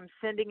that I am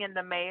sending in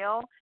the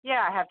mail,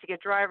 yeah, I have to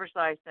get driver's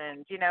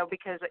license,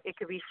 because it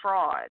could be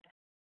fraud.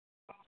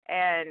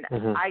 And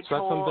I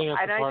don't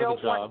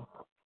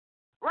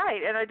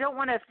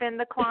want to offend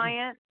the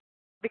client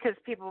because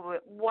people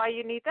would, why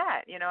you need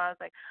that? I was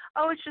like,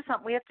 it's just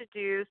something we have to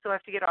do. So I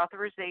have to get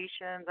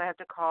authorizations. I have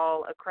to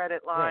call a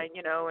credit line,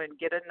 and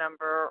get a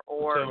number,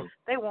 or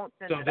they won't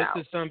send it out. So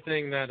this is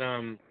something that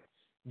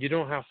you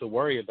don't have to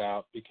worry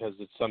about because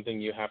it's something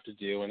you have to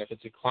do. And if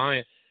it's a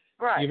client,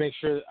 you make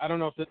sure, I don't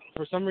know if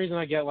for some reason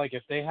I get like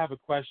if they have a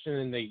question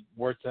and they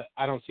were to,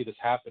 I don't see this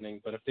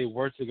happening, but if they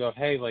were to go,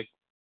 hey, like,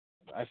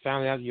 I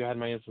found out you had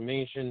my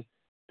information,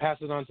 pass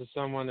it on to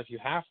someone if you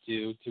have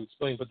to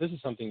explain, but this is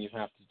something you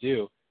have to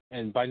do.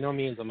 And by no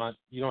means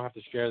you don't have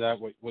to share that,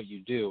 what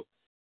you do.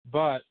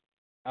 But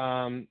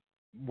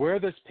where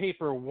this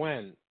paper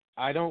went,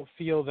 I don't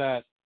feel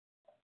that,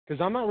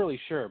 because I'm not really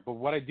sure, but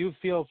what I do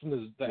feel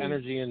from the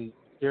energy and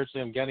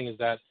spiritually I'm getting is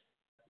that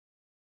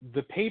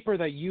the paper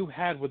that you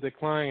had with the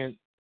client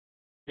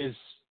is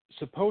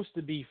supposed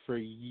to be for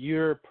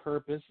your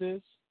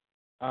purposes.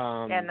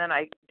 And then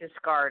I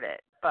discard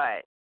it,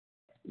 but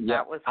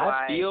that was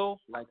why. I feel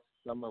like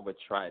someone would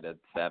try to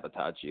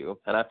sabotage you,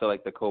 and I feel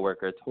like the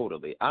coworker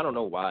totally. I don't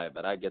know why,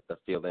 but I get the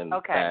feeling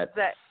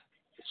that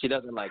she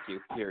doesn't like you,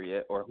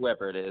 period, or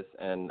whoever it is,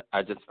 and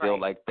I just feel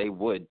like they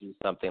would do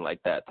something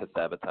like that to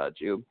sabotage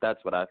you.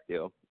 That's what I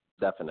feel,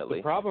 definitely.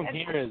 The problem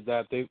here is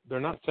that they're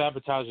not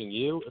sabotaging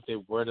you. If they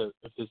were to,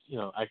 if this,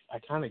 I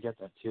kind of get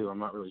that too. I'm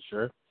not really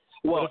sure.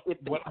 Well,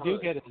 what I do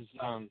get is,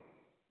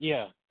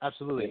 yeah,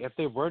 absolutely. If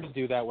they were to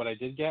do that, what I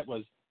did get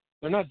was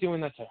they're not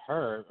doing that to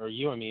her or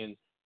you. I mean,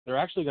 they're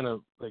actually going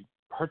to like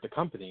hurt the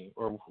company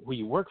or who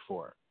you work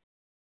for.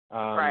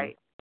 Right.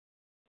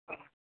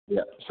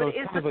 Yeah. So but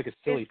it's kind of like a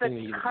silly thing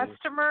that you do. Is the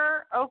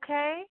customer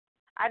okay?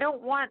 I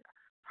don't want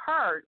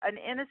her, an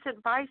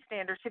innocent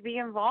bystander, to be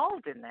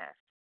involved in this.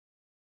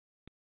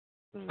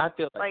 I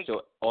feel like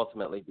she'll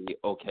ultimately be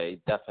okay,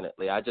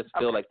 definitely. I just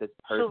feel like this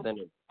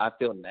person, I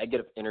feel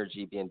negative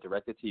energy being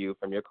directed to you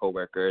from your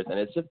coworkers, and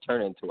it's just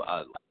turned into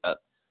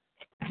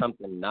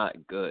something not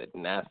good,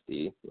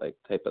 nasty, like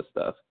type of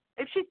stuff.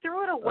 If she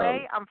threw it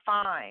away, I'm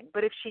fine.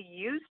 But if she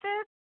used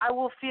it, I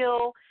will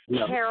feel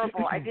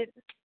terrible. I didn't,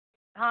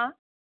 huh?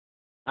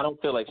 I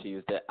don't feel like she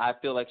used it. I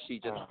feel like she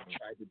just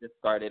tried to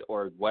discard it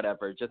or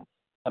whatever, just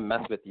to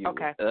mess with you.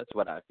 Okay. That's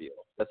what I feel.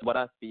 That's what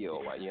I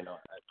feel. I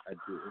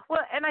do.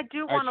 Well, and I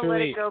do want to let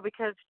it go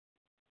because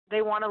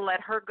they want to let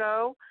her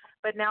go,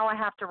 but now I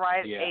have to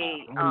write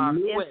a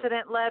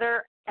incident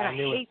letter, and I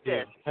hate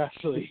this.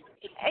 Actually.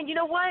 And you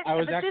know what? I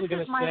was actually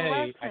going to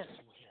say,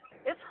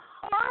 it's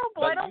horrible.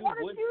 But I don't want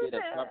to do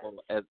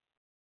this.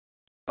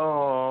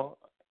 Oh,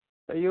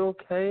 are you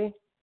okay?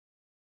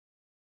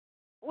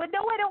 Well,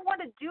 no, I don't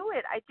want to do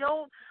it.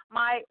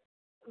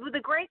 The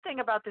great thing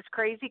about this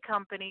crazy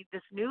company,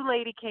 this new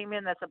lady came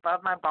in that's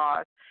above my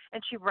boss,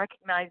 and she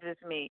recognizes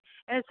me.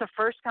 And it's the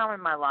first time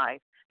in my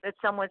life that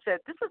someone said,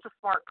 this is a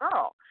smart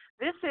girl.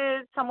 This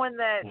is someone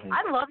that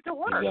I love to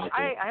work.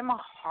 Exactly. I'm a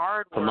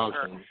hard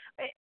worker.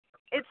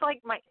 It's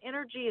like my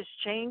energy is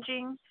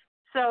changing.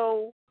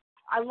 So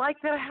I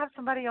like that I have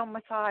somebody on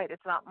my side.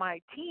 It's not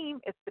my team.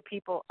 It's the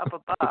people up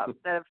above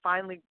that have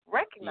finally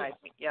recognized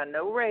me. Yeah,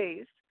 no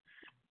raise.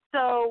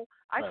 So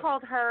I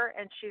called her,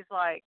 and she's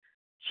like,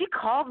 she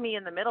called me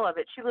in the middle of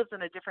it. She lives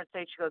in a different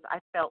state. She goes, I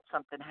felt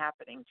something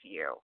happening to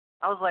you.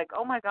 I was like,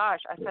 oh, my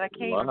gosh. I said, I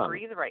can't even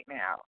breathe right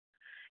now.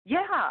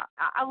 Yeah,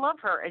 I love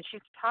her, and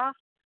she's tough.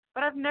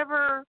 But I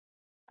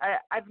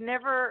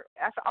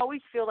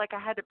always feel like I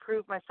had to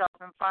prove myself,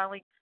 and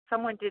finally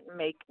someone didn't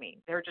make me.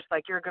 They're just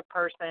like, you're a good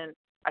person.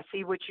 I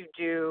see what you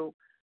do.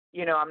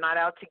 I'm not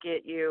out to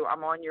get you.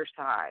 I'm on your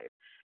side.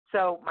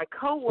 So my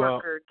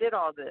coworker did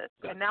all this,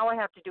 and now I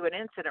have to do an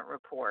incident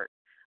report.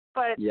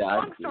 But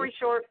long story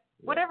short,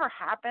 whatever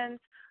happens,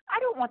 I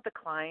don't want the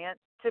client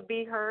to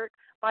be hurt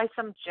by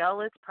some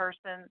jealous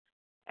person,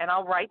 and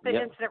I'll write the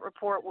incident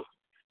report.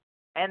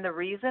 And the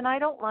reason I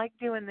don't like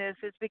doing this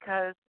is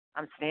because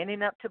I'm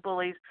standing up to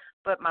bullies,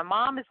 but my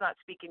mom is not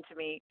speaking to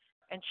me,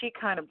 and she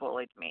kind of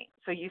bullied me.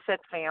 So you said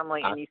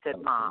family, and you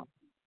said mom.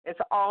 It's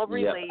all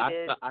related.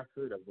 Yeah, I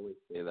heard a voice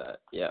say that,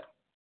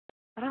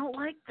 I don't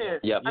like this.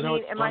 Yeah.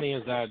 What's funny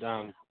is that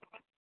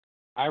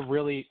I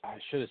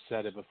should have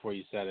said it before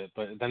you said it,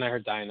 but then I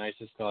heard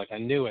Dionysus go, like, I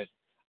knew it.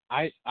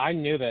 I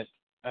knew that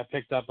I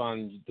picked up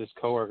on this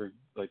coworker,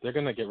 like, they're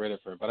going to get rid of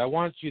her. But I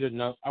want you to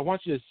know, I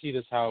want you to see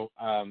this how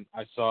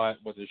I saw it,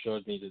 what it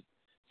showed me,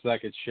 so that I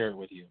could share it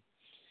with you.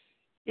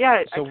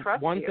 Yeah, so I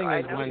trust one you. thing I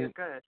is know you're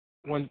good.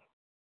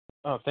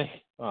 Thank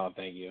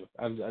you.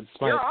 It's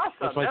you're awesome.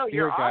 It's my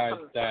spirit guide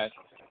awesome. that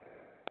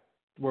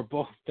we're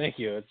both. Thank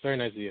you. It's very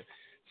nice of you.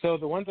 So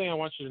the one thing I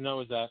want you to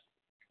know is that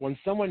when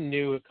someone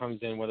new comes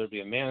in, whether it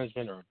be a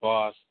management or a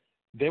boss,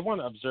 they want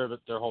to observe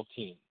their whole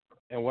team.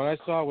 And what I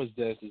saw was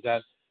this: is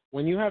that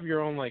when you have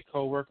your own like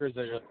coworkers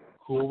that you're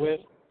cool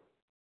with,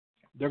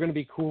 they're going to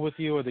be cool with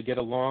you or they get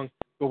along.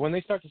 But when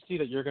they start to see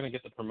that you're going to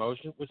get the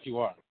promotion, which you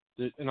are,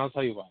 and I'll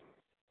tell you why.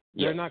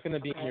 They're not going to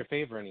be in your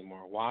favor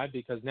anymore. Why?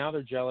 Because now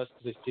they're jealous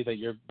because they see that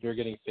you're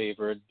getting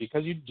favored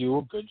because you do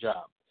a good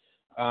job.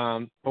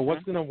 But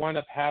what's going to wind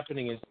up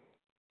happening is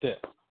this.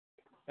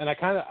 And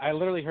I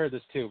literally heard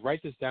this too.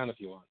 Write this down if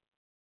you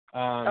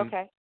want.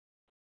 Okay.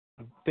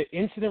 The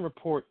incident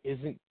report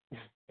isn't,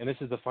 and this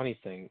is the funny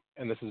thing,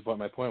 and this is what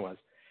my point was.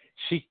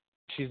 She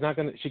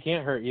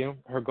can't hurt you.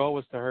 Her goal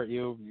was to hurt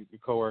you, your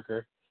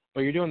coworker,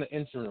 but you're doing the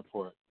incident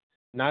report.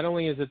 Not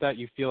only is it that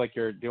you feel like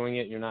you're doing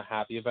it, you're not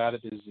happy about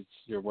it because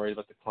you're worried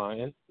about the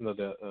client,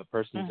 the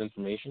person's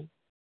information.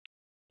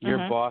 Your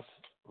boss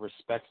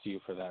respects you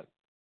for that.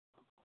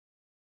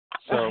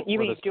 So you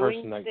mean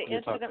doing the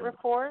incident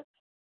report?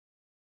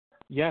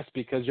 Yes,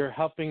 because you're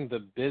helping the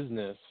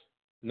business,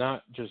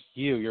 not just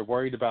you. You're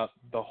worried about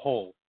the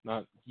whole,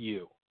 not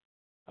you.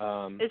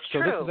 It's so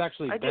true. This is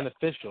actually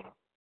beneficial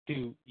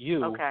to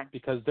you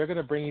because they're going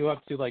to bring you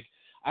up to, like,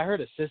 I heard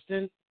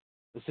assistant,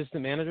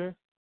 assistant manager.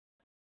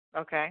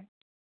 Okay.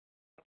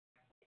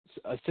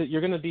 So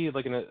you're gonna be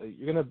like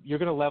you're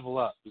gonna level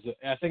up.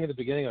 I think at the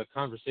beginning of the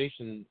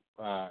conversation,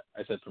 I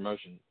said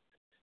promotion,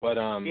 but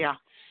yeah.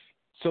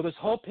 So this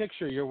whole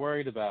picture you're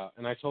worried about,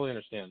 and I totally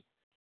understand.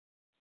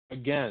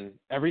 Again,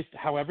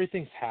 how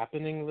everything's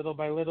happening little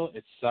by little,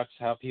 it sucks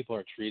how people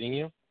are treating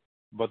you,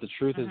 but the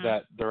truth is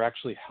that they're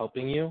actually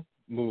helping you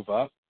move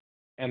up,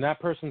 and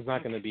that person's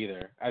not going to be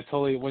there.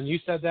 When you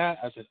said that,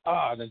 I said,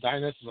 and then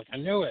Diana was like, I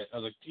knew it. I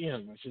was like,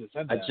 damn, I should have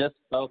said that. I just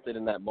felt it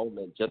in that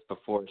moment, just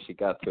before she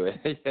got to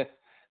it.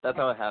 That's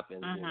how it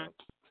happened.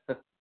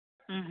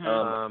 You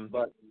know?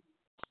 But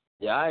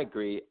yeah, I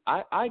agree.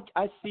 I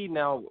see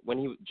now when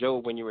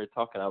you were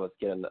talking, I was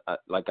getting I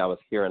was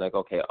hearing like,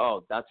 okay,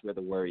 that's where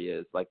the worry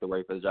is, like the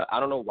worry for the job. I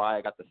don't know why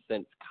I got the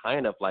sense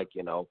kind of like,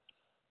 you know,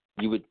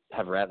 you would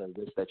have rather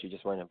wished that you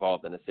just weren't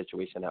involved in the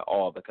situation at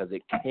all, because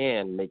it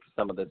can make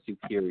some of the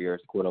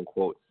superiors, quote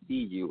unquote, see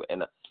you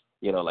and,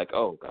 you know, like,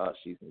 oh gosh,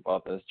 she's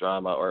involved in this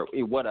drama or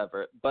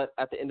whatever. But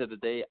at the end of the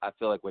day, I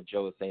feel like what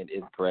Joe is saying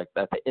is correct.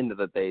 At the end of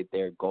the day,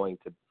 they're going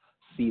to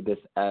see this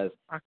as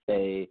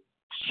a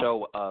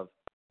show of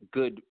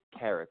good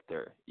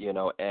character, you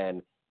know,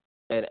 and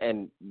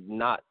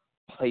not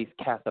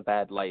cast a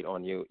bad light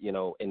on you, you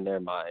know, in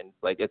their minds.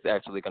 Like, it's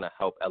actually going to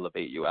help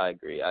elevate you. I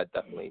agree. I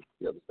definitely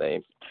feel the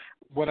same.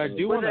 What I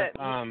do want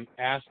to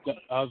ask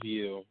of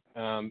you,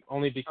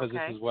 only because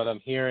this is what I'm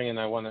hearing, and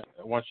I want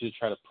you to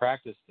try to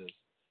practice this.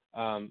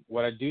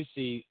 What I do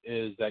see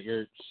is that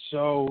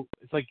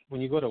it's like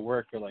when you go to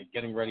work, you're like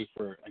getting ready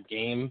for a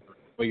game,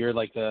 but you're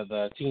like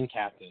the team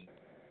captain.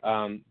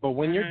 But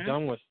when you're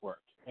done with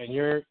work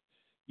and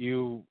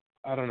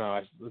I don't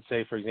know, let's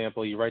say, for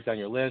example, you write down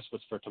your list,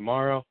 what's for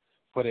tomorrow,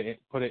 put it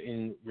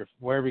in your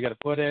wherever you got to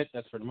put it.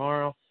 That's for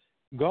tomorrow.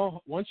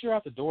 Once you're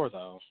out the door,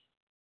 though,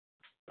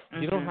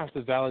 you don't have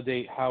to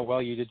validate how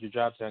well you did your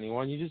job to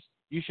anyone. You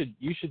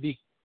should be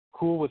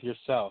cool with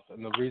yourself.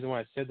 And the reason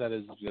why I said that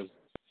is because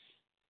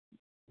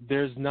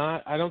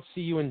I don't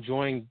see you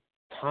enjoying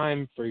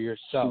time for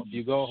yourself.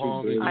 You go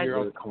home and do your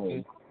own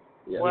thing.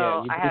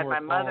 Well, I had my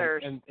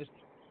mother's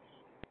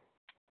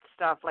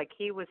stuff, like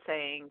he was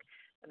saying,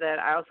 that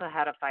I also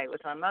had a fight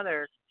with my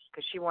mother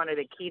because she wanted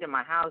a key to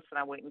my house and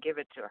I wouldn't give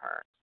it to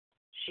her.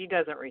 She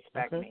doesn't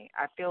respect me.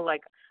 I feel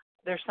like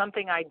there's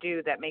something I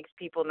do that makes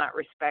people not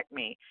respect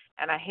me.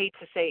 And I hate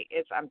to say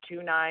I'm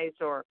too nice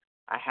or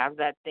I have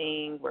that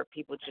thing where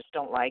people just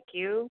don't like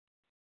you.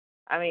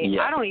 I mean,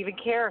 I don't even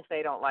care if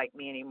they don't like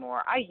me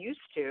anymore. I used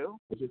to.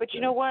 But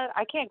you know what?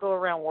 I can't go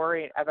around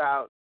worrying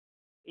about,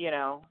 you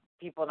know,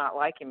 people not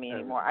liking me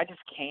anymore. I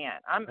just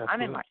can't.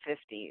 I'm in my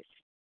 50s.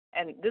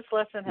 And this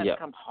lesson has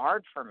come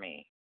hard for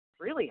me,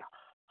 really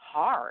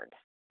hard.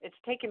 It's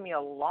taken me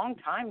a long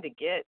time to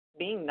get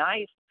being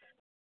nice.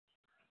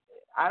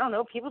 I don't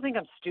know. People think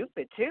I'm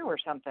stupid, too, or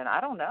something.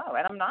 I don't know.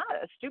 And I'm not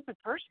a stupid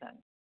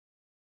person.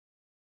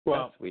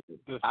 Well,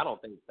 I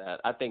don't think that.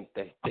 I think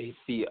that they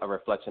see a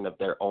reflection of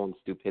their own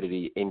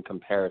stupidity in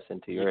comparison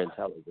to your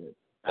intelligence.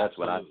 That's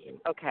what I think.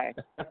 Okay.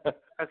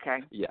 Okay.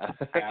 Yeah.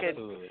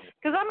 Absolutely.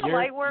 Because I'm a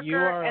light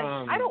worker,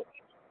 and I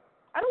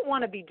don't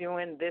want to be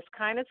doing this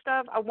kind of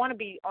stuff. I want to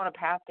be on a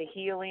path to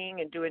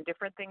healing and doing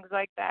different things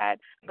like that.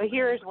 But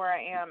here's where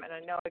I am, and I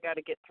know I got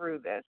to get through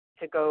this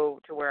to go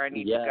to where I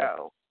need to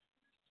go.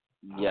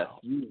 Yes,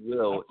 you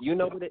will. You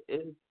know what it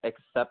is?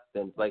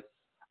 Acceptance. Like,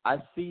 I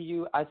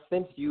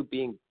sense you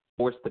being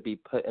forced to be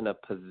put in a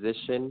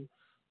position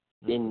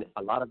in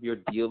a lot of your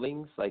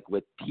dealings, like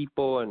with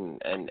people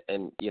and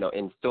you know,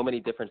 in so many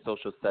different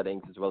social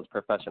settings as well as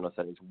professional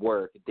settings,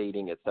 work,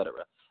 dating, etc.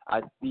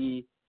 I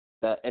see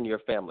that in your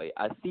family.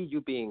 I see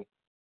you being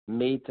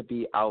made to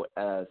be out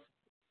as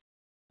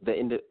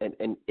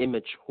an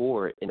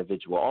immature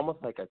individual,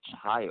 almost like a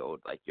child.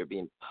 Like, you're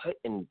being put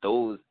in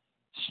those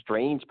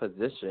strange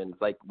positions,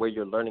 like where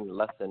you're learning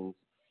lessons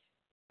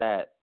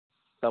that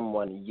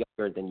someone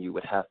younger than you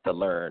would have to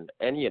learn.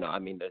 And, you know, I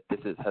mean, this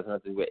has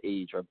nothing to do with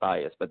age or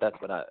bias, but that's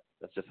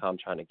just how I'm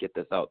trying to get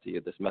this out to you,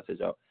 this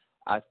message out.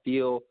 I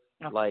feel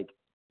like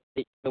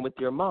with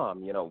your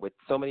mom, you know, in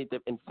so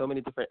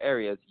many different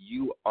areas,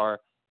 you are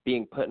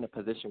being put in a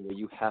position where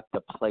you have to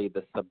play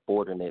the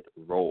subordinate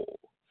role.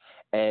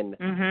 And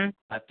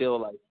I feel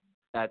like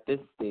at this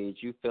stage,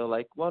 you feel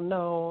like, well,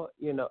 no,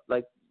 you know,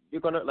 like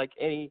you're going to, like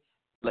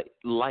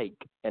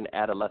an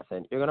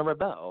adolescent, you're going to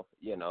rebel,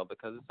 you know,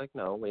 because it's like,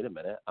 no, wait a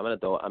minute, I'm an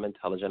adult, I'm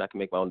intelligent, I can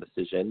make my own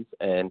decisions.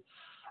 And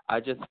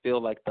I just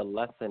feel like the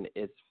lesson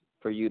is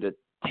for you to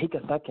take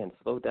a second,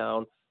 slow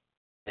down,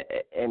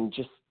 and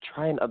just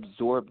try and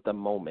absorb the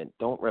moment.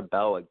 Don't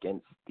rebel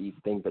against these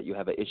things that you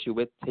have an issue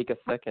with. Take a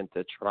second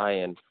to try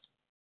and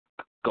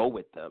go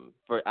with them.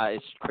 For as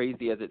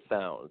crazy as it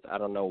sounds, I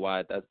don't know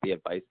why that's the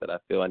advice that I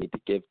feel I need to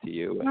give to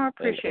you. I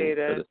appreciate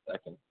it. For the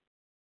second.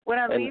 When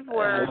I leave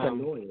work,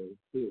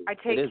 I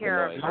take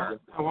care of her.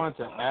 I wanted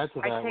to add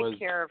to that I take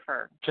care of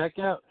her. Check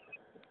out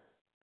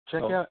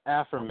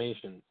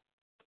affirmations.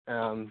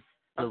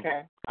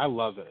 Okay. I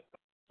love it.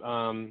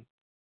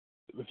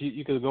 If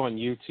you could go on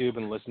YouTube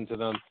and listen to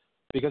them.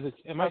 because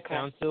it might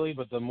sound silly,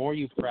 but the more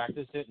you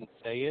practice it and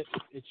say it,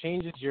 it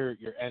changes your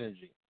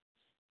energy.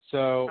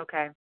 So,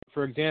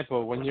 for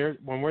example, when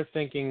we're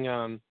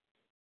thinking,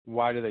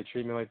 why do they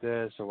treat me like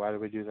this, or why do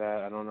we do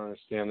that? I don't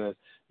understand this.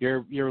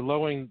 You're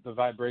lowering the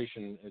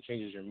vibration, and it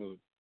changes your mood.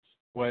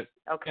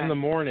 In the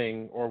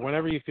morning or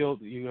whenever you feel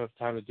you have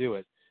time to do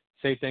it,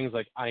 say things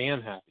like, I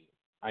am happy,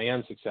 I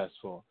am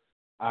successful,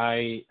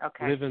 I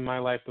live in my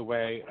life the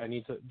way I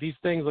need to. These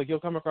things, like, you'll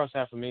come across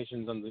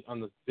affirmations on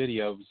the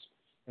videos,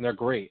 and they're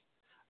great.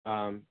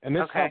 And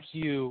this helps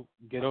you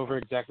get over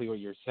exactly what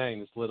you're saying,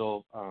 this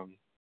little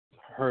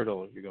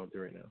hurdle you're going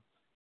through right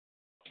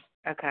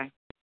now. Okay.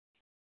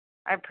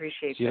 I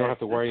appreciate so you don't have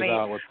to worry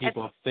about what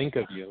people think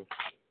of you.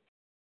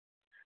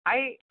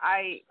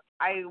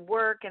 I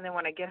work, and then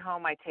when I get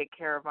home, I take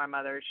care of my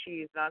mother.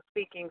 She's not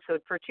speaking, so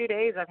for 2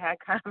 days I've had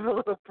kind of a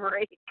little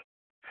break.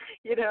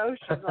 You know,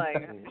 she's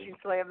like, she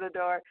slammed the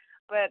door.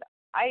 But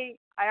I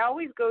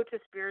always go to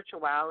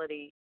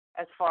spirituality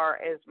as far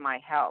as my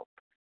help.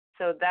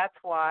 So that's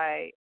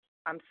why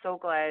I'm so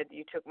glad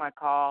you took my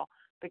call,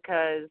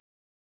 because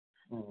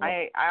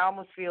I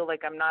almost feel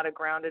like I'm not a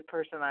grounded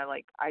person.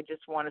 I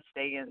just want to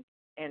stay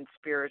in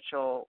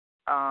spiritual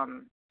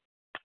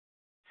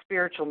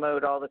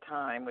mode all the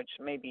time, which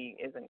maybe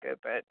isn't good,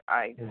 but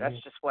that's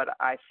just what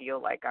I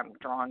feel like I'm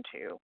drawn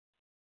to.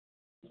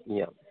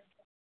 Yeah.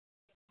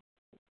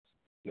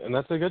 And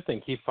that's a good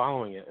thing. Keep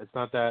following it. It's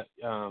not that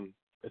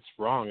it's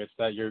wrong. It's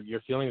that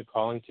you're feeling a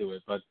calling to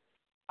it. But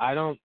I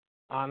don't,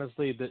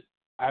 honestly, that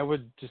I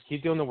would just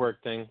keep doing the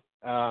work thing.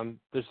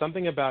 There's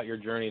something about your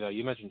journey, though.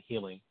 You mentioned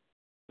healing.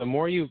 The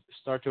more you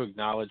start to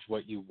acknowledge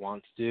what you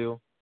want to do,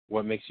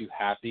 what makes you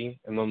happy,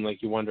 and then,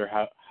 like, you wonder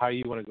how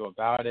you want to go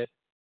about it,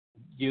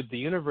 the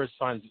universe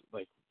finds,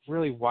 like,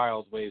 really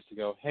wild ways to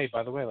go, hey,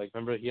 by the way, like,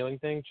 remember the healing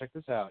thing? Check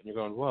this out. And you're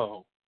going,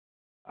 whoa,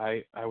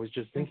 I was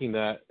just thinking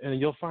that. And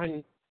you'll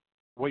find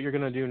what you're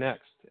going to do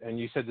next. And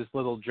you said this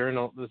little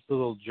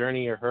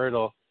journey or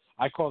hurdle,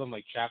 I call them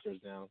like chapters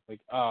now.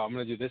 Like, oh, I'm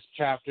going to do this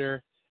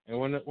chapter, and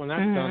when that's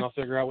done, I'll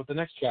figure out what the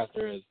next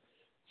chapter is.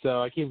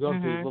 So I keep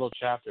going through these little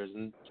chapters,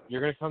 and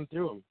you're going to come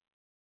through them.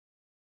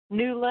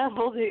 New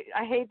level.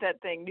 I hate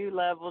that thing. New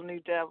level,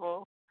 new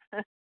devil.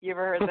 You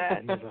ever heard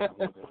that?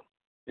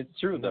 It's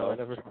true, though.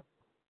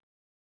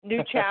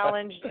 New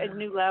challenge, a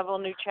new level,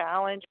 new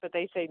challenge, but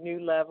they say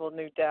new level,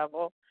 new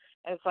devil.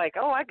 And it's like,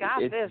 oh, I got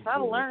this. I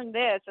learned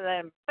this. And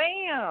then,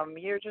 bam,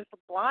 you're just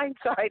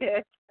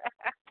blindsided.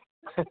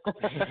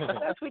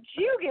 That's what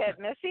you get,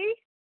 Missy.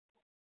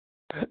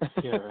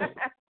 Yeah, right.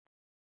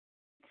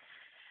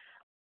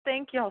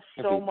 Thank y'all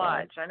so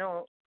much. I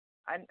know.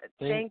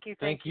 Thank you.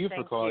 Thank you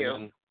for calling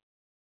in.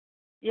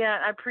 Yeah,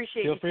 I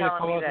appreciate you telling me that. Feel free to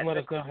call us and let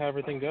us know how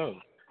everything goes.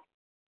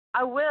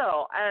 I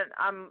will, and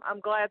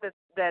I'm glad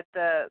that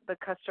the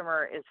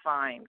customer is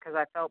fine, because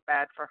I felt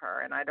bad for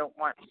her, and I don't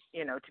want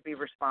to be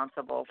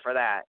responsible for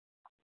that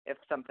if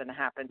something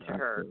happened to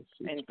her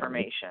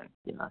information.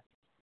 Yeah.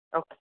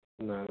 Okay.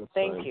 No, that's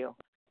Thank fine. you.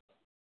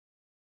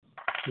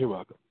 You're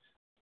welcome.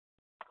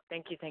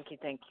 Thank you.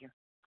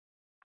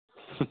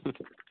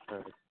 All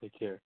right. Take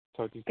care.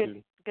 Talk to you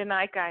soon. Good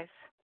night, guys.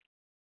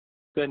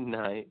 Good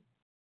night.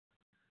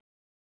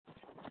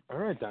 All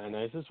right,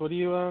 Dionysus. What are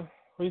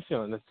you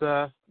feeling?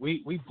 It's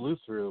we blew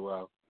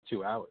through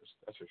 2 hours.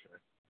 That's for sure.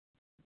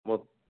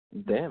 Well,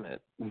 damn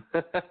it.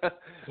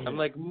 I'm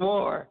like,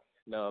 more.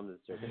 No, I'm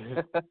just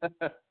joking.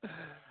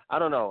 I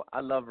don't know.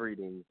 I love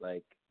readings.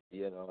 Like,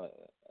 I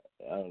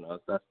don't know.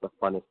 That's the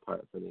funnest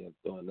part for me of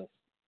doing this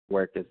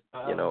work is,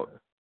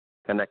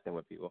 connecting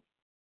with people.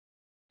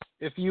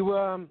 If you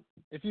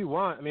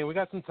want, I mean, we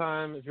got some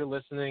time. If you're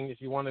listening,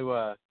 if you want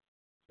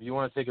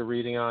to take a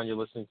reading on, you're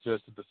listening to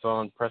us at the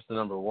phone, press the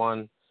number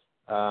 1.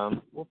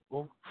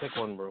 We'll pick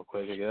one real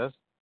quick, I guess.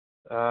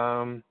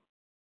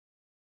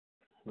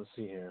 Let's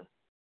see here.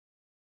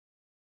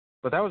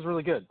 But that was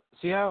really good.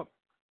 See how?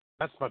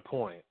 That's my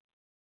point.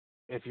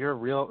 If you're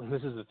real, and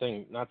this is the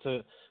thing, not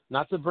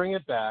to bring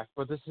it back,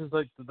 but this is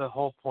like the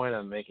whole point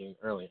I'm making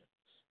earlier,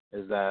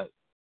 is that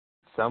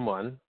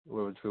someone,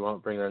 which we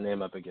won't bring their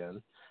name up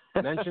again,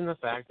 mentioned the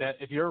fact that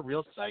if you're a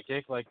real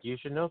psychic, like, you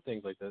should know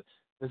things like this.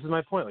 This is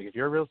my point. Like, if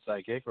you're a real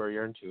psychic or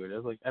you're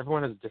intuitive, like,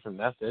 everyone has a different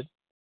method.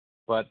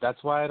 But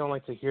that's why I don't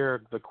like to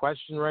hear the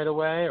question right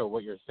away or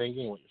what you're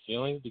thinking, what you're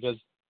feeling, because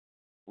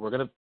we're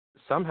going to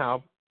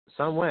somehow,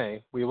 some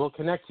way, we will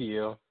connect to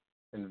you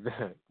and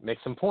make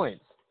some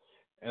points.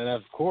 And,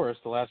 of course,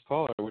 the last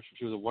caller, which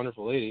she was a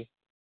wonderful lady,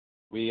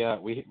 we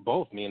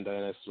both, me and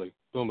Diana, was like,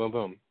 boom, boom,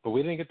 boom. But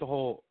we didn't get the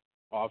whole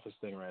office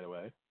thing right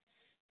away.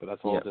 But that's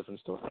a whole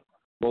different story.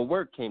 Well,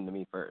 work came to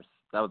me first.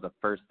 That was the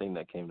first thing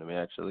that came to me,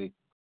 actually.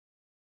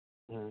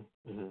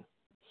 Mm-hmm.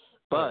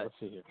 But right, let's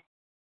see here.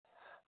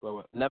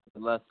 What?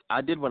 Nevertheless,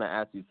 I did want to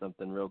ask you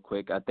something real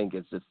quick. I think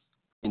it's just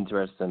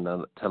interesting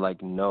to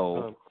like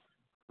know,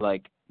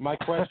 like. My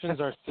questions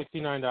are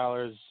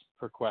 $69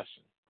 per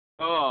question.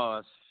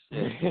 Oh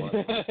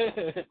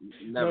shit!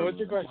 No, what's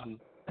your question?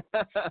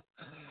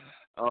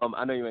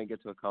 I know you ain't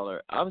get to a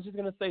caller. I was just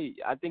gonna say,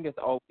 I think it's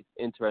always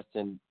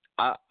interesting.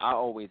 I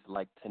always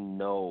like to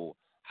know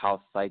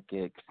how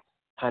psychics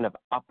kind of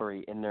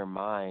operate in their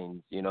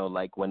minds, you know,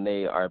 like when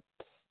they are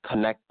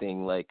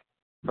connecting. Like,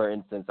 for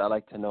instance, I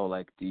like to know,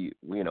 like,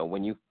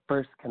 when you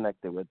first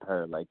connected with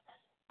her, like,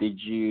 did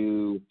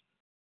you,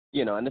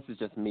 and this is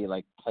just me,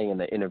 like, playing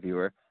the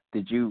interviewer,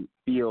 did you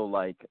feel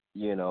like,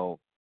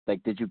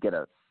 like, did you get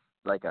a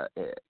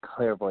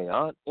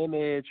clairvoyant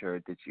image, or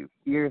did you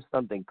hear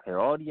something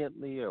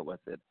clairaudiently, or was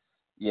it,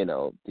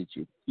 did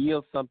you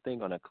feel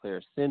something on a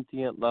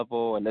clairsentient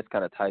level? And this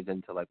kind of ties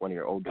into, like, one of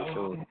your older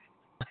shows.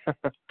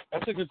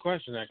 That's a good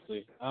question,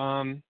 actually.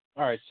 All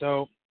right,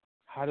 so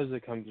how does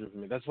it come through for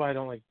me? That's why I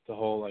don't like the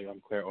whole, like,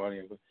 I'm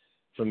clairaudient. But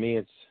for me,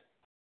 it's,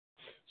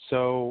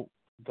 so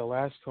the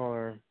last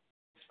caller,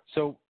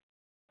 so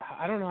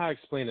I don't know how to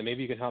explain it.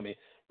 Maybe you can help me.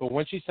 But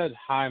when she said,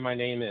 "Hi, my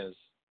name is,"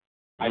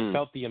 I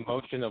felt the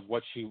emotion of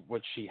what she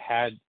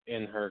had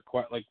in her,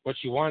 like, what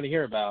she wanted to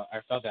hear about.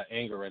 I felt that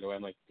anger right away.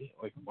 I'm like,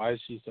 why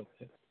is she so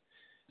pissed?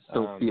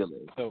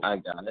 Feeling. So I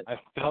got it. I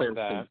felt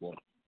that.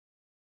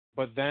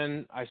 But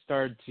then I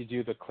started to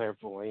do the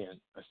clairvoyant.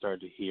 I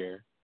started to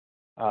hear.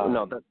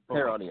 No, that's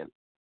clairaudient.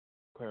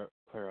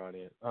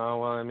 Clairaudient. Oh,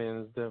 well, I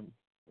mean, the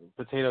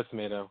potato,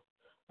 tomato.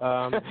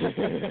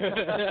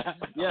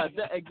 Yeah,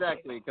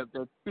 exactly, because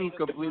they're two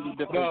completely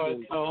different things.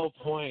 It's the whole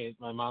point.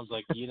 My mom's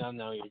like, you don't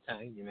know your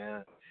tongue,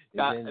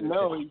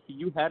 No,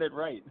 you had it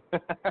right.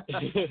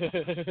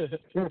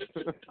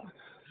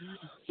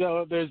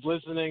 So there's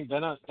listening.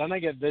 Then I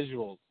get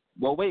visuals.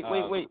 Well, wait.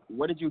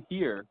 What did you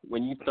hear?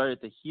 When you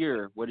started to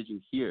hear, what did you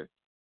hear?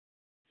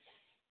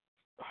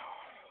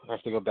 I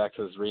have to go back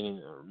to this reading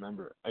to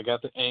remember. I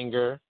got the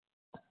anger.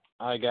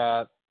 I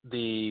got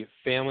the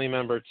family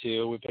member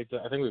too.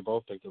 I think we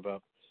both picked it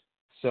up.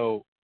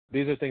 So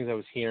these are things I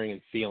was hearing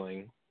and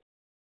feeling.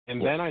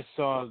 And then I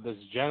saw this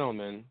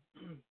gentleman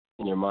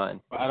in your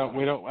mind. We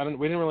didn't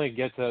really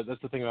get to.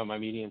 That's the thing about my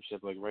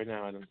mediumship. Like right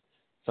now,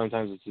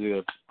 sometimes it's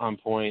either on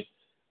point.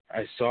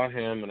 I saw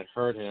him and I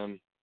heard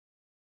him.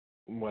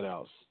 What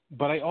else?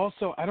 But I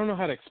don't know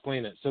how to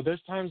explain it. So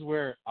there's times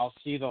where I'll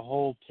see the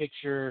whole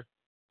picture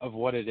of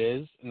what it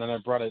is, and then I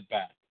brought it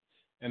back.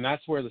 And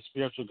that's where the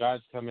spiritual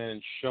guides come in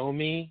and show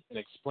me and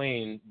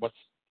explain what's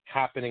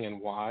happening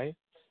and why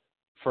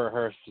for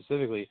her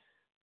specifically.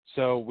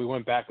 So we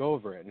went back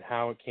over it, and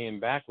how it came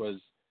back was,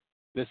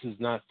 this is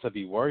not to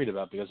be worried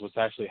about, because what's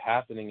actually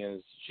happening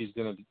is she's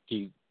going to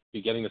be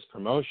getting this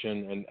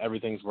promotion, and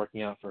everything's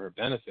working out for her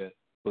benefit,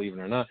 believe it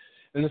or not.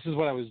 And this is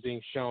what I was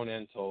being shown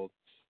and told.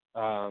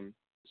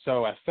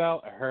 So I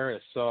felt, I heard,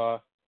 I saw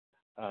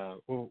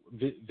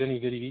Vinny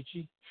Vidi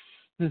Vici.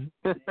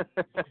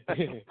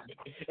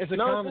 It's a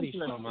comedy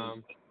show,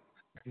 Mom.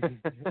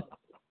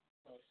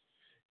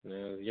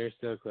 No, you're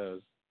still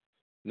closed.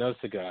 No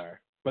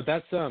cigar. But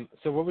that's so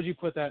what would you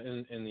put that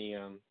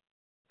in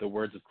the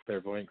words of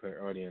clairvoyant,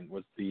 clairaudient?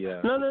 What's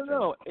the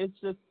No. It's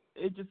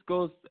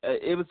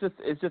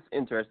just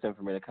interesting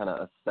for me to kind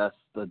of assess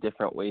the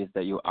different ways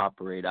that you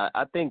operate.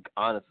 I think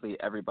honestly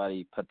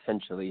everybody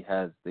potentially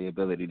has the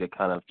ability to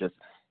kind of just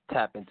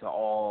tap into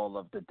all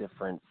of the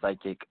different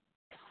psychic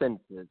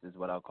senses, is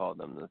what I'll call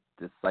them,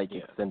 the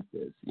psychic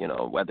senses,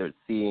 whether it's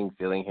seeing,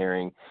 feeling,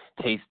 hearing,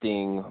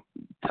 tasting,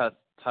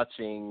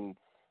 touching,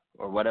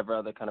 or whatever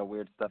other kind of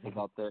weird stuff is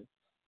out there.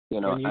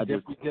 I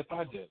did.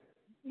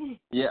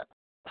 Yeah.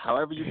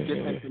 However you get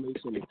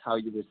information is how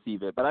you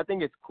receive it. But I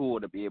think it's cool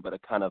to be able to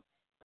kind of,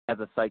 as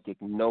a psychic,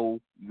 know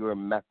your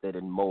method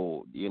and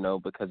mode,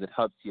 because it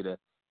helps you to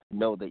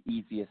know the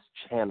easiest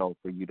channel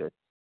for you to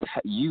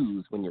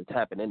use when you're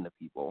tapping into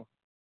people.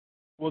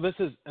 Well, this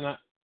is, and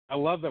I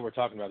love that we're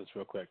talking about this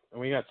real quick, and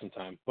we got some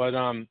time. But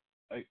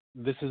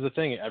this is the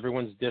thing.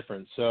 Everyone's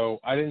different. So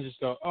I didn't just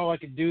go, I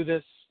could do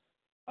this,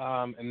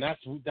 and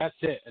that's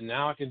it. And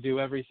now I can do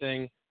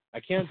everything. I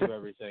can't do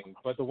everything,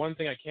 but the one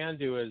thing I can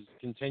do is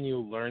continue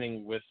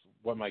learning with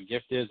what my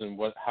gift is and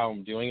how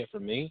I'm doing it for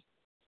me,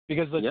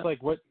 because it's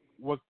like what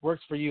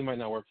works for you might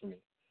not work for me.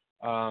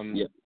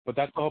 But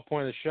that's the whole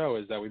point of the show,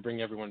 is that we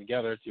bring everyone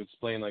together to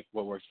explain like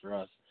what works for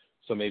us,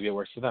 so maybe it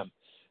works for them.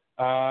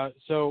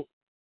 So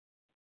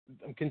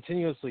I'm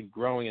continuously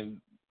growing and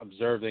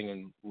observing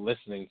and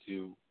listening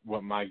to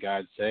what my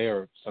guides say,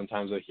 or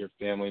sometimes I hear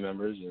family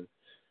members, or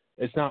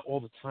it's not all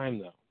the time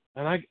though.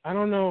 And I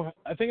don't know,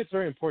 I think it's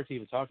very important to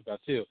even talk about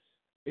too.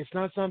 It's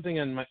not something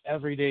on my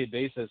everyday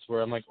basis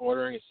where I'm like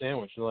ordering a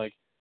sandwich and like,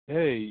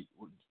 hey,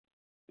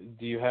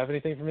 do you have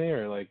anything for me?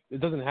 Or like, it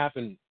doesn't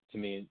happen to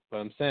me, but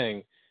I'm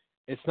saying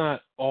it's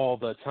not all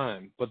the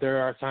time. But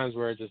there are times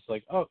where it's just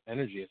like,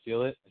 energy, I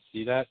feel it, I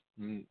see that.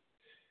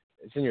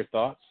 It's in your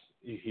thoughts,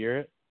 you hear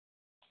it.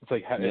 It's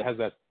like, it has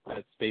that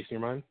space in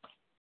your mind.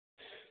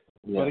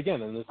 But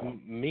again, in this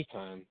me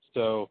time,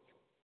 so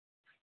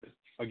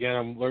again,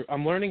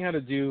 I'm learning how to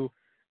do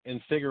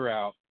and figure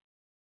out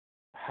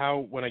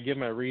how, when I give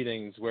my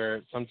readings,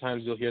 where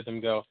sometimes you'll hear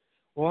them go,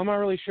 well, I'm not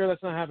really sure,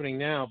 that's not happening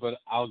now, but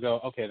I'll go,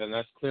 okay, then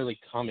that's clearly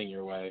coming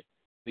your way,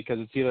 because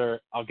it's either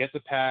I'll get the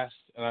past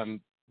and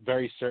I'm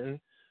very certain,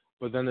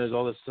 but then there's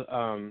all this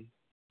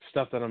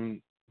stuff that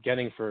I'm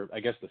getting for, I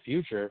guess, the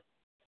future,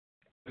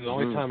 and the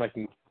only time I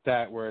can get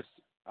that where it's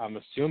I'm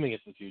assuming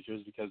it's the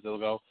futures because they'll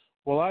go,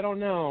 well, I don't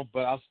know,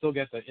 but I'll still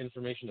get the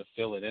information to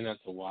fill it in as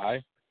to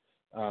why.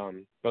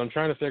 But I'm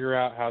trying to figure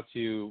out how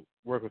to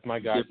work with my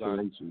guys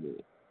on.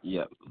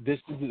 Yeah. This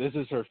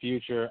is her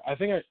future. I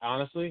think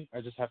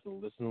I just have to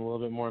listen a little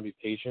bit more and be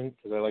patient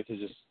because I like to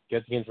just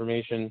get the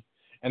information,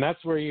 and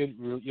that's where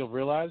you'll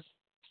realize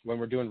when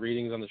we're doing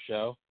readings on the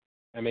show,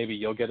 and maybe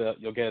you'll get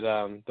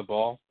the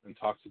ball and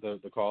talk to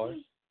the caller,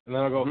 and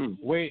then I'll go,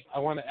 wait, I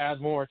want to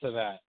add more to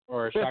that,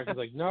 or Shaka's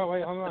like, no,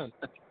 wait, hold on.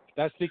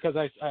 That's because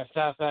I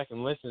sat back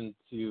and listened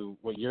to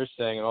what you're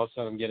saying, and all of a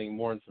sudden I'm getting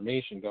more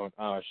information. Going,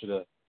 oh, I should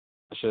have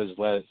just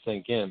let it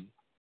sink in,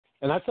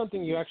 and that's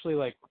something you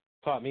actually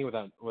taught me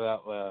without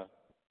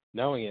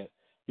knowing it.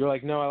 You're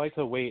like, no, I like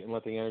to wait and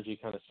let the energy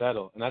kind of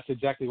settle, and that's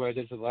exactly what I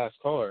did for the last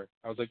caller.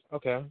 I was like,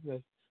 okay,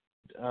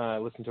 I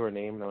listened to her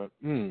name, and I went,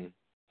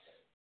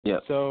 Yeah.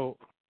 So,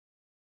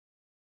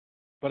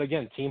 but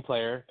again, team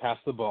player, pass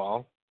the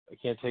ball. I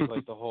can't take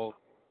the whole,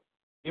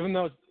 even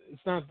though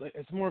it's not.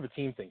 It's more of a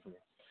team thing for me.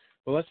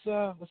 But let's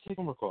take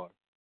one more caller.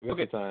 We got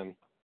the time.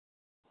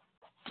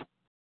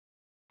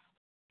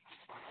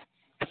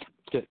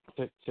 Check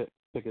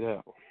it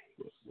out.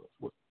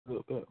 What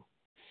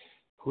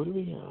who do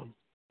we have?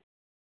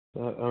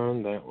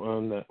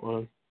 That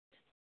one.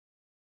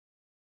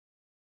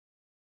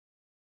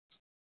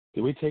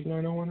 Did we take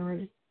 901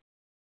 already?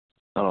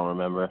 I don't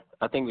remember.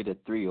 I think we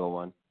did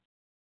 301.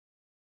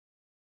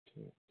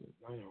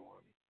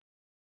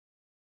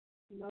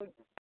 901.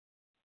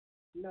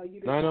 No, you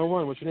didn't.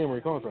 901. What's your name? Where are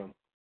you calling from?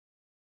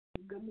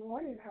 Good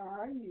morning. How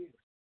are you?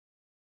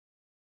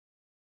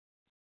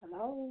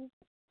 Hello.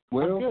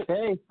 We're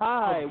okay.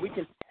 Hi. We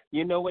can.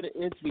 You know what it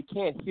is? We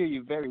can't hear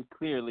you very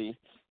clearly.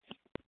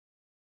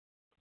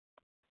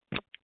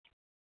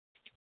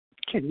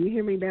 Can you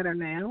hear me better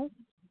now?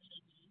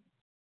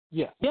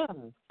 Yeah. Yeah.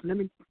 Let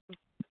me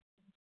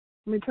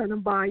turn the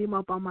volume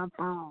up on my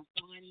phone.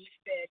 1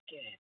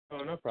 second.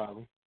 Oh, no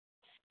problem.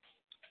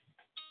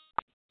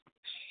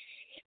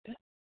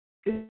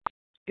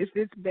 Is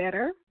this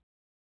better?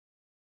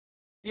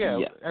 Yeah.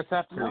 That's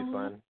absolutely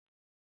fine.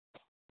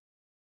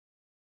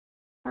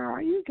 How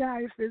are you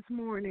guys this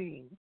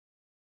morning?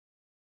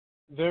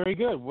 Very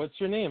good. What's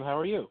your name? How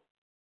are you?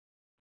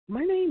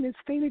 My name is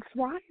Phoenix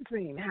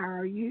Rising. How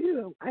are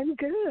you? I'm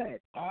good.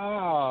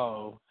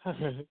 Oh,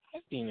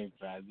 Phoenix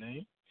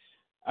Rising.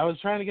 I was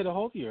trying to get a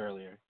hold of you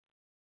earlier.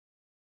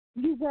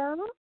 You were?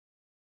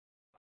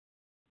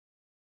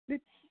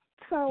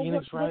 So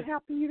Phoenix what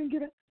happened? You didn't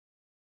get it?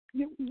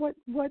 What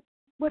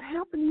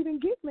happened? You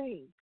didn't get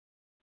me.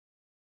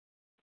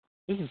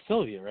 This is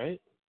Sylvia,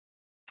 right?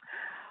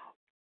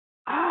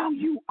 Oh,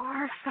 you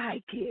are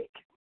psychic.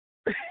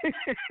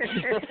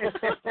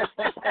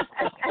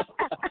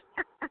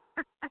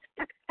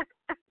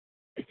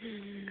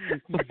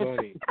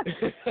 Funny.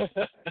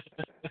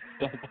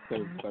 That's so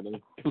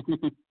funny.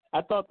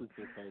 I thought this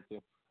was funny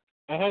too.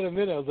 I had a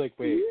minute. I was like,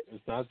 wait,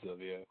 it's not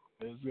Sylvia.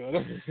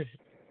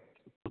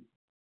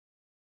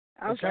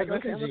 I tried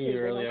messaging you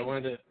earlier. I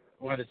wanted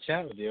to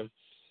chat with you.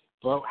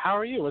 Well, how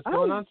are you? What's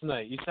going on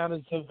tonight? You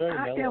sounded so very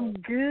mellow. I am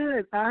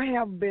good. I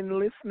have been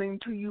listening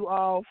to you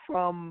all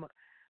from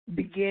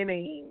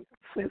beginning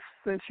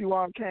since you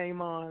all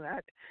came on.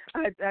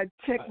 I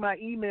checked my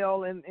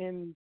email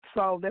and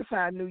so that's how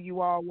I knew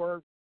you all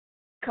were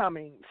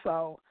coming.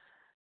 So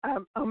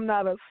I'm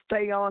not a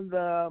stay on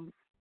the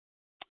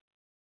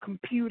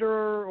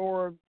computer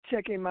or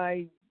checking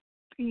my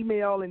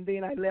email, and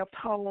then I left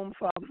home,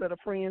 so I was at a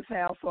friend's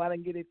house, so I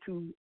didn't get it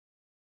to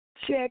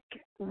check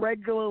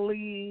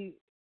regularly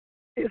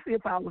as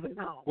if I was at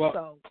home. Well,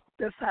 so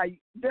that's how you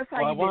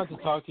I wanted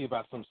to talk to you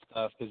about some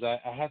stuff because I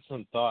had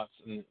some thoughts,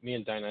 and me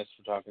and Dionysus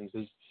were talking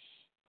because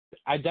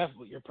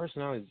your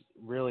personality is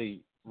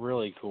really,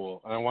 really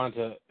cool, and I wanted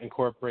to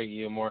incorporate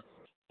you more.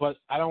 But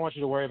I don't want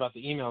you to worry about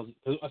the emails,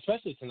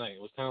 especially tonight.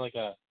 It was kind of like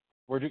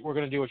we're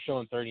going to do a show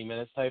in 30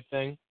 minutes type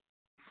thing,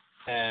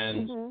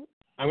 and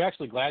I'm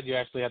actually glad you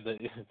actually had the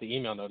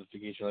email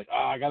notification. Like, oh,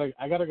 I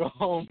gotta go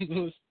home.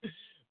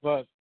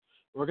 But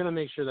we're gonna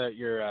make sure that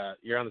you're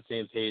on the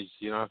same page, so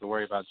you don't have to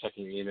worry about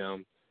checking your email.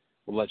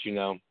 We'll let you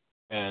know.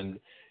 And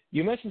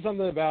you mentioned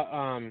something about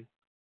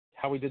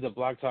how we did the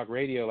Blog Talk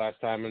Radio last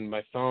time, and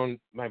my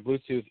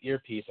Bluetooth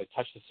earpiece, I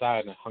touched the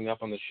side and I hung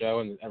up on the show,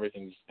 and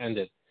everything just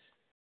ended.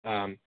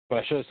 But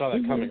I should have saw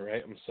that coming,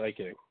 right? I'm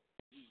psychic.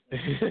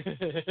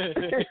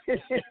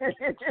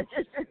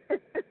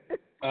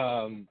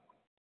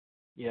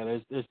 Yeah,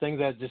 there's things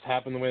that just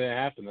happen the way they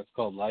happen. That's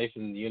called life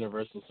and the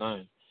universal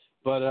sign.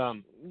 But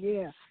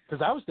yeah,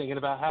 because I was thinking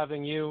about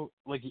having you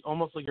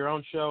almost like your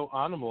own show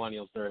on the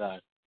Millennial's Third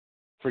Eye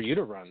for you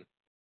to run,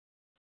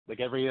 like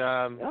every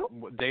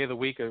day of the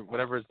week or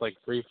whatever is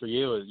free for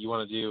you. You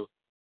want to do?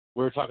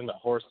 We were talking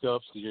about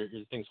horoscopes because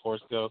your thing's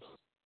horoscopes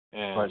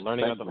and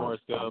learning about the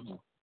horoscopes.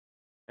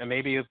 And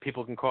maybe if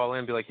people can call in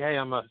and be like, hey,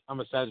 I'm a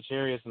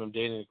Sagittarius and I'm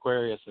dating an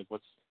Aquarius. Like,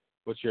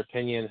 what's your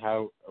opinion?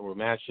 How we're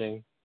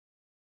matching?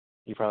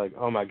 You're probably like,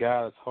 oh my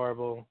God, that's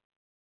horrible.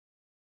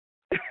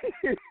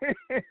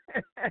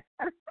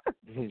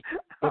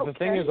 But the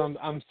thing is,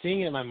 I'm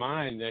seeing it in my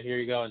mind. Here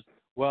you go. And,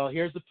 well,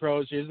 here's the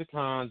pros, here's the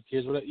cons,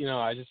 here's what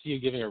I just see you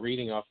giving a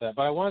reading off that.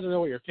 But I wanted to know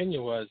what your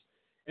opinion was,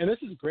 and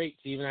this is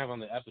great to even have on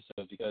the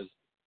episode because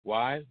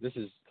why? This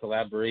is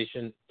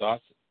collaboration,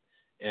 thoughts,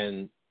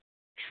 and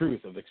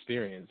truth of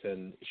experience,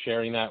 and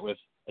sharing that with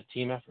a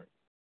team effort.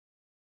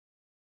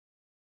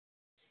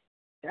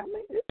 I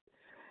mean,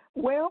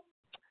 well,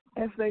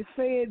 as they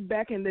said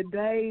back in the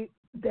day,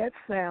 that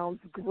sounds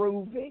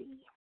groovy.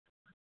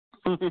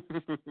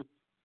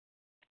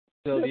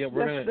 So yeah,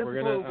 we're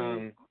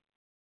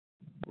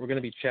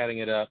gonna be chatting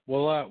it up.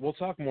 We'll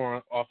talk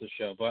more off the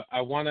show, but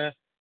I want to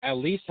at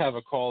least have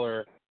a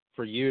caller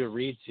for you to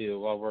read to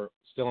while we're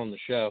still on the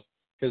show,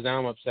 because now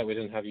I'm upset we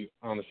didn't have you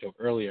on the show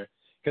earlier,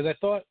 because I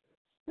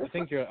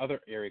think your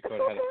other area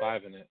code had a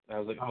 5 in it. I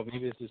was like, oh,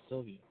 maybe this is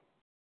Sylvia.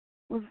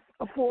 Was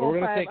a 4 But we're or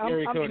gonna 5. take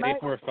area code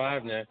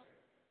 845 next.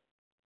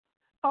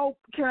 Oh,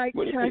 can I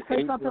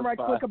say something right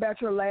quick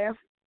about your last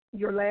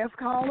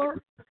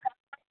caller?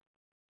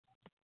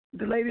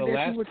 The lady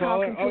that you were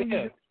talking to. Oh,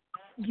 yeah.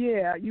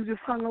 Yeah, you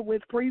just hung up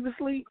with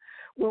previously.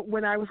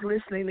 When I was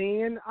listening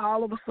in,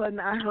 all of a sudden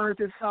I heard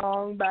this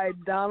song by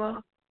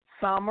Donna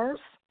Summers.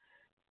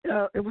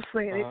 It was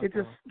saying it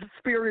just the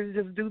spirit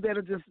just do that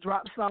or just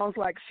drop songs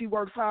like she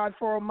works hard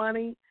for her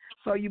money,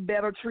 so you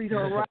better treat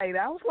her right.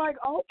 I was like,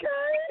 okay,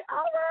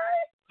 all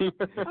right,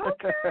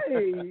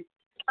 okay.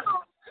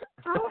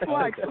 I was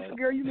like,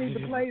 girl, you need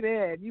to play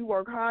that. You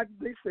work hard.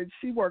 They said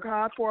she work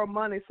hard for her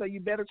money, so you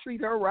better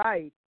treat her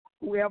right.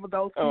 Whoever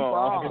those people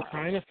are. I've been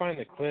trying to find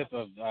the clip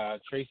of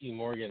Tracy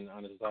Morgan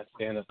on his last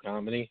stand-up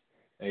comedy,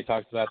 and he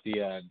talks about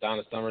the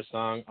Donna Summer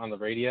song on the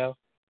radio,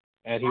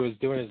 and he was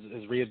doing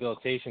his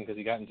rehabilitation because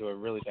he got into a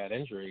really bad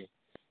injury,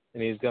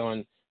 and he's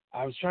going,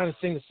 I was trying to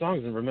sing the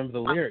songs and remember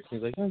the lyrics.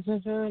 He's like, and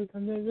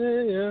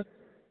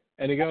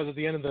he goes at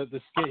the end of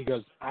the skit, he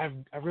goes, I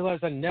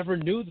realized I never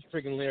knew the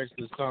friggin' lyrics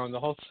to the song the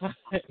whole time.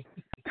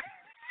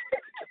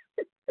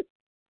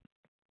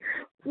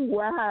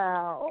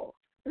 Wow.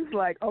 It's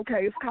like,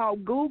 okay, it's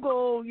called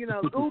Google,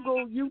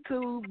 Google,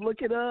 YouTube,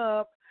 look it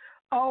up.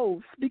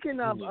 Oh, speaking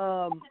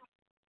of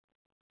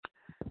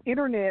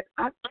internet,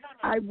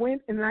 I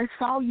went and I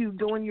saw you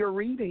doing your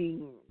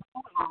reading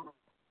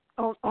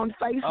on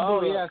Facebook.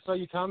 Oh, yeah, I saw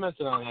you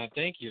commented on that.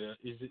 Thank you.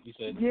 You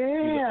said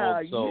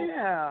yeah.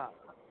 Yeah.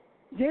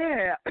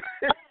 Yeah.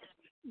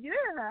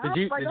 Did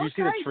you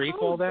see the tree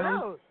fall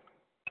down?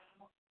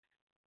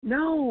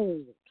 No.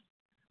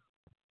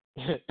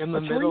 in the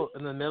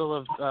middle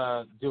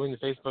of doing the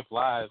Facebook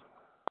Live,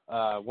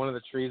 one of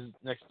the trees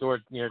next door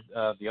near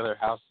the other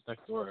house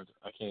next door,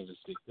 I can't even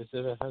speak.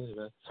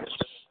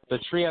 The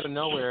tree out of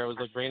nowhere, it was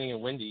like raining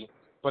and windy,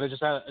 but it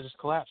just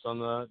collapsed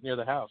near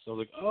the house. So I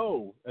was like,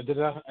 oh,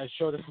 I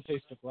showed it on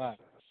Facebook Live.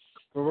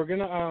 But we're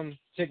gonna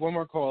take one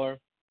more caller.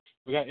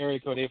 We got area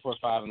code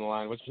 845 on the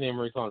line. What's your name?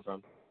 Where are you calling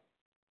from?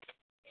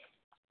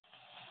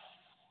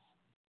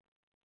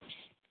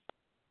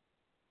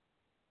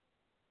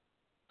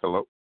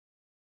 Hello.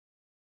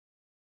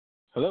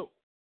 Hello.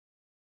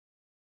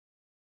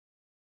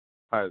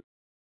 Hi. Is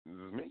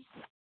this me?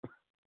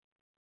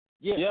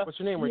 Yeah. What's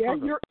your name? Where are you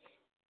calling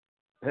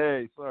from?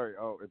 Hey, sorry.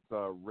 Oh, it's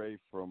Ray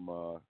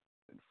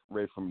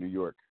from New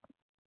York.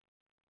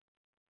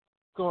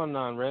 What's going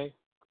on, Ray?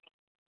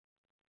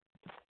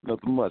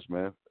 Nothing much,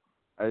 man.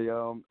 I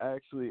was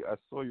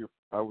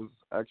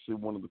actually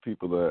one of the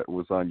people that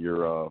was on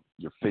your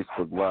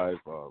Facebook Live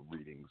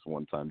readings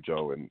one time,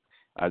 Joe, and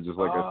I just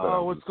I said.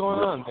 Oh, what's going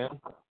on, man?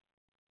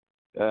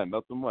 Yeah,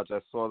 nothing much. I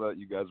saw that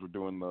you guys were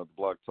doing the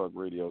Blog Talk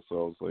Radio,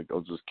 so I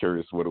was just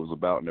curious what it was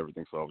about and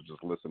everything, so I was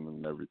just listening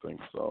and everything.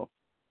 So.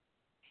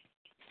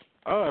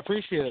 Oh, I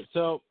appreciate it.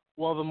 So,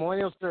 well, the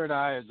Millennial Third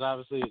Eye is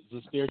obviously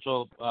a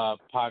spiritual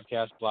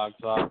podcast, Blog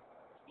Talk.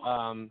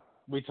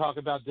 We talk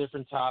about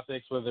different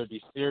topics, whether it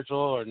be spiritual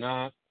or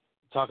not.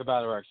 We talk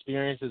about our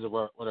experiences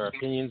or what our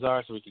opinions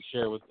are, so we can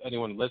share with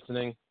anyone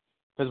listening.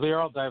 Because we are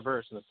all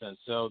diverse in a sense.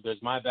 So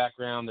there's my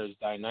background, there's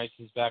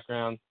Dionysus'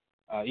 background.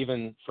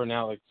 Even for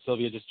now, like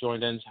Sylvia just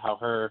joined in, how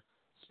her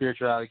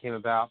spirituality came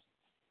about.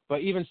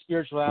 But even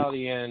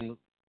spirituality in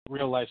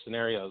real life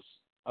scenarios,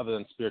 other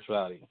than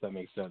spirituality, if that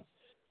makes sense.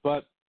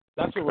 But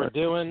that's what we're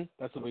doing.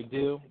 That's what we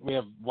do. We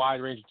have a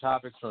wide range of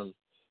topics from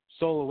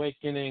soul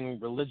awakening,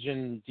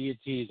 religion,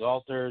 deities,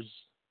 altars.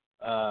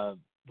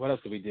 What else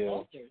did we do?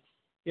 Altars.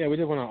 Yeah, we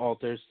did one on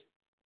altars.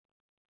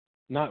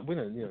 We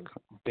didn't,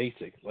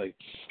 basic, like,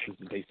 this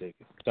is basic.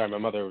 Sorry, my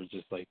mother was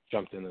just,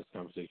 jumped in this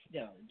conversation.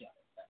 Yeah.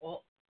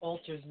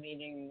 Altars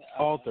meaning...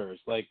 altars,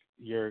 like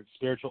your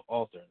spiritual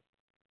altar.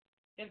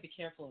 You gotta be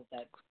careful of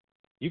that.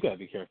 You gotta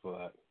be careful of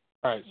that.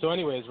 All right, so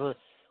anyways,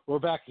 we're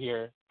back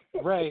here.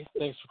 Ray,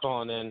 thanks for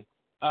calling in.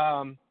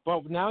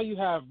 But now you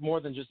have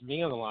more than just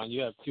me on the line.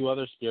 You have two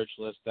other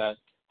spiritualists that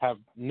have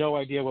no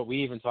idea what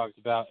we even talked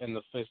about in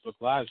the Facebook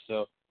Live,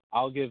 so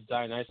I'll give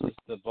Dionysus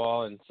the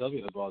ball and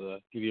Sylvia the ball to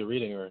give you a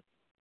reading or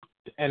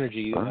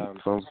energy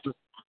sounds good.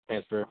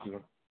 Transfer if you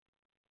want.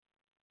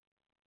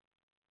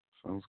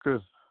 Sounds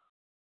good.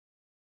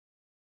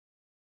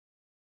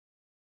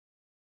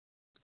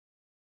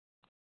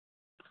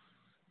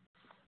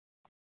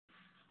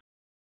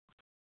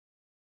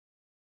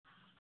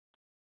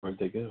 Where'd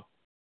they go?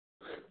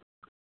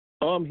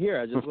 Oh, I'm here.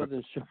 I just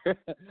wasn't sure.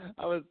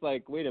 I was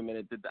like, wait a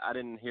minute. I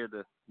didn't hear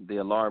the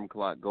alarm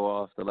clock go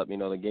off to let me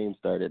know the game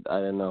started. I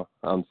didn't know.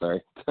 I'm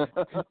sorry. I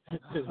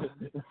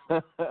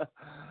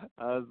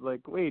was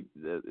like, wait,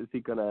 is he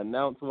going to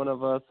announce one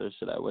of us, or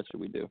what should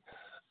we do?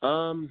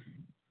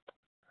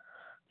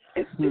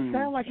 It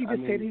sounded like he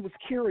just said he was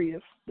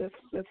curious. That's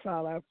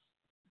all.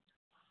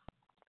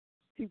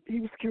 He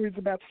was curious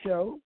about the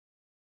show,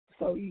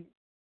 so he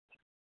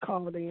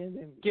called in.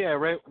 And yeah,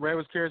 Ray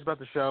was curious about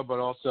the show, but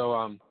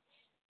also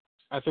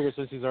I figured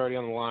since he's already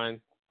on the line,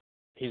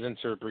 he's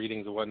into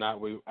readings and whatnot.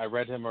 I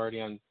read him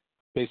already on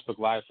Facebook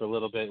Live for a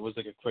little bit. It was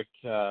like a quick.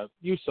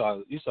 You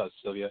saw it,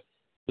 Sylvia.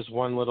 Just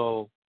one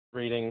little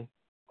reading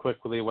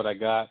quickly what I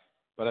got,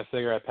 but I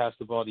figure I passed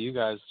the ball to you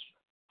guys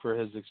for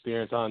his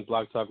experience on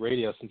Blog Talk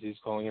Radio since he's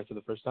calling in for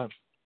the first time.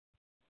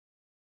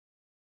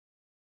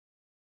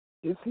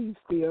 Is he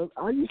still?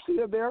 Are you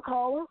still there,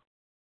 caller?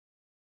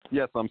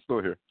 Yes, I'm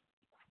still here.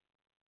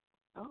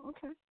 Oh,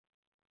 okay.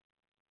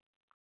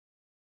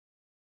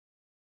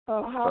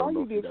 How are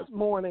you this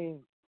morning?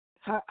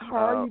 How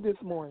are you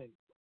this morning?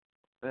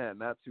 Man,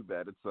 not too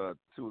bad. It's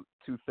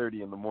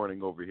 2:30 in the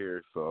morning over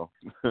here, so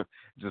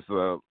just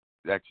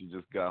actually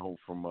just got home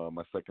from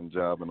my second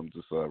job, and I'm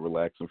just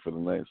relaxing for the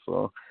night.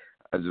 So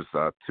I just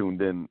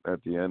tuned in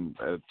at the end,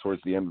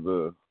 towards the end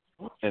of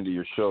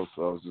your show.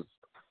 So I was just,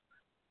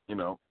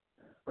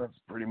 that's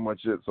pretty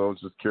much it. So I was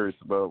just curious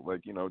about,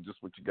 like,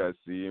 just what you guys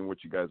see and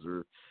what you guys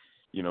are,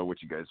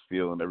 what you guys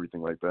feel and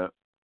everything like that.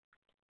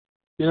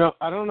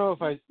 I don't know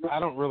if I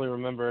don't really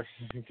remember,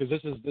 because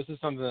this is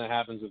something that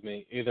happens with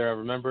me. Either I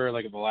remember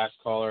like the last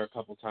caller a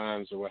couple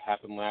times, or what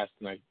happened last,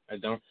 and I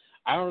don't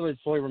really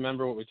fully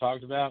remember what we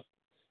talked about.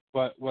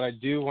 But what I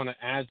do want to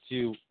add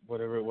to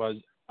whatever it was,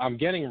 I'm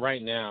getting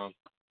right now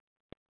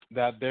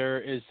that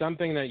there is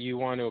something that you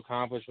want to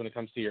accomplish when it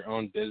comes to your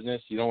own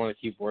business. You don't want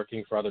to keep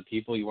working for other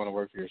people. You want to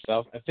work for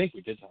yourself. I think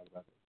we did talk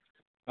about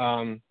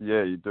it.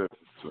 Yeah, you did.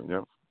 So,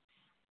 yeah.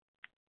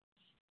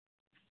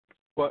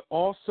 But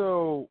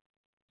also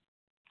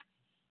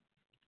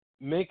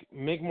make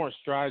more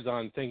strides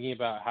on thinking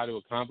about how to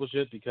accomplish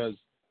it, because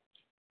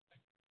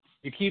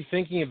you keep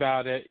thinking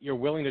about it, you're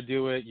willing to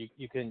do it,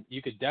 you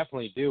could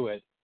definitely do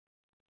it,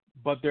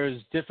 but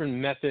there's different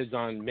methods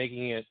on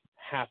making it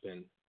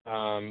happen,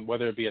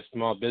 whether it be a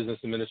small business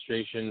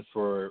administration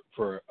for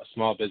a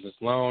small business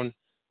loan,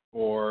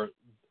 or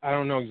I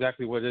don't know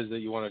exactly what it is that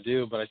you want to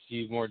do, but I see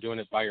you more doing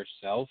it by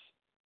yourself.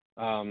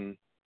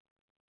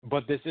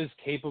 But this is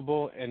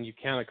capable, and you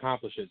can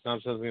accomplish it. It's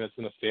not something that's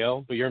going to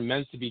fail, but you're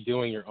meant to be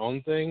doing your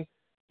own thing,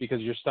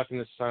 because you're stuck in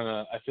this kind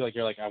of, I feel like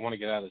you're like, I want to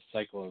get out of this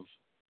cycle of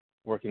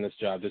working this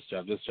job.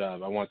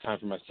 I want time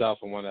for myself.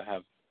 I want to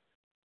have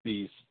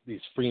these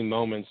free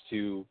moments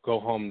to go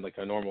home like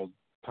a normal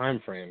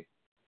time frame.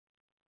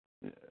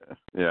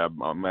 Yeah.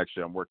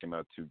 I'm working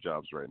 2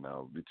 jobs right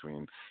now,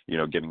 between,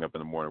 getting up in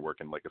the morning,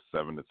 working like a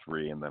 7 to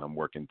 3, and then I'm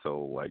working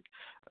till like,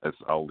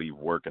 I'll leave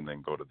work and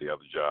then go to the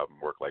other job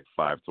and work like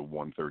 5 to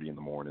 1:30 in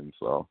the morning.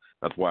 So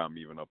that's why I'm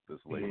even up this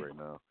late right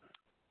now.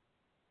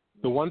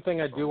 The one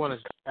thing I do want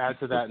to add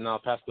to that, and I'll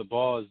pass the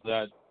ball, is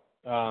that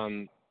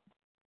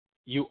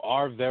you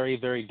are very,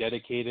 very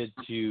dedicated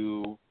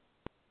to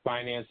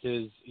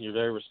finances. You're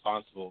very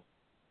responsible.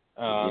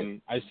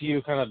 I see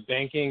you kind of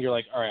banking. You're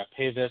like, all right,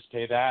 pay this,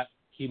 pay that,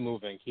 keep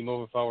moving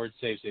forward,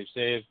 save.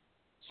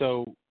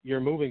 So you're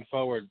moving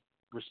forward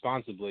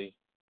responsibly,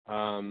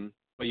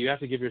 but you have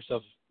to give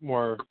yourself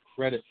more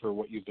credit for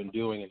what you've been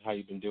doing and how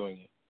you've been doing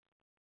it.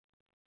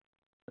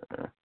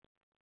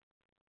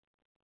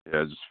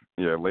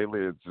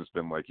 Lately it's just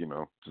been like,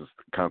 just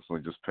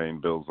constantly just paying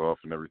bills off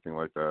and everything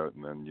like that.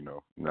 And then,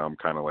 now I'm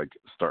kind of like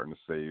starting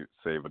to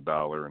save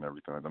 $1 and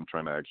everything. I'm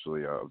trying to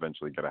actually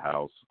eventually get a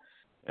house.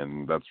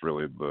 And that's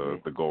really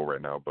the goal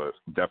right now. But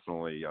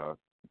definitely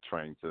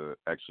trying to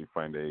actually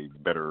find a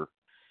better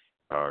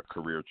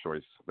career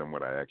choice than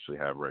what I actually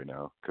have right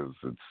now, because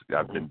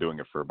I've been doing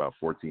it for about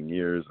 14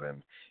 years,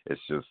 and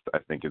I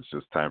think it's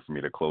just time for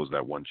me to close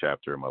that one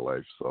chapter in my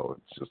life. So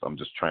I'm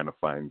just trying to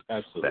find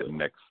that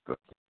next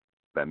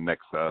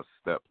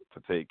step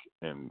to take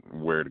and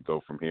where to go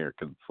from here,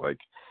 because it's like,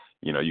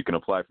 you can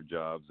apply for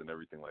jobs and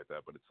everything like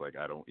that, but it's like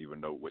I don't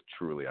even know what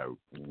truly I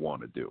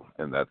want to do,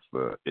 and that's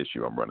the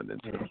issue I'm running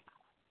into.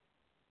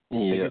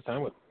 Yeah. Take your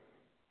time with it.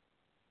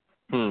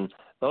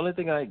 The only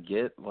thing I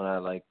get when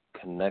I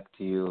connect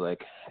to you,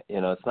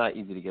 it's not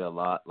easy to get a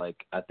lot.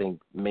 I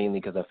think mainly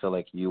because I feel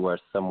like you are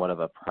somewhat of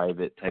a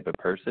private type of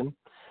person,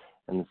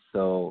 and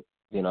so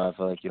I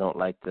feel like you don't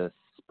like to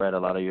spread a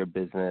lot of your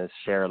business,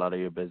 share a lot of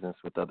your business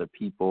with other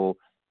people.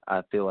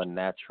 I feel a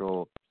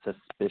natural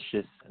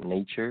suspicious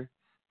nature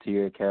to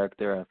your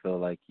character. I feel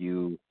like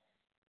you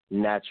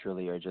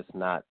naturally are just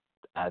not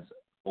as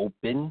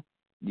open,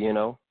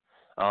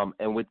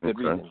 and with good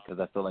reason, because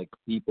I feel like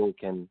people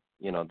can,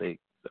 they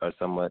are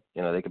somewhat,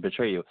 they can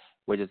betray you,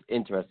 which is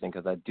interesting,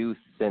 because I do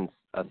sense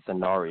a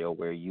scenario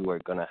where you are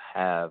going to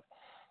have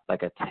a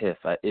tiff,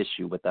 an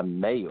issue with a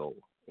male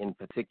in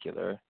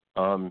particular.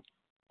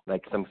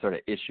 like some sort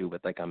of issue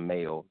with like a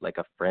male, like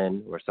a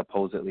friend or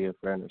supposedly a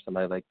friend or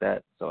somebody like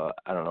that. So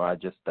I don't know.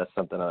 That's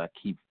something that I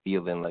keep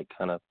feeling like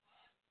kind of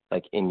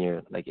like in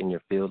your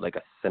field, like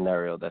a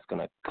scenario that's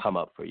gonna come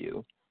up for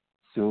you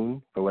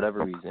soon for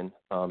whatever reason.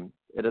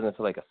 It doesn't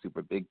feel like a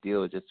super big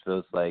deal. It just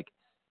feels like,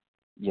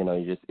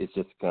 it's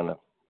just gonna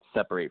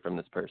separate from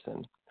this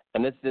person.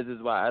 And this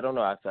is why I don't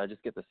know. I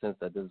just get the sense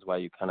that this is why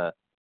you kind of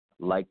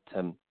like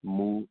to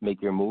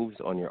make your moves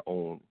on your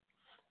own.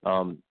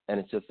 And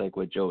it's just like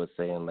what Joe was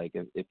saying. Like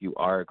if you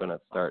are gonna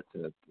start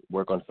to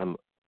work on some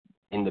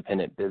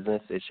independent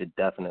business, it should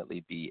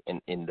definitely be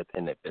an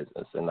independent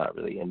business and not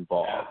really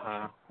involve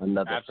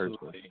another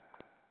Absolutely. person.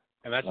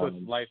 And that's what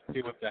life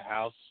too with the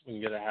house. When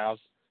you get a house,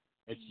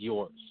 it's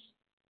yours.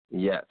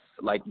 Yes,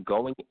 like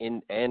going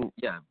in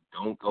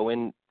don't go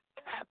in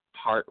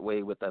part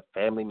way with a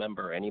family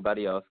member or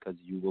anybody else because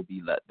you will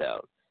be let down.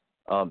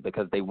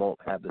 Because they won't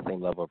have the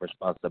same level of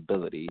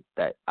responsibility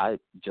that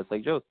just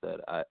like Joe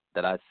said,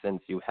 that I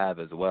sense you have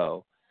as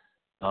well.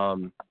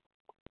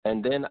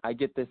 And then I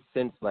get this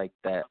sense like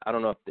that, I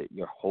don't know if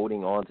you're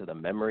holding on to the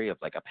memory of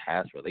like a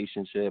past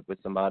relationship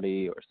with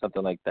somebody or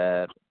something like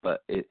that,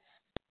 but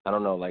I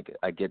don't know, like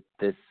I get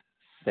this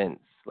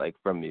sense like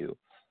from you.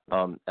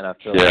 And I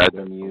feel like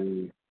when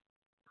you,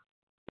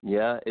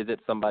 is it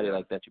somebody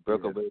like that you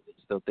broke up with that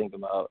you still think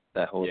about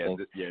that whole thing?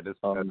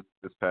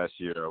 This past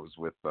year I was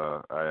with,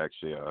 I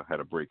actually had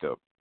a breakup.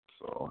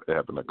 So it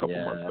happened a couple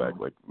months back,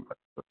 like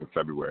in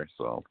February,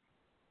 so.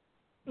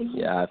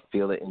 Yeah, I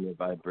feel it in your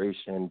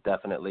vibration,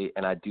 definitely.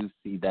 And I do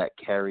see that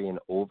carrying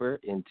over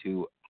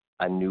into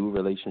a new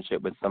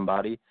relationship with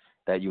somebody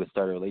that you would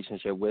start a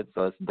relationship with.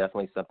 So it's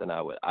definitely something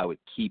I would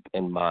keep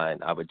in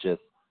mind. I would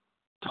just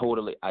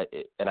totally,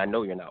 and I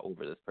know you're not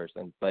over this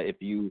person, but if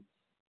you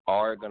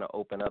are going to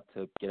open up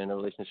to get in a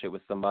relationship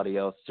with somebody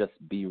else, just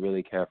be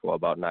really careful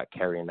about not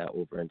carrying that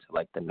over into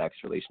like the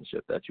next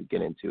relationship that you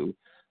get into.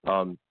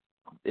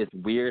 It's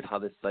weird how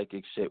this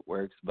psychic shit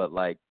works, but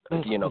like,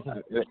 it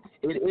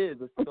is.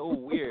 It's so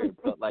weird,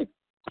 but like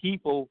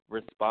people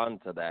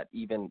respond to that,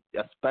 even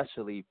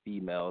especially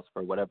females,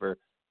 for whatever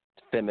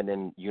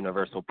feminine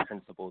universal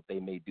principles they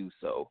may do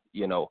so,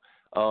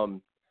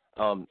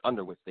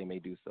 under which they may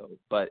do so.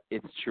 But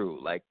it's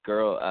true. Like,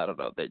 girl, I don't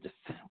know. They're just,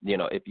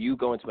 if you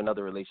go into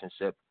another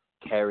relationship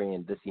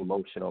carrying this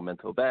emotional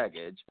mental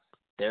baggage,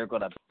 they're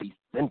going to be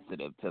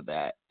sensitive to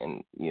that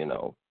and,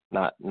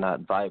 not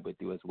vibe with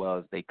you as well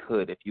as they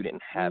could if you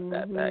didn't have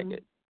that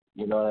baggage.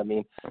 You know what I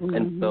mean?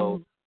 And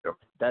so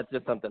that's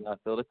just something I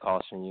feel to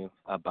caution you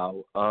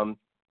about.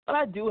 But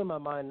I do in my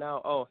mind now,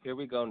 oh, here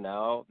we go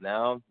now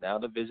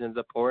the visions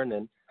are pouring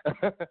in.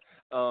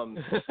 Well,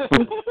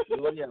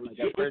 yeah, like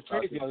at first,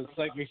 crazy how the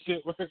psychic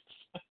shit works.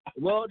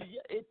 Well,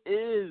 yeah, it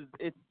is.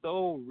 It's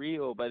so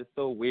real, but it's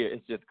so weird.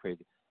 It's just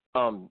crazy.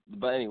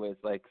 But anyways,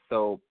 like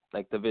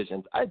the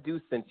visions, I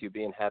do sense you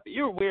being happy.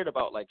 You're weird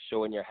about like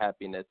showing your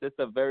happiness. It's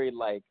a very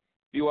like,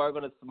 if you are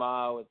gonna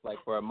smile, it's like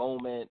for a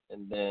moment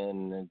and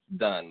then it's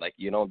done. Like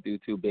you don't do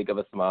too big of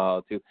a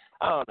smile.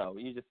 I don't know.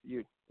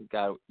 You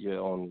got your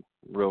own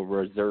real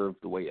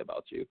reserved way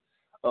about you.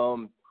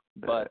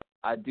 But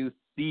I do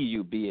see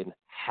you being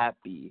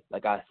happy.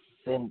 Like I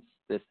sense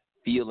this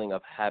feeling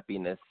of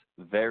happiness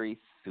very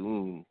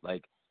soon.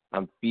 Like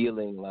I'm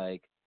feeling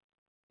like,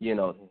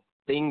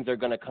 things are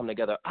going to come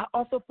together. I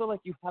also feel like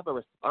you have a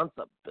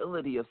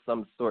responsibility of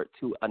some sort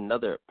to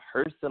another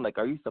person. Like,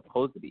 are you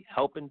supposed to be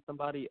helping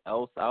somebody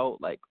else out,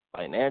 like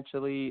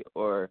financially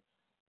or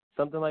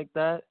something like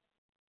that?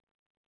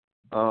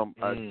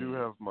 I do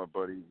have my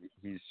buddy.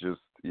 He's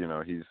just,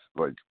 he's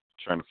like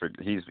trying to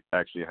figure. He's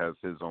actually has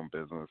his own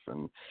business,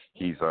 and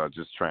he's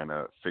just trying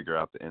to figure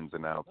out the ins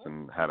and outs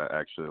and how to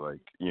actually like,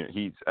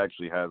 he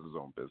actually has his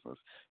own business,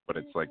 but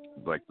it's like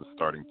the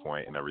starting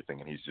point and everything,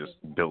 and he's just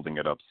building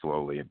it up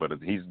slowly. But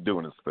he's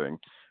doing his thing.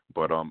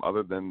 But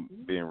other than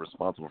being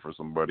responsible for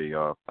somebody,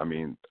 I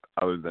mean,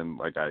 other than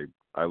like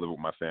I live with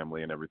my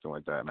family and everything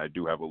like that, and I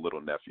do have a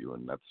little nephew,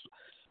 and that's.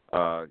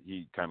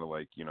 He kind of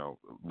like,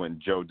 when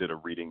Joe did a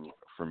reading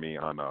for me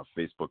on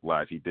Facebook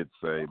Live, he did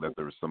say that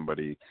there was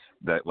somebody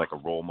that like a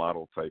role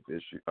model type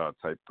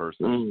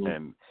person.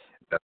 And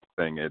that's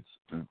the thing. It's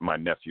my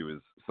nephew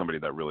is somebody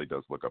that really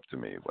does look up to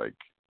me.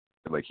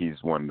 Like he's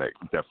one that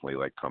definitely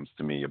like comes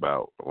to me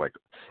about like,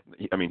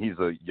 I mean, he's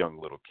a young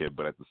little kid,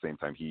 but at the same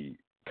time, he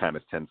kind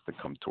of tends to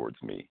come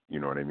towards me. You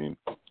know what I mean?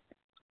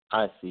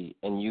 I see.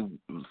 And you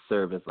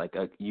serve as like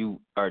you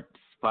are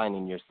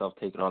finding yourself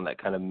taking on that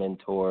kind of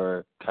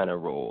mentor kind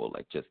of role,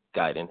 like just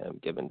guiding him,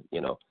 given,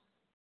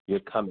 you're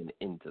coming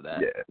into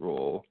that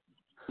role.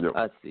 Yep.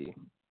 I see.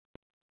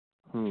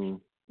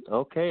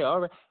 Okay, all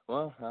right.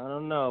 Well, I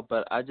don't know,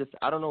 but I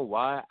don't know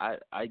why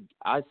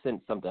I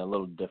sense something a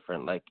little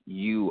different. Like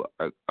you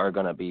are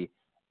going to be,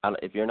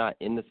 if you're not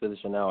in this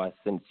position now, I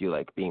sense you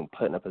like being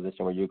put in a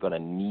position where you're going to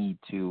need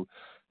to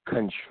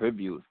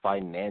contribute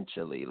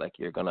financially. Like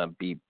you're going to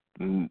be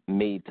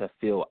made to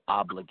feel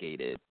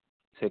obligated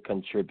to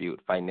contribute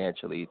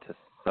financially to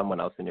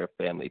someone else in your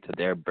family, to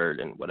their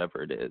burden,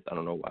 whatever it is. I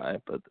don't know why,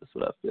 but that's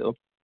what I feel.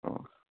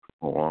 Oh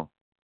wow.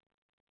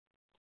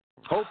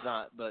 Hope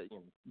not, but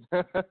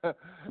that's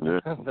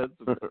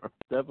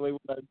definitely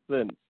what I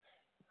sense.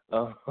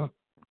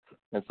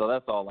 And so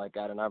that's all I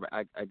got, and I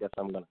guess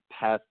I'm gonna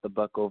pass the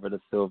buck over to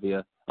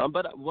Sylvia.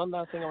 But one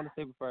last thing I want to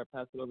say before I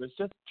pass it over is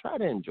just try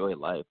to enjoy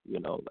life.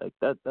 Like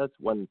that's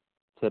one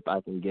tip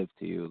I can give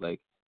to you. Like,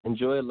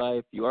 enjoy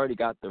life. You already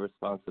got the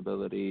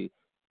responsibility,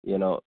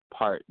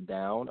 part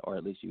down, or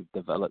at least you've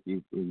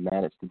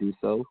managed to do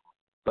so.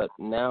 But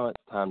now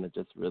it's time to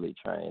just really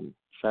try and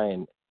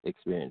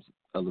experience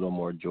a little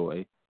more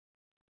joy.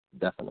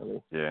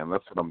 Definitely. Yeah, and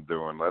that's what I'm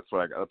doing. That's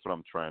what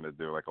I'm trying to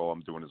do. Like, all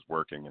I'm doing is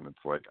working, and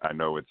it's like I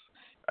know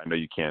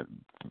you can't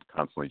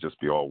constantly just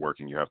be all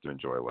working. You have to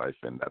enjoy life,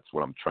 and that's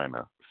what I'm trying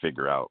to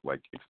figure out.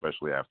 Like,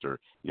 especially after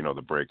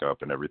the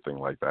breakup and everything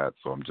like that.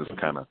 So I'm just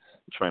kind of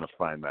trying to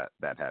find that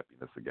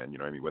happiness again. You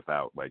know what I mean?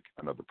 Without like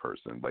another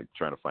person, like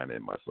trying to find it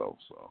in myself.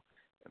 So,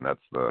 and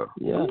that's the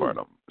part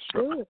I'm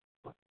struggling.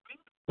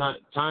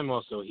 Time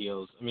also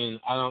heals. I mean,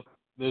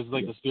 there's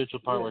like the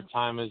spiritual part where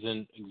time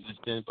isn't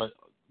existent, but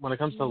when it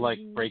comes to like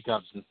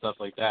breakups and stuff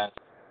like that,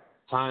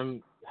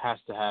 time has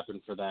to happen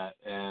for that.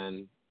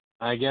 And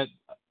I get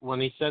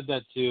when he said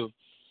that too,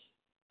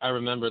 I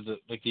remember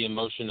the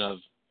emotion of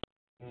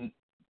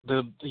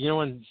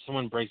when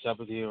someone breaks up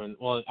with you, and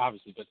well,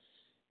 obviously, but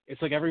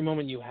it's like every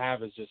moment you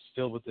have is just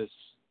filled with this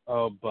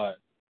but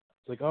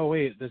it's like, oh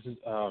wait, this is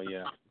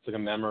it's like a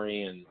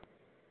memory,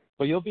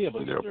 but you'll be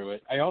able to get through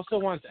it. I also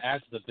want to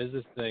add to the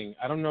business thing.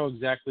 I don't know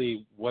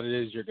exactly what it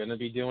is you're going to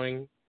be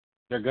doing.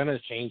 They're going to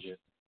change it.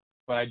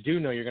 But I do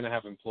know you're going to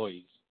have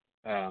employees.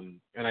 And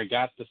I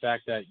got the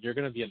fact that you're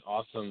going to be an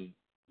awesome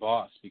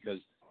boss because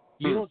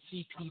you don't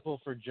see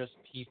people for just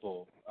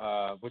people,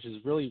 which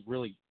is really,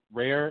 really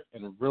rare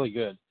and really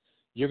good.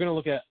 You're going to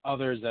look at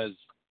others as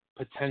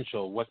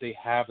potential, what they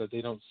have that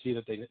they don't see,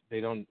 that they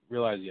don't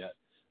realize yet.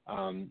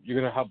 You're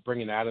going to help bring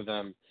it out of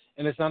them.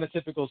 And it's not a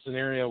typical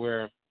scenario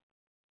where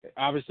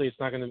obviously it's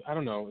not going to, I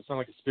don't know, it's not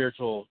like a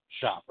spiritual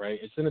shop, right?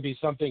 It's going to be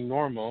something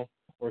normal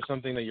or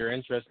something that you're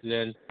interested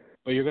in.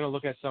 But you're going to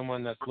look at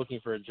someone that's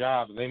looking for a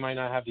job. They might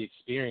not have the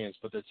experience,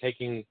 but they're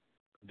taking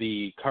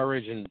the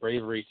courage and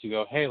bravery to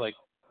go, hey, like,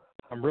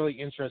 I'm really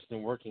interested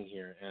in working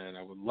here, and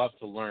I would love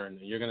to learn.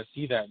 And you're going to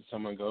see that and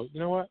someone go, you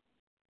know what,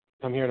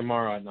 come here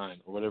tomorrow at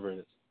 9 or whatever it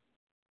is.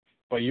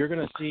 But you're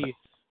going to see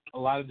a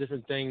lot of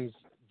different things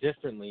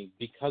differently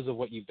because of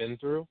what you've been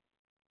through.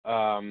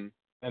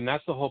 And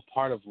that's the whole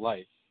part of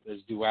life.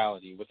 There's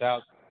duality.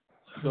 Without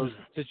those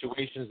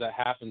situations that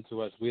happen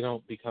to us, we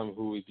don't become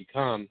who we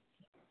become.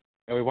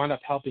 And we wind up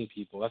helping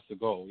people. That's the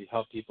goal. We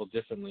help people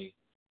differently.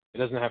 It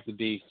doesn't have to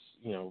be,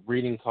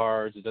 reading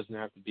cards. It doesn't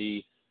have to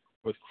be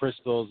with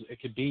crystals.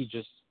 It could be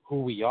just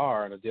who we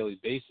are on a daily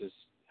basis,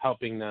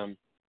 helping them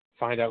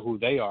find out who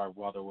they are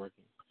while they're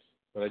working.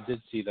 But I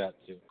did see that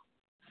too.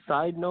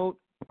 Side note,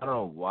 I don't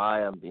know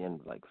why I'm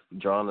being like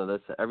drawn to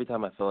this. Every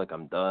time I feel like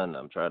I'm done,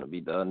 I'm trying to be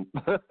done.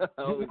 I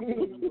always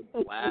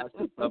class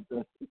or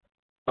something.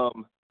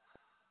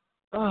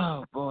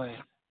 Oh boy.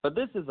 But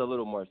this is a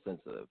little more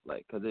sensitive,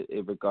 like, because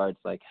it regards,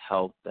 like,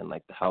 health and,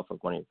 like, the health of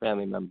one of your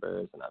family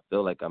members. And I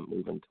feel like I'm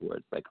moving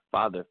towards, like, a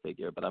father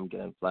figure, but I'm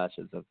getting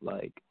flashes of,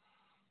 like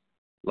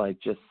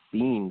just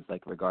scenes,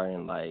 like,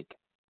 regarding, like,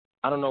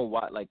 I don't know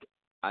why, like,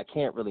 I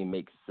can't really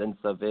make sense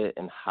of it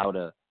and how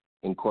to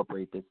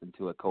incorporate this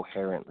into a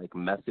coherent, like,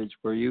 message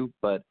for you.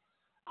 But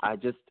I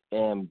just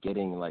am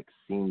getting, like,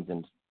 scenes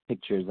and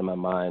pictures in my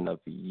mind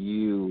of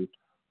you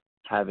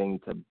having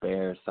to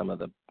bear some of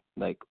the,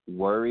 like,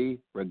 worry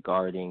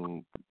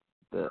regarding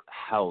the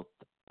health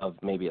of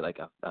maybe like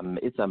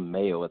it's a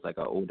male, it's like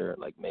an older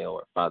like male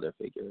or father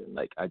figure, and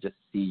like I just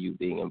see you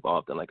being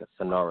involved in like a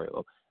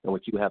scenario in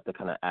which you have to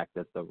kind of act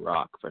as the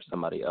rock for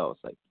somebody else,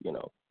 like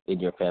in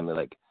your family,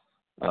 like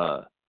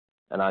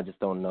and I just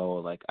don't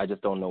know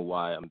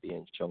why I'm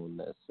being shown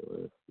this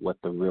or what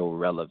the real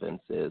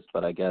relevance is,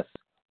 but I guess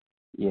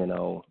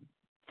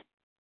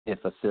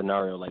if a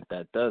scenario like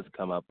that does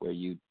come up where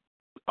you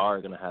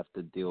are going to have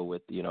to deal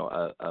with,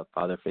 a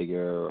father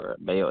figure or a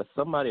male, or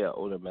somebody, an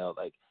older male,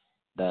 like,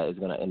 that is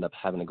going to end up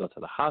having to go to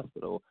the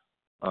hospital,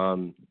 I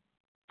don't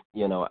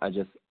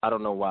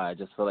know why. I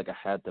just feel like I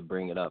had to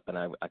bring it up, and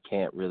I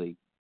can't really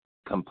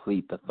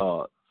complete the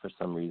thought for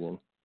some reason.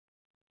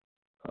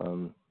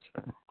 And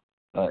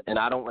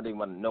I don't really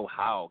want to know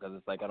how, because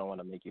it's like I don't want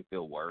to make you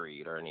feel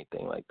worried or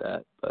anything like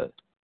that, but.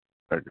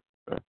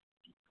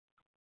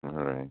 All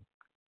right.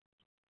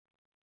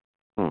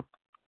 I'll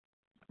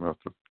have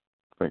to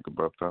think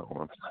about that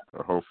one,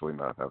 or hopefully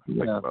not have to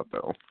think about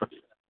that one.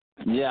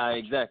 Yeah,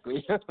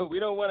 exactly. We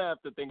don't want to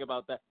have to think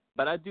about that.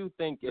 But I do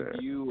think if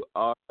you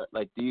are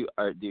like,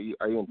 are you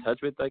in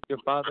touch with like your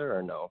father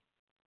or no?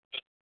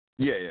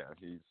 Yeah.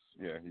 He's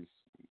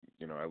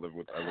I live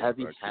with. Has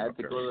he had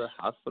to go to the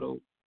hospital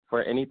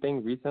for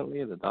anything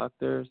recently? The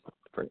doctors?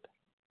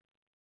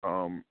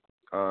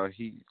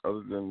 He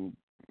other than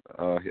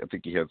I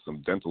think he had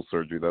some dental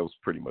surgery. That was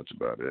pretty much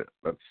about it.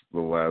 That's the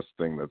last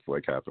thing that's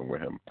like happened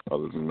with him.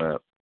 Other than that,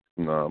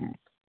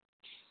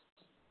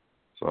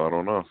 so I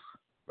don't know.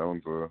 That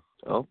one's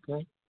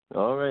okay.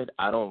 All right.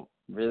 I don't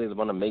really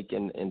want to make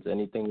into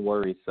anything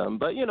worrisome.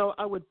 But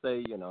I would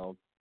say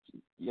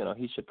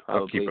he should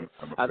probably.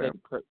 I think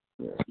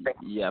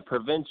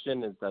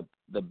prevention is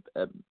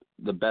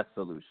the best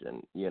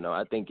solution.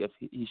 I think if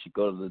he should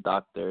go to the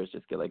doctors,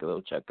 just get like a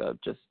little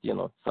checkup, just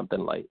something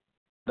light.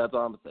 That's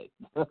all I'm gonna say.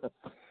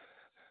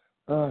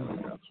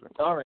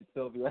 All right,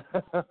 Sylvia.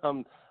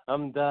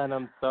 I'm done.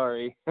 I'm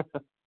sorry.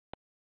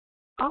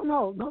 Oh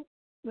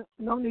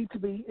no need to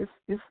be.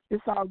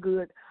 It's all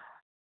good.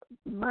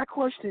 My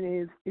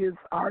question is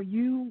are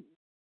you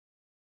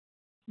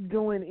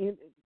doing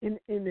in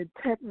the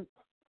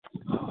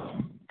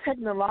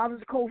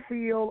technological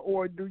field,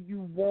 or do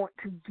you want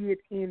to get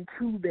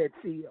into that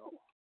field?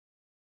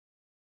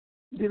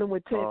 Dealing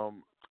with tech.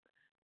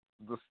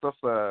 The stuff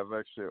that I've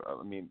actually,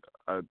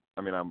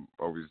 I'm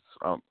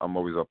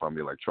always up on the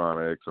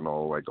electronics and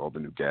all the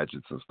new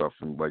gadgets and stuff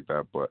and like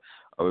that. But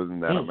other than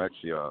that,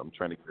 I'm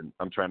trying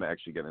to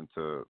actually get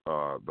into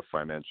the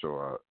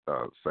financial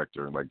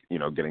sector,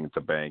 getting into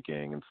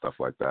banking and stuff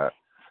like that.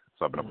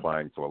 So I've been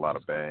applying to a lot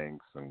of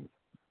banks and.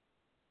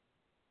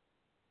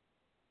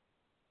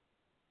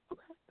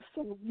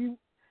 So you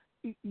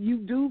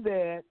do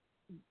that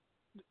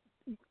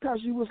because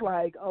you was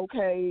like,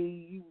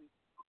 okay,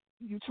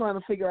 you trying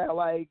to figure out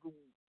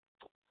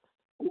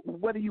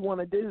what do you want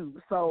to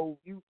do? So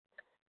you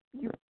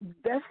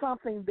that's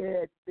something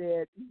that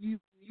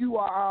you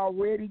are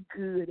already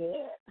good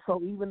at.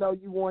 So even though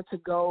you want to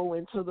go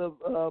into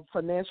the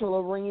financial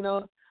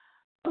arena,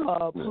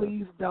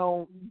 please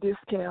don't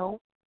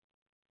discount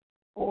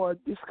or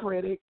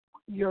discredit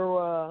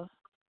your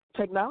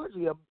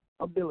technology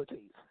abilities,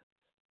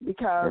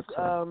 because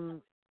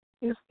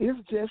it's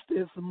just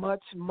as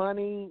much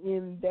money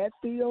in that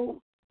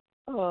field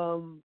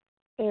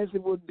as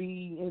it would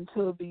be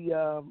into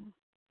the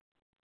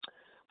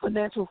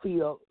financial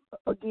field.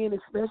 Again,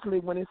 especially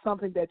when it's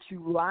something that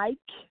you like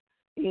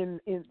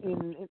and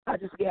I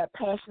just got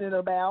passionate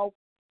about.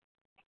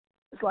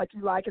 It's like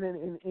you like it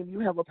and you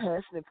have a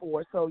passion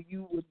for it, so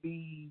you would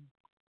be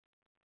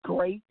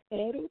great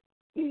at it,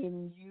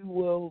 and you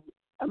will.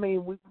 I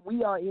mean,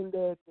 we are in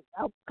that,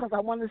 because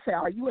I wanted to say,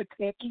 are you a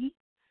techie?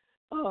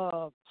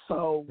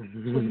 So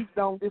please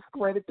don't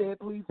discredit that.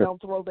 Please don't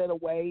throw that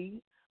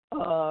away.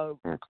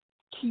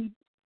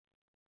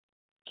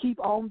 Keep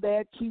on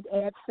that. Keep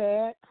at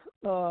that.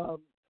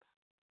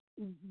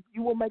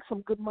 You will make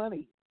some good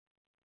money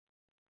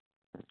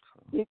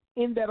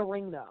in that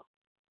arena.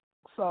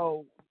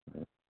 So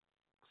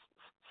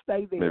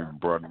stay there. Maybe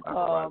broaden my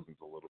horizons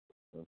a little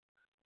bit.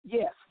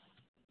 Yes.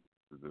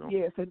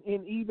 Yes,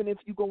 and even if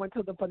you go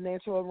into the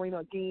financial arena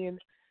again,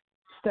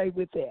 stay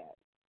with that.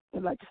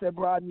 And like you said,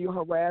 broaden your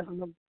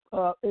horizon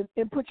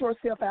and put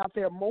yourself out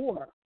there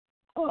more,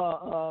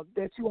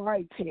 that you are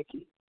a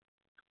techie.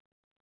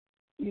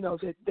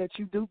 That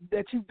you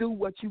do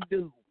what you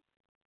do.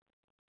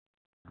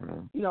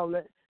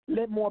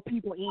 Let more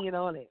people in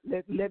on it.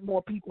 Let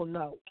more people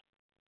know.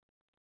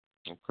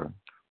 Okay.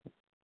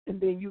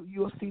 And then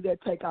you'll see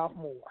that take off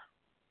more.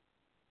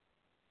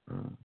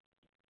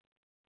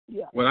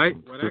 Yeah. What I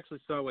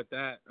actually saw with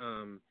that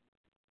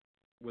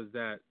was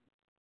that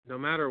no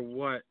matter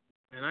what,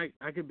 and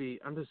I could be,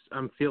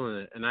 I'm feeling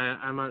it, and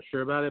I'm not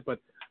sure about it, but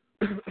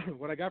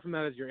what I got from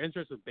that is your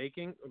interest with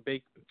baking,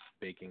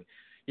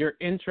 your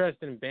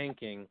interest in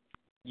banking,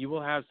 you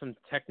will have some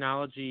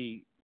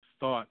technology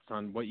thoughts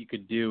on what you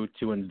could do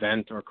to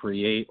invent or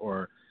create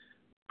or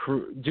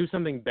do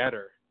something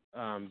better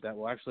that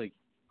will actually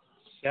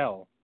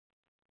sell.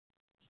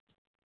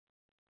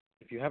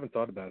 If you haven't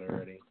thought about it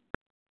already.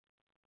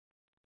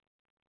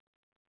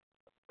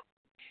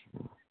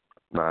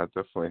 No, I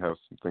definitely have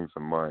some things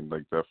in mind.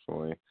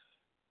 Definitely,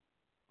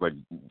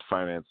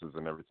 finances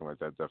and everything like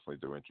that definitely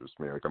do interest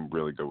me. I'm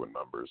really good with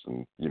numbers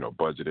and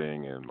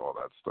budgeting and all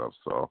that stuff.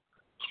 So,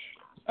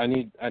 I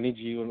need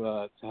you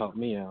to help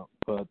me out,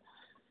 but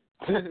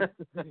but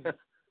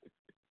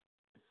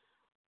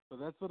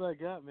that's what I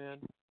got, man.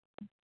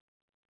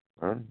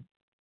 All right.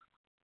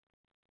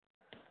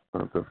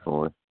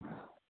 Definitely.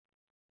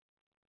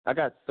 I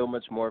got so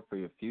much more for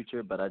your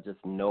future, but I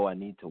just know I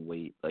need to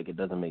wait. It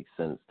doesn't make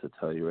sense to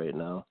tell you right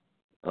now.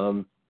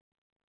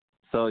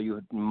 So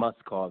you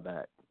must call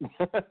back.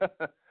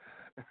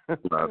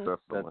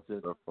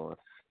 Definitely.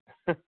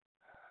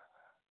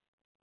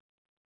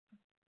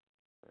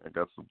 I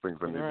got some things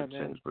I need to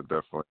change, but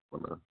definitely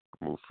want to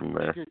move from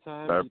there. Take your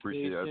time, I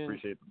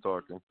appreciate the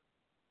talking.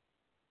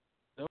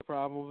 No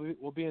problem.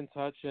 We'll be in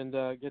touch and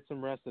get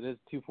some rest. It is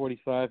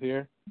 2:45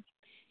 here.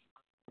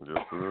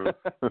 Yes, sir.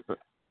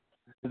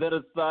 Is that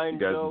a sign,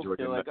 Joe? You're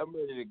I'm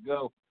ready to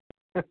go.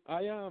 It's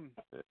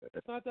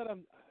not that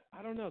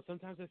I don't know.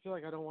 Sometimes I feel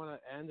like I don't want to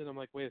end, and I'm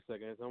like, wait a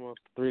second, it's almost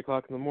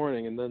 3:00 in the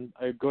morning, and then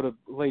I go to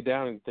lay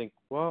down and think,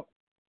 well,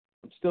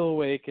 I'm still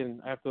awake,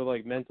 and I have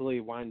to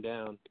mentally wind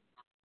down.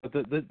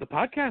 But the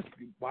podcast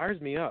wires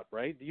me up,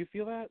 right? Do you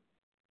feel that?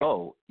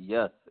 Oh,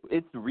 yes.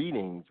 It's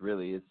readings,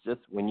 really. It's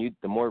just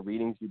the more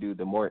readings you do,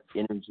 the more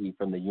energy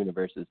from the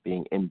universe is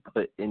being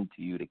input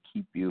into you to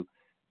keep you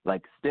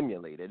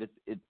stimulated.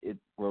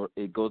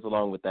 It goes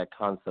along with that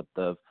concept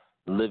of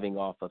living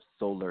off of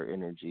solar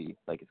energy.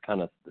 Like, it's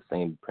kind of the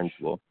same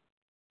principle.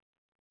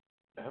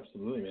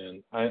 Absolutely,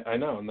 man. I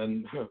know. And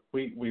then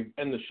we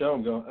end the show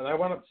and I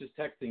wound up just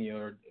texting you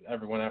or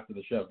everyone after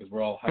the show because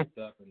we're all hyped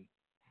up and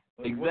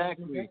like,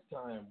 exactly. What's the next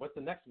time? What's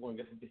the next one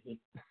going to be?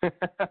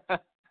 I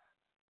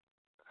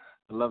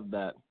love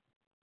that.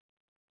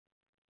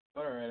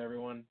 All right,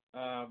 everyone.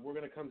 We're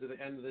going to come to the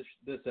end of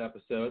this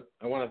episode.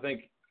 I want to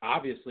thank,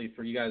 obviously,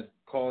 for you guys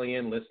calling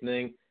in,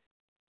 listening.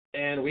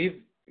 And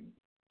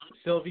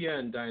Sylvia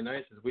and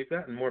Dionysus, we've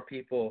gotten more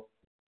people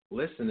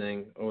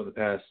listening over the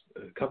past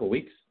couple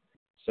weeks.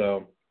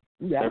 So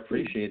I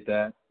appreciate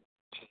that.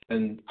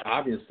 And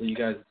obviously, you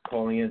guys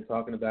calling in,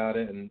 talking about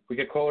it. And we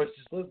get callers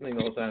just listening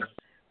the whole time,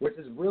 which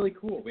is really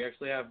cool. We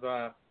actually have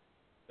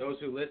those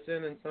who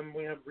listen and some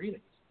we have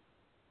readings.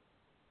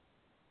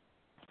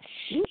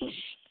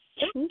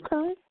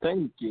 Okay.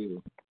 Thank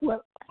you.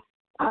 Well,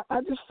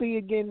 I just see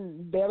it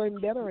getting better and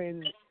better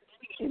and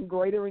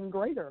greater and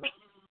greater.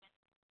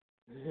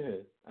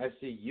 I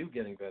see you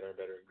getting better and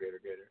better and greater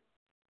and greater.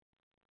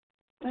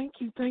 Thank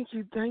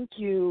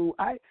you.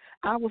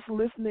 I was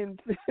listening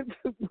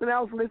when I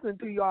was listening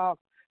to y'all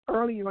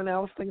earlier, and I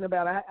was thinking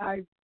about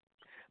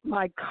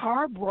my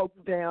car broke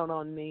down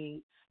on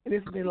me, and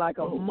it's been like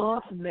a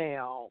month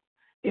now,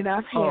 and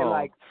I've had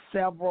like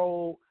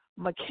several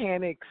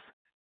mechanics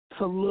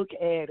to look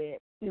at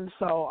it, and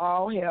so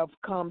all have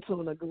come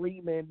to an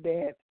agreement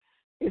that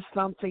it's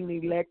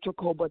something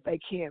electrical, but they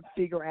can't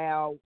figure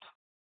out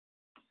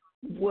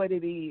what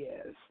it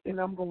is. And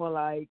I'm going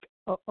like,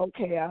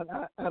 okay, I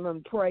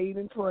done prayed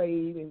and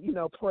prayed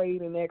and,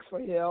 prayed and asked for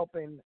help.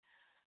 And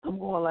I'm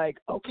going like,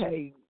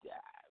 okay,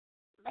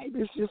 maybe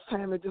it's just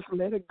time to just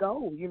let it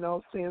go,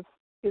 since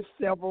it's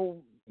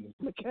several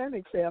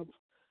mechanics have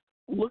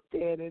looked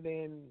at it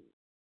and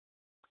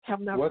have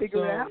not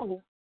figured out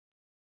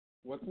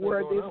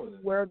where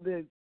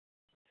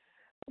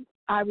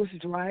I was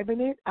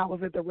driving it. I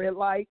was at the red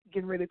light,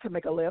 getting ready to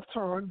make a left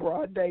turn,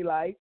 broad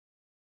daylight.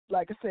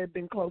 Like I said,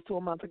 been close to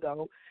a month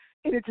ago,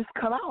 and it just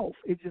cut off.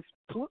 It just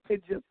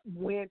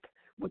went,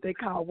 what they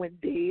call went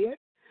dead.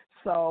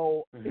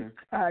 So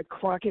I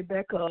cranked it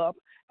back up.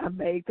 I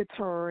made the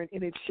turn,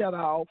 and it shut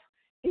off,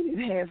 and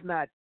it has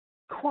not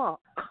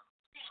cranked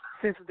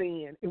since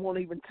then. It won't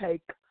even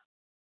take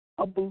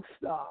a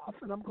boost off.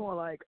 And I'm going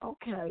like,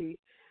 okay,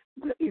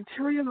 the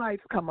interior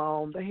lights come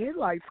on, the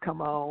headlights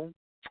come on.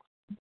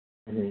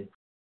 Mm-hmm.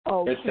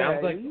 Okay. It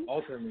sounds like an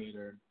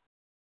alternator.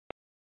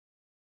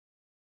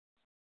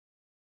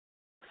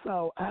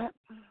 So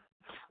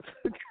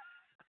it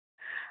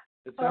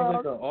sounds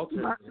like an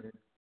alternator,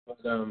 but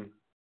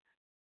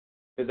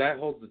because that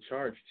holds the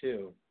charge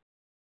too,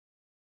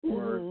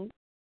 or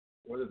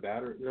the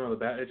battery. No, the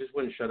battery. It just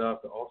wouldn't shut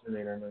off. The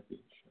alternator might be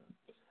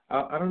shut.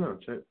 I don't know.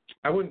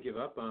 I wouldn't give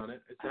up on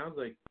it. It sounds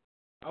like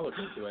I'll look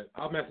into it.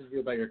 I'll message you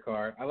about your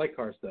car. I like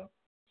car stuff.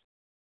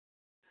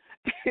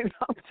 And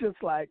I'm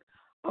just like,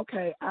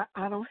 okay,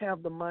 I don't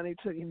have the money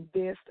to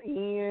invest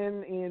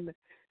in.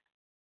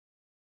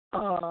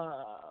 I'm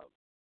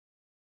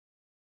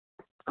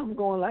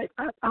going like,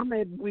 I'm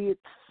at wits.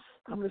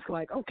 I'm just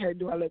like, okay,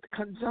 do I let the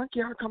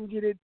junkyard come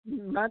get it?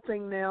 My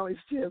thing now is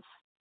just,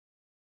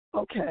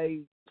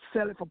 okay,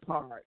 sell it for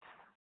parts.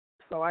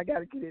 So I got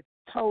to get it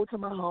towed to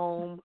my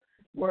home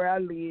where I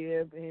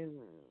live, and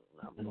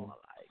I'm going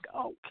like,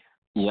 okay.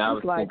 Yeah, I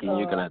was thinking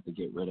you're going to have to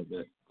get rid of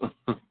it.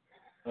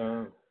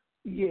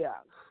 Yeah.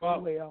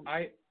 Well,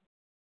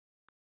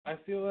 I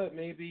feel that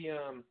maybe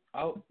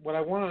what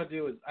I want to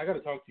do is I got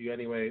to talk to you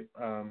anyway.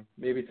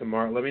 Maybe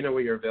tomorrow. Let me know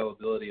what your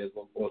availability is.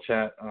 We'll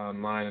chat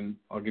online and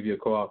I'll give you a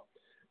call.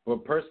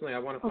 But personally, I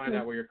want to find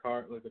out where your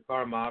car, like the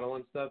car model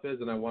and stuff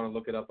is, and I want to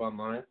look it up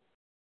online.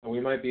 And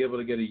we might be able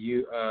to get a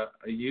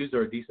used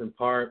or a decent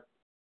part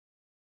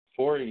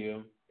for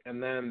you,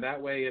 and then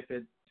that way, if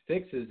it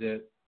fixes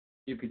it,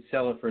 you could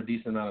sell it for a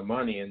decent amount of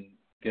money and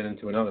get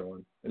into another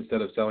one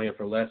instead of selling it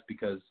for less,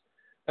 because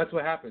that's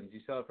what happens.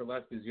 You sell it for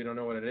less because you don't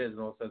know what it is, and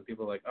all of a sudden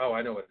people are like, oh,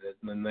 I know what it is,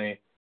 and then they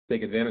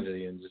take advantage of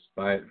you and just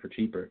buy it for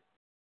cheaper.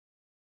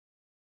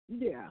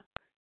 Yeah,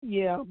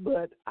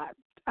 but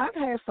I've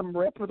had some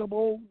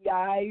reputable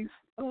guys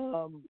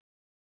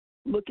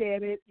look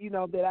at it,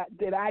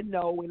 that I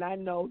know, and I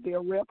know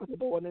they're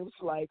reputable, and it was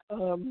like,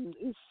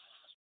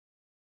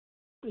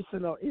 it's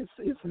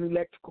an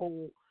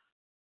electrical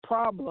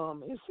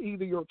problem. It's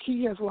either your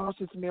key has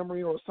lost its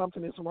memory or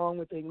something is wrong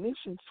with the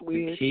ignition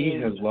switch. The key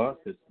has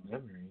lost its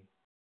memory.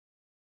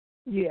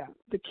 Yeah,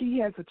 the key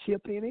has a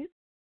chip in it.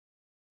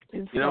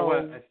 And you know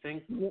what? I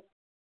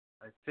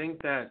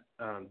think that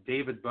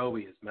David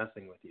Bowie is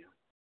messing with you.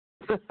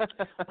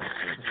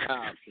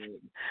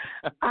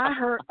 I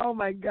heard, oh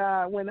my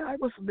God, when I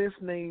was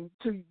listening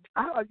to,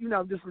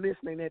 just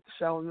listening at the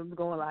show, and I'm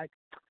going like,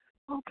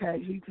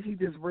 okay, he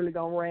just really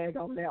gonna rag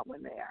on that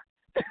one there.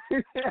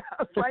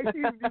 Like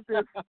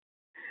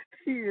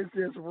he is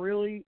just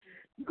really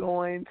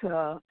going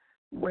to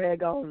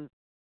rag on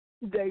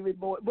David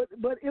Bowie,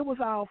 but it was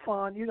all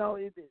fun,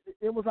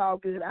 it was all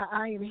good.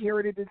 I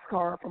inherited this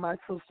car from my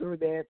sister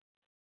that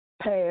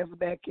passed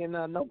back in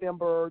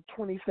November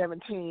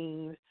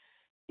 2017,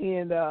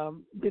 and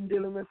been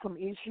dealing with some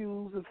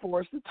issues as far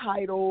as the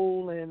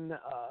title and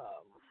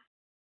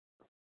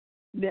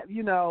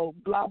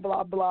blah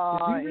blah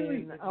blah.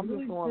 And I'm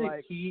just going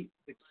like, the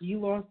key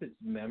lost its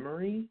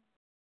memory.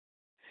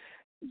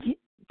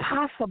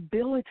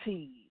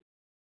 Possibility,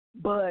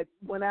 but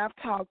when I've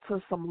talked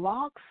to some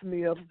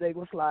locksmiths, they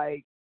was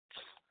like,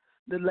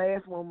 the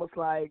last one was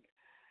like,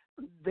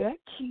 that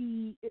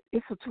key,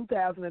 it's a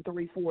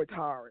 2003 Ford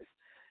Taurus,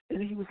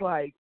 and he was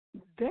like,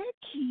 that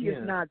key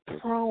is not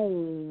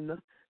prone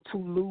to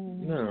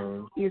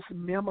lose its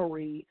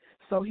memory.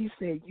 So he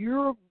said,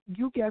 you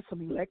got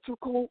some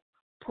electrical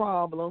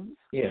problems,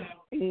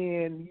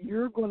 and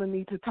you're going to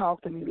need to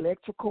talk to an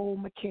electrical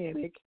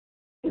mechanic.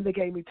 And they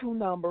gave me 2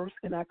 numbers,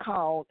 and I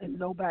called, and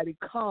nobody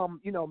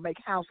make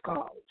house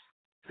calls.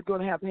 It's going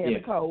to have the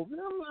code.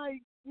 And I'm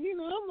like,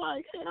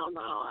 hell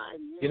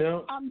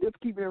no. I'm just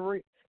keeping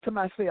it to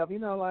myself.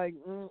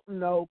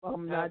 Nope,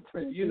 I'm not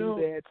trying to do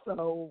that.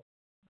 So,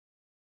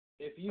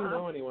 if you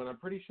know anyone, I'm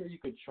pretty sure you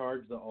could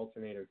charge the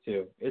alternator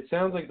too. It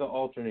sounds like the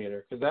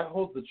alternator, because that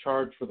holds the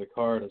charge for the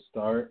car to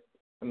start,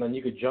 and then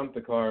you could jump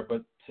the car.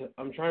 But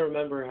I'm trying to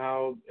remember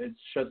how it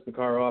shuts the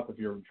car off if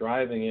you're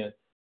driving it.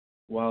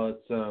 Well,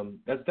 it's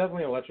that's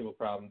definitely an electrical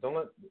problem. Don't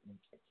let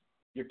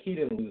your key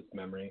didn't lose its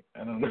memory.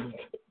 I don't know.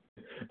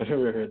 I've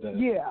never heard that.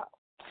 Yeah.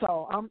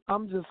 So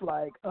I'm just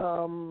like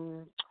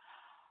I'm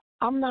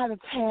not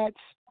attached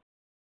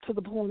to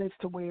the point as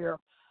to where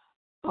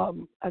I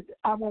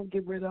won't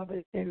get rid of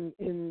it.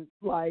 And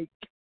like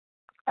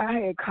I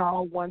had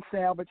called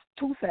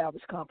 2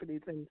 salvage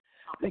companies, and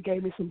they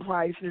gave me some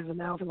prices, and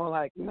I was going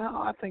like,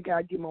 no, I think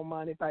I'd get more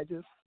money if I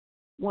just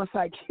once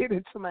I get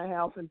it to my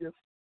house and just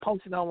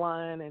post it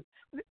online, and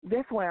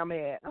that's where I'm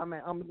at. I'm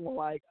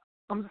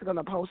just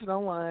gonna post it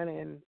online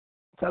and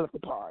sell it for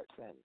parts,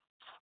 and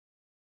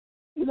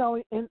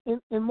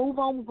and move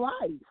on with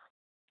life.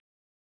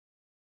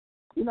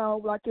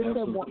 Like they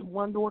said,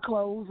 one door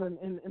closed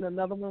and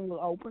another one will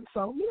open.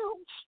 So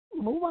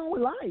move on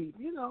with life.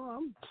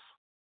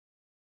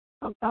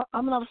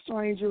 I'm not a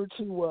stranger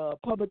to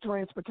public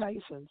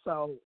transportation,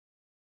 so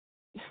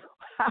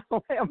I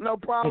don't have no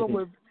problem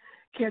with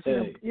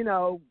catching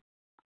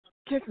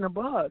catching a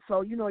bus.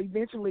 So,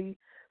 eventually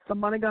some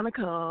money going to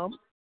come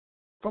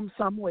from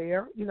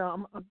somewhere.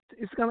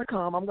 It's going to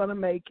come. I'm going to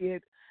make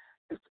it.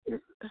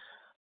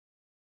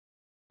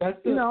 And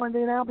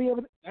then I'll be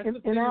able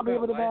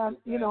to buy,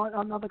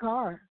 another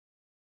car.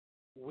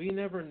 We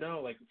never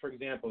know, like, for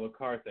example, a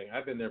car thing.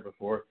 I've been there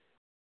before.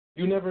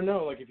 You never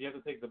know, like, if you have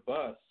to take the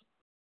bus.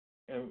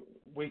 And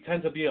we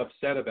tend to be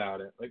upset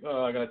about it. Like,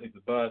 oh, I got to take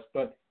the bus.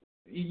 But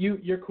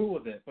you're cool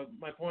with it. But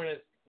my point is,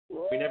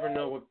 we never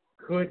know what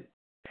could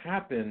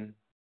happen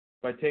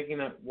by taking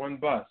that one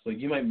bus. Like,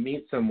 you might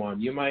meet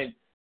someone, you might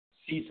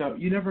see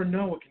you never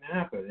know what can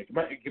happen. It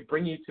could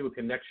bring you to a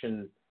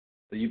connection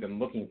that you've been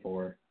looking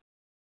for.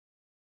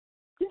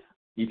 Yeah.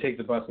 You take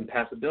the bus and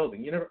pass a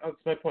building. That's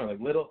my point. Like,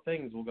 little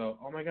things will go,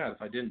 oh my God,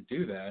 if I didn't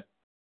do that,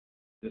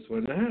 this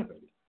wouldn't have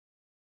happened.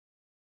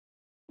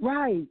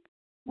 Right.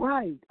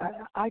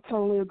 I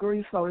totally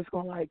agree. So it's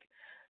going like,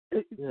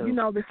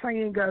 the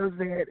saying goes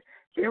that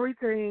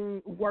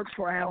everything works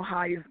for our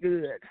highest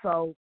good.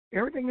 So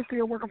everything is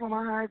still working for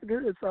my highest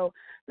good. So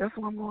that's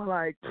why I'm going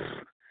like,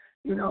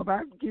 if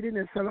I get in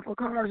and sell it for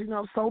cars,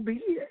 so be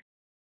it.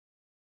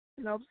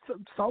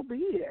 So be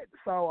it.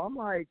 So I'm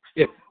like,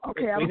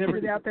 okay, I'll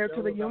put it out there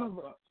to the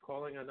universe.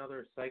 Calling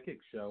another psychic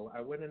show, I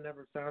would have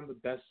never found the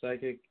best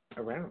psychic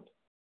around.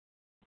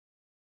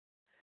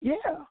 Yeah.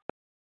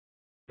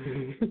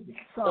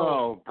 So,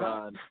 oh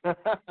God.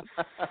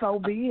 So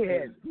be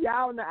it.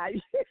 Y'all know.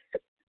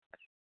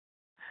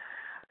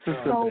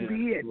 So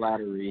be it.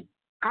 Flattery.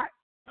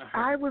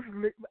 I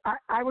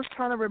was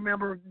trying to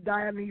remember,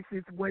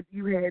 Dionysus, what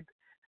you had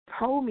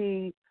told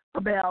me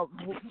about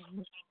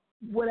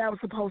what I was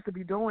supposed to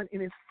be doing,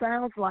 and it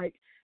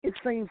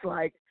seems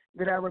like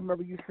that I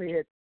remember you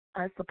said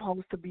I'm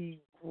supposed to be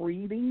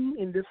reading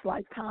in this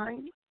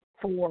lifetime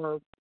for.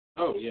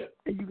 Oh yeah.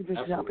 And you can just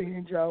Absolutely. jump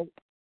in, Joe.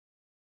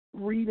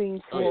 Reading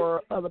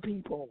for other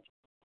people.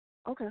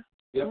 Okay.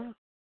 Yep.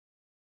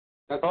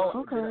 Yeah.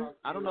 Okay.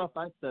 I don't know if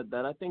I said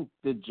that. I think,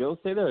 did Joe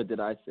say that or did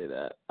I say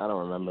that? I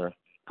don't remember.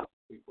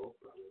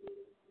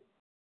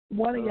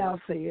 One of y'all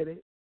said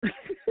it.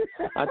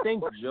 I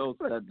think Joe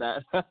said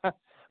that.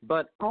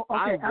 But okay.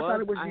 I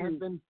thought it was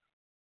you.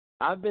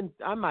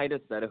 I might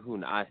have said it.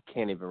 I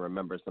can't even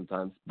remember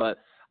sometimes. But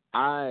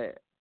I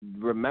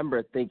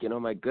remember thinking, oh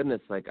my goodness,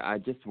 like I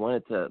just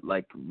wanted to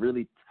like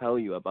really tell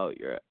you about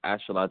your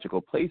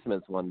astrological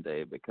placements one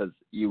day, because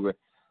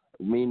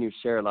me and you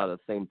share a lot of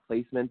the same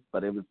placements,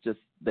 but it was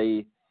just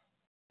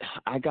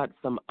I got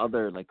some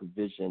other like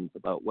visions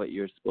about what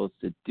you're supposed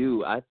to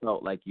do. I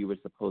felt like you were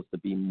supposed to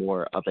be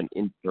more of an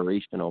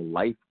inspirational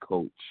life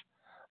coach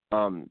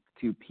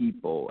to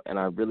people, and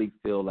I really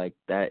feel like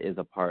that is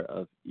a part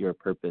of your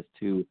purpose,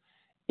 to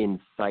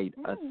incite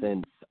a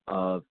sense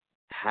of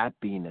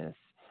happiness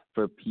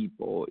for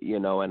people,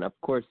 and of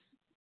course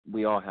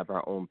we all have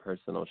our own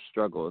personal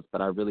struggles,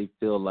 but I really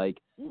feel like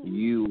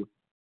you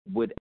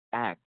would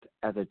act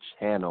as a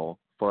channel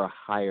for a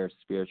higher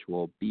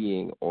spiritual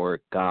being or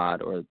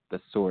God or the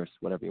source,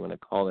 whatever you want to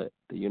call it,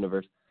 the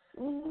universe,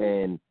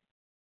 and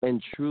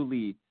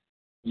truly,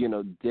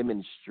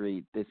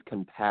 demonstrate this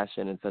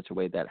compassion in such a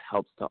way that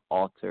helps to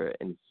alter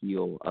and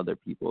heal other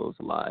people's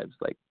lives.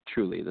 Like,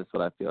 truly, that's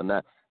what I feel. And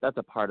that's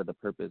a part of the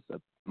purpose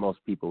of most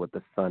people with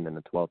the sun in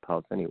the 12th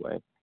house anyway.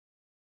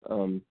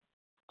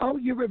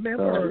 You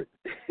remember.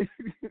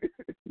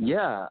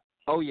 Yeah.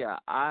 Oh, yeah.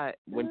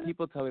 When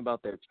people tell me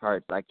about their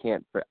charts, I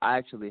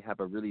actually have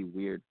a really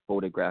weird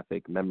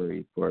photographic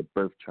memory for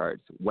birth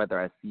charts.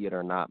 Whether I see it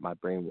or not, my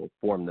brain will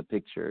form the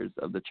pictures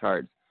of the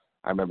charts.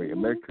 I remember your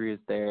Mercury is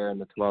there in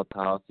the 12th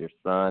house. Your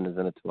Sun is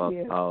in the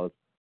 12th house.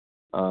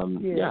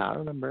 Yeah, I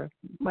remember.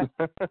 My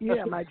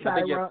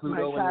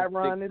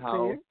Chiron is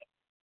there.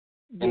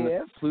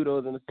 Yes.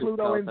 Pluto's in the 6th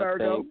Pluto house, in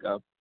Virgo.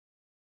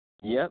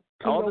 Yep.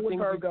 Pluto all the with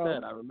things Virgo. you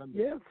said, I remember.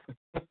 Yes.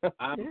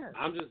 I'm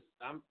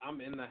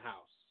in the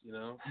house,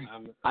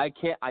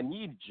 I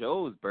need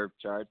Joe's birth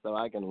chart so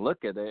I can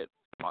look at it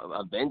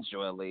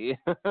eventually.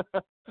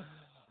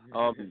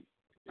 But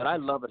I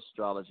love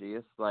astrology.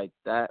 It's like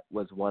that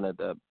was one of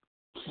the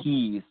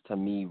keys to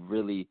me,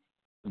 really,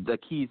 the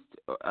keys,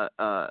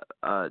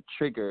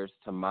 triggers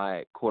to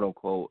my quote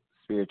unquote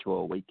spiritual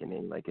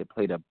awakening. Like, it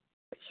played a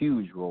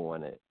huge role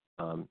in it.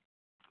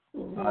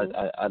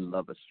 I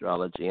love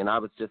astrology, and I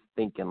was just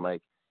thinking,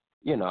 like,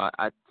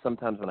 I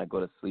sometimes when I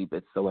go to sleep,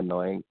 it's so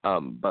annoying.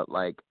 But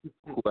like,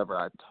 whoever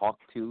I talk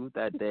to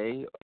that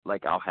day,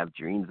 like, I'll have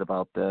dreams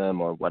about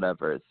them or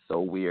whatever. It's so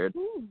weird,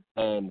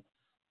 and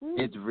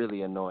it's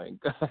really annoying,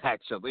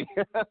 actually,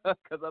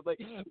 because I'm like,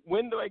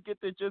 when do I get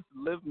to just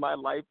live my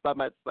life by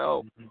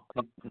myself?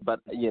 But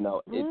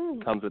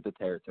it comes with the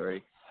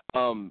territory.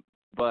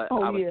 But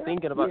I was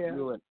thinking about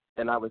you,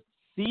 and I was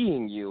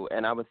seeing you,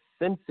 and I was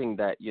sensing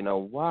that,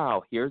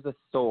 wow, here's a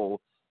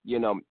soul.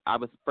 I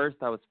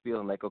was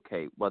feeling like,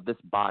 okay, well, this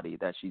body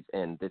that she's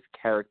in, this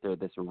character,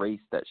 this race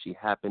that she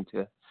happened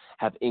to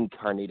have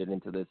incarnated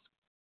into this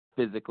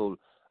physical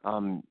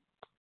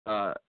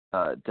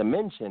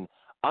dimension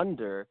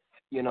under,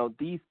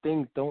 these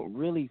things don't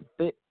really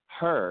fit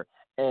her.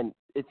 And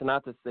it's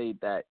not to say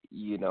that,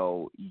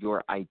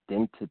 your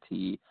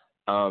identity,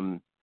 the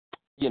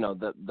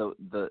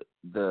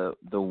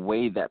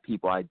way that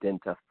people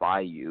identify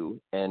you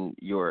and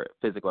your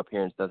physical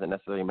appearance doesn't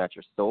necessarily match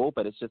your soul,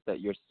 but it's just that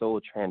your soul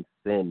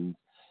transcends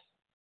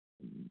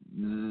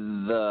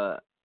the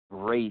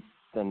race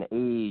and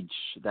age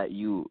that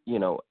you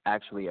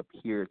actually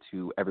appear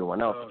to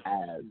everyone else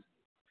as.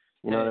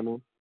 You know what I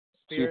mean?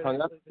 Spirit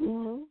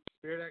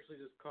actually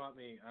just caught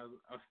me.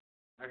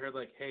 I heard,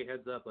 like, hey,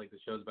 heads up, like, the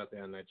show's about to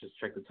end. I just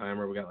checked the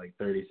timer. We got like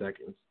 30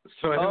 seconds.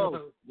 So I don't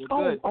know. You're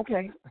good.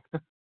 Okay.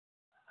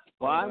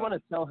 Well, I want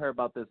to tell her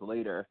about this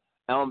later.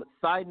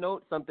 Side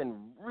note,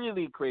 something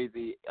really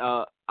crazy.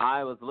 I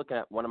was looking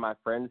at one of my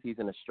friends. He's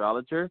an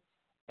astrologer.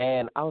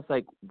 And I was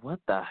like, what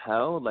the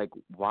hell? Like,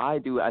 why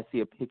do I see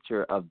a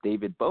picture of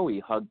David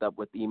Bowie hugged up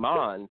with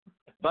Iman?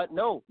 But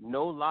no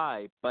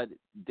lie. But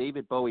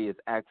David Bowie is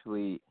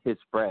actually his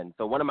friend.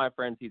 So one of my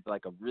friends, he's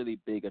like a really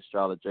big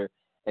astrologer.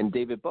 And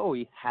David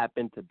Bowie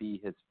happened to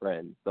be his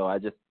friend. So I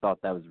just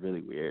thought that was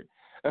really weird.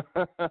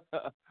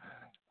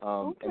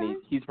 And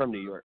he's from New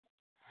York.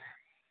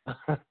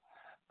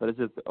 But it's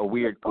just a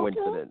weird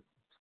coincidence.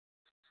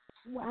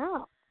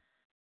 Wow.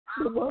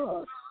 It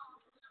was.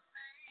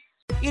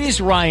 It is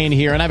Ryan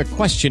here, and I have a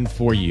question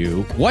for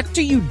you. What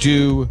do you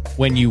do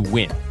when you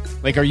win?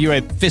 Like, are you a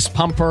fist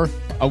pumper,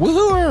 a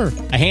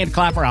woohooer, a hand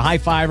clapper, a high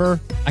fiver?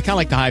 I kind of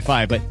like the high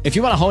five, but if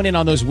you want to hone in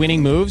on those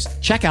winning moves,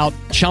 check out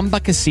Chumba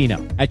Casino.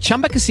 At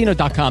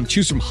ChumbaCasino.com,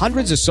 choose from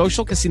hundreds of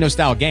social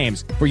casino-style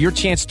games for your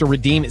chance to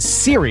redeem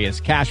serious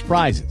cash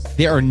prizes.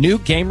 There are new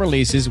game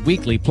releases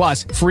weekly,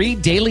 plus free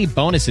daily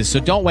bonuses. So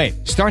don't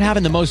wait. Start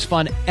having the most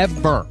fun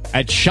ever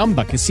at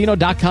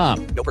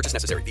ChumbaCasino.com. No purchase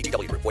necessary.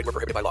 VGW. Void where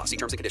prohibited by law. See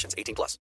terms and conditions. 18+.